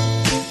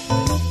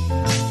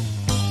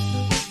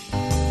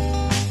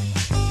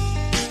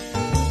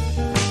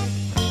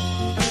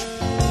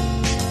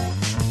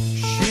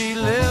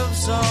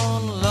lives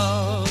on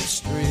Love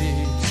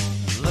Street,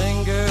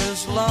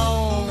 lingers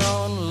long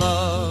on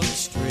Love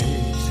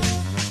Street.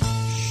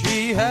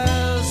 She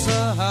has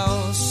a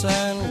house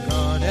and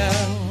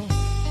garden.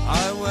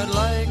 I would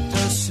like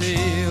to see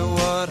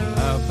what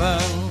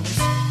happens.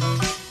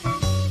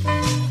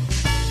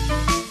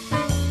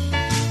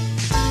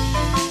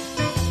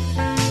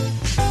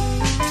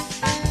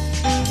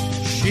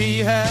 She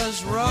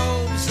has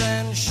robes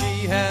and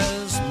she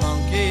has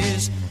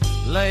monkeys,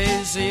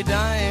 lazy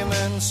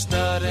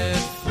diamond-studded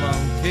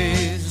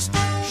flunkies.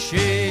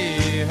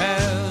 She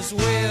has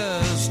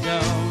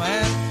wisdom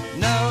and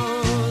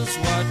knows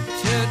what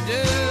to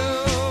do.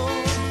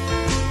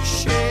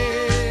 She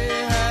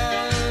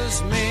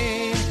has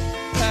me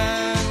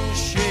and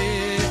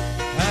she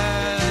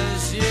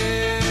has you.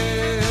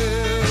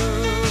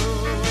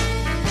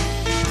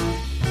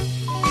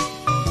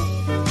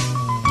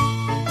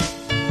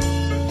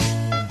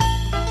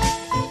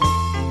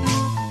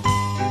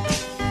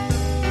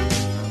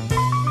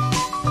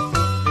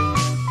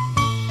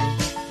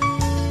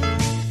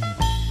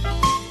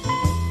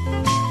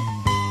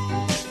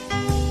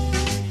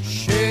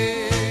 She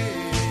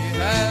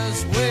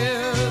has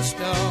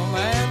wisdom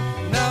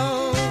and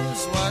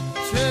knows what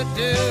to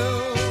do.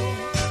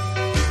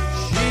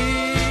 She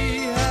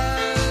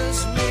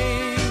has me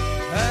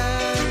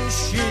and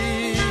she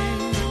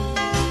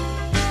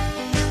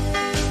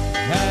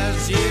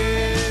has you.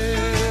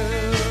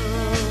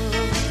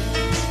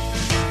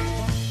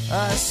 I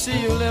see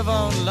you live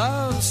on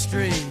Love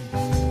Street.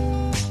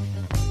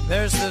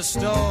 There's the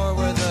store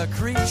where the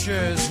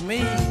creatures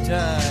meet.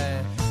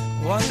 I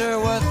wonder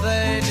what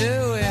they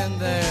do in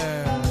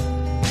there.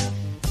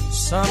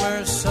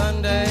 Summer,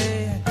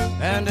 Sunday,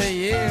 and a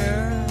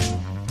year.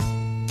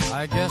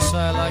 I guess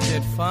I like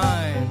it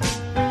fine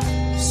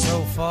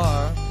so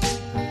far.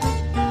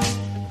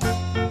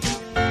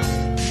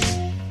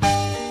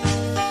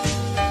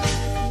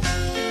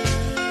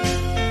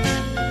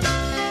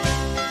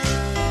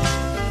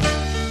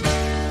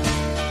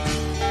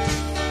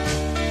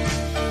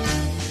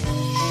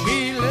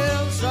 She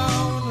lives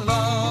on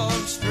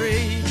Love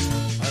Street,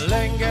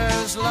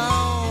 lingers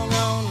long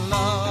on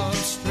Love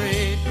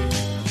Street.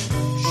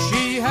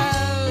 She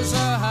has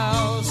a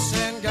house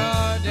and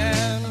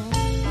garden.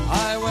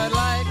 I would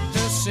like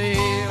to see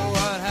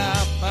what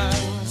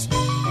happens.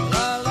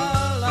 La la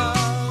la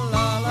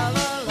la la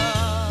la la.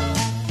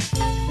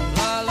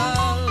 La la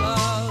la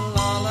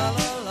la la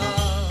la la.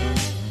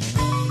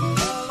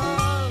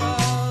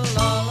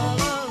 La la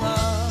la la la la la.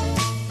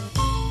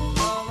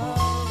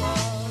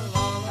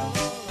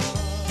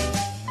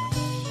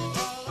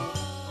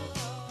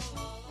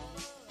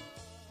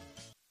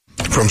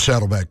 From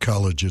Saddleback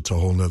College, it's a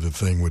whole nother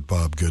thing with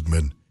Bob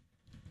Goodman.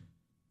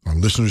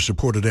 On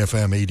listener-supported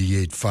FM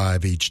 88.5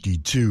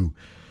 HD2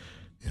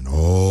 and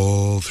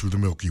all through the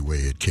Milky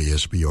Way at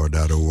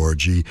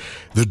ksbr.org.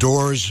 The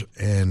Doors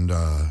and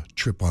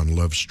Trip on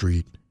Love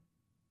Street.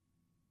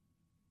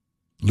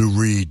 Lou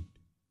Reed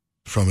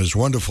from his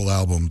wonderful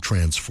album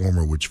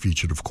Transformer, which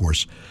featured, of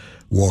course,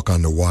 Walk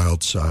on the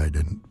Wild Side,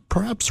 and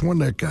perhaps one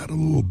that got a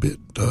little bit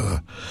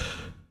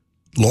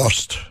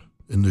lost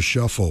in the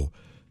shuffle,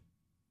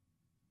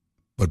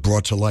 but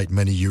brought to light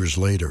many years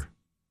later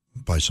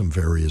by some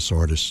various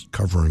artists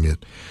covering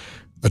it.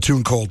 A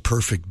tune called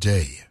Perfect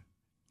Day,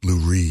 Lou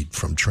Reed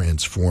from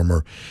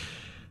Transformer.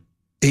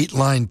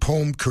 8-line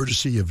poem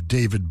courtesy of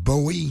David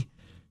Bowie,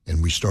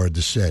 and we started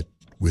the set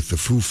with the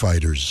Foo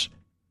Fighters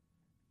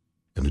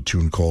and a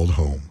tune called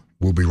Home.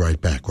 We'll be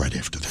right back right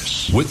after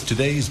this. With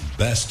today's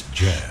best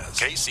jazz.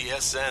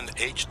 KCSN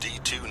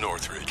HD2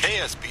 Northridge.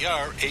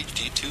 KSBR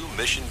HD2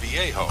 Mission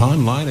Viejo.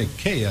 Online at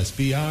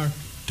ksbr.org.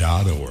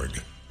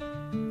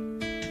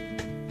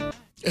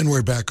 And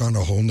we're back on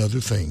A Whole Nuther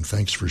Thing.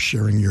 Thanks for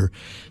sharing your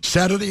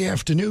Saturday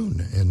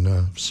afternoon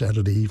and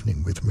Saturday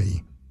evening with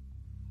me.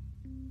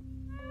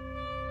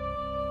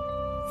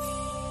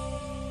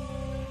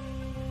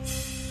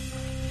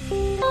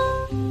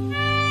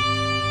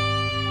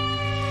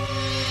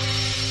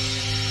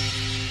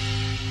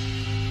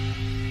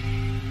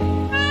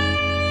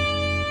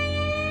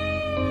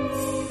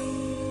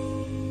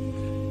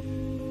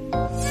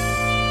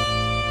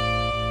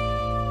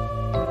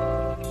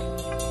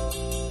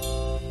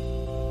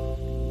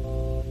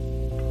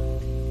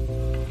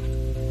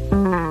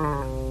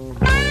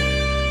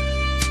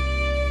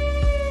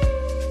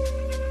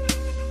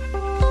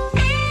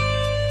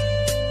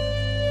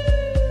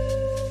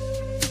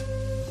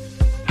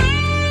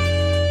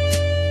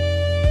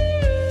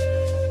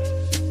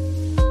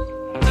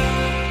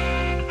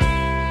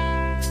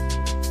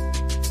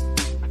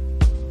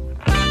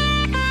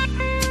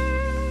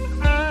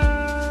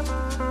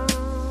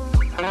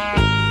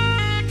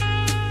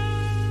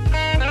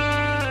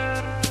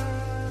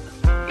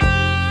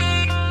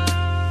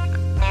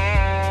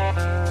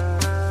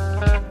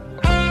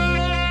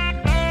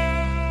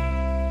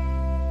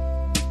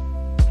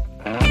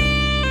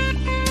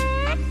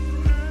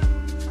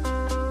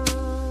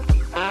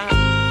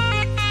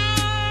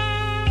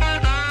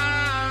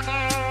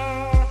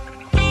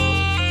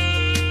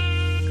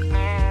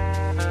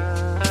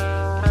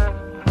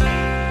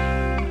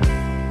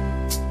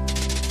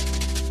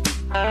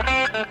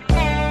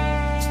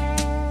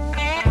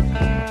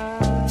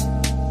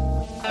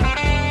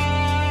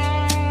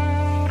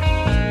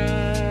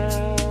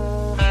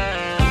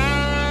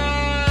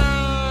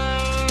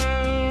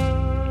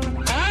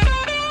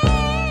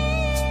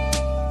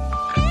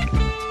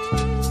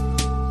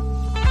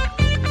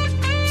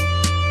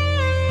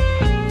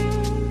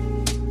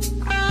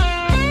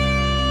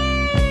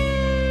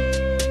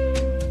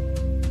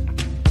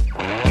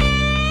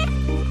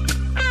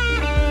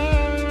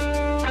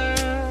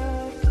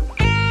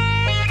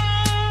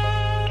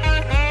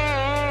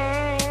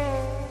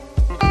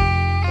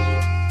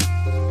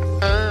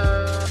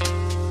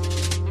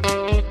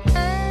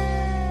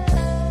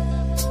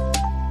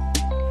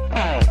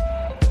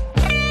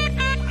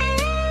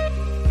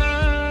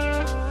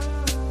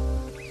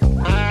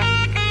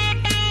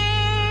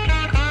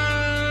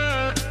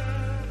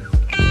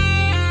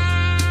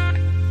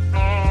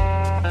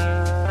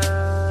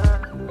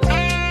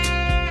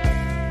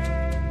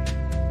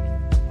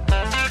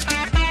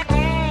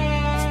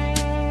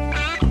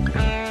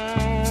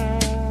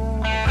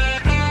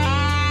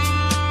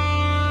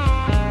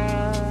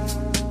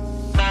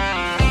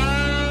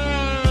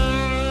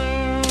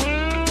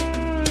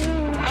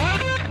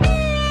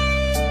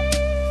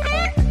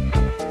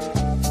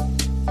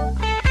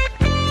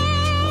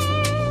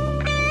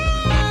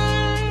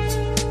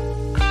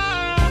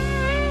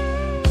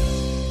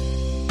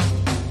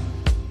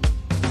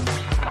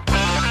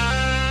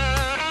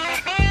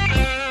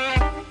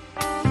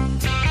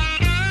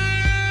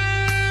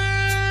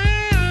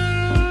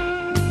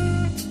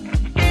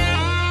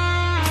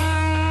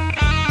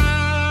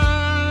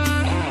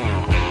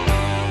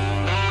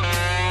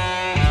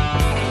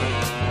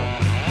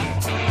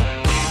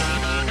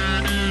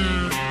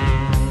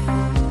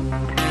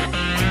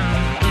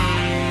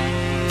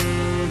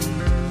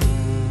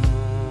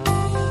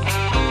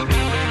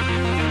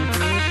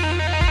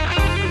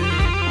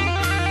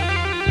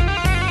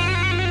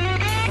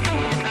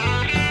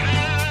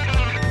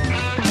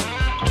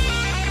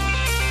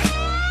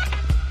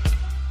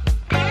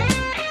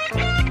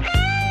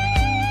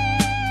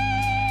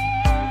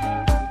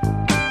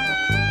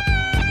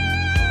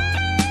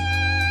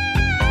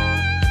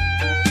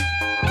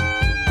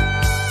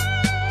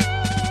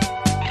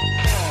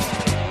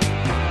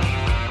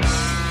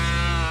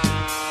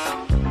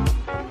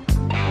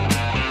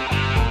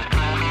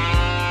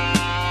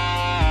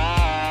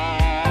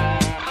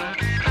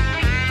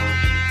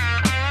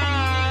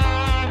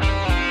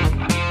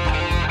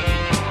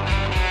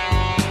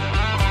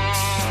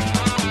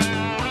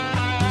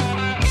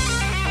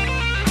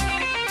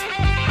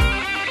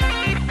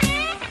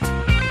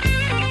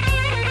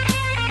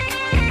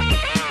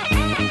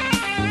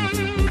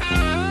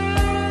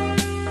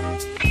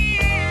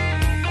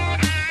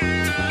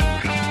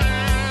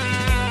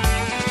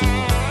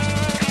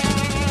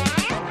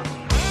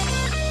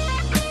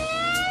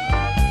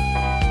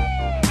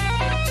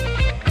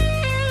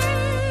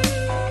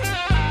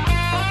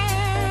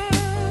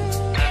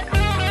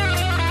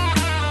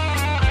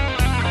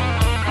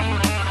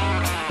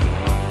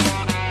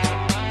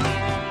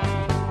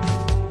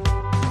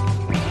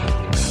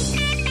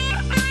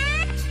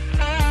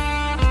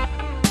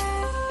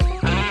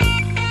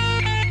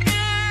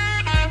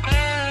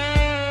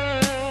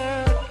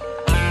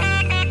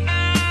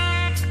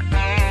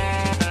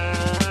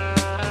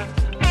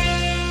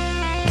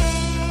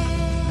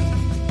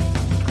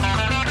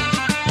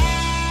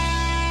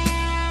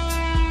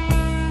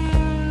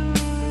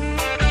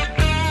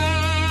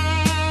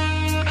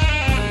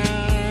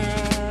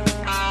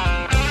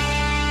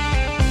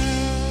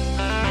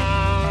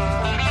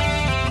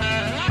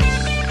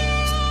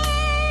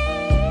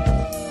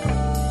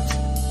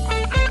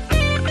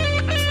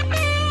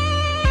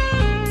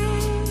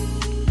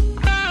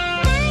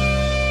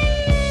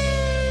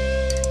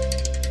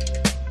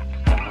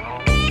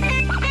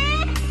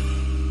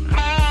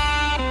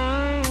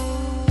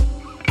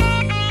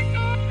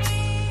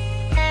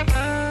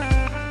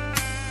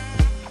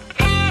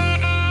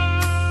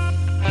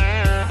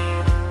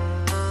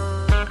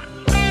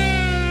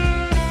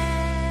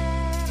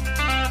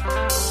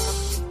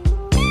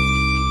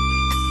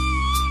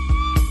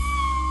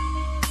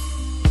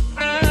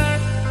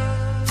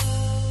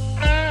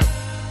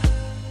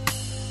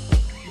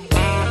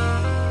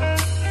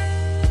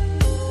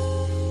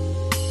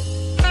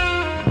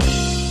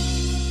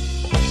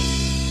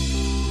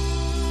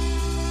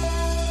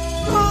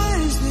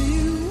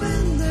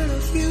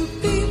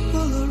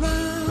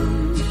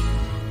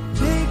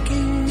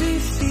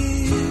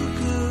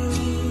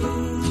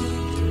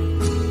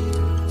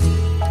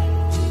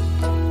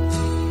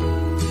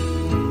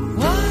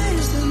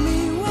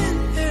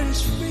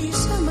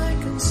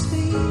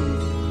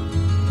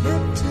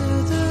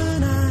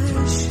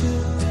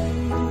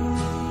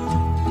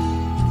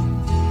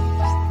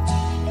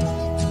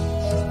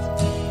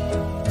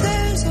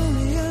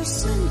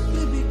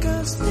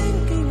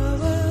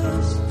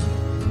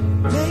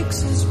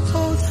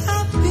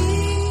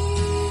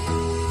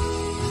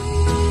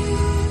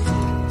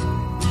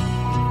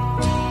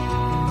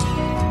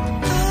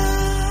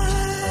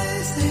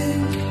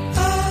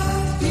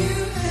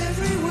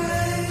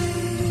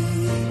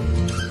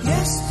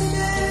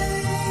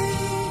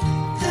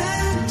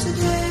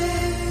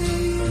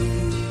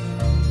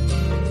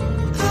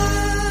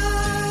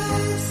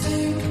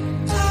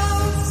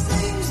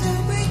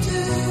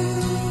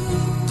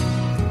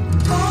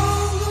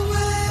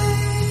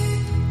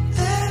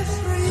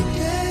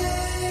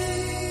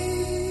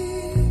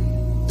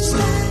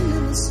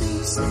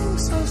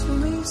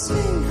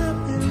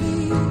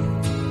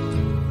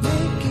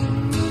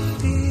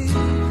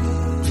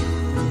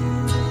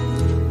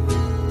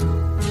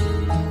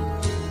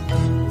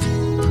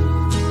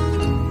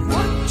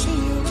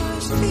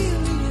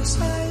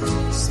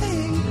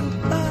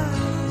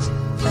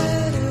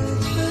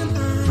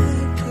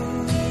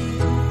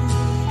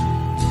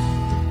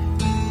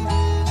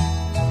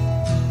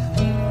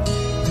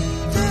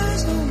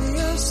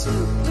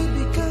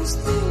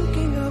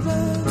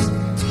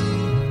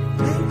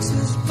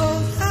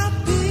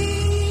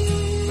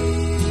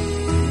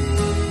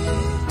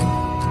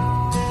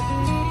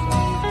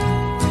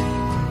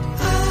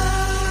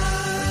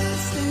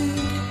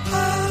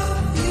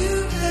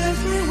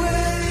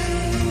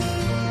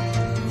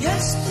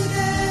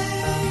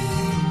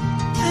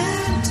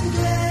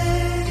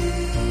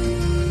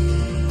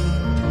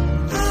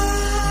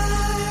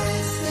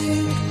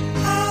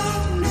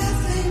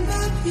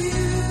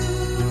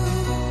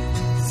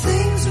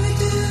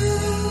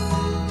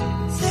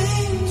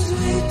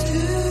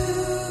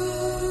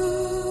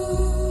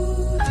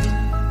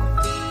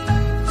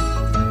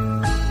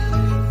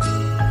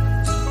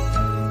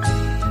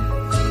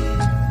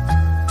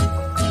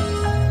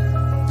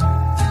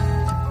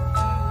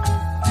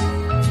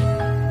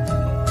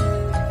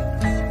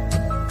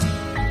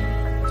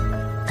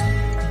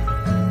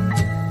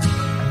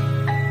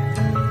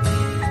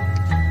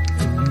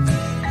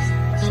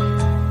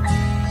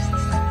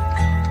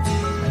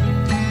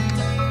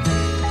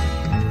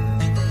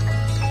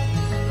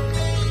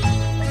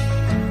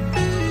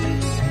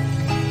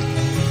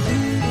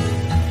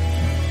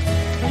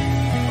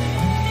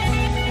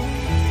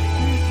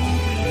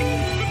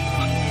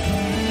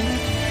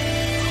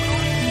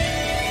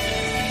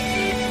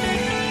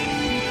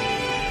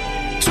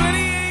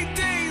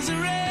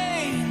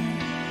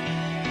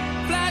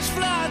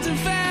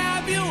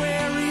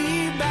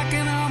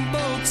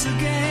 once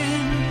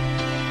again.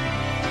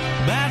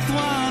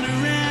 Bathwater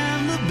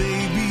and the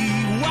baby,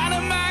 what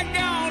am I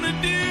gonna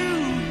do?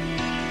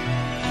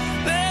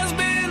 There's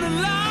been a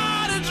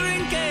lot of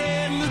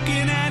drinking,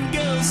 looking at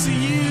girls to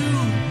you,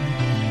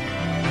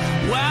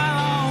 while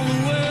all the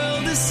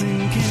world is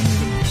sinking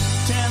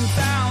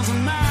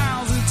 10,000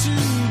 miles into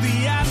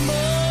the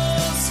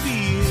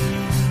atmosphere.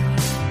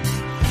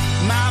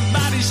 My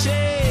body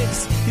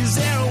shakes, is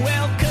there a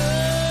welcome?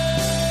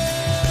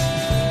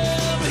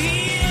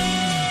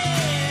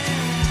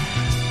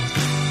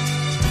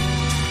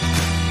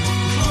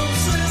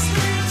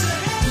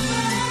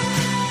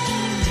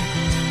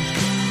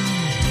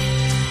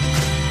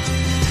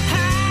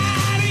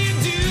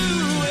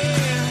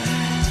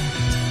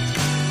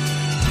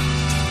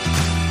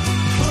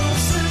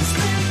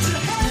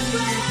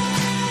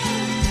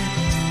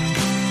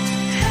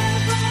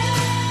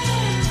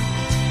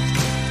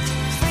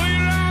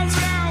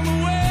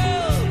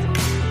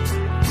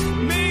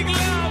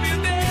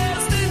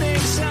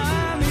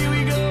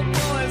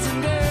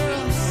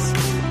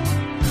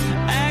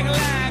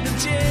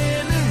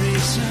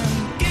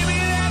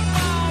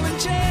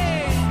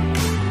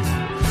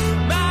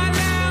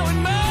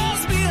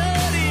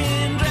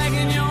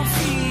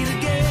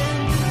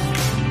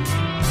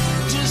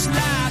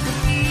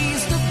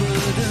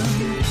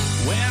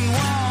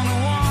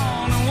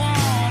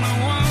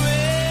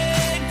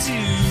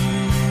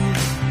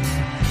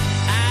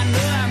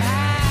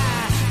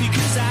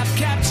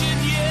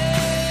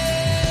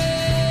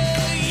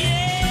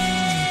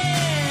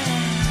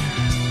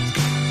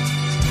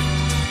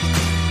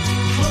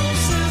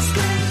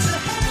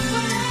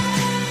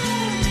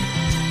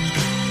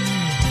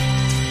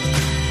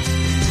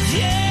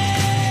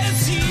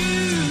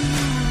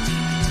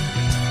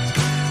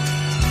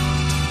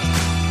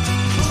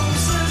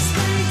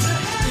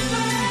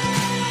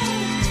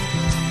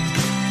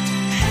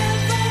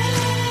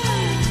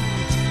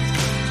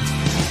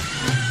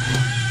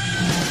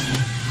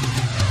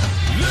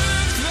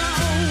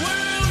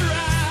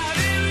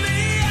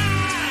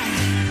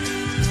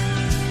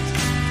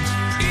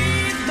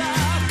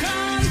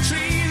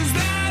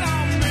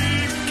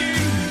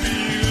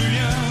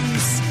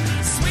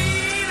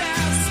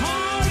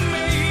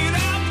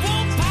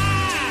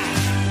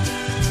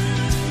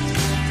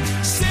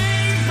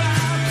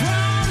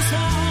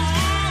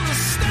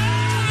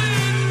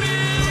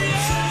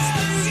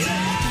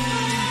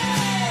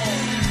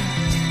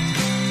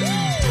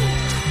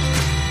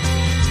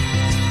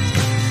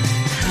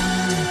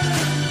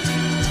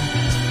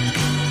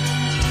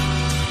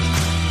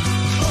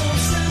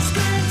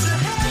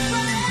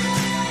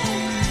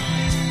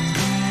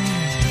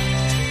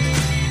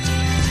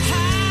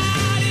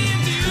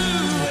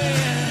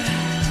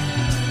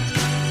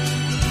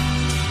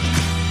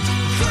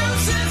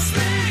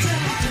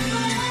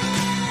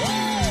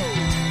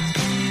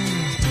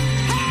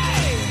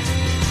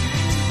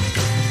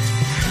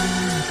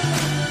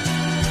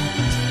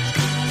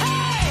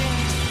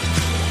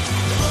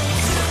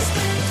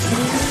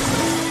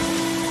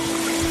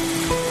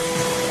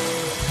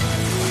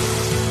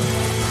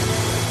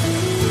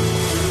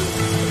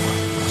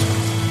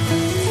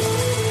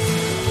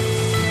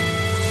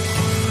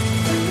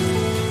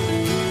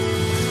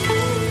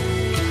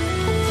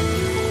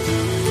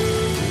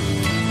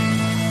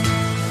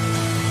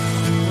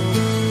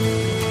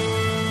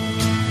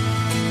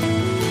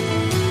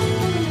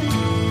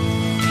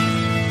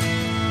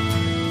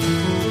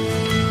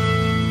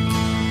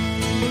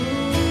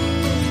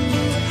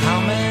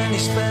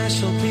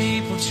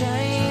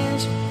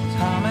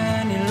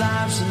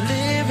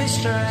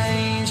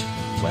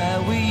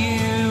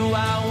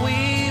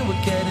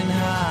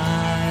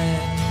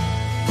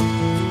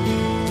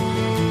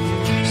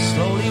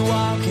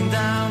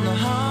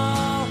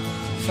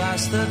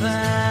 Faster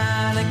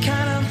than a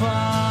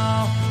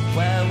cannonball.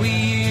 Where were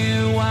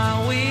you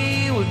while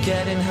we were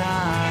getting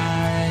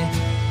high?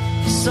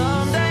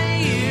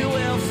 Someday you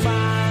will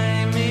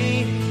find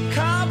me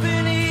caught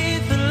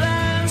beneath the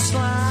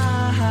landslide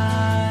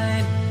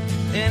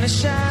in a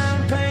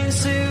champagne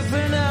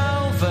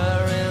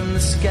supernova in the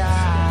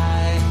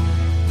sky.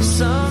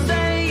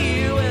 Someday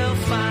you will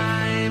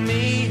find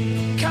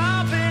me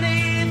caught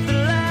beneath the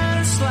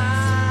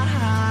landslide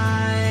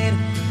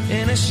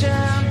in a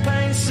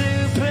champagne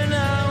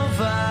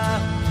supernova,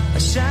 a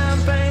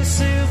champagne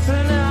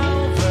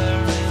supernova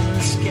in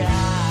the sky.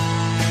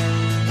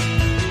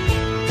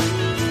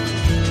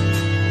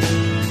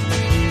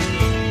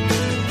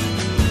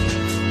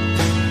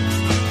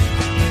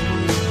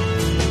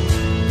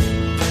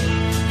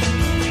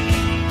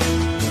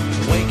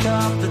 Wake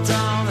up the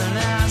dawn and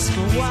ask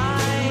her why.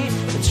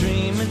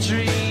 A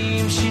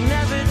dream, she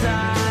never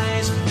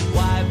dies.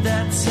 Wipe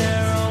that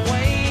tear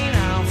away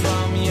now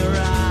from your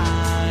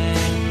eye.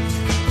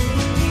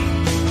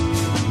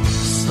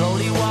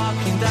 Slowly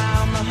walking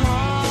down the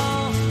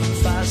hall,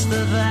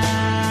 faster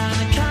than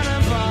a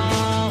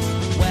cannonball.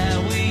 Where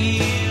were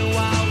you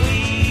while we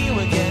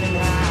were getting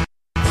high?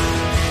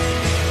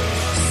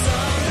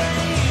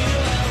 Someday you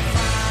will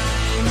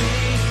find me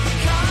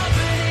caught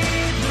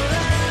beneath the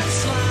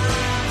landslide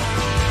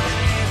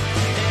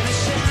in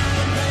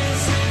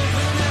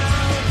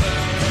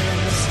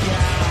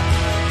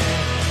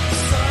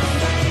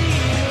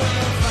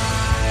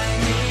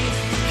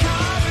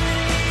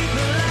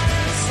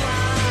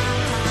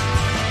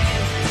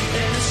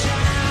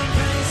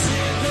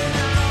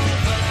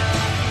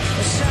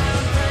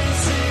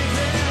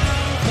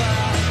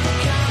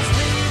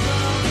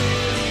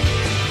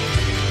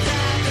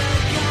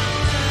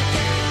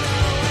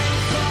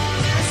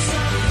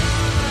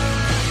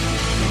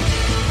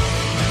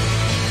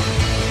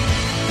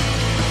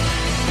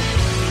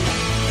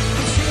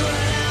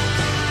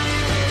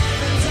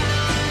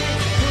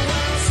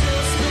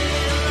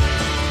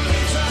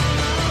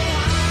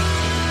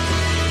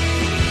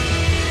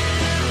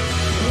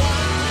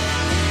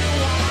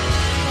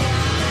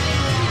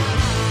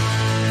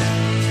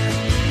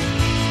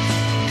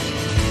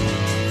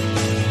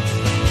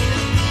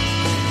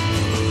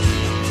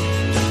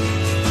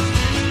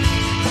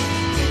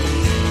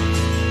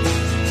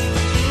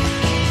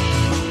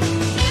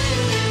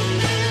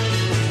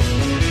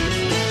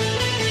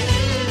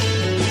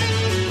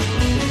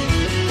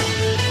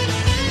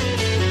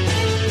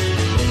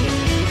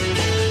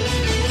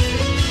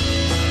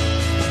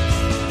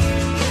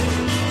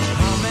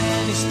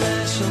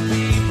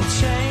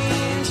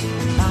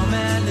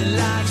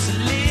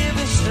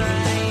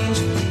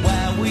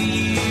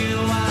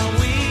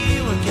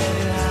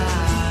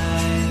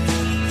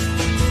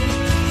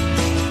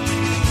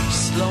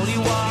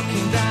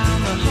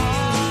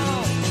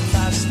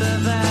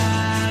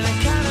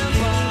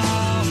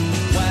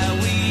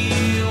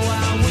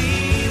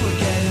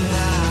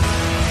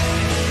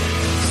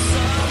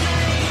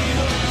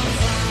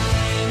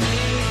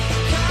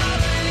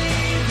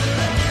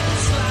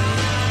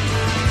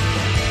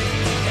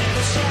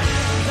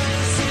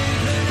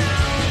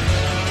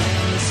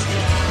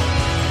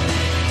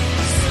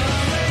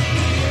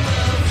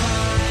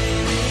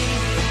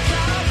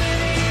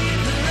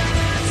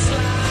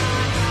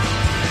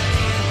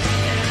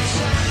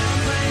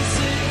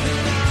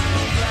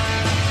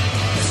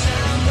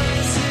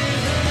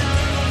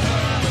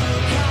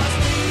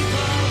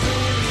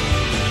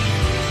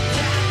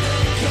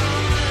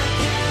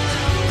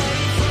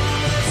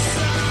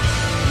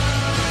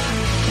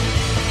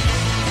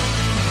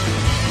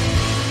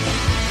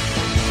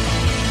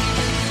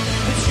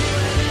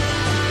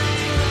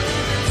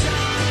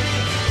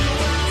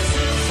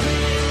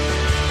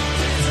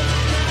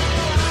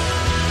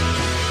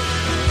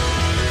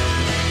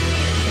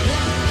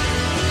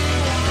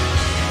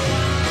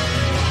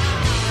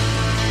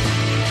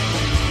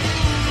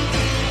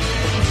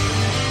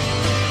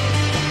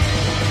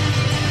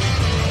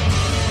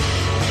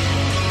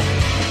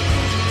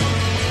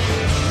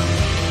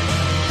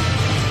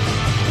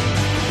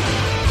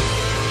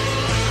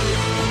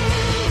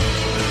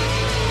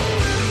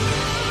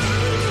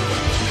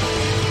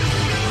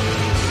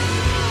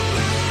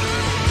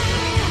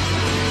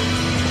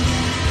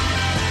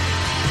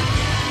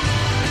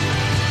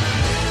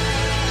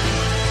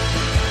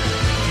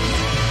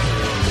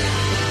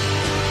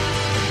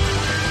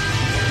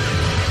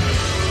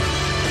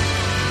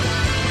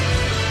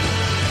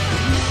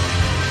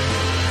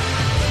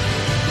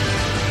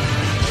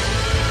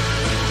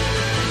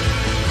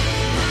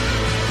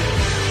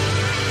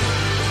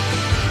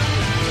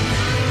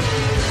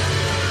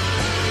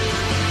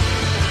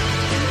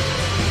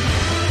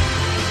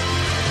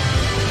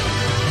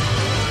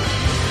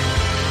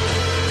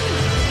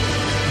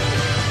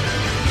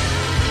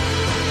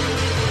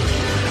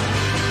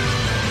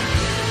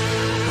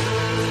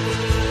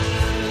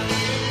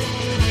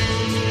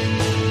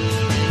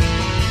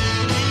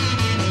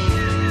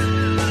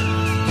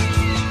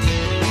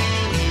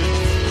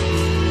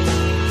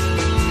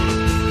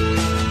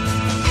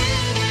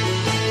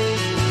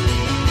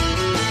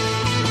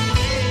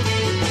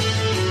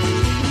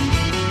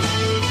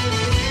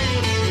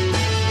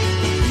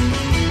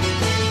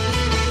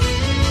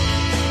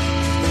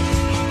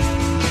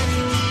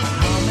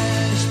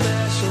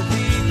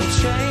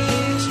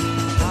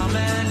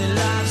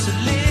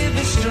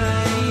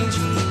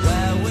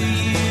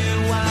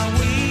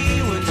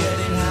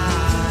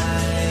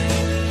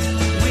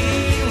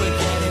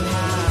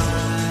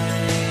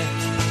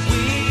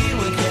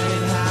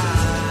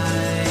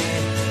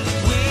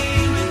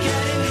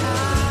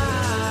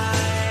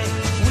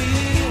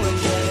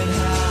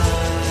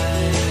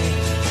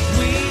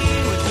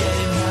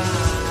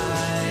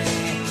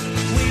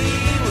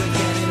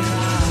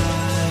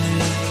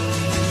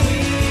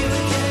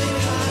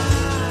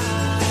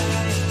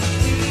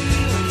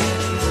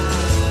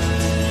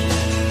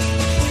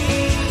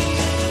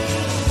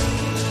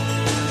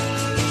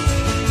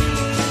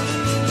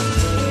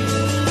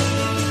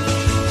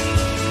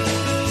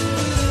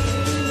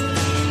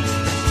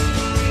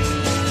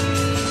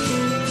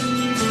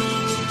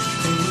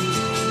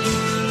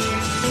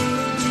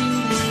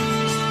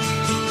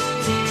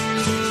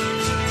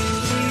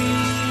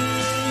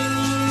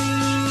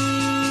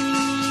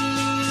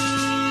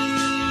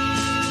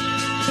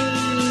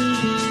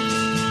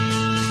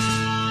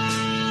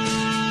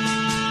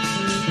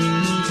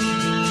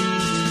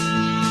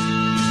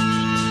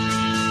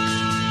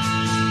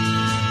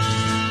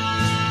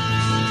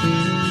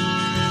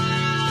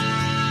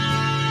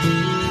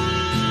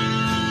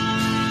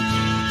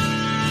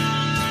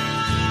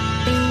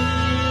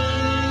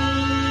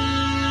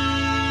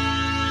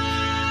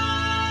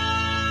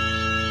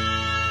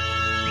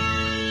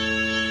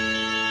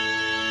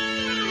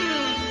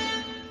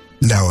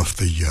Now, if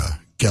the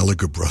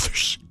Gallagher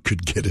brothers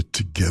could get it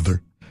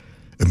together,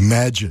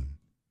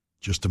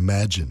 just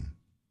imagine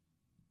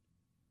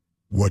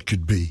what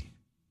could be.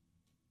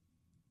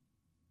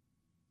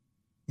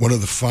 One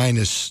of the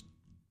finest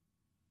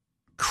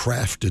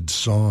crafted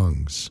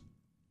songs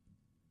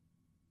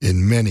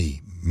in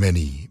many,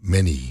 many,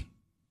 many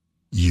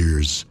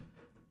years.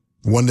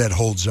 One that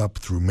holds up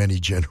through many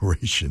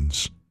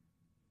generations.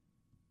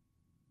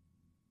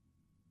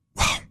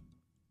 Wow.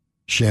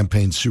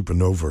 Champagne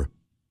Supernova,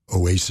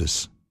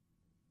 Oasis.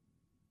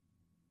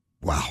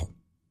 Wow.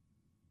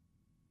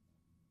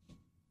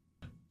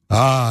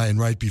 And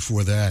right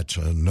before that,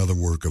 another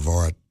work of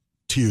art,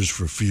 Tears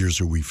for Fears,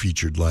 who we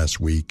featured last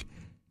week,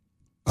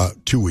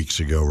 2 weeks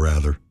ago,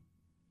 rather.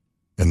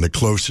 And The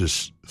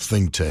Closest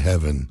Thing to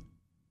Heaven.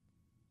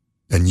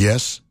 And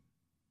yes,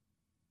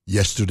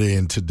 Yesterday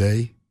and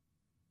Today.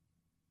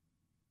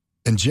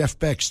 And Jeff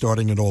Beck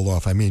starting it all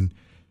off. I mean,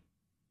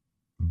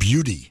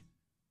 beauty.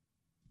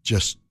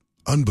 Just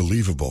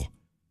unbelievable.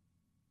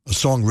 A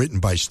song written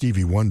by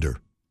Stevie Wonder.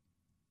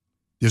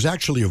 There's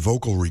actually a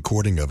vocal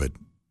recording of it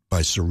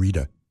by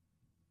Sarita.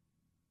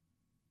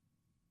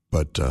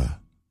 But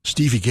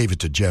Stevie gave it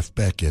to Jeff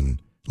Beck,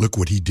 and look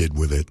what he did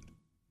with it.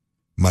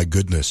 My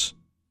goodness.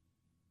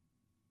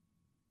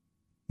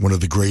 One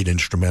of the great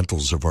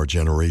instrumentals of our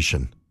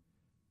generation.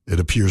 It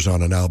appears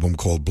on an album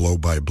called Blow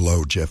by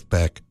Blow, Jeff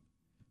Beck.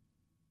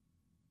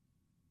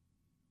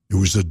 It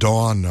was the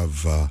dawn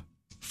of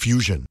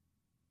fusion.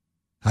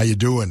 How you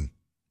doing?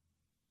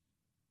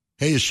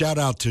 Hey, a shout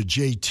out to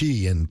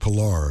JT in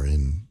Pilar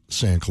in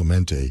San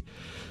Clemente,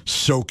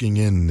 soaking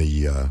in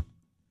the,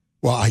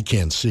 well, I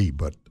can't see,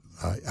 but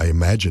I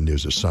imagine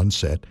there's a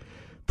sunset,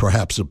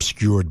 perhaps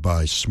obscured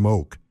by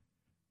smoke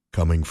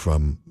coming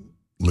from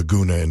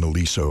Laguna and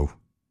Aliso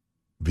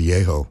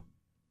Viejo,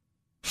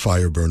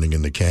 fire burning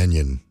in the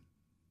canyon.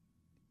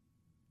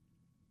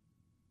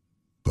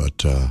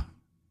 But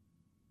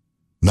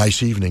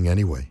nice evening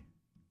anyway.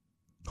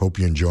 Hope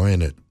you're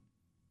enjoying it.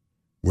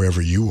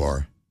 Wherever you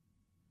are,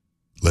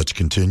 let's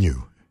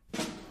continue.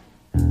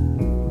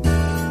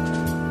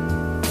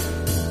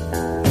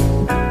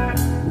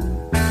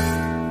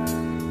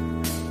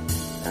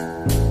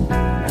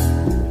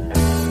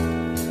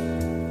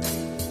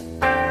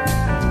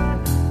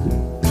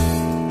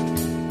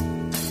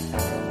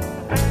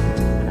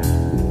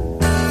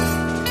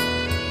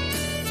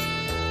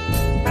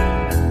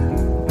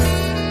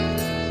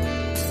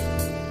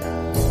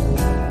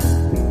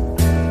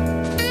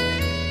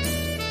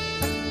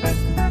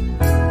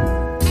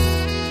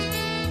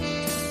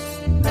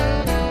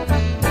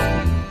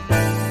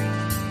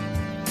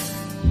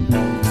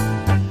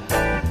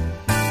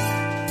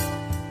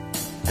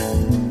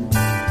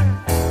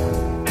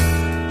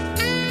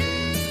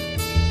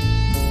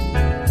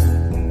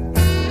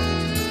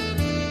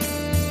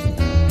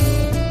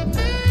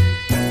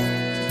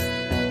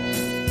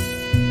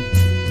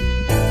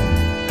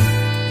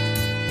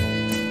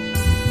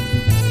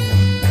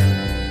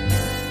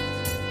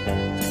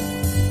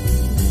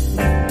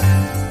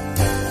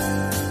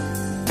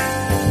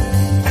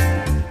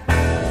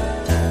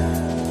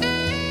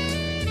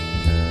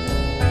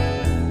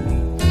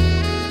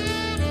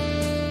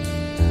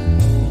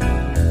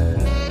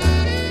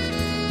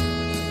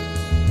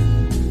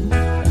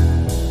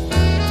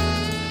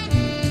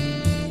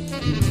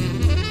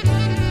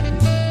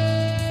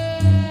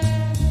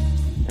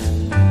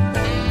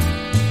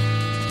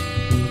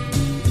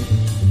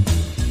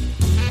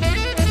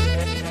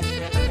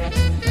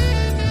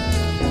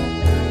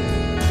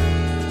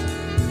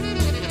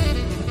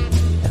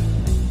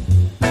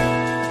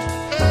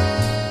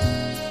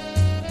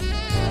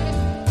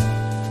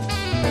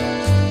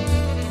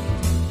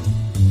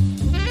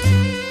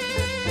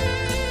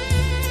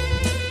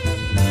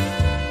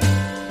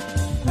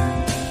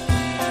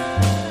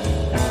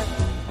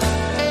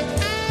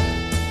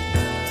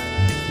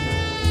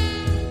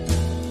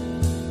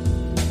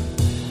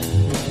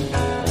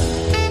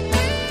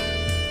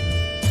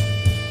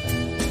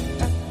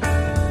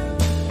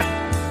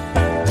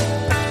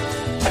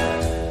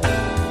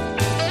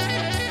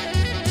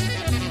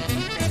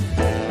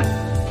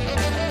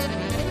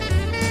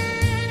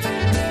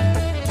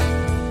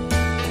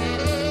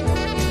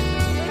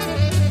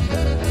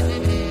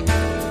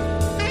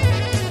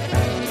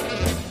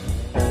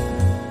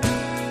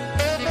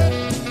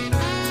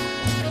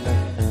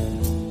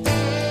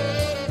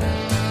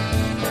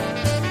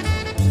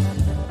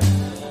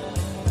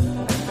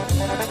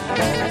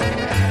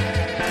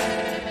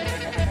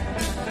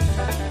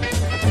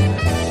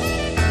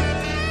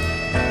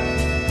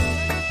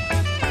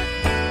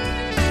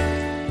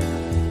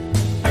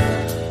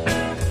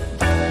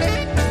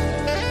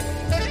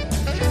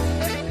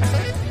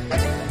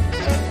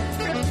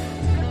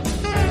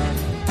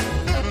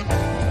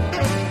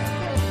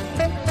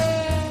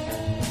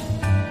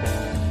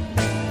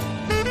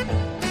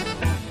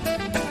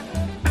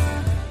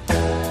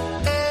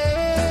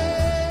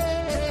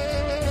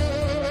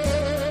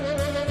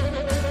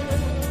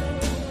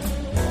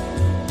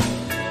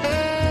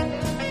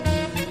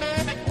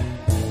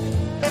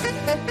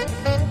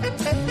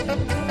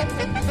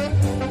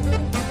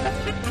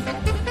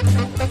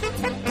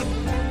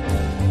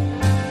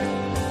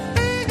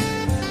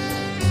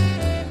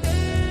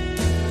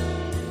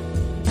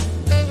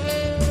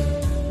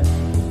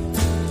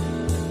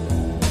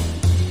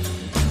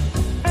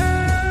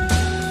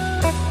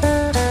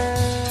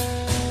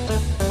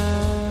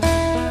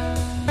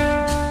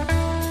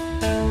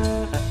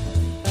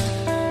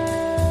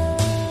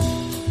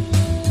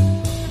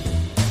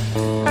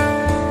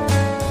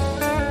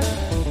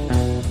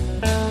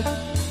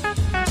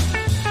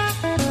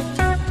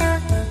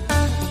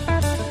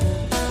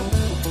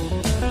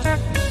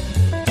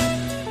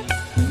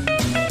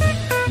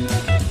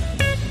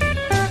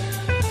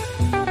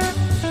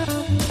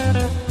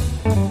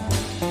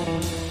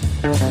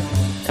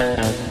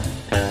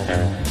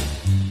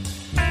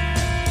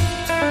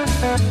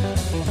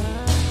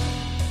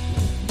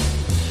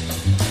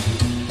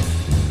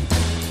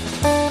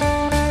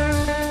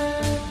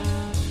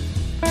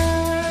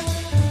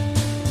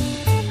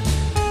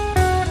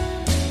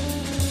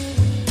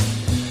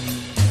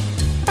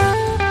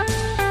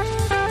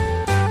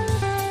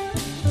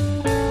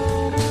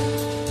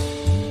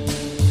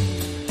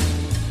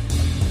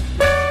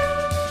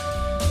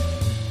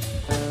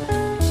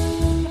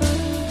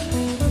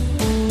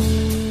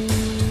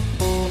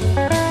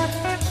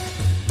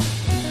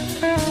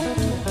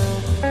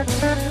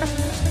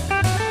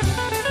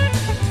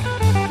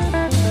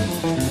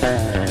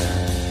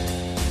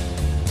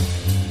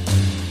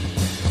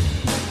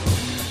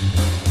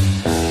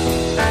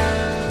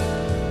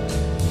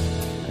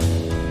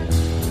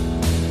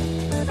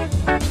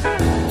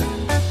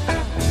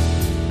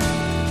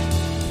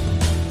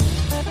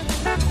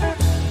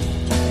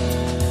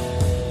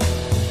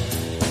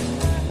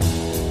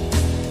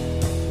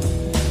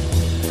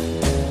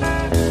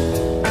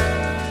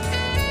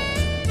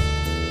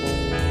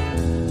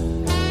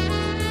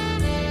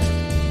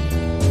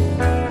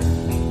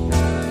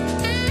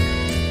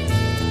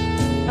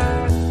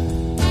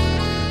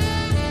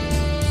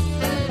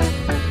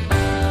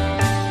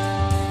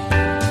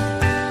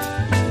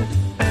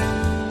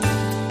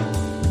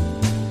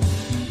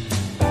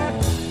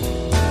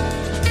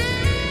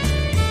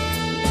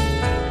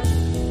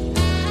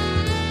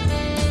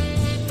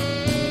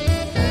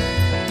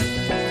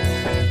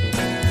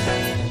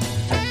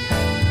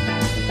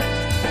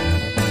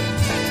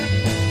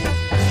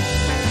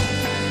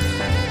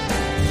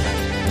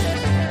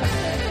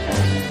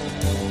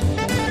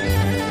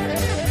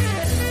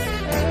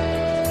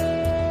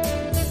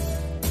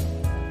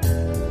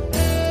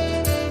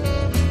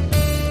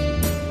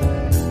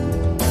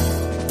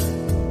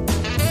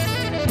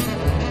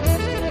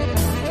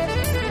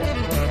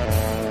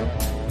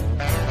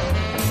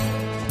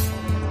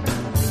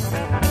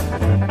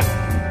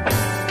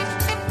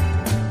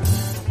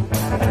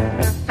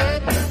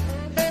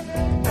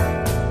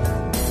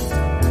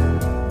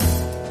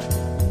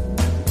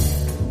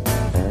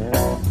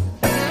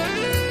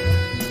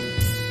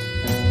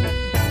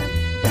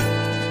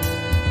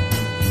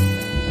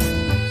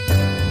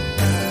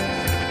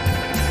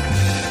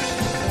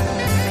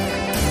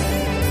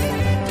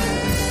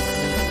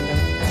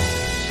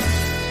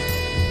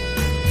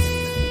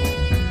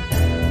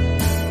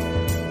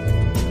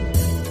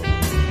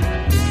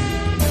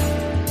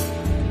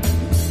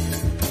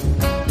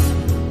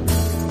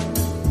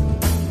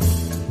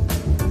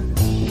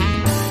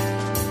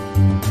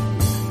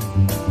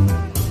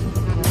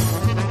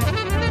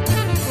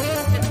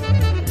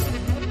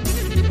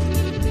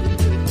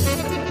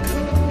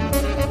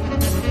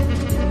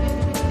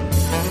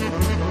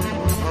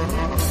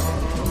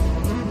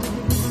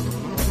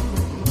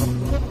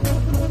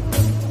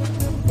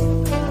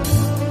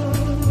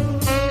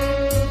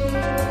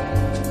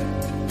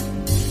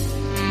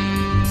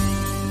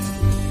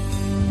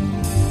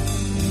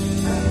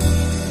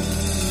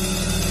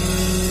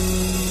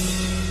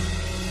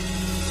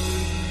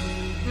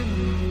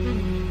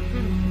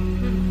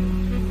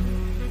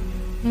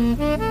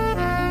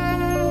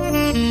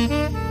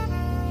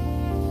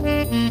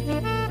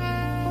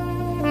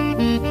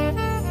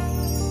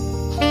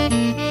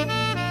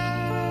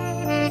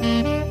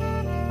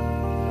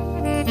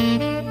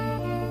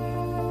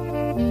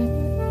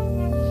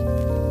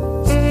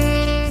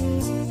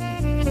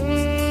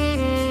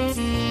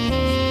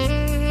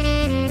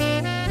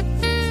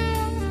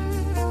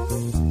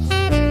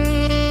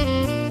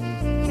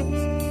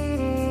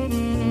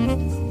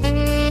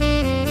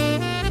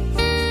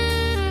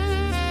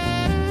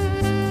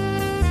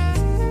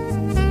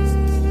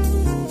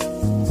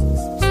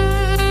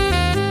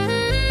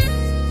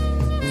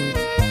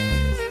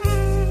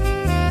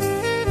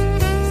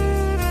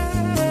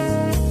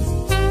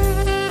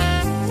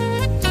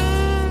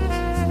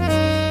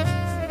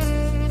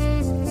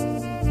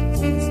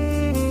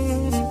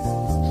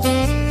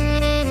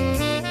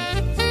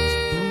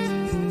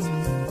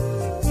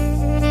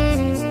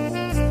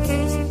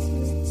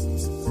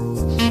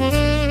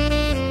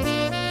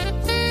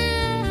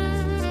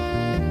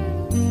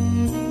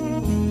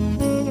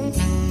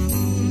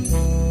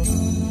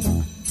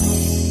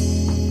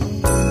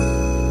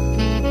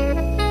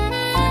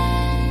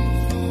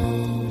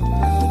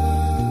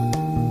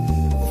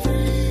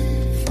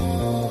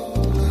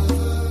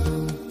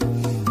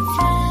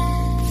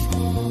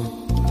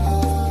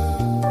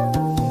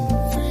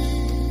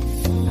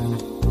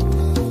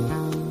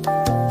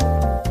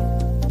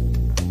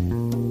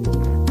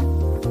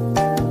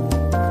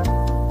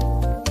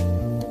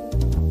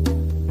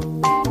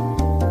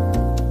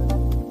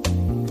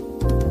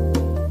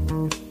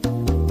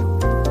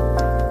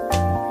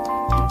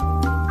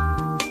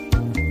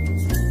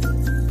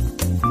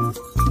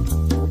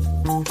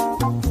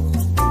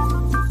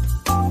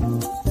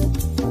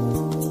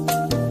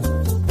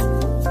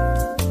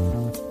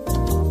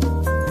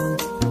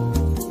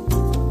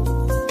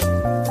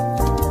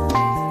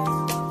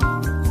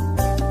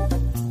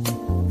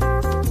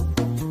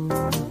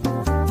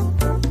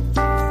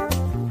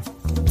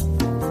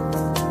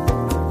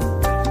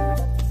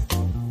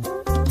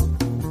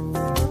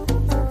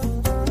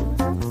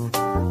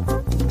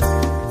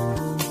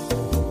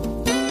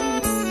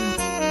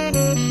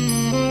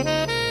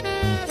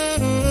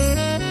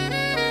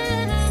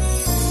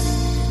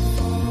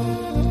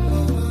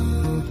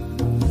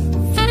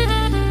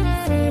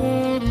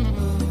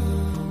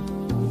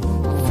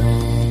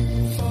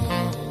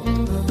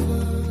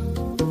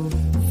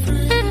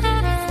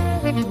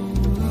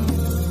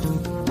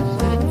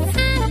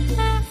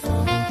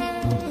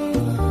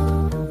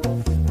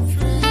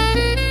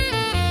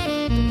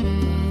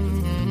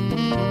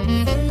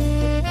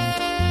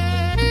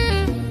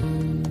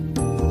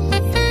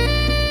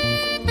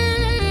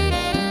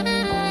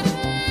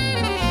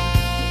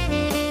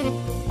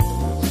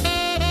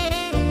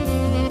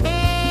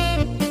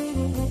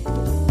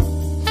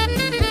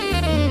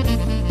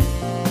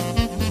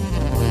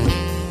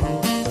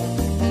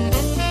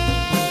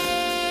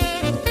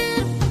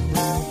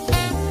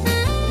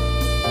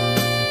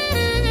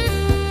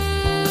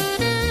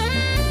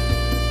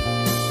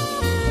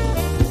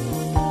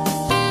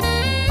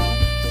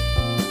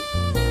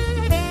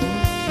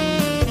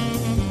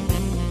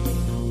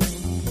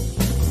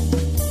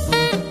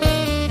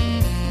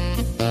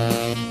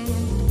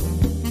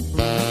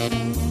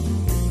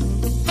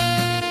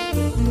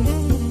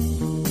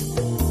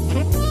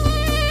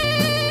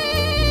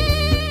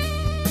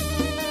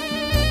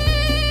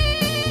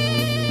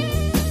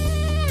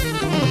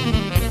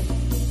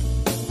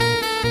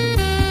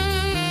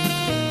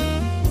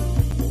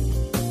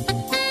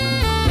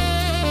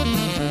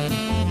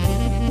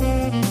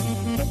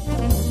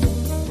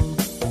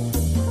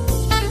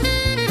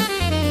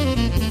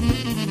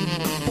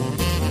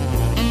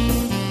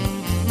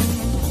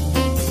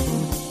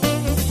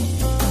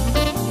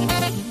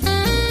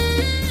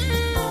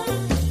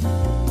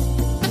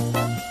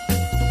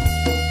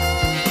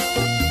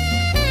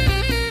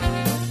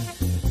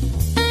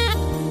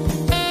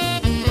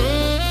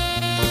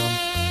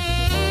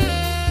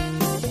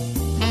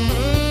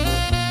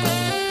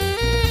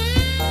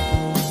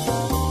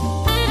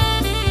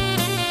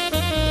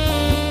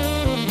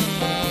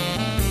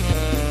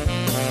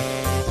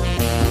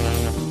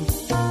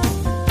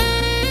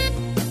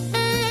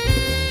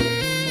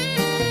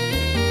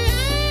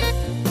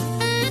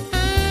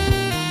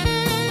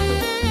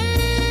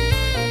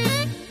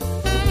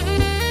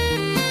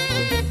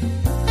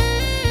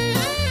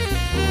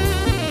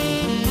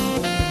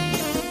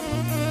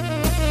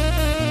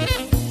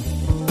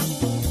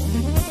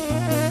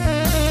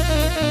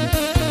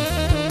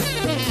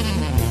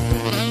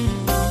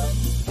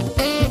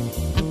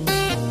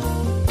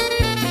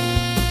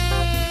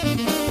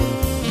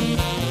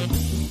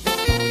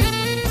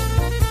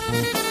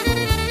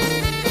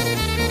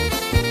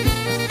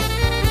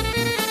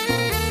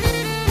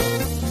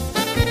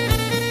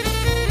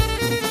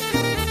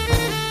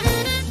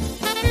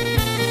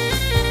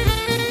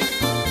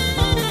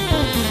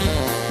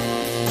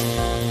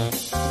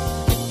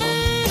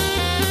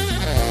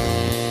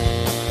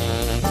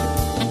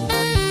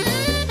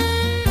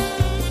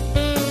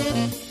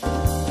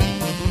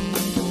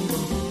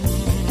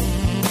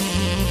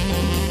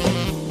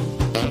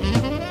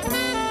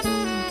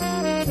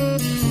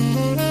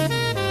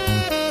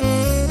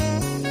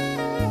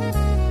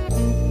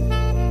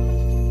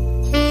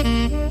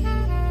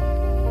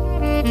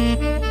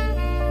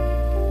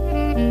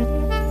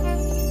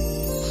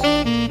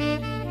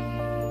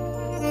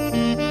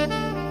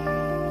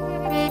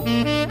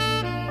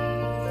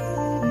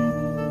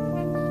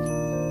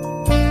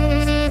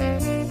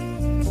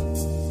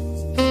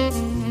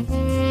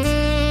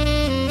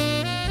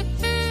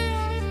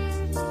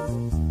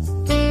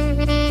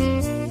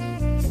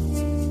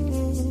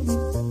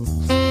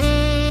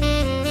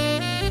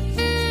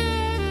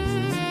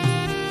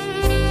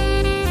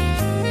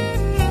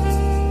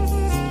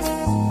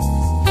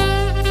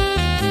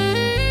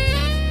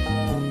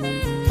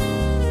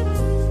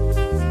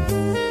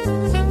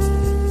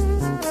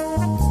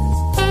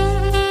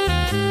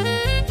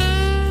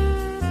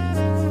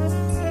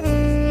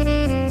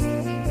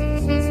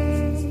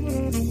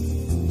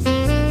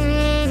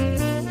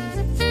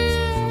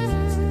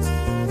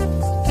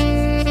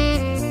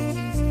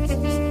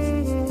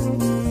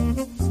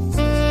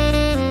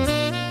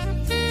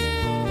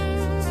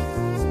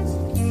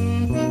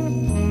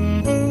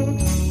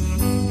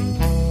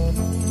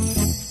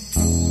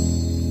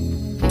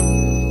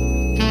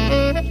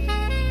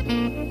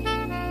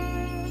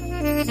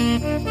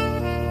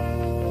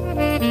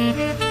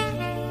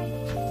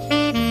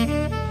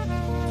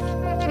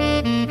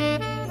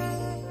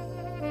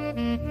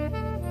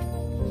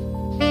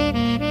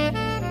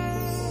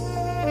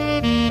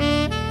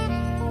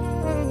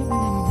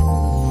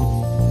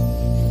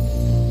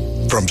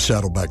 From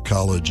Saddleback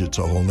College, it's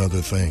a whole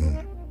nother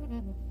thing.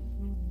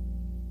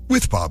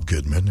 With Bob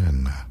Goodman,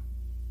 and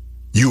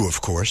you,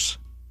 of course.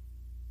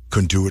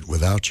 Couldn't do it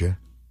without you.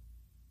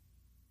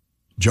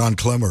 John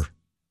Klemmer,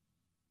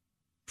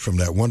 from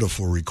that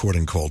wonderful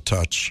recording called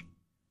Touch,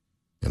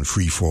 and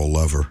Free Fall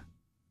Lover.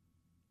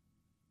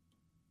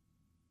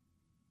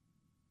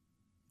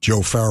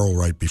 Joe Farrell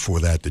right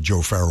before that, the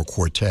Joe Farrell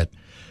Quartet,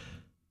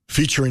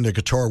 featuring the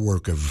guitar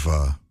work of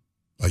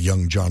a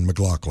young John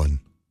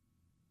McLaughlin.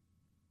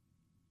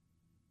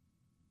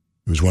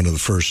 It was one of the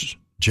first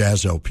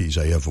jazz LPs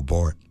I ever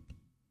bought.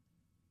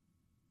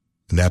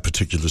 And that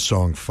particular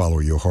song, Follow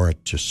Your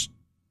Heart, just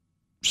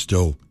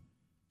still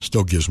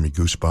gives me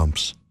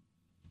goosebumps.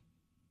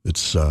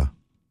 It's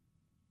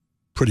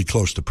pretty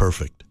close to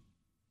perfect.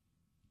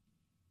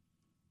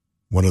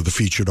 One of the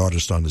featured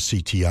artists on the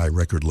CTI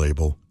record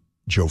label,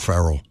 Joe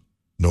Farrell,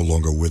 no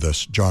longer with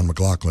us. John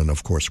McLaughlin,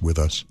 of course, with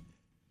us,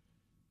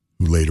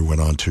 who later went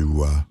on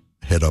to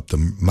head up the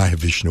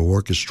Mahavishnu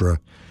Orchestra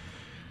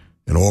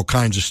and all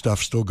kinds of stuff,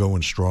 still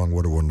going strong.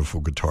 What a wonderful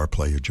guitar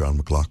player John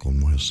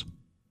McLaughlin was.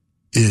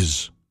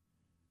 Is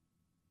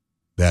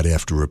that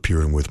after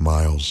appearing with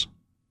Miles.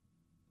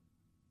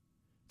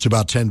 It's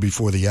about 10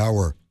 before the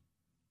hour.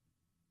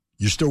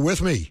 You still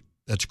with me?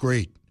 That's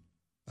great.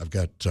 I've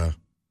got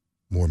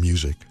more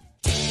music.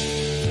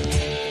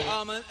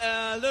 I'm an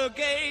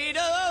alligator.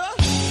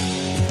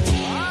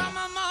 I'm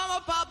a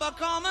mama, papa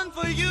coming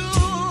for you.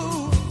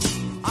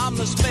 I'm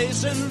a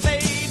space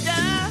invader.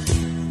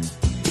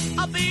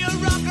 I'll be a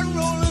rock and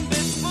rollin'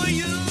 bitch for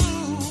you.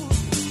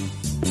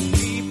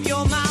 Keep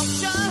your mouth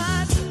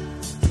shut.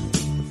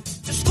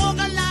 Just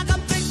smoking like a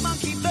big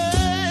monkey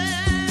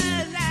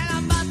bird. And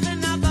I'm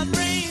busting up a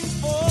brain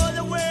for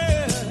the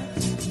world.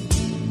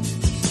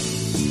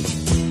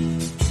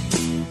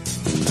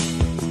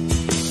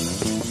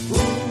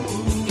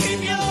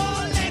 Keep your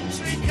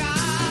electric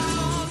eye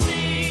on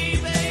me,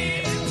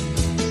 baby.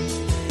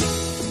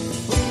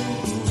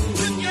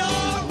 With your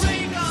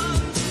ray gun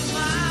to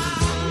my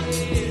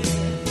head.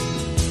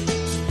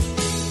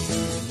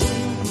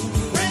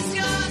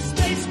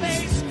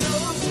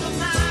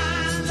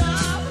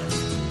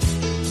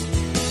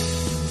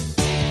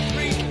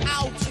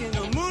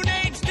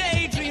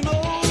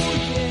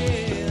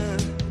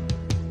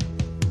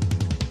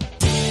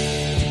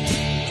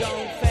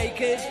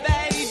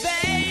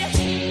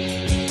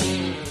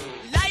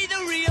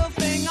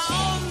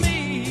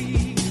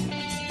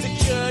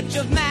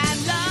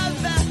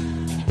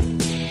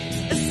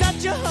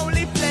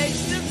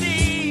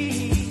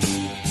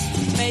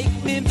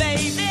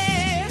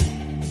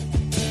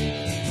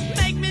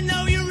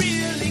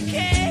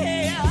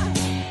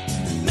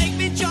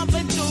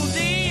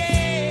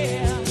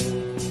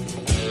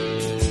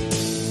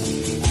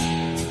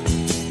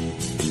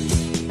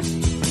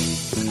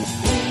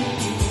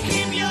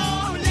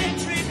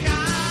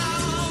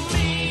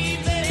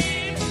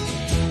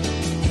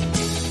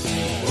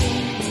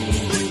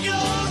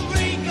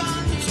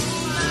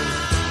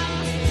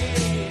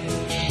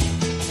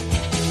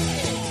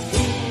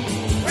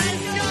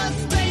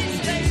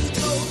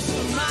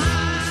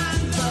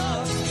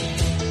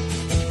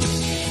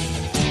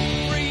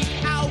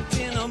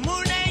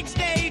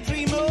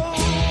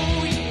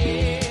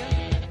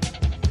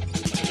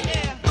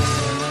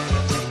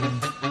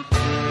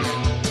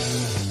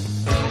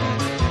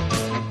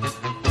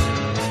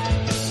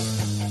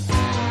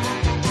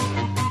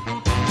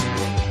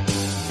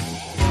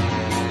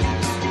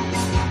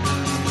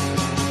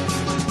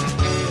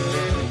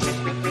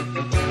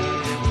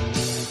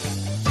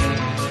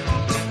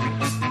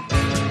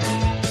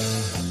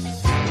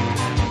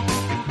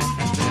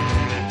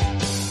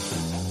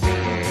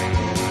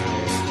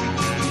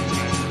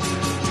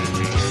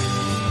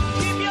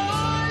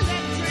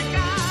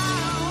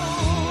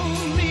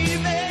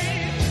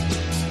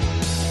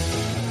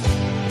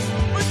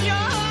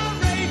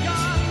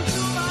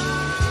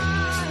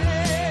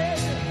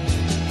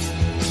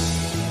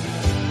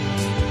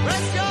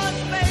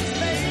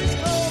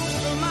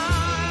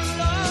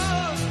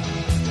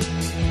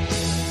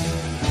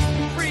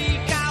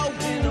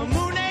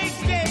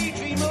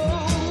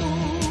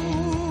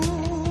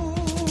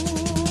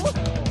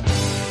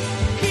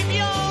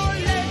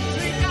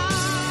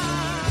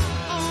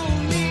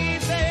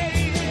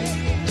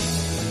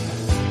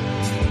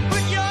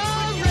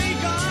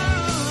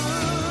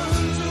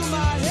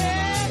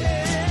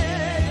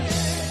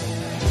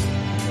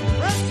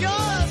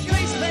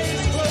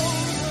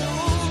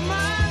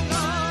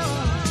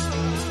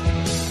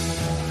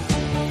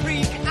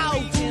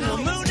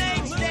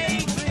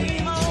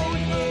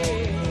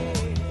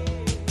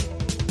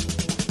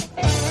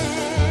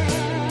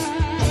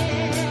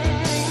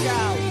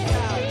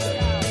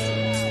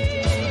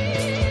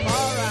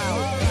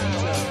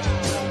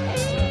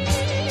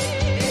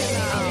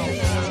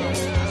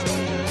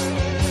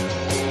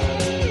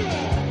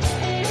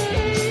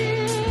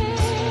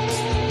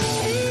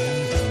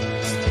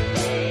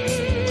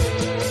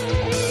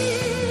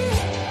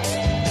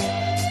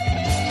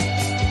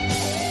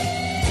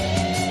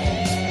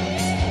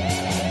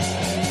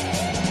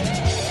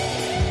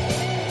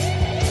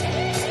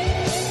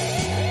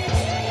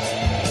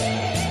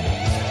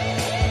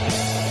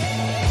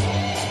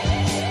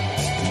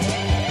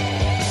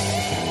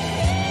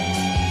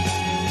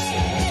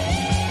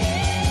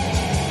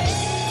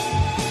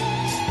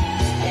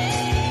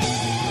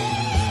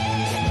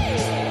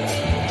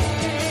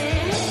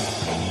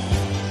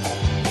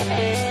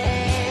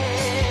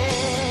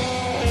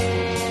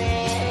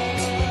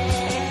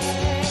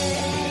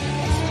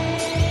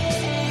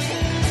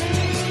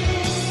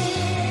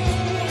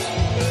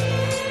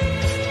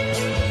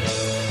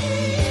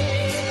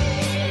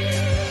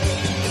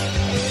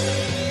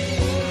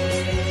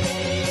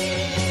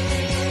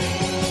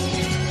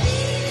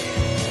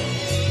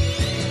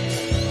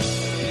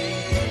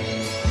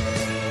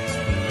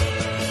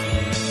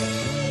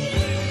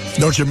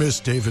 Don't you miss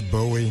David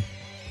Bowie?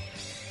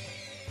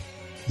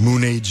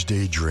 Moon Age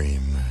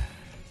Daydream.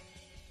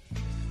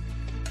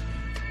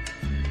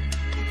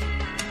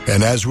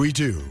 And as we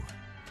do,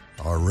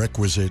 our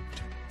requisite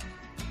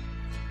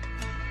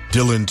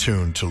Dylan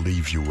tune to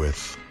leave you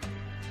with.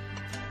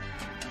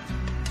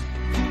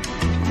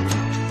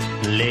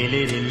 Lay,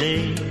 lady,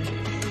 lay,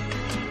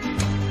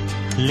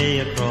 lay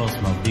across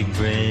my big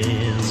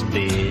brass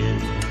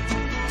bed.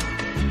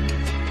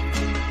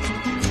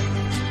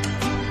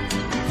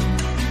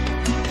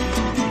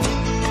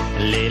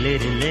 Lay,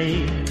 lady,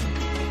 lay,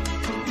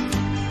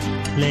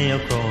 lay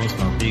across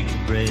my big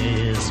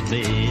brass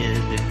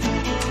bed.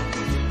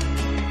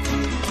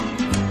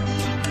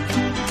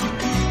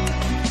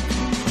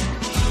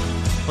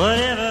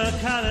 Whatever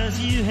colors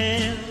you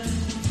have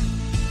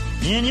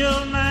in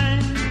your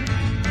mind,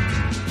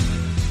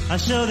 I'll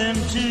show them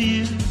to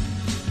you,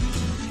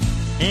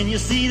 and you'll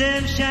see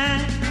them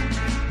shine.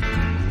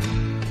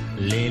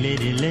 Lay,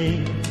 lady,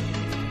 lay,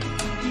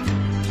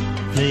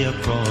 lay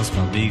across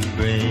my big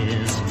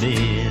brass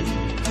bed.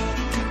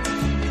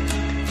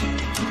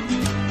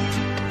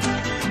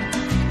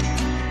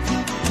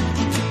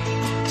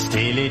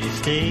 Stay, lady,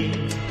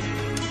 stay,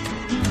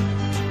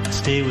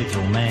 stay with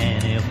your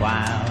man a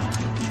while.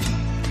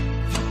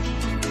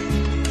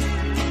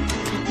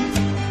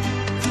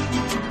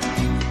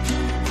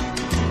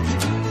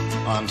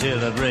 Until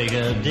the break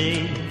of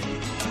day,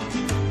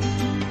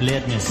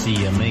 let me see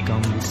you make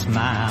 'em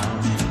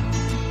smile.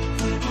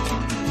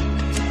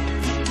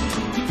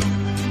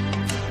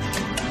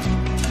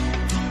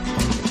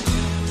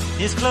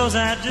 His clothes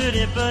are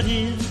dirty, but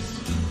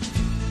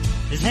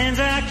his hands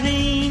are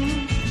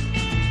clean.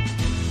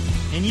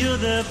 And you're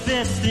the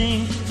best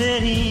thing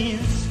that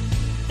he's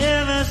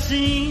ever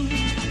seen.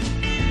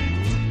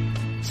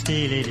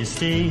 Stay, lady,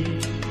 stay,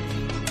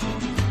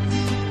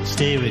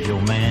 stay with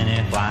your man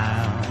a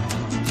while.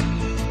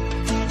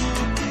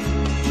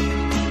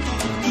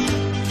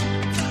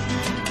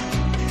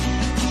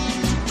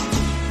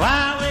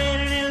 Why wait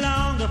any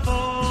longer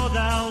for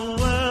the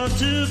world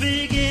to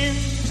begin?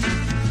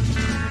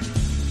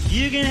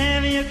 You can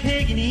have your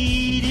cake and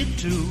eat it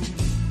too.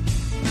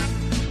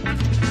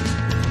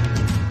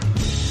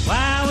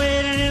 Why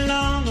wait any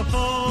longer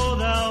for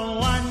the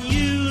one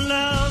you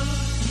love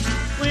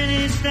when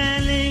he's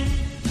standing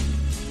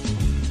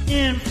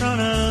in front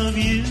of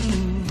you?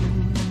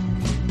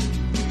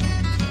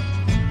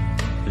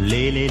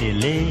 Lay, lady,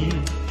 lay,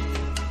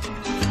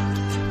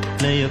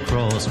 lay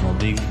across my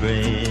big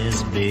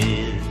brass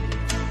bed.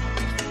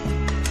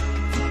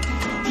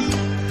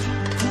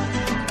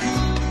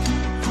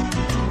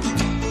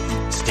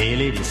 Stay,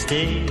 lady,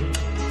 stay,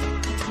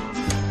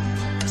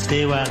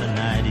 stay while the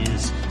night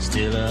is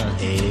still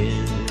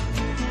ahead.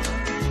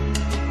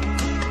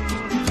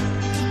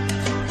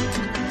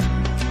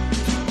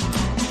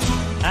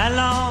 I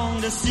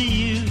long to see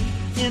you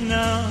in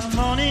the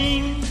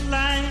morning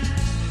light.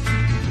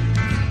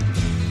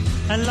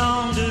 I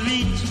long to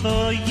reach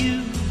for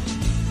you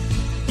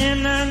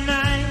in the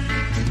night.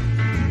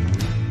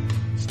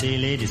 Stay,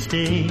 lady,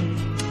 stay,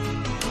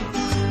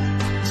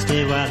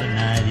 stay while the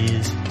night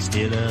is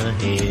still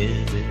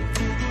ahead.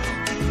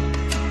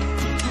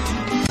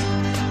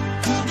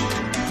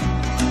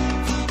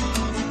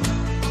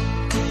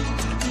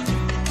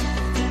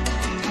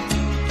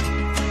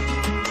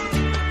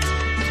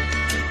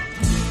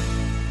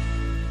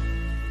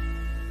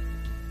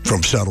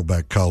 From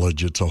Saddleback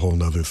College, it's A Whole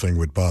Nuther Thing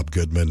with Bob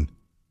Goodman.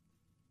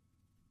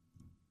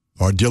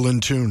 Our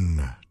Dylan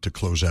tune to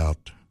close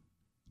out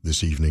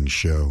this evening's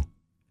show.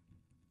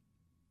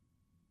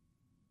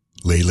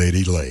 Lay,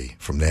 Lady, Lay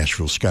from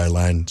Nashville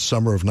Skyline,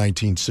 summer of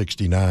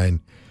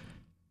 1969.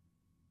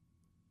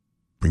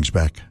 Brings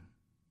back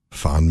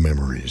fond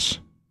memories.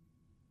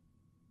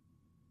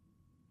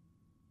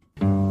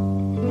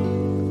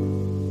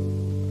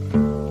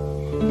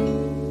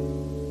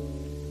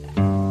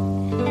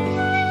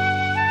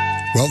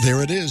 Well,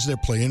 there it is. They're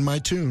playing my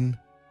tune.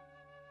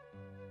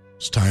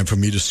 It's time for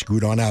me to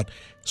scoot on out.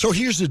 So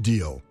here's the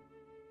deal.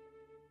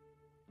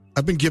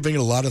 I've been giving it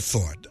a lot of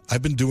thought.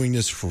 I've been doing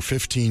this for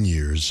 15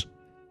 years,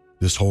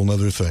 this Whole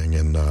Nuther Thing,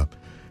 and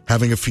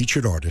having a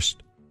featured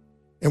artist.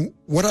 And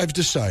what I've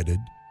decided,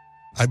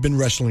 I've been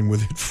wrestling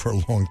with it for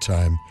a long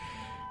time,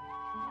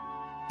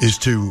 is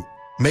to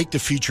make the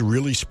feature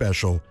really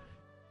special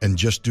and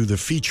just do the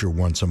feature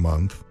once a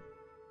month,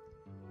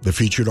 the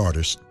featured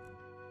artist,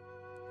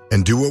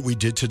 and do what we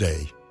did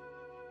today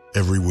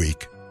every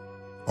week,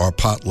 our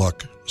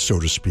potluck, so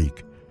to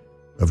speak,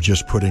 of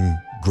just putting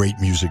great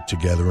music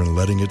together and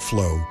letting it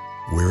flow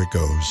where it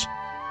goes.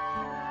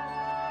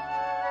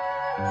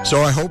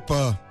 So I hope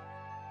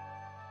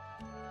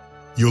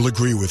you'll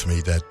agree with me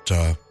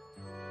that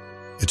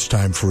it's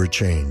time for a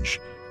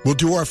change. We'll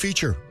do our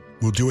feature.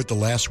 We'll do it the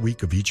last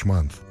week of each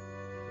month.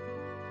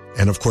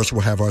 And of course,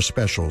 we'll have our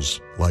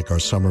specials, like our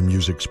summer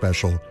music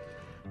special,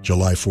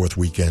 July 4th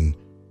weekend.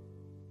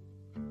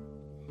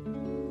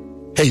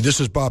 Hey, this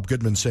is Bob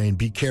Goodman saying,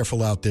 be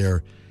careful out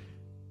there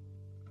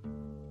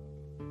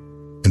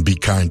and be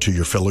kind to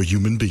your fellow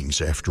human beings.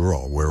 After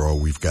all, we're all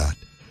we've got.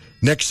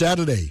 Next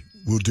Saturday,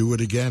 we'll do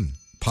it again.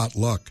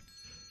 Potluck.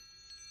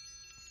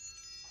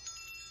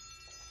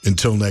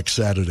 Until next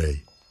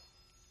Saturday,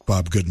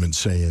 Bob Goodman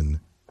saying,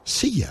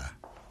 see ya.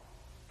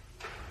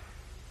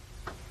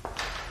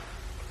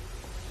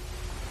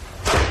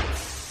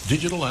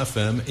 Digital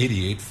FM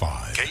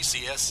 88.5.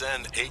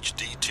 KCSN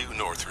HD2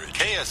 Northridge.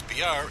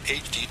 KSBR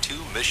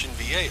HD2 Mission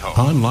Viejo.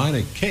 Online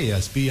at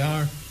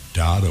ksbr.org.